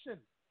Jackson,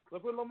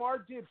 look what Lamar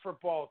did for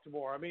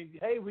Baltimore. I mean,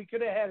 hey, we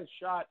could have had a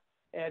shot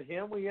at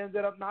him. We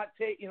ended up not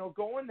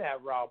going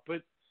that route.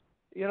 But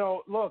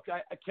look,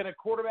 can a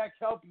quarterback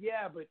help?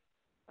 Yeah, but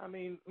I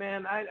mean,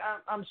 man,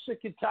 I'm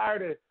sick and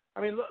tired of.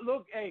 I mean,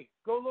 look, hey,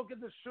 go look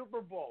at the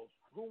Super Bowls.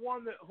 Who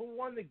won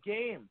the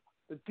game?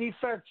 The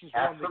defense has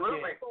won the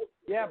game.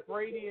 Yeah,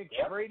 Brady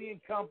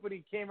and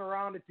company came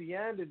around at the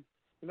end, and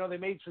they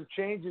made some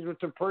changes with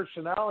their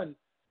personnel and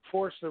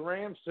forced the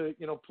Rams to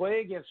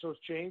play against those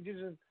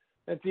changes. And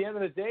at the end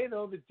of the day,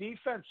 though, the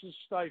defense has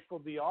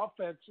stifled the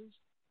offenses.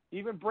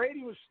 Even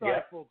Brady was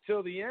stifled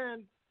till the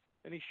end,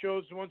 and he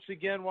shows once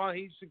again why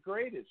he's the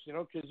greatest.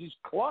 Because he's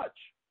clutch,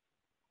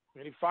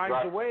 and he finds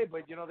a way.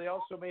 But they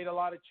also made a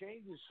lot of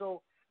changes.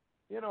 So.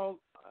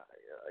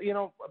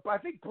 I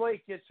think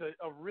Blake gets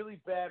a really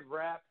bad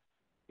rap.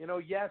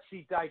 Yes,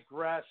 he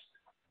digressed.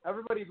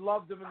 Everybody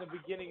loved him in the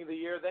beginning of the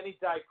year. Then he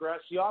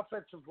digressed. The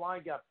offensive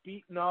line got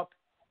beaten up.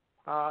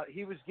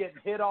 He was getting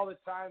hit all the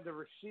time. The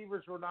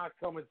receivers were not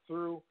coming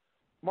through.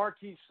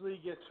 Marquise Lee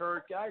gets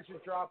hurt. Guys are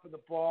dropping the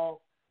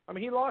ball. I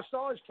mean, he lost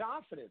all his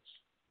confidence.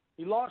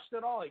 He lost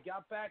it all. He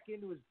got back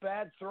into his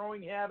bad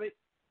throwing habit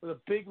with a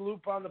big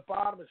loop on the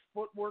bottom. His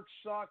footwork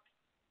sucked.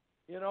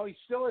 He's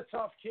still a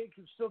tough kid,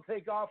 can still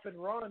take off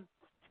and run.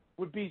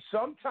 Would be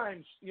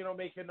sometimes,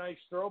 make a nice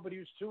throw, but he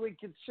was too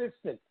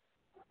inconsistent.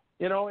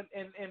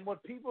 And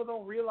what people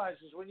don't realize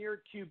is when you're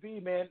a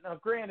QB, man, now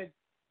granted,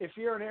 if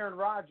you're an Aaron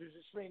Rodgers,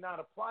 this may not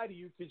apply to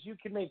you because you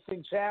can make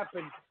things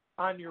happen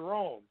on your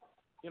own.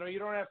 You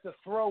don't have to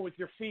throw with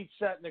your feet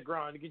set in the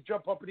ground. You can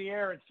jump up in the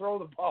air and throw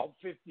the ball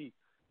 50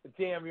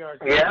 damn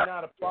yards. It may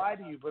not apply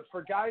to you. But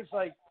for guys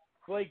like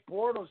Blake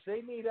Bortles,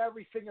 they need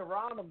everything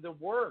around them to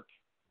work.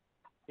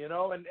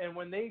 And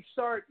when they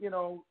start,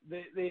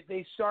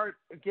 they start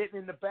getting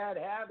into bad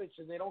habits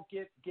and they don't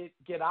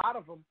get out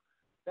of them,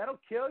 that'll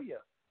kill you.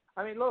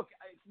 I mean, look,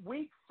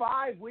 week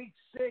 5, week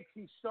 6,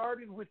 he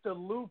started with the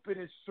loop in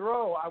his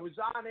throw. I was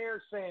on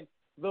air saying,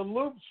 the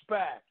loop's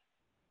back.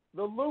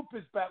 The loop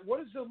is back. What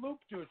does the loop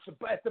do? It's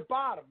at the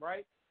bottom,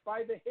 right?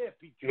 By the hip.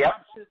 He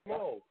drops it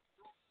low.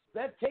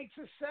 That takes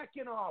a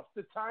second off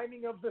the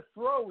timing of the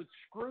throw. It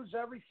screws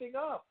everything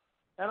up.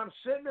 And I'm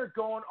sitting there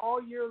going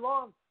all year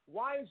long,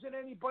 why isn't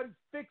anybody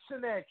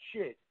fixing that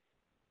shit?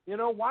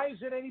 Why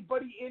isn't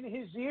anybody in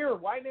his ear?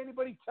 Why didn't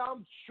anybody tell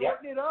him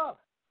shorten it up?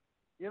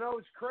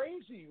 It's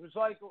crazy. It was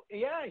like,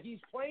 yeah, he's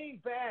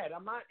playing bad.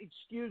 I'm not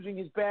excusing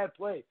his bad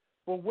play.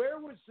 But where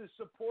was the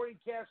supporting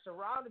cast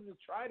around him to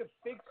try to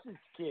fix this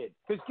kid?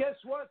 Because guess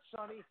what,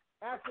 Sonny?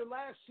 After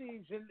last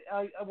season,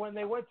 when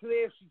they went to the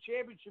AFC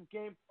Championship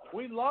game,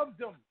 we loved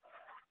him.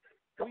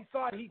 We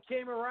thought he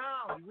came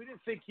around. We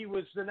didn't think he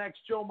was the next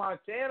Joe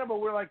Montana,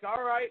 but we're like,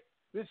 all right,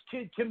 this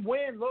kid can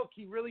win. Look,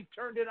 he really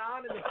turned it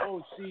on in the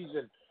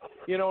postseason,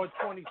 in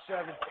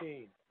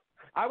 2017.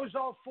 I was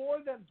all for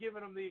them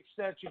giving him the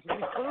extension because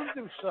he proved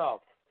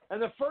himself.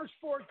 And the first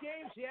 4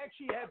 games, he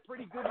actually had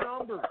pretty good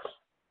numbers.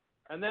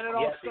 And then it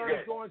all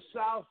started going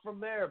south from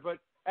there. But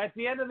at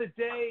the end of the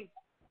day,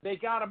 they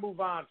got to move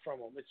on from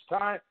him. It's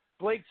time.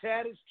 Blake's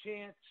had his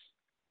chance.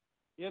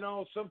 You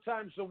know,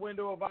 sometimes the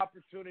window of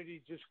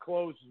opportunity just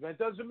closes. That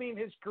doesn't mean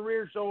his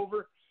career's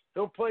over.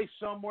 He'll play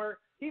somewhere.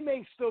 He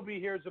may still be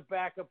here as a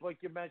backup, like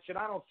you mentioned.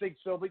 I don't think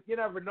so, but you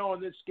never know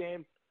in this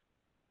game.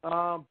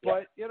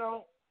 But, you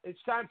know,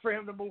 it's time for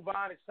him to move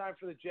on. It's time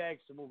for the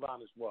Jags to move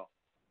on as well.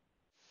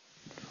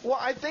 Well,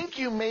 I think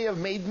you may have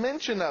made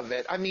mention of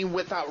it. I mean,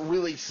 without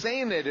really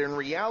saying it in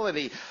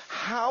reality,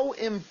 how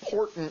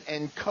important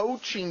and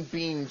coaching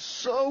being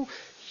so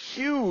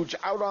huge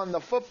out on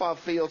the football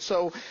field.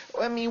 So,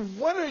 I mean,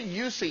 what are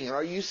you seeing?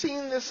 Are you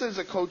seeing this as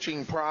a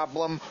coaching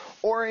problem,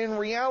 or in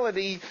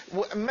reality,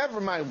 never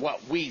mind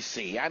what we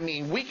see? I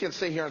mean, we can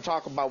sit here and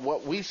talk about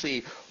what we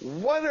see.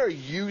 What are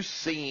you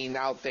seeing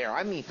out there?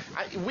 I mean,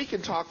 we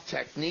can talk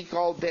technique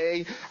all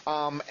day,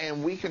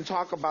 and we can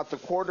talk about the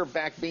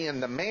quarterback being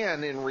the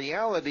man in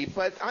reality,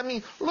 but, I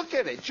mean, look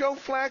at it. Joe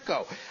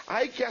Flacco.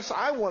 I guess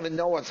I want to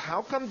know is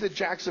how come the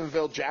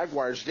Jacksonville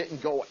Jaguars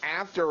didn't go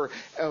after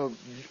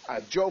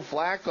Joe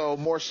Flacco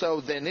more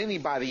so than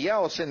anybody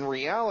else in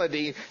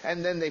reality,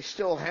 and then they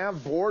still have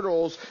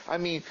Bortles. I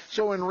mean,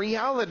 so in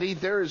reality,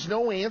 there is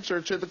no answer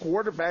to the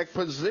quarterback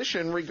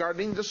position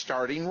regarding the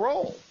starting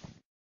role.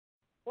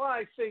 Well,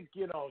 I think,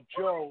 you know,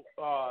 Joe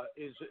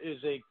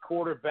is a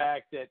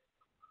quarterback that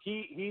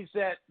he's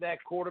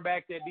that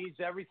quarterback that needs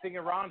everything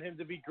around him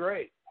to be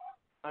great.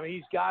 I mean,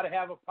 he's got to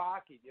have a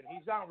pocket. You know,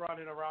 he's not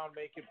running around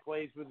making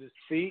plays with his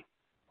feet.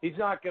 He's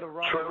not going to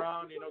run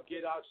around, you know,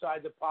 get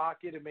outside the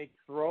pocket and make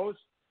throws.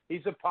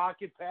 He's a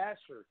pocket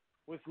passer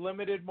with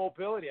limited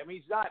mobility. I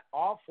mean, he's not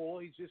awful.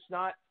 He's just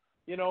not,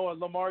 you know, a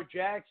Lamar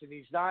Jackson.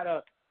 He's not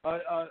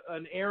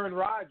an Aaron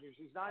Rodgers.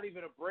 He's not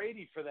even a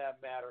Brady for that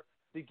matter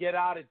to get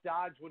out of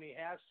dodge when he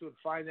has to and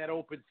find that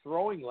open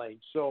throwing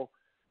lane. So,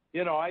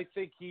 you know, I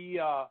think he,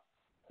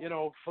 you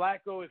know,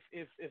 Flacco,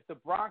 if the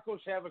Broncos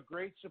have a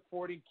great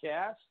supporting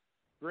cast,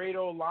 great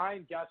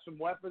O-line, got some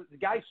weapons, the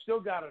guy's still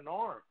got an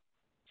arm.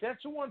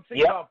 That's the one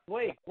thing about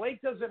Blake.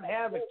 Blake doesn't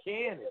have a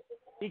cannon.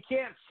 He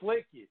can't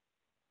flick it.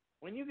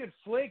 When you can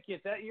flick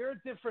it, that you're a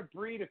different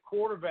breed of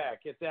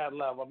quarterback at that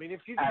level. I mean, if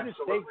you can just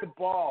take the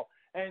ball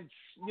and,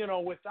 you know,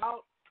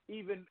 without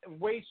even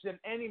wasting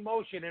any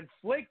motion and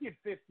flick it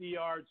 50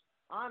 yards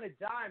on a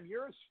dime,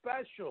 you're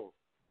special.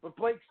 But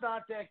Blake's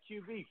not that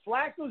QB.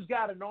 Flacco's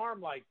got an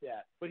arm like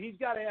that, but he's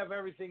got to have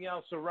everything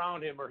else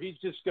around him or he's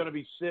just going to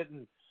be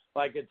sitting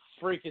like a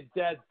freaking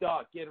dead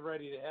duck getting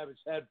ready to have his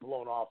head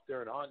blown off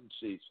during hunting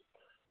season.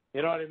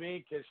 You know what I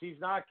mean? Because he's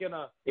not going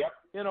to,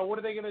 you know, what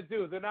are they going to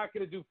do? They're not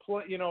going to do,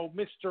 you know,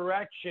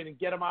 misdirection and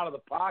get him out of the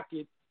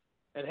pocket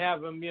and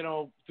have him, you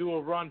know, do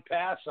a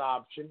run-pass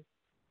option.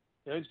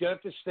 You know, he's going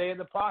to have to stay in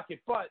the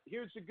pocket. But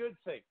here's the good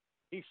thing.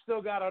 He's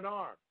still got an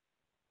arm.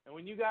 And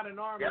when you got an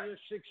arm and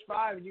you're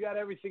 6'5" and you got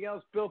everything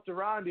else built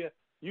around you,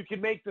 you can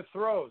make the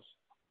throws.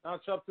 Now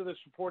it's up to the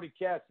supporting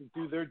cast to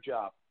do their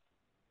job.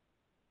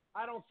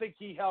 I don't think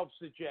he helps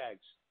the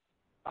Jags.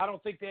 I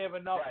don't think they have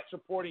enough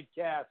supporting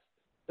cast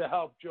to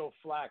help Joe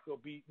Flacco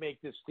make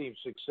this team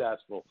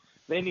successful.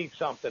 They need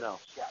something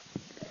else.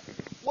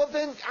 Well,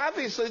 then,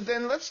 obviously,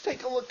 then let's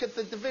take a look at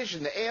the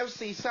division, the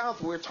AFC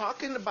South. We're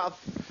talking about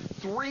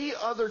three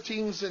other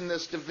teams in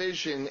this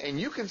division, and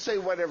you can say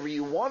whatever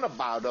you want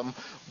about them,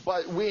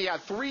 but we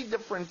have three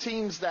different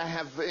teams that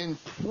have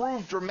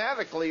improved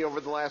dramatically over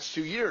the last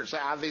 2 years.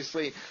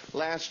 Obviously,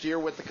 last year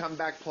with the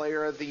comeback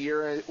player of the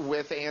year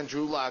with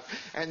Andrew Luck,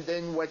 and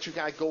then what you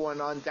got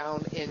going on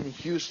down in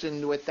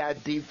Houston with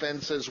that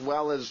defense as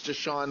well as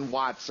Deshaun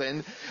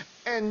Watson.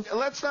 And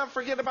let's not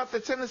forget about the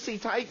Tennessee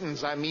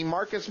Titans. I mean,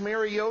 Marcus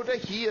Mariota,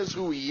 he is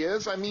who he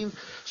is. I mean,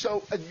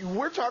 so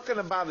we're talking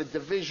about a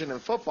division in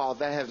football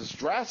that has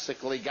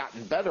drastically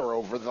gotten better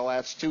over the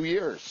last 2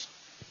 years.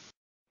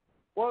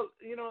 Well,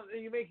 you know,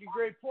 you make a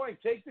great point.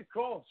 Take the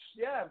Colts.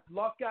 Yeah,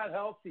 Luck got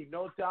healthy,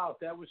 no doubt.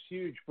 That was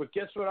huge. But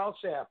guess what else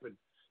happened?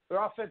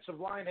 Their offensive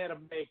line had a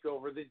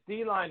makeover. The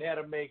D-line had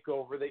a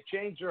makeover. They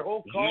changed their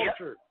whole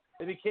culture.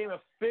 They became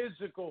a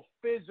physical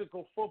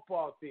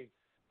football team.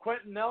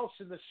 Quentin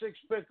Nelson, the 6th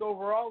pick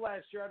overall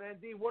last year at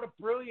ND, what a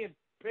brilliant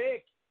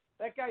pick.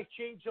 That guy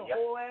changed the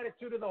whole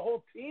attitude of the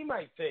whole team,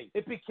 I think.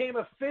 It became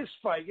a fist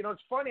fight. You know,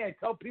 it's funny. I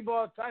tell people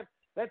all the time,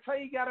 that's how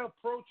you got to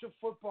approach a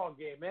football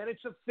game, man.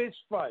 It's a fist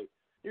fight.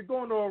 You're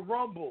going to a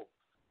rumble.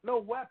 No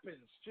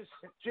weapons,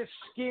 just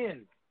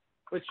skin.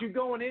 But you're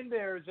going in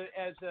there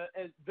as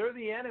they're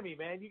the enemy,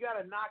 man. You got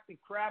to knock the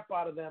crap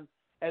out of them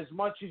as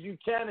much as you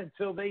can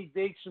until they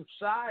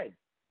subside.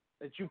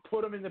 That you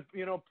put them in the,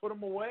 you know, put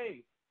them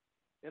away.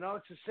 You know,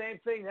 it's the same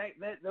thing.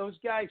 Those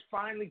guys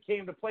finally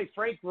came to play.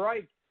 Frank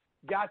Reich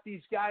got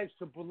these guys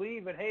to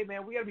believe in, hey,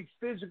 man, we got to be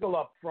physical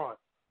up front.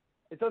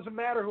 It doesn't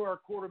matter who our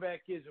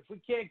quarterback is. If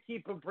we can't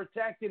keep him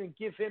protected and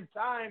give him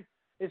time,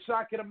 it's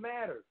not going to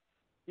matter.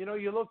 You know,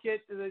 you look at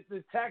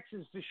the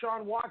Texans,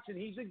 Deshaun Watson,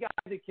 he's a guy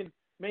that can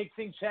make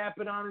things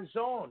happen on his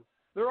own.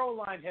 Their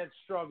O-line had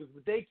struggles,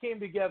 but they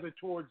came together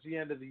towards the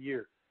end of the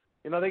year.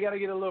 You know, they got to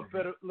get a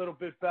little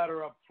bit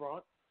better up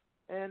front.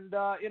 And,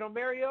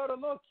 Mariota,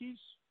 look, he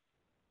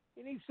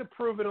needs to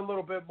prove it a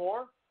little bit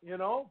more,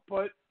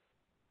 but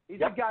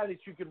he's a guy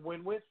that you can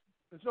win with.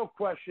 There's no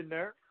question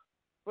there.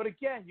 But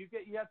again, you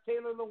have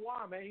Taylor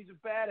Lewan, man. He's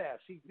a badass.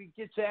 He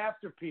gets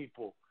after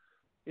people.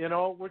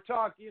 We're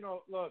talking,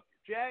 look,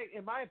 Jag,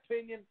 in my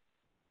opinion,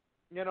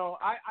 this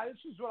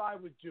is what I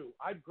would do.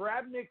 I'd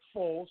grab Nick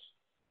Foles,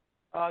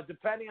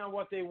 depending on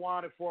what they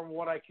wanted for him and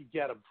what I could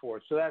get him for.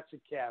 So that's a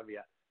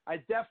caveat.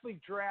 I'd definitely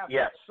draft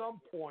at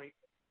some point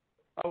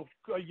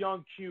a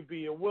young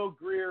QB, a Will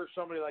Grier or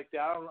somebody like that.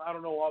 I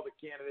don't know all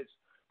the candidates,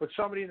 but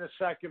somebody in the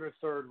second or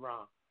third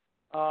round.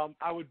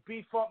 I would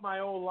beef up my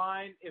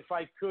O-line if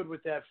I could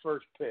with that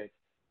first pick.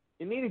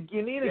 You need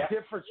a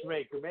difference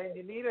maker, man.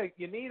 You need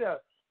a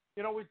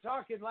we're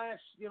talking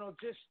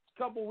just a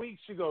couple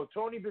weeks ago,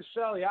 Tony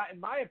Baselli, in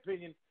my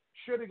opinion,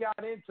 should have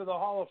got into the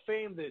Hall of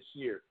Fame this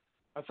year.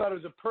 I thought it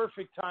was a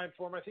perfect time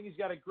for him. I think he's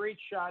got a great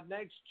shot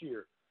next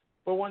year.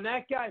 But when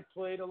that guy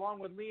played, along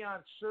with Leon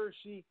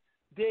Searcy,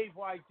 Dave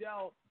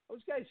Weidel,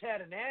 those guys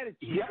had an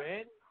attitude,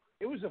 man.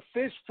 It was a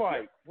fist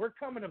fight. We're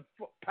coming to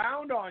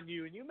pound on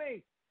you, and you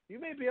may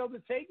be able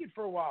to take it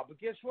for a while. But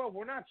guess what?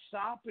 We're not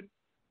stopping.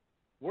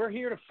 We're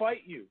here to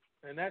fight you.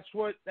 And that's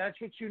what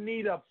you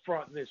need up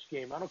front in this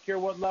game. I don't care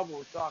what level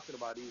we're talking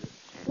about either.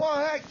 Well,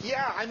 heck,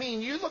 yeah. I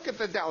mean, you look at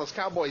the Dallas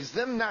Cowboys,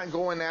 them not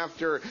going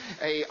after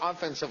a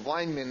offensive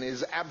lineman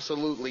is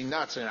absolutely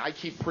nuts, and I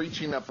keep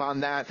preaching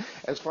upon that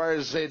as far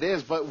as it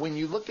is. But when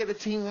you look at a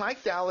team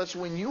like Dallas,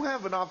 when you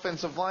have an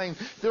offensive line,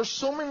 there's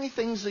so many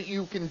things that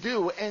you can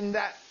do, and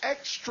that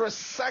extra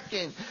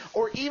second,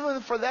 or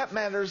even for that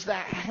matter,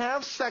 that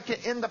half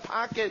second in the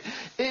pocket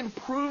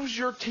improves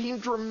your team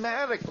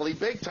dramatically,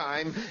 big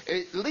time,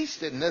 at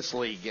least in this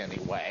league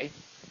anyway.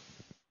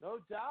 No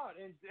doubt.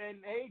 And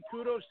hey,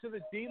 kudos to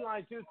the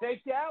D-line, too.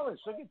 Take Dallas.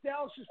 Look at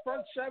Dallas's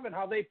front seven,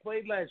 how they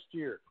played last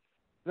year.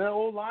 The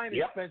whole line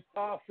has been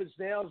tough as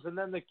nails, and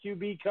then the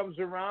QB comes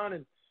around,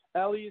 and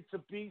Elliott's a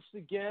beast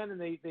again,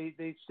 and they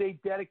stay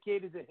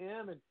dedicated to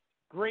him. And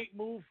great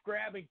move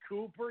grabbing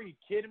Cooper. Are you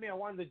kidding me? I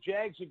wanted the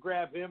Jags to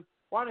grab him.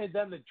 Wanted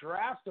them to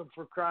draft him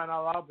for crying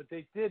out loud, but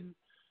they didn't.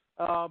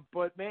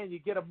 But, man, you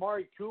get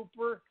Amari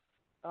Cooper.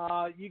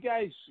 You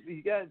guys,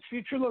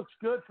 future looks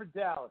good for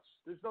Dallas.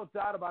 There's no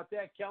doubt about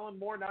that. Kellen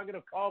Moore now going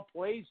to call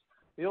plays.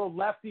 The old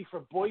lefty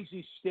from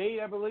Boise State,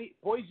 I believe.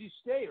 Boise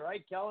State,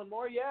 right? Kellen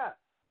Moore, yeah.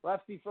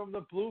 Lefty from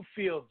the Blue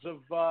Fields of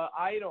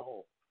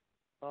Idaho.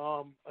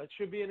 It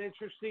should be an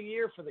interesting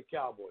year for the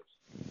Cowboys.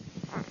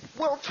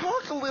 Well,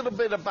 talk a little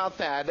bit about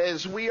that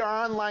as we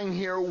are online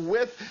here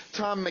with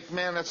Tom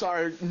McManus,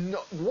 our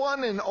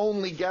one and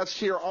only guest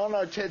here on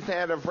our 10th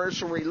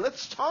anniversary.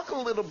 Let's talk a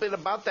little bit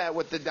about that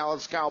with the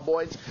Dallas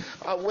Cowboys.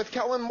 With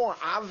Kellen Moore,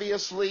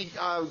 obviously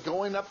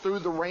going up through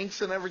the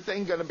ranks and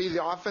everything, going to be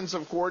the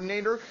offensive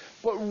coordinator.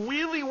 But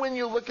really, when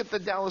you look at the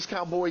Dallas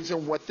Cowboys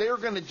and what they're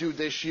going to do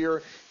this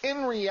year,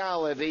 in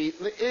reality,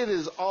 it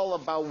is all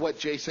about what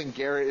Jason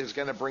Garrett is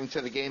going to bring to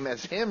the game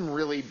as him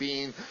really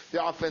being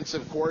the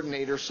offensive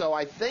coordinator. So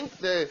I think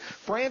the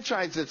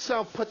franchise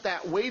itself put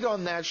that weight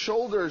on that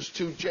shoulders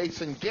to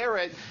Jason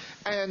Garrett,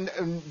 and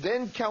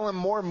then Kellen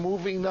Moore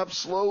moving up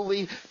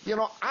slowly.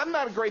 I'm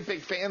not a great big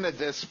fan of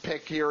this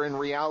pick here in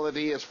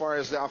reality as far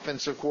as the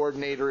offensive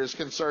coordinator is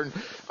concerned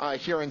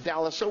here in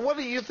Dallas. So what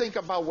do you think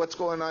about what's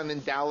going on in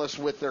Dallas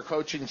with their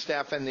coaching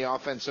staff and the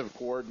offensive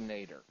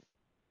coordinator?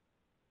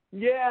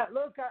 Yeah,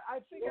 look,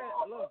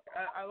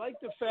 I like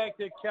the fact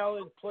that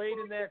Kellen played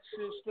in that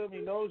system.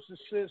 He knows the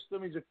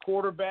system. He's a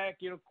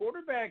quarterback.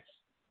 Quarterbacks.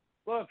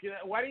 Look,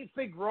 why do you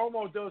think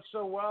Romo does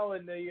so well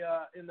in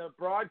the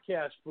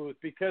broadcast booth?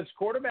 Because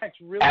quarterbacks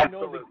really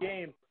know the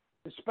game,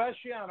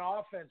 especially on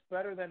offense,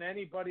 better than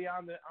anybody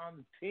on the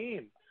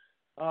team.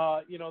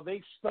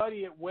 They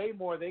study it way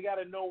more. They got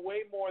to know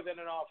way more than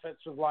an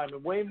offensive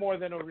lineman, way more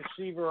than a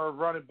receiver or a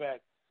running back.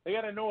 They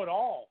got to know it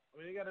all. I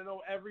mean, they got to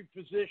know every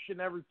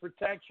position, every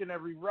protection,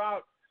 every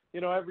route,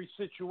 every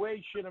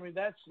situation. I mean,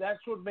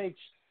 that's what makes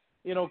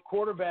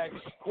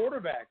quarterbacks,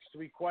 to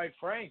be quite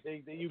frank.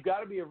 You've got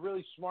to be a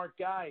really smart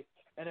guy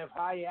and have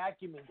high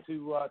acumen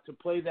to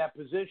play that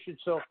position.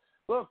 So,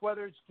 look,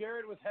 whether it's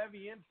Garrett with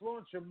heavy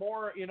influence or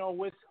more,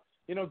 with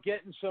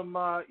getting some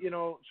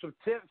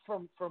tips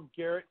from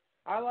Garrett,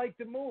 I like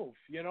the move.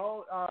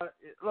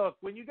 Look,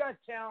 when you got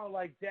talent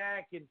like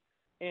Dak and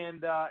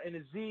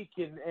Zeke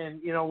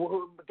and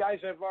guys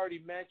I've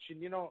already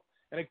mentioned,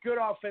 and a good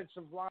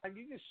offensive line,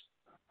 you just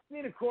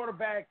need a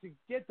quarterback to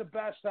get the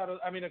best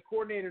a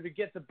coordinator to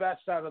get the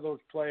best out of those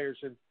players.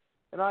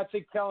 And I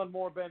think Kellen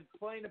Moore been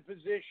playing a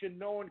position,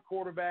 knowing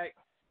quarterback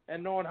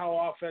and knowing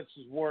how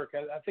offenses work.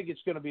 I think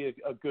it's going to be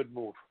a good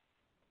move.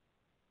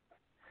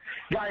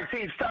 Guys,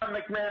 he's Tom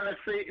McManus,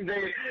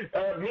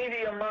 the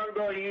media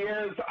mogul he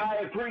is.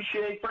 I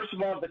appreciate, first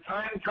of all, the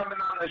time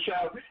coming on the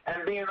show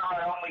and being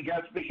our only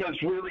guest, because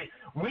really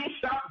we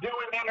stopped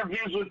doing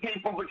interviews with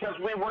people because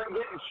we weren't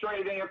getting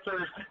straight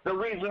answers. The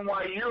reason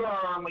why you're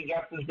our only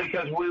guest is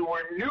because we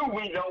knew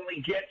we'd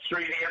only get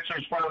straight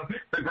answers from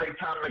the great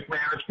Tom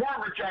McManus,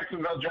 former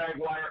Jacksonville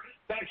Jaguar.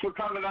 Thanks for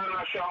coming on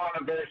our show on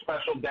a very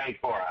special day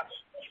for us.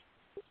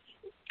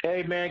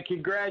 Hey, man,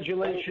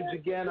 congratulations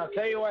again. I'll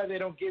tell you why they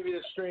don't give you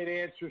the straight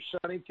answer,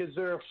 Sonny, because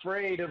they're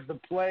afraid of the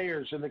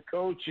players and the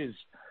coaches.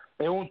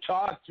 They won't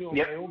talk to them.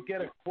 Yep. They won't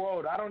get a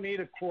quote. I don't need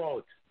a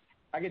quote.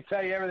 I can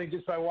tell you everything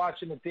just by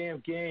watching the damn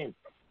game.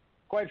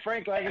 Quite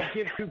frankly, I can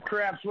give two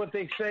craps what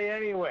they say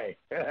anyway.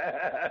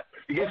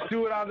 Just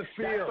do it on the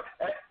field.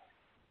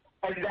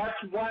 And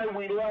that's why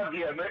we love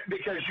you,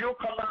 because you'll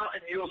come out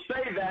and you'll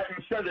say that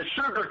instead of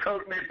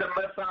sugarcoating it to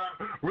mess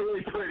on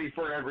really pretty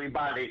for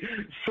everybody.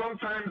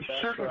 Sometimes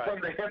shooting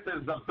from the hip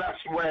is the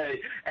best way.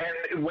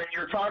 And when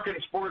you're talking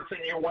sports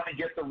and you want to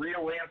get the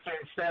real answer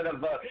instead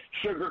of the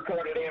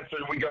sugar-coated answer,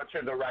 we go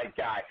to the right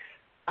guy.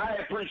 I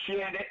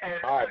appreciate it,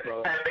 and, all right,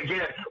 brother. And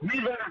again, we've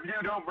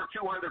interviewed over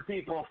 200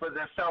 people for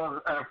this show,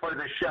 and I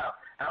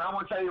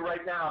want to tell you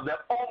right now, the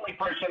only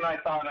person I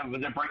thought of to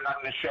bring on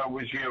the show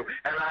was you,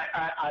 and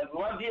I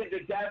love you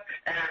to death,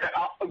 and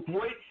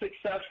great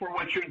success for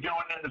what you're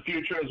doing in the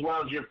future as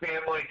well as your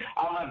family.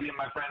 I love you,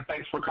 my friend.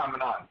 Thanks for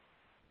coming on.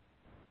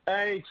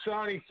 Hey,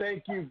 Sonny,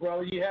 thank you,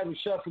 brother. You have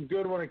yourself a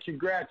good one, and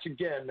congrats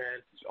again,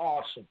 man. It's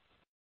awesome.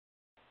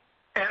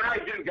 And I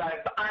do, guys.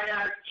 I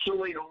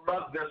actually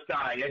love this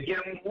guy.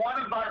 Again,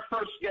 one of our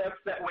first guests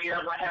that we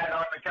ever had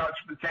on the Couch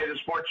Potato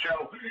Sports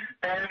Show,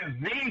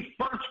 and the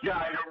first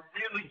guy to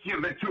really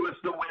give it to us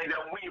the way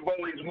that we've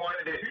always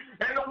wanted it,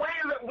 and the way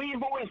that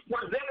we've always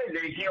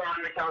presented it here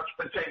on the Couch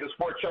Potato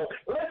Sports Show.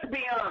 Let's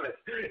be honest.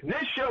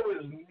 This show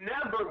is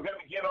never going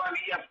to get on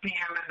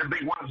ESPN and the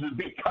big ones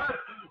because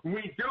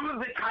we do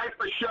the type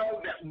of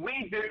show that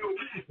we do.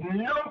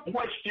 No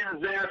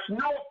questions asked,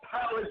 no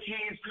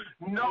apologies,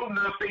 no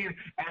nothing.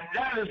 And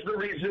that is the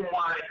reason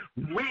why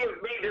we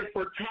have made it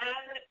for 10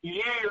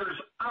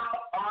 years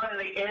up on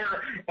the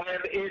air.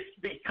 And it's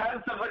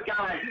because of a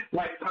guy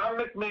like Tom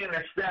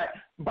McManus that,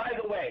 by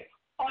the way,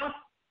 off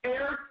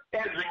air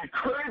has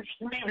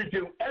encouraged me to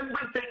do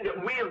everything that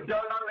we have done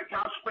on the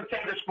Couch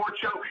Potato Sports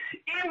Show,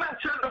 even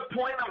to the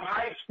point of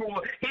high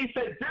school. He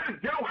said,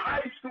 dude, do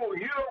high school.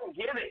 You don't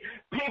get it.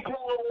 People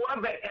will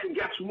love it. And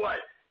guess what?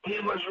 He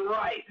was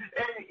right.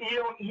 And,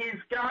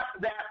 he's got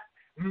that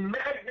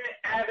magnet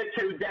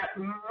attitude, that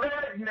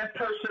magnet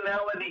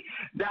personality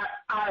that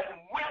I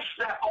wish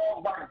that all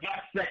of our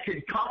guests that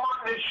could come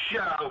on this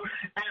show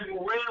and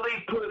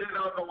really put it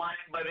on the line.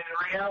 But in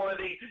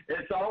reality,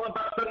 it's all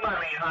about the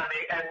money,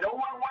 honey, and no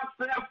one wants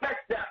to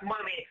affect that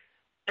money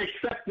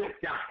except this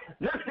guy.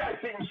 This guy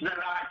seems to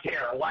not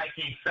care, like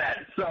he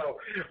said.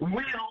 So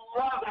we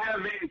love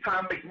having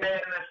Tom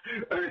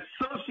McManus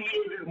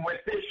associated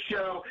with this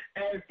show,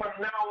 and from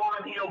now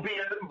on, he'll be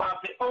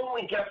about the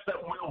only guest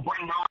that we'll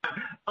bring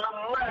on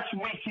unless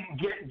we can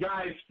get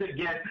guys to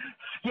get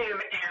skin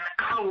in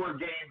our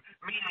game,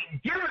 meaning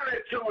giving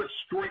it to us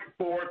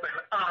straightforward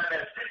and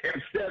honest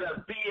instead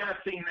of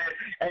BSing it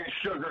and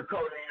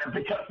sugarcoating it,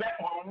 because that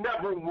will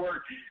never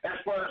work as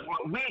far as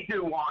what we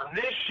do on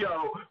this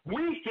show,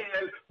 week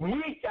in,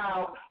 week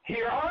out,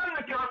 here on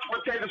the Couch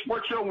Potato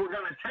Sports Show. We're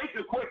going to take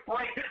a quick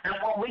break, and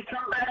when we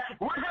come back,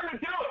 we're going to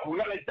do it. We're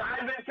going to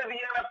dive into the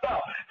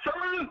NFL.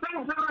 Some of the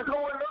things that are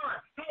going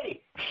on.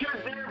 Hey,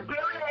 should there be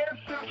an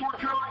instance where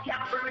Colin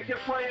Kaepernick is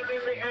playing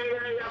in the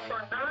AAF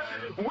or not?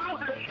 We'll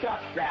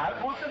discuss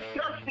that. We'll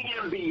discuss the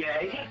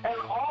NBA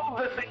and all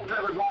the things that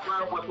are going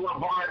on with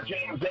LeBron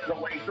James and the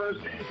Lakers.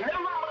 Never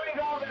mind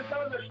all this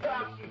other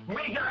stuff.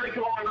 We got it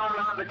going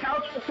on the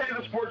Couch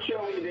Potato Sports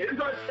Show. It is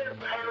our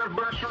 10th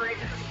anniversary.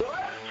 So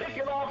let's kick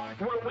it off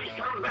when we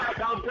come back.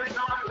 I'll bring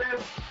on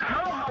this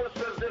co-host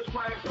of this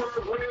fine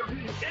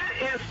program.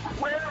 It is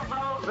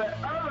Cuervo, the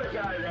other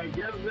guy that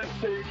gives it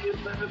to you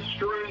in the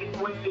straight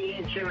way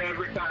each and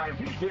every time.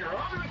 Here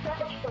on the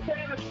Couch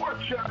Potato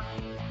Sports Show.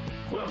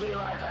 We'll be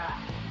right back.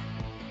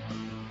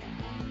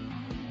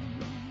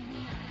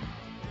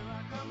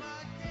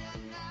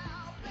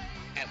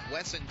 At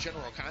Wesson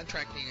General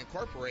Contracting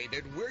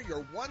Incorporated, we're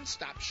your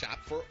one-stop shop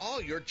for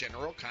all your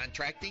general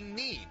contracting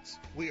needs.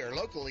 We are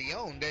locally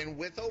owned and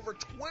with over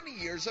 20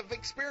 years of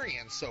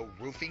experience, so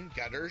roofing,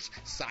 gutters,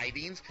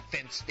 sidings,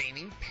 fence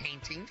staining,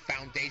 painting,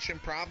 foundation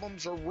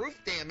problems, or roof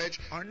damage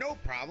are no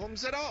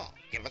problems at all.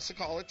 Give us a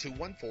call at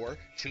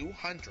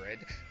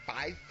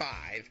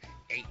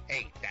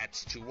 214-200-5588.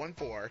 That's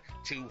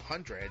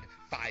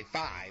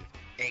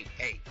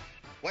 214-200-5588.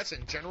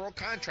 Wesson General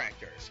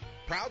Contractors,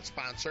 proud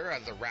sponsor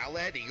of the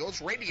Rowlett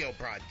Eagles radio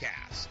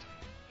broadcast.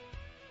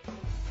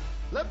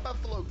 Let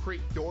Buffalo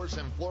Creek Doors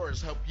and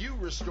Floors help you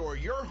restore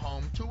your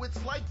home to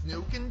its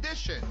like-new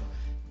condition.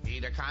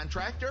 Need a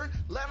contractor?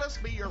 Let us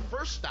be your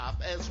first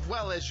stop as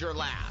well as your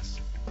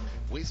last.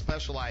 We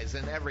specialize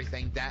in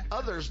everything that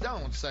others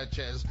don't, such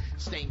as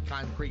stained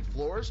concrete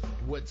floors,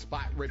 wood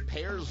spot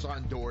repairs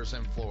on doors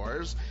and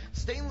floors,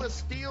 stainless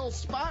steel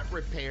spot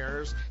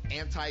repairs,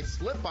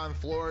 anti-slip on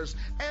floors,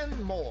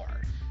 and more.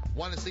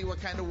 Want to see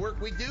what kind of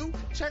work we do?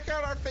 Check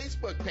out our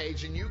Facebook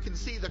page and you can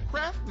see the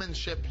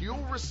craftsmanship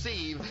you'll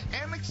receive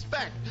and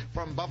expect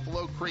from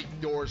Buffalo Creek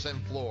Doors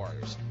and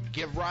Floors.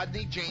 Give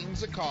Rodney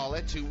James a call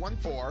at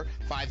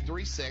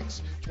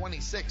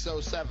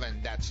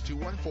 214-536-2607. That's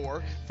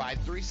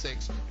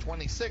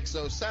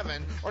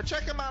 214-536-2607. Or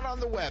check him out on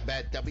the web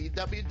at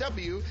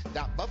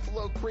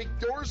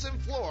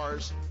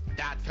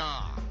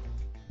www.buffalocreekdoorsandfloors.com.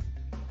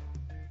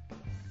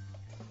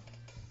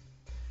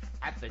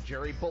 At the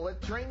Jerry Bullitt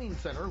Training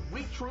Center,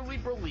 we truly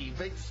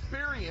believe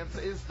experience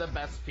is the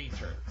best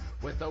teacher.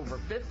 With over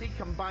 50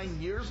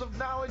 combined years of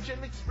knowledge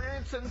and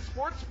experience in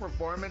sports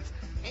performance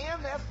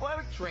and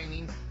athletic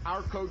training,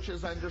 our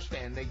coaches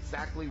understand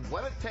exactly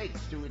what it takes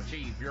to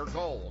achieve your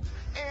goals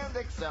and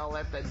excel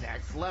at the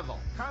next level.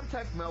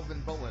 Contact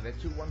Melvin Bullitt at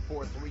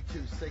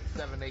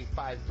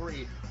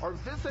 214-326-7853 or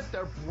visit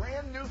their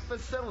brand new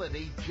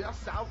facility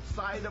just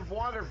outside of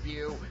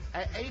Waterview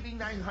at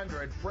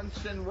 8900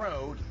 Princeton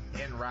Road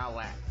in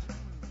Rowlett.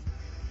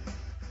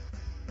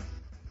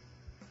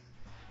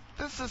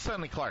 This is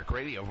Sonny Clark,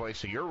 radio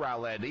voice of your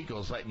Rowlett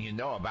Eagles, letting you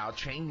know about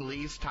Chang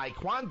Lee's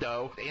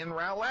Taekwondo in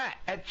Rowlett.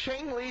 At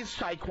Chang Lee's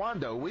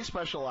Taekwondo, we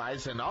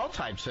specialize in all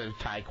types of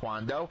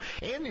Taekwondo,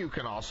 and you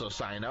can also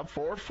sign up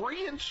for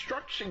free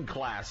instruction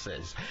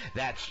classes.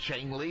 That's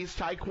Chang Lee's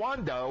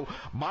Taekwondo,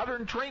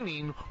 modern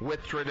training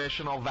with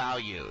traditional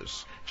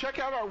values. Check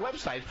out our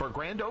website for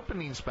grand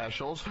opening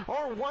specials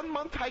or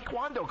 1-month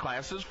Taekwondo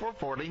classes for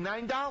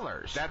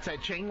 $49. That's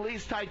at Chang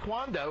Lee's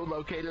Taekwondo,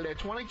 located at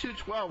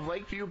 2212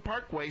 Lakeview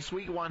Parkway,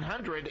 Suite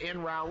 100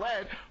 in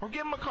Rowlett, or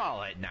give them a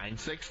call at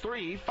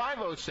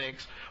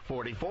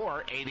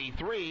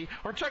 963-506-4483,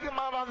 or check them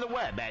out on the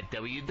web at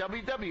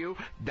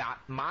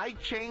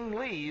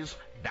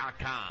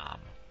www.mychanglees.com.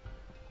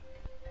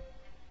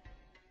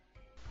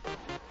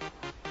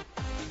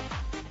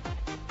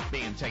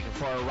 Being taken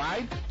for a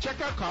ride?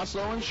 Check out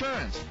Costco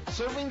Insurance,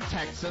 serving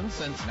Texans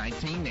since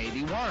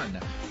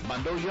 1981.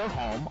 Bundle your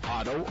home,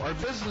 auto, or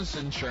business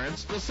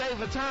insurance to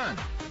save a ton.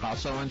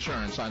 Costco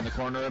Insurance on the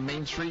corner of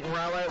Main Street and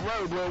Rowlett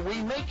Road, where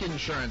we make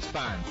insurance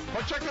fun.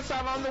 Or check us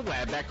out on the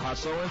web at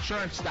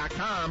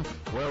CostcoInsurance.com,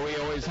 where we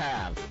always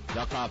have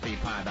the coffee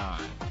pot on.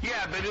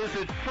 Yeah, but is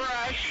it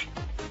fresh?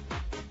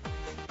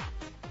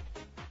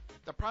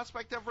 The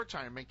prospect of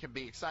retirement can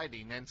be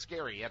exciting and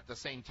scary at the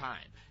same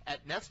time.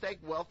 At Nest Egg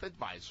Wealth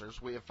Advisors,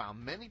 we have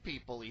found many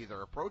people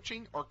either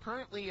approaching or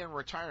currently in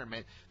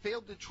retirement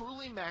failed to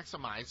truly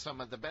maximize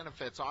some of the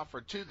benefits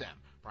offered to them,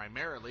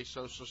 primarily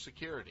Social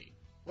Security.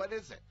 What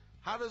is it?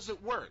 How does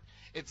it work?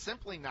 It's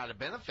simply not a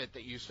benefit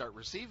that you start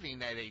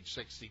receiving at age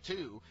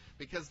 62.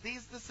 Because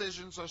these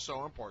decisions are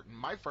so important,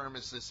 my firm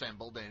has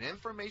assembled an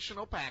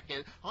informational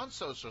packet on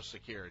Social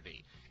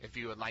Security. If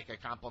you would like a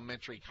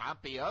complimentary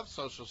copy of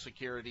Social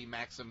Security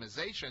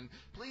Maximization,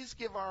 please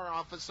give our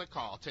office a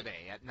call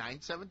today at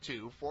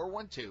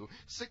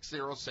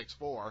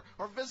 972-412-6064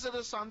 or visit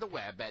us on the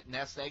web at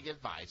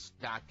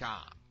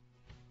nesteggadvice.com.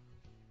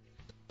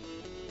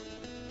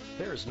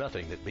 There's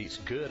nothing that beats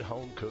good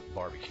home-cooked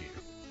barbecue.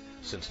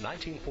 Since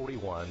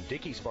 1941,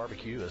 Dickey's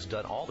Barbecue has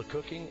done all the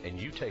cooking and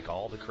you take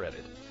all the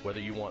credit. Whether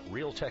you want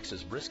real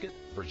Texas brisket,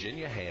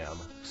 Virginia ham,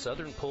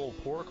 southern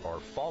pulled pork, or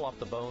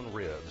fall-off-the-bone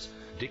ribs,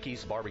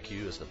 Dickey's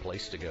Barbecue is the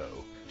place to go.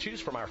 Choose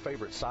from our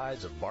favorite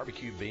sides of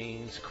barbecue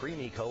beans,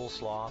 creamy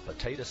coleslaw,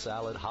 potato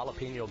salad,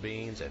 jalapeno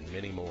beans, and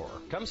many more.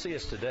 Come see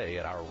us today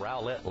at our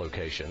Rowlett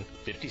location,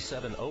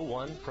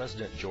 5701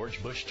 President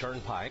George Bush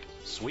Turnpike,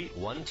 Suite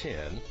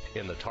 110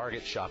 in the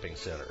Target Shopping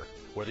Center.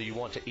 Whether you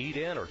want to eat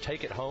in or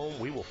take it home,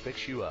 we will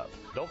fix you up.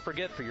 Don't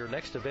forget, for your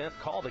next event,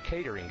 call the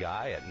catering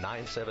guy at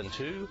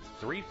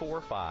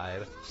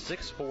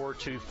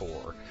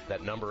 972-345-6424.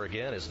 That number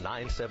again is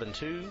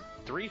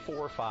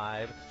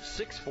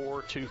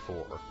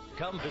 972-345-6424.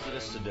 Come visit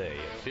us today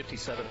at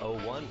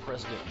 5701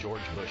 President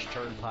George Bush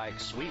Turnpike,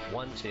 Suite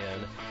 110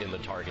 in the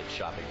Target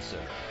Shopping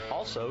Center.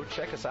 Also,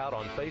 check us out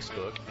on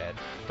Facebook at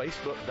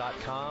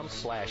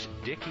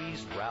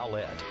facebook.com/Dickey's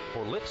Rowlett.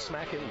 For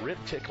lip-smacking,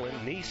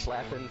 rib-tickling,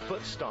 knee-slapping,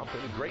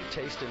 foot-stomping,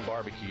 great-tasting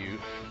barbecue,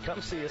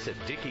 come see us at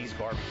Dickey's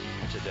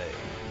Barbecue today.